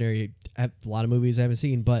revolutionary. A lot of movies I haven't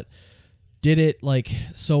seen, but did it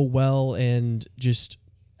so well and just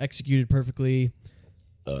executed perfectly.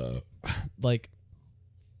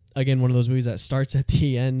 Again, one of those movies that starts at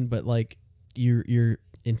the end, but you're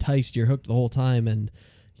enticed, you're hooked the whole time, and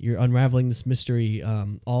you're unraveling this mystery.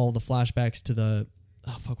 All the flashbacks to the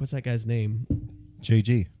what's that guy's name?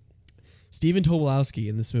 JG. Stephen Tobolowsky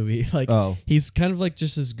in this movie. He's kind of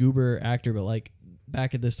just this goober actor, but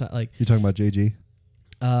back at this time, You're talking about JG?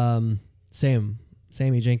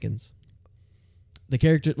 Sammy Jenkins. The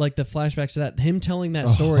character, the flashbacks to that, him telling that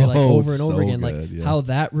story over and over so again, good, yeah. how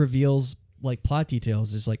that reveals plot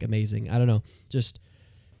details is amazing. I don't know, just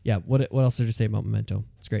yeah. What else is there to say about Memento?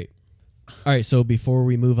 It's great. All right, so before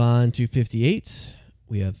we move on to 58,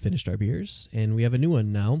 we have finished our beers and we have a new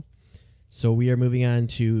one now. So we are moving on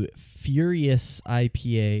to Furious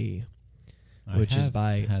IPA, which is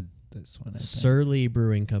by had this one. I think. Surly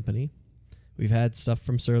Brewing Company. We've had stuff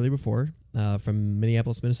from Surly before, from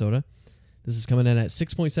Minneapolis, Minnesota. This is coming in at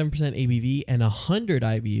 6.7% ABV and 100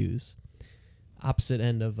 IBUs. Opposite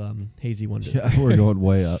end of Hazy Wonder. Yeah, we're going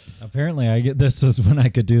way up. Apparently, I get this was when I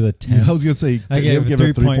could do the 10. I was gonna say I gave it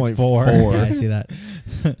 3.4. Yeah, I see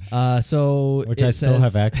that. So which it I still says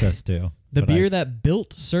have access to. the but beer that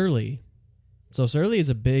built Surly. So Surly is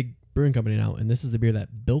a big brewing company now, and this is the beer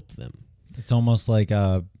that built them. It's almost like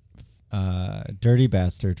a Dirty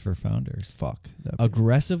Bastard for founders. Fuck.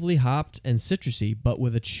 Aggressively hopped and citrusy, but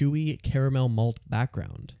with a chewy caramel malt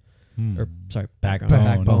background. Or sorry,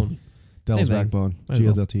 backbone. Devil's Same thing. Backbone. Might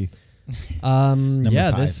as well. GLT.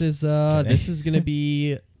 Yeah, 5. this is kidding. this is gonna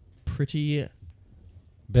be pretty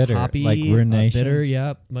Bitter, hoppy, like Ruination. bitter.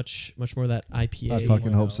 Yeah, much more of that IPA. I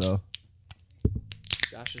fucking hope so.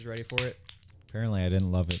 Josh is ready for it. Apparently, I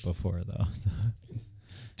didn't love it before though.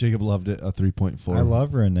 Jacob loved it. A 3.4. I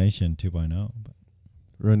love Ruination 2.0. But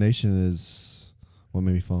Ruination is what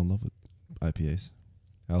made me fall in love with IPAs.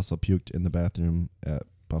 I also puked in the bathroom at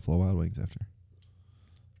Buffalo Wild Wings after.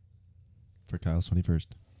 For Kyle's 21st.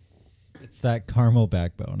 it's that caramel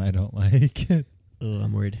backbone I don't like. Ugh,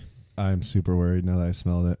 I'm worried. I'm super worried now that I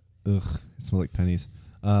smelled it. Ugh, it smelled like pennies.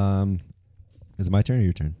 Is it my turn or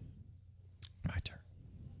your turn? My turn.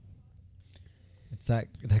 It's that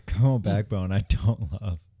caramel backbone I don't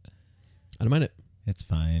love. I don't mind it. It's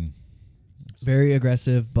fine. Very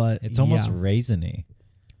aggressive, but It's almost yeah. raisiny.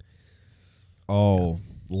 Oh,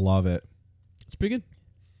 love it. It's pretty good.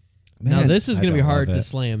 Man, now this is I going to be don't hard love to it.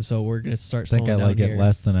 slam, so we're going to start I think slowing I down like here. it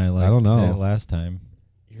less than I liked don't know. it last time.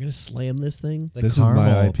 You're going to slam this thing? The This is my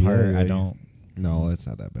caramel IPA, part, I right? don't. No, it's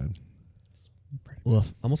not that bad.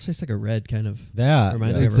 Woof. Almost tastes like a red kind of. Yeah,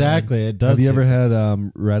 Reminds me of a exactly. It does. Have you ever taste-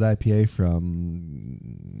 had red IPA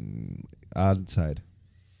from Odd Side?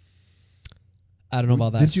 I don't know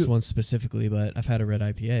about that Did you- one specifically, but I've had a red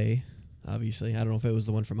IPA, obviously. I don't know if it was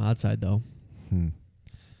the one from Oddside, though.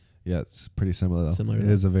 Yeah, it's pretty similar though. Similar It to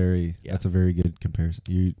is a very Yeah. that's a very good comparison.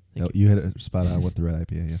 You Thank you hit it spot on with the red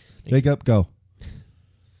IPA. Yeah, Thank Jacob, go.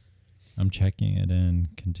 I'm checking it in.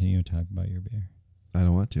 Continue to talk about your beer. I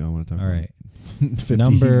don't want to. I want to talk. All about right. 58.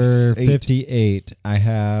 Number 58, I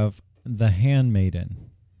have The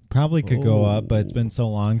Handmaiden. Probably could go up, but it's been so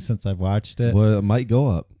long since I've watched it. Well, it might go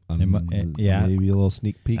up. Yeah. maybe a little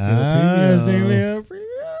sneak peek. It's At gonna a be premium. a premium.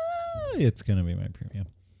 It's gonna be my premium.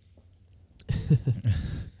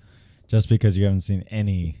 Just because you haven't seen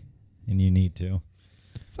any and you need to.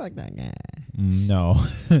 Fuck that guy. No.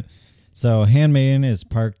 So Handmaiden is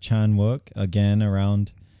Park Chan-wook, again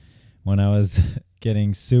around when I was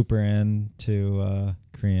getting super into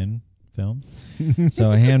Korean films.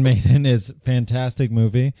 So Handmaiden is a fantastic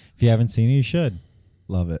movie. If you haven't seen it, you should.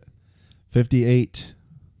 Love it. 58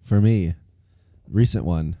 for me. Recent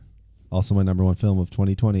one. Also my number one film of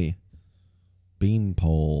 2020.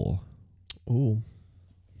 Beanpole. Ooh.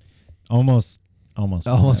 Almost Almost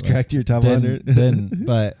on that cracked list. your top Didn't, 100. didn't,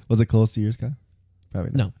 but Was it close to yours, Kyle?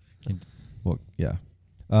 Probably not. No. Well, yeah.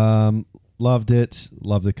 Loved it.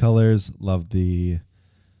 Loved the colors. Loved the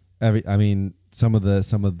some of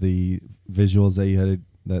the visuals that you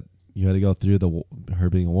had to go through, her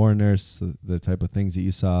being a war nurse, the type of things that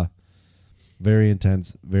you saw. Very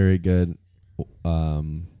intense, very good.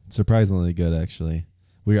 Surprisingly good, actually.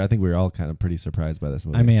 I think we were all kind of pretty surprised by this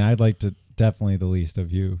movie. I mean, I'd like to definitely the least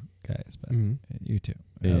of you guys, but Mhm. you two,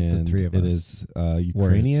 and the three of it us. is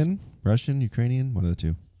Ukrainian, Russian, Ukrainian, one of the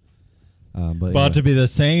two. But About to be the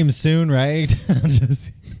same soon, right?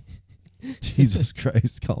 Just, Jesus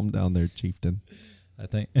Christ, calm down there, chieftain. I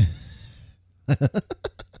think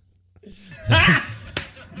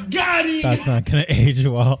Got it! that's not going to age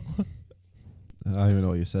well. I don't even know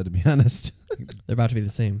what you said, to be honest. They're about to be the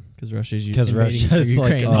same because Russia's Because invading Russia's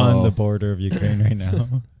like Ukraine. on Oh. the border of Ukraine right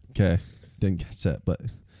now. Okay, didn't catch that, but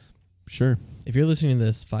sure. If you're listening to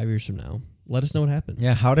this 5 years from now, let us know what happens.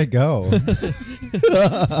 Yeah, how'd it go? Did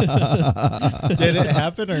it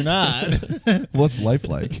happen or not? What's life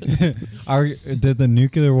like? Did the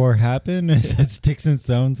nuclear war happen? Is it sticks and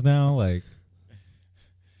stones now? Like,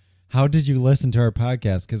 how did you listen to our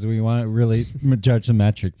podcast? Because we want to really judge the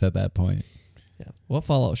metrics at that point. Yeah. What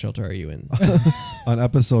fallout shelter are you in? On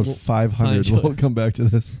episode Well, 500, fine, we'll come back to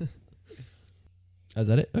this. Is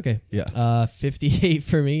that it? Okay. Yeah. 58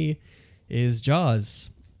 for me is Jaws.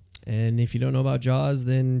 And if you don't know about Jaws,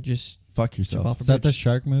 then just Fuck jump yourself. off a Is that the bridge.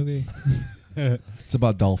 shark movie? It's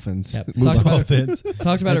about dolphins. Yep. Move Talked on. about Dolphins.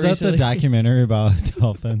 Talked about Is it that recently. the documentary about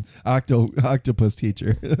dolphins? Octopus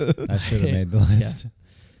teacher. I should have made the list.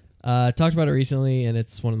 Talked about it recently, and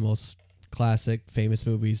it's one of the most classic, famous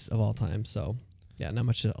movies of all time. So, yeah, not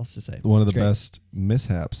much else to say. One of It's the great. best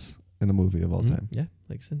mishaps in a movie of all Mhm. time. Yeah,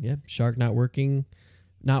 like I said, yeah. Shark not working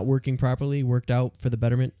properly, worked out for the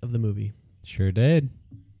betterment of the movie. Sure did.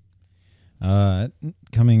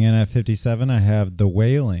 Coming in at 57, I have The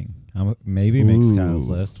Wailing. Maybe makes Ooh. Kyle's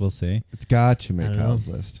list. We'll see. It's got to I make don't Kyle's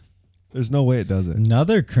list. There's no way it doesn't.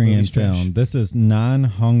 Another Korean Movie's trash. film. This is Nan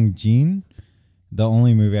Hong Jin, the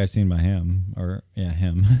only movie I've seen by him.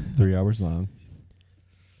 Him. 3 hours long.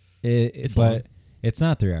 It's but long. it's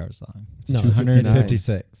not 3 hours long. It's No, It's it's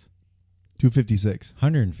 156. 256.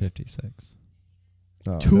 156.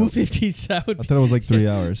 Oh, 257. I thought it was like 3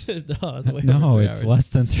 hours. No, it's way No, over 3 it's hours. less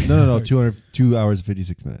than 3 No, hours. 2 hours and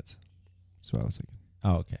 56 minutes. That's what I was thinking.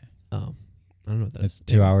 Oh, okay. Oh, I don't know what that It's is.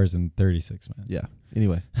 2 hours and 36 minutes. Yeah.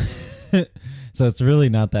 Anyway. So it's really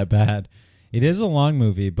not that bad. It is a long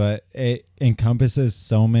movie, but it encompasses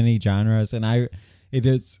so many genres, and it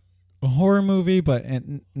is a horror movie, but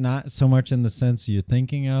not so much in the sense you're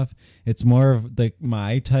thinking of. It's more of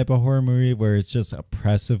my type of horror movie where it's just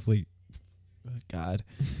oppressively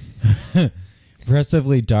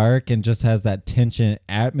dark and just has that tension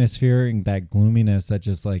atmosphere and that gloominess that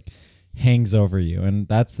just like hangs over you. And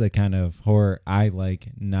that's the kind of horror I like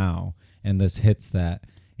now. And this hits that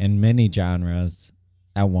in many genres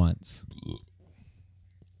at once.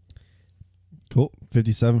 Cool.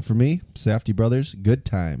 57 for me. Safdie Brothers. Good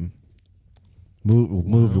Time.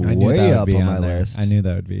 Moved I knew way that would up be on my there. list. I knew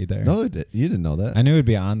that would be there. No, you didn't know that. I knew it would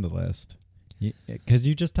be on the list. Because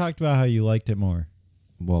you just talked about how you liked it more.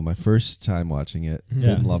 Well, my first time watching it, Yeah.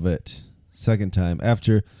 didn't love it. second time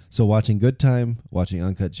after. So watching Good Time, watching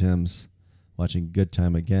Uncut Gems, watching Good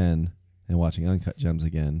Time again, and watching Uncut Gems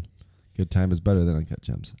again. Good Time is better than Uncut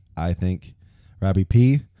Gems. I think Robbie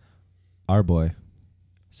P, our boy.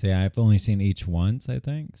 See, I've only seen each once, I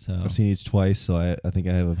think. So I've seen each twice, so I think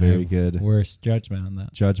I have a very good worst judgment on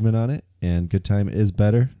that. judgment on it. And Good Time is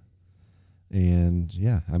better. And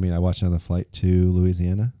yeah, I mean, I watched it on the flight to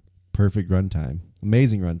Louisiana. Perfect runtime.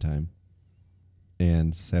 Amazing runtime.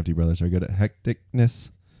 And Safdie brothers are good at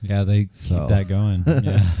hecticness. Yeah, they So. keep that going.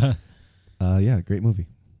 Yeah. Yeah, great movie.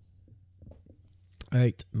 All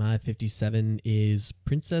right, my 57 is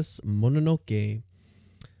Princess Mononoke.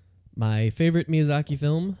 My favorite Miyazaki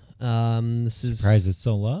film. This is Surprised it's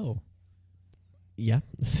so low. Yeah,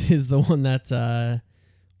 this is the one that.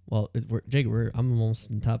 I'm almost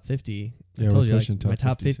in top 50. I Yeah, told we're you, pushing top my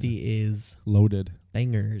top 50s, 50 is Loaded.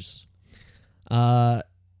 bangers.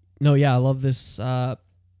 No, yeah, I love this. Love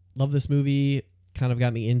this movie. Kind of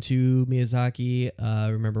got me into Miyazaki. I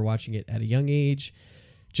remember watching it at a young age,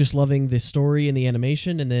 just loving the story and the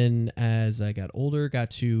animation. And then as I got older,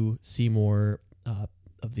 got to see more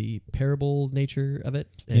of the parable nature of it.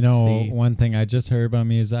 You know, one thing I just heard about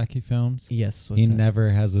Miyazaki films, Yes, he never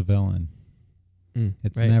has a villain.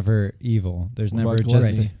 It's right. never evil. There's What never about just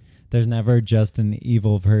Gluttony? there's never just an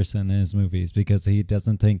evil person in his movies because he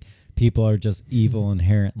doesn't think people are just evil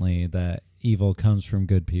inherently, that evil comes from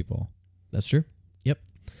good people. That's true. Yep.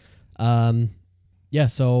 Yeah.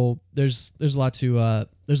 So there's a lot to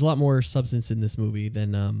there's a lot more substance in this movie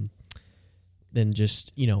than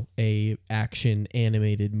just a action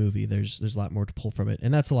animated movie. There's a lot more to pull from it,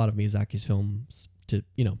 and that's a lot of Miyazaki's films.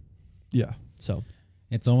 Yeah. So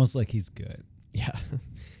It's almost like he's good. yeah,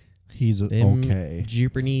 He's Them okay.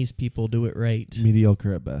 Japanese people do it right.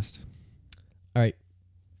 Mediocre at best. All right.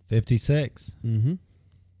 56. Mm-hmm.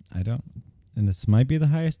 And this might be the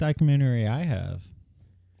highest documentary I have.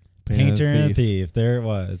 Painter Painter and and Thief. Thief. There it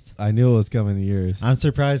was. I knew it was coming in years. I'm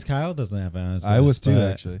surprised Kyle doesn't have it on his I was list, too,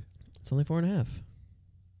 but, actually. It's only 4.5.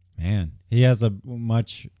 Man, he has a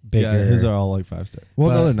much bigger. Yeah, his are all like 5-star. Well,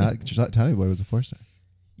 But- no, they're not. Just Tommy Boy was a 4-star.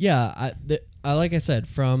 Yeah, I like I said,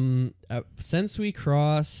 from since we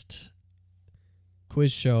crossed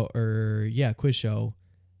Quiz Show,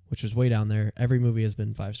 which was way down there, every movie has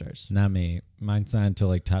been 5 stars. Not me. Mine's not until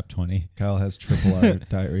like top 20. Kyle has triple R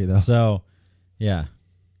diary though. So, yeah.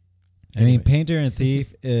 I Anyway. mean, Painter and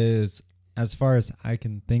Thief is, as far as I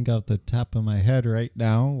can think off the top of my head right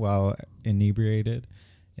now, while inebriated,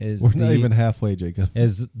 We're not even halfway, Jacob.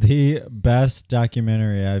 is the best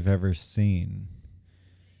documentary I've ever seen.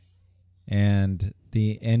 And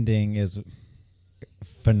the ending is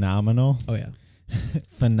phenomenal. Oh yeah,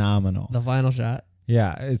 Phenomenal. the final shot.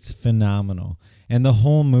 Yeah, it's phenomenal. And the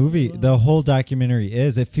whole movie, the whole documentary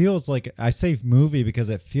it feels like, I say movie because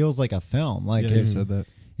it feels like a film. Like Yeah, you said that.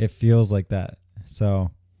 it feels like that.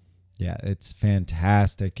 So, yeah, it's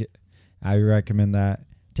fantastic. I recommend that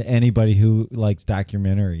to anybody who likes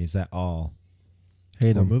documentaries at all,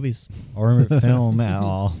 Hate Or him. movies. or film at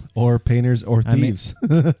all, Or painters or I mean- thieves.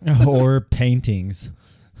 or paintings.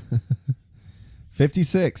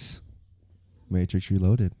 56. Matrix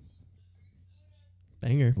Reloaded.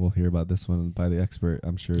 Banger. We'll hear about this one by the expert,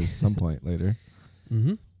 I'm sure, at some point later.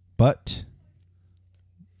 Mm-hmm. But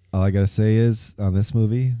all I got to say is, on this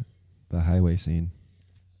movie, the highway scene.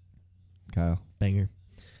 Kyle. Banger.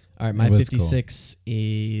 All right, my It was cool. 56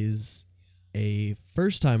 is a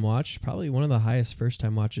first time watch, probably one of the highest first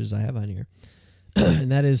time watches I have on here.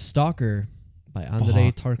 And that is Stalker by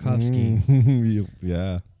Andrei Tarkovsky.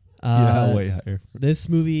 Yeah. Uh, Yeah, way higher. This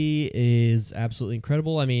movie is absolutely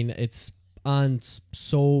incredible. I mean, it's on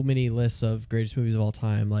so many lists of greatest movies of all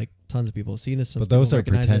time. Like, tons of people have seen this. But those are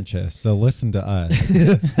pretentious. So listen to us.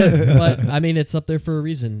 But I mean, it's up there for a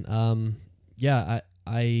reason. Yeah,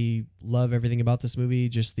 I love everything about this movie.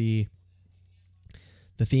 Just the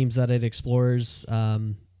themes that it explores.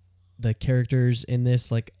 The characters in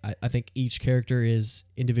this, like I think each character is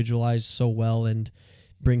individualized so well and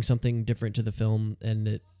brings something different to the film.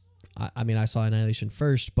 And I mean, I saw Annihilation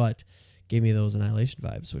first, but gave me those Annihilation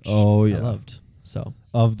vibes, which Oh, I yeah. loved. So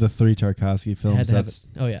Of the 3 Tarkovsky had films, to have that's it.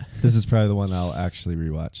 Oh yeah. this is probably the one I'll actually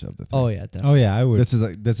rewatch of the 3. Oh yeah. Definitely. Oh, yeah, I would. This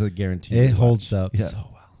is a guarantee. It rewatch. holds up Yeah. so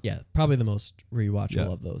well. Yeah, probably the most rewatchable Yeah.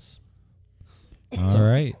 of those. All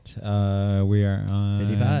right. We are on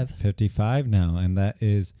 55. 55 now, and that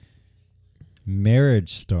is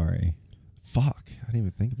Marriage Story. Fuck. I didn't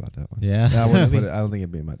even think about that one. Yeah. I wouldn't put it. I don't think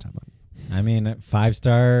it'd be in my top one. I mean,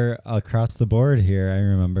 5-star across the board here, I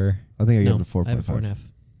remember. I think I No, gave it a I have a 4.5. 4.5.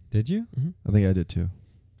 Did you? I think I did too.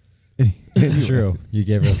 True. You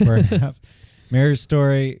gave it a 4.5. Marriage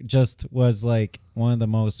Story just was like one of the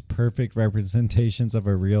most perfect representations of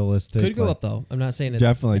a realistic. Could go like, up though. I'm not saying it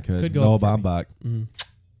Definitely could. Could go Noah up for me. Baumbach. Mhm.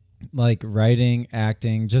 like writing,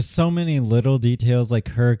 acting, just so many little details. Like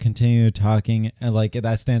her continue talking, and like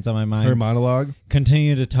that stands on my mind. Her monologue.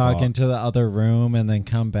 Continue to talk Fuck. into the other room and then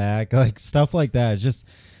come back, like stuff like that. It's just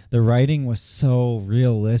the writing was so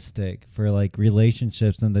realistic for like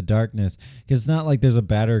relationships in the darkness, because it's not like there's a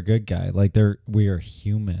bad or good guy. Like we are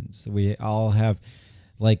humans. We all have,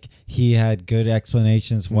 like, he had good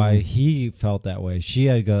explanations why he felt that way. She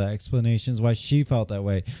had good explanations why she felt that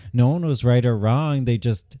way. No one was right or wrong. They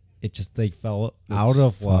fell out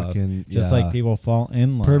of love, fucking- just yeah. like people fall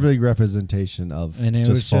in love. Perfect representation of And it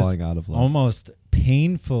just was falling just out of love. almost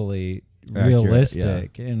painfully Accurate,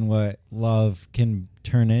 realistic in what love can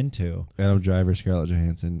turn into. Adam Driver, Scarlett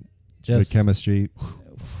Johansson, Just the chemistry.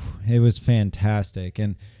 it was fantastic.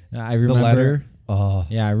 And I remember The letter. Oh,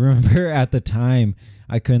 Yeah, I remember at the time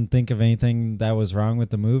I couldn't think of anything that was wrong with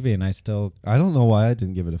the movie, and I still I don't know why I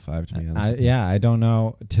didn't give it a 5, to be honest. I don't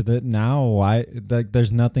know to the now why like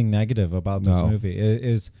there's nothing negative about this No. movie. It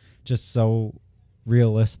is just so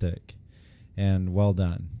realistic and well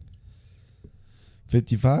done.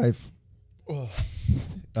 55.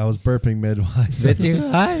 I was burping midwise.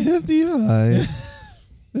 55? 55.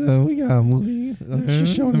 We got a movie.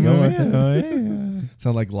 She's showing up.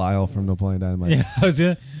 Sound like Lyle from Napoleon Dynamite. Yeah, I was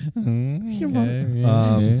gonna.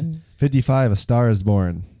 55, A Star is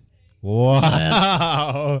Born.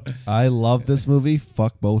 Wow. I love this movie.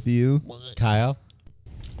 Fuck both of you. Kyle?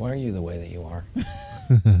 Why are you the way that you are?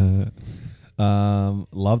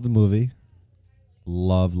 Love the movie.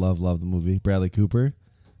 Love the movie. Bradley Cooper,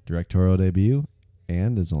 directorial debut,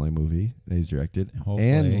 and his only movie that he's directed, Hopefully.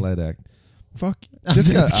 and led act. Fuck. I'm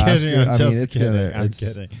Just just got kidding. Oscar. I'm I mean, just it's kidding. gonna. I'm It's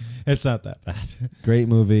kidding. It's not that bad. great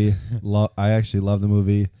movie. I actually love the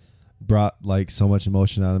movie. Brought like so much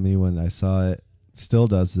emotion out of me when I saw it. Still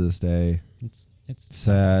does to this day. It's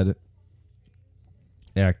Sad.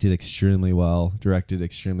 Acted extremely well. Directed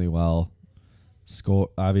extremely well. Score.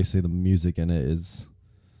 Obviously, the music in it is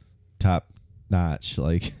top notch.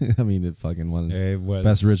 Like, I mean, it fucking won. It was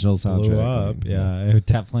Best original soundtrack. blew up. Yeah, it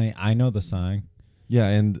definitely. I know the song. Yeah,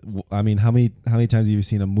 and I mean, how many times have you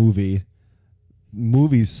seen a movie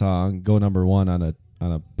song go number one on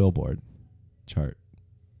a Billboard chart?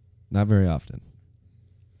 Not very often.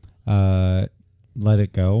 Let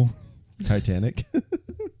It Go. Titanic.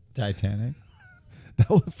 Titanic. That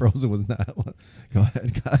was Frozen was not one. Go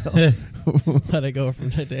ahead, Kyle. Let it go from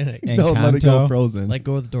Titanic. Encanto. Let it go, Frozen. Let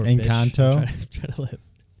go of the door. Encanto. Bitch. Try to live.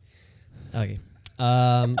 Okay.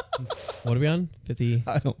 What are we on? 50.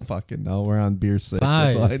 I don't fucking know. We're on beer 6. 5.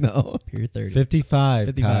 That's all I know. Beer 30. 55,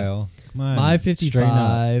 55. Kyle. Come on. My straighten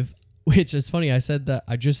up. 55, which is funny. I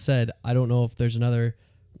just said I don't know if there's another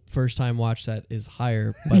first time watch that is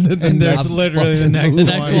higher, but And there's next literally the fucking next movie.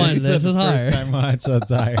 The next one. one, You this said is the higher. First time watch,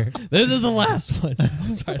 that's higher. this is the last one.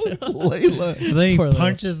 Sorry, Layla. Then he Poor Layla.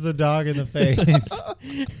 punches the dog in the face.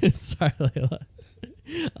 Sorry,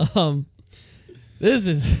 Layla. This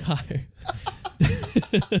is higher.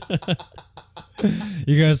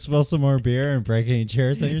 You're gonna spill some more beer and break any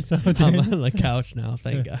chairs on yourself. I'm during on this? the couch now.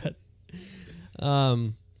 Thank God.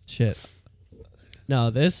 Shit. No,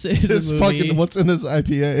 this is This a movie. fucking what's in this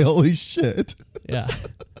IPA? Holy shit! Yeah.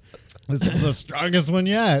 This is the strongest one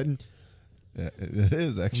yet. Yeah, it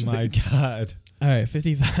is actually. My God. All right,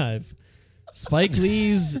 55. Spike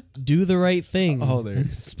Lee's Do the Right Thing. Oh, there.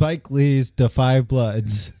 Spike Lee's Defy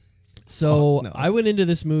Bloods. So no. I went into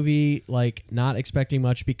this movie like not expecting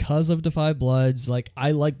much because of Defy Bloods. Like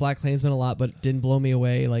I like Black Klansman a lot, but it didn't blow me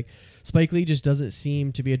away. Like Spike Lee just doesn't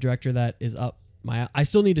seem to be a director that is up my. I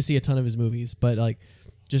still need to see a ton of his movies, but like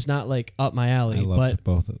just not like up my alley. I loved But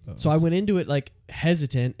both of those. so I went into it like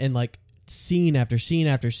hesitant and like scene after scene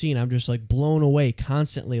after scene. I'm just like blown away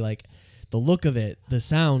constantly. Like the look of it, the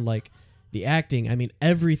sound, like the acting. I mean,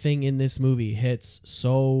 everything in this movie hits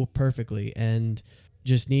so perfectly, and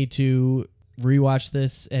just need to rewatch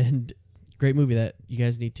this. And great movie that you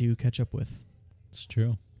guys need to catch up with. It's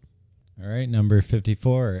true. All right, number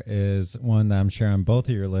 54 is one that I'm sure on both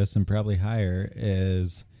of your lists and probably higher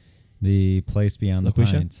is The Place Beyond the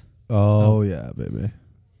LaQuisha? Pines. Oh yeah, baby.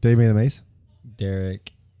 Davey and the Mace.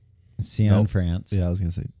 Derek Sion Nope. France. Yeah, I was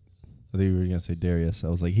gonna say. I think we were gonna say Darius. I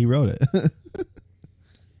was like, he wrote it.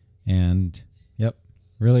 And yep,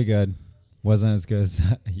 really good. Wasn't as good as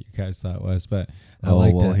you guys thought it was, but I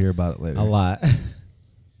liked we'll it hear about it later. a lot.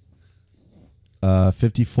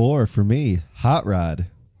 54 for me. Hot Rod.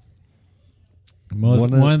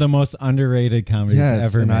 One of the most underrated comedies Yes,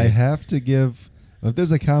 ever and made. I have to give. If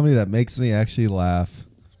there's a comedy that makes me actually laugh,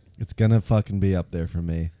 it's gonna fucking be up there for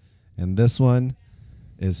me. And this one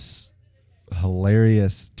is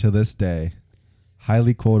hilarious to this day.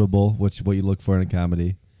 Highly quotable, which is what you look for in a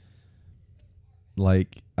comedy.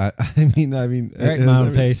 Like, I mean, Right,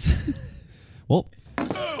 mountain face. Well,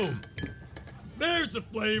 There's the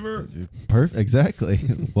flavor. perfect, exactly.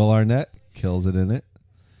 Will Arnett kills it in it.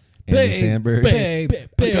 Andy Samberg. babe,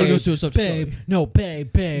 I gotta go say what's up to babe. Sully. No,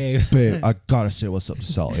 babe. Babe, I gotta say what's up to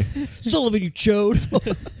Sully. Sullivan, you chode.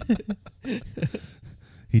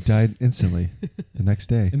 He died instantly the next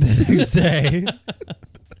day. The next day,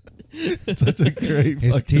 Such a great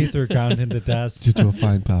his fucking- teeth were ground into dust. to a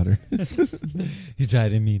fine powder. He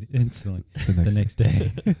died instantly The next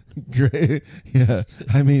day. Great. Yeah.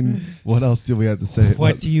 I mean, what else do we have to say?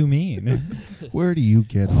 What do you mean? Where do you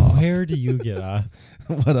get off? Where do you get off?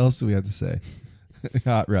 What else do we have to say?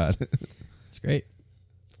 Hot Rod. It's great.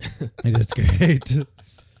 It is great.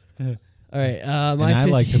 All right, And I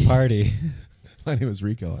like to party. My name is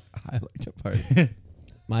Rico. I like to party.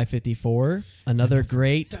 my 54. Another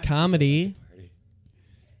great comedy.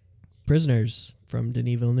 Prisoners from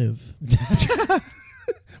Denis Villeneuve.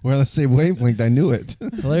 We're on the same wavelength. I knew it.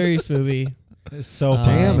 Hilarious movie. It's so Um,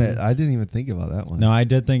 fun. Damn it. I didn't even think about that one. No, I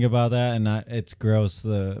did think about that, and it's gross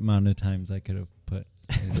the amount of times I could have put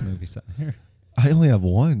his movies on here. I only have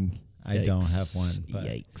one. I don't have Yikes. one, but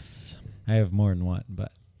Yikes. I have more than one.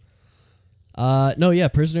 But No, yeah,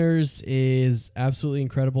 Prisoners is absolutely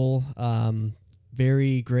incredible.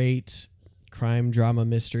 Very great crime drama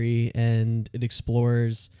mystery, and it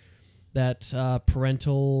explores that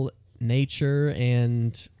parental nature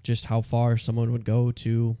and just how far someone would go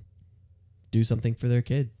to do something for their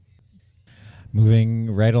kid.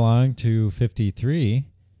 moving right along to 53,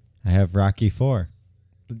 I have Rocky 4.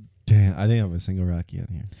 Damn, I didn't have a single Rocky on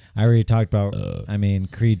here. I already talked about,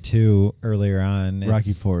 Creed 2 earlier on.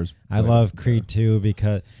 Rocky 4 is. I love Creed 2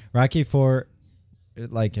 because Rocky 4,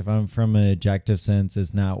 like if I'm from an objective sense,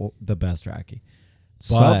 is not the best Rocky.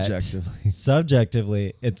 But Subjectively.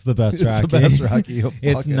 subjectively, it's the best It's Rocky. the best Rocky.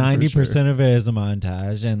 It's fucking 90% for sure. of it is a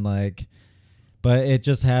montage, and but it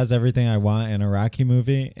just has everything I want in a Rocky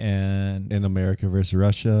movie. And In America versus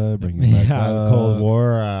Russia, bringing it back up. Cold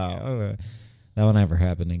War. That will never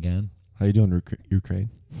happen again. How you doing, Ukraine?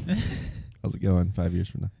 How's it going 5 years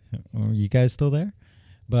from now? Are you guys still there?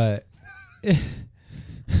 But,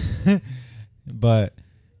 but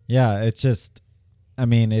yeah, it's just,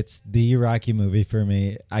 it's the Rocky movie for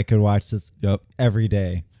me. I could watch this every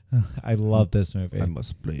day. I love this movie. I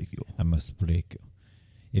must break you. I must break you.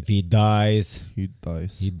 If he dies, He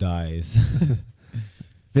dies. he dies.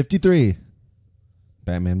 53.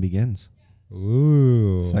 Batman Begins.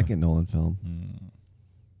 Ooh. Second Nolan film.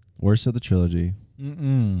 Worst of the trilogy.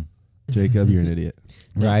 Mm-mm. Jacob, you're an idiot.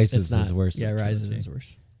 No, Rises it's not. is worse. Yeah, than Rises trilogy. is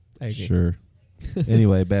worse. I agree. Sure.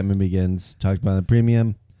 Anyway, Batman Begins. Talked about the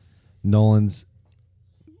premium. Nolan's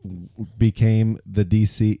became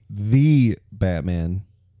the Batman.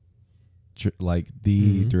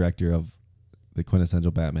 Mhm. Director of the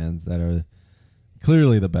quintessential Batmans that are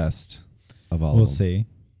clearly the best of all We'll of them. see.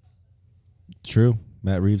 True.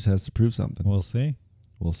 Matt Reeves has to prove something. We'll see.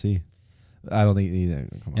 We'll see. I don't think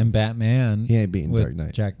come on. And Batman He ain't beating with Dark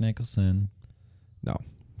Knight. Jack Nicholson. No.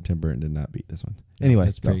 Tim Burton did not beat this one. Anyway,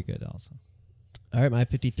 it's go. pretty good also. All right, my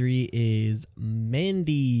 53 is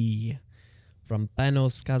Mandy from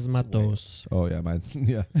Panos Cosmatos. Oh yeah, mine.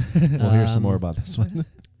 Yeah. We'll hear some more Um, about this one.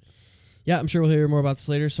 Yeah, I'm sure we'll hear more about this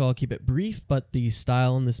later, so I'll keep it brief. But the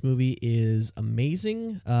style in this movie is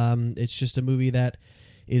amazing. It's just a movie that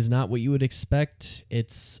is not what you would expect.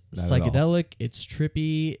 It's Not at all. psychedelic, it's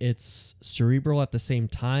trippy, it's cerebral at the same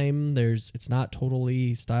time. It's not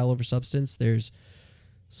totally style over substance. There's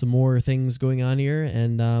some more things going on here,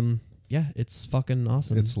 and yeah, it's fucking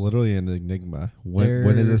awesome. It's literally an enigma.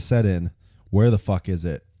 When is it set in? Where the fuck is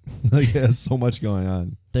it? Like, there's so much going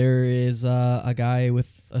on. There is a guy with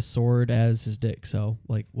a sword as his dick. So,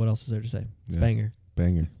 like, what else is there to say? It's Yeah. banger.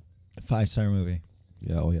 Banger. 5-star movie.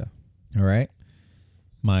 Yeah. Oh yeah. All right.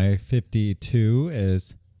 My 52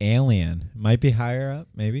 is Alien. Might be higher up,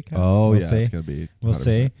 maybe. Oh We'll yeah. see. It's gonna be. We'll 100%.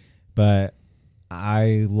 see. But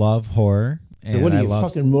I love horror. And What are I you,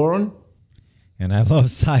 love fucking moron? and I love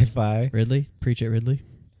sci-fi. Ridley, preach it, Ridley.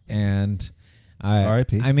 And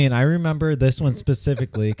R.I.P.. I remember this one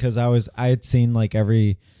specifically because I had seen like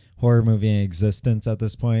every horror movie in existence at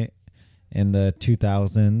this point in the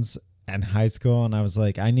 2000s and high school, and I was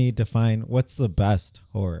like, I need to find what's the best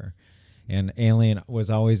horror, and Alien was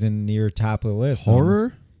always in near top of the list.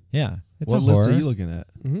 Horror. Yeah, it's What a list horror. are you looking at?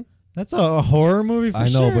 Mm-hmm. That's a horror movie. For I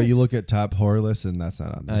know, sure. but you look at top horror lists and that's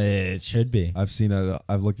not on there. It should be. I've seen it.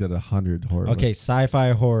 I've looked at 100 horror. Okay, lists.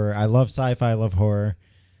 sci-fi horror. I love sci-fi. I love horror.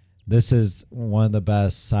 this is one of the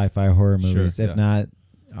best sci-fi horror Sure, movies, if yeah. not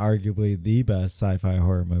arguably the best sci-fi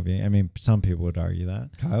horror movie. I mean, some people would argue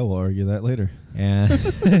that. Kyle will argue that later. And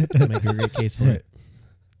Make a great case for it.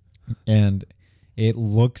 and it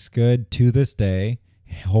looks good to this day,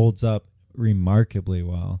 holds up remarkably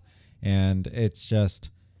well, and it's just,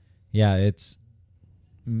 yeah, it's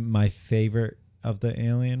my favorite of the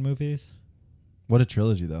Alien movies. What a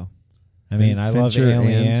trilogy, though. I mean, I love Fincher and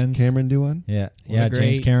Aliens. Cameron do one? Yeah, What yeah. a James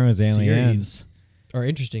great Cameron was Aliens. series. Or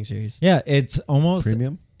interesting series. Yeah, it's almost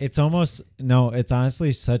Premium? it's almost no, it's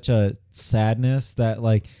honestly such a sadness that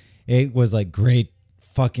like it was like great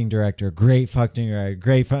fucking director,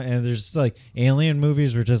 and there's just like Alien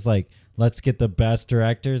movies were just like, let's get the best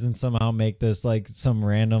directors and somehow make this like some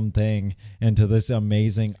random thing into this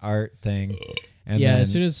amazing art thing. And yeah, then,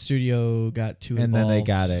 as soon as the studio got too and involved then they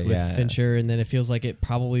got it, with yeah. Fincher, and then it feels like they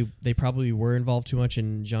probably were involved too much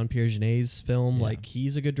in Jean-Pierre Genet's film. Yeah. Like,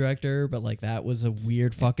 he's a good director, but like that was a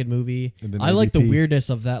weird fucking movie. And then I like the AVP. weirdness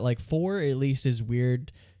of that. Like 4 at least is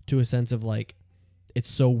weird to a sense of like it's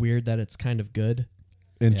so weird that it's kind of good.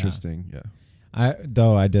 Interesting, yeah.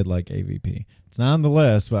 I did like AVP. It's not on the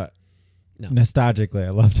list, but No. nostalgically I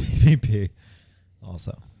loved AVP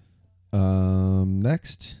also.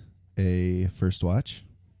 Next, a first watch.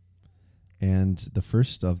 And the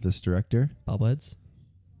first of this director, Bobbleheads.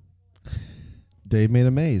 Dave Made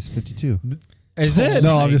a Maze, 52. Is Oh it?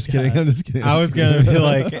 No, my I'm just kidding. God. I'm just kidding. I was gonna be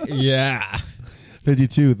like, yeah.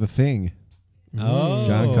 52, The Thing. Oh,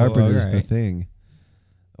 John Carpenter's The alright. Thing.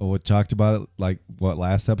 Oh, we talked about it like what,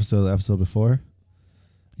 last episode, the episode before?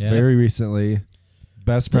 Yeah. Very recently.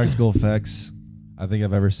 Best practical effects I think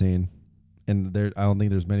I've ever seen. And I don't think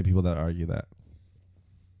there's many people that argue that.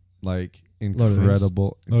 Like, Lord of the Rings.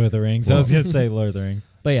 incredible. Lord of the Rings. I was gonna say Lord of the Rings.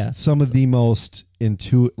 But yeah, Some of the most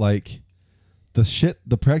like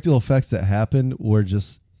the practical effects that happened were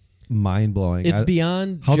just mind blowing. it's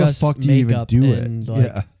beyond how the just fuck do you even makeup do it? and, like,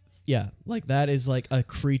 Yeah. yeah, like that is like a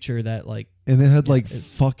creature that like And it had Yeah, like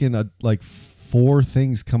it's- fucking like 4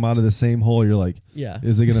 things come out of the same hole. You're like, yeah.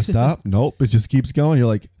 is it gonna stop? Nope. It just keeps going. You're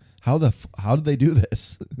like, how did they do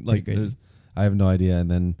this? Like, crazy. I have no idea. And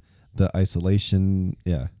then the isolation,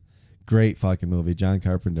 yeah, great fucking movie. John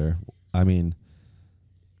Carpenter. I mean,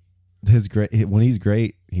 when he's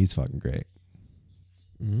great, he's fucking great.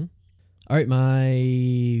 Mm-hmm. All right,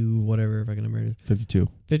 my whatever if I can remember it. 52.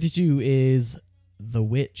 52 is The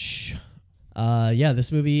Witch. Yeah,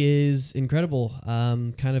 this movie is incredible.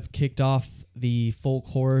 Kind of kicked off the folk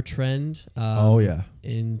horror trend. Oh yeah.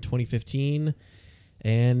 In 2015,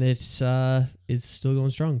 and it's still going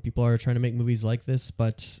strong. People are trying to make movies like this,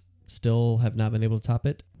 but still have not been able to top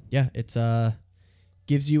it. Yeah, it's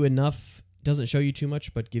gives you enough. Doesn't show you too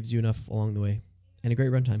much, but gives you enough along the way, and a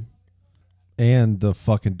great runtime. And the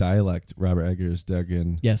fucking dialect Robert Eggers dug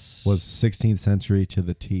in Yes, was 16th century to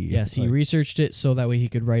the T. yes. He Like, researched it so that way he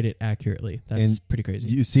could write it accurately. That's And pretty crazy.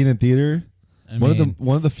 you seen it in theater? I One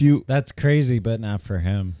mean, of the few, that's crazy, but not for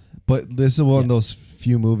him. but this is one of Yeah. those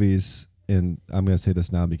few movies, and I'm gonna say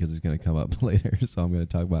this now because it's gonna come up later, so I'm gonna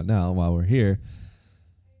talk about it now while we're here.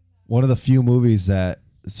 One of the few movies that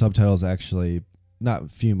subtitles actually,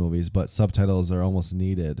 not few movies, but subtitles are almost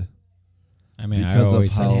needed. I mean, I Because of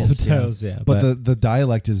always how- say subtitles, yeah. But the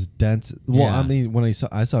dialect is dense. Well, Yeah. I mean, when I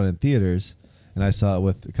saw it in theaters, and I saw it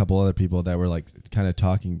with a couple other people that were like kind of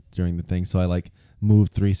talking during the thing, so I like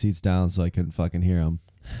moved 3 seats down so I couldn't fucking hear them.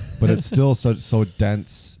 But it's still so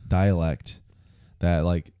dense dialect that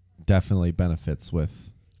like definitely benefits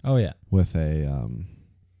with oh yeah, a with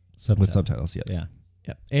subtitles. Yeah. Yeah,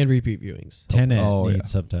 Yep, and repeat viewings. Tenet Oh, needs yeah.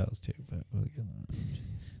 subtitles too. But we'll get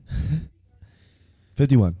on.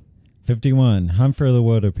 51. 51. Hunt for the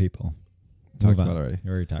Wilder People. Talked Move on. about it already.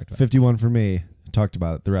 You already talked about. 51 for me. Talked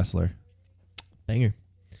about it. The Wrestler. Banger.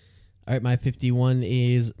 All right, my 51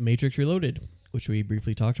 is Matrix Reloaded, which we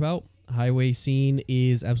briefly talked about. Highway scene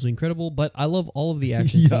is absolutely incredible, but I love all of the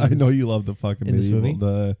action Yeah, I scenes. know you love the fucking in this medieval-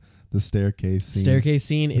 movie. The staircase scene. Staircase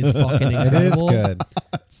scene is fucking It is incredible. good.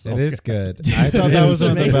 So It is good. I thought It that is was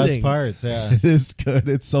one of the best amazing. parts. Yeah, It is good.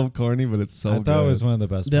 It's so corny, but it's so I good. thought it was one of the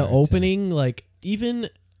best. The parts, yeah. opening, like, even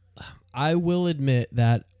I will admit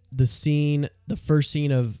that the first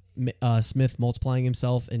scene of Smith multiplying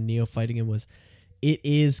himself and Neo fighting him it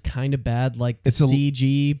is kind of bad, like the It's a-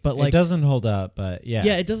 CG, but like it doesn't hold up, but yeah,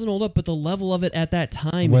 yeah, it doesn't hold up. But the level of it at that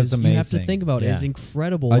time Was is you have to amazing. think about it, is Yeah.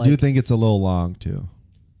 incredible. I like, do think it's a little long too.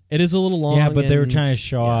 it is a little long. yeah. But they were and- trying to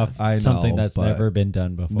show yeah. off I something know, that's but never been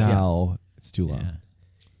done before. Now it's too long. Yeah.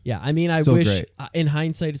 Yeah, I mean, I Still wish great. in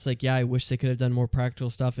hindsight, it's like, yeah, I wish they could have done more practical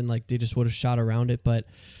stuff and like they just would have shot around it. But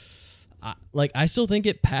I still think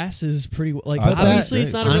it passes pretty well. Like, I thought obviously it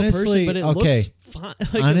it's was not a real person, Honestly, but it okay. looks fine.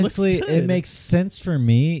 Like, Honestly, it, looks it good. makes sense for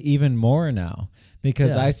me even more now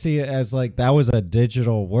because Yeah. I see it as like that was a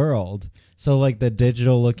digital world. So like the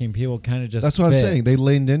digital looking people kind of just That's what I'm fit. saying. They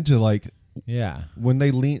leaned into like Yeah. when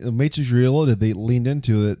they Matrix Reloaded. They leaned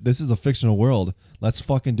into it. This is a fictional world. Let's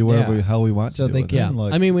fucking do whatever Yeah. the hell we want So to do. they with can it.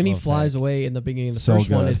 look I mean, when he a little flies fake. away in the beginning of the So first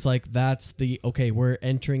one, good. it's like that's the okay. We're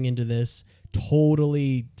entering into this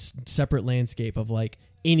totally separate landscape of like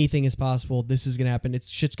anything is possible. This is gonna happen. It's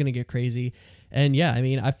shit's gonna get crazy, and yeah, I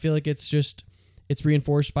mean, I feel like it's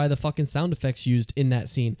reinforced by the fucking sound effects used in that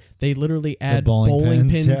scene. They literally add bowling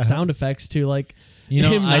pins, pin yeah. sound effects to like You know,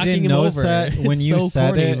 him I knocking didn't him notice over. that when It's you so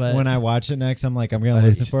said corny, it. but When I watch it next, I'm like, I'm gonna I-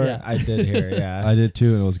 listen for yeah. it. I did hear it. Yeah. I did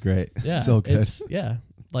too, and it was great. yeah, So good. It's, yeah,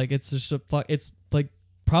 like it's just it's like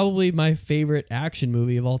probably my favorite action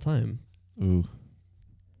movie of all time. Ooh.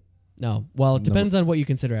 No, well, it depends on what you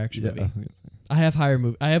consider action Yeah. movie. I have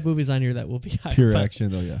I have movies on here that will be higher, Pure but action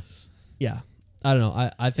though. Yeah. Yeah, I don't know.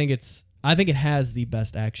 I think it has the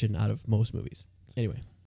best action out of most movies. Anyway.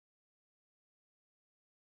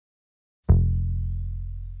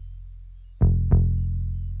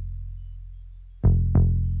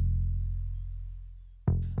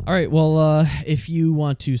 All right. Well, if you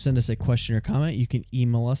want to send us a question or comment, you can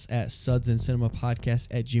email us at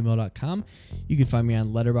sudsandcinemapodcast@gmail.com. You can find me on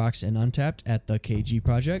Letterboxd and Untapped at the KG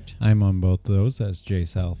Project. I'm on both of those. That's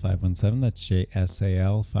JSAL517. That's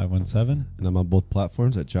JSAL517. And I'm on both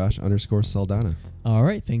platforms at Josh_Saldana. All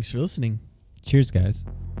right. Thanks for listening. Cheers, guys.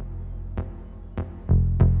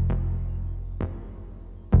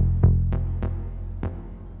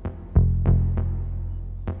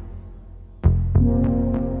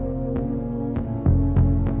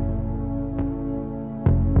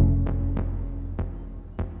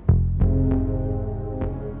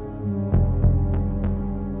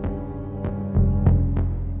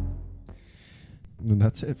 And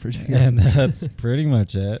that's it for you. And that's pretty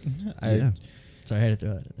much it. Yeah. Sorry, I had to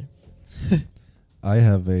throw that in there. I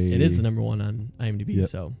have a. It is the number one on IMDb. Yep.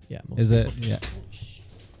 So yeah. Most Is people- it? Yeah.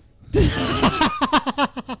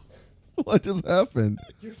 What just happened?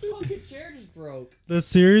 Your fucking chair just broke. The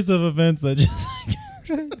series of events that just.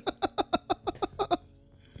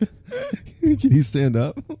 Can you stand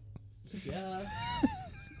up? Yeah.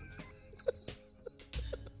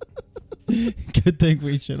 Good thing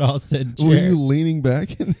we should all sit in Were you chairs. leaning back?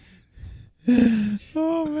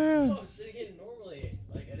 Oh, man. I was sitting in normally.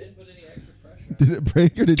 Like I didn't put any extra pressure. Did it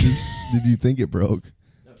break or did you think it broke?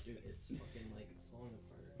 No, dude, it's fucking like falling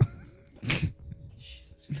apart.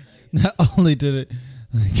 Jesus Christ. Not only did it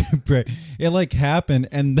like break, it like happened,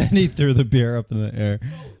 and then he threw the beer up in the air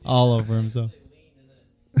all over himself.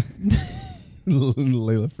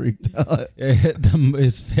 Layla freaked out. It hit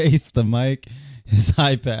his face, the mic, his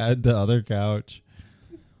iPad, the other couch,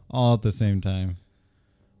 all at the same time.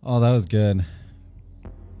 Oh, that was good.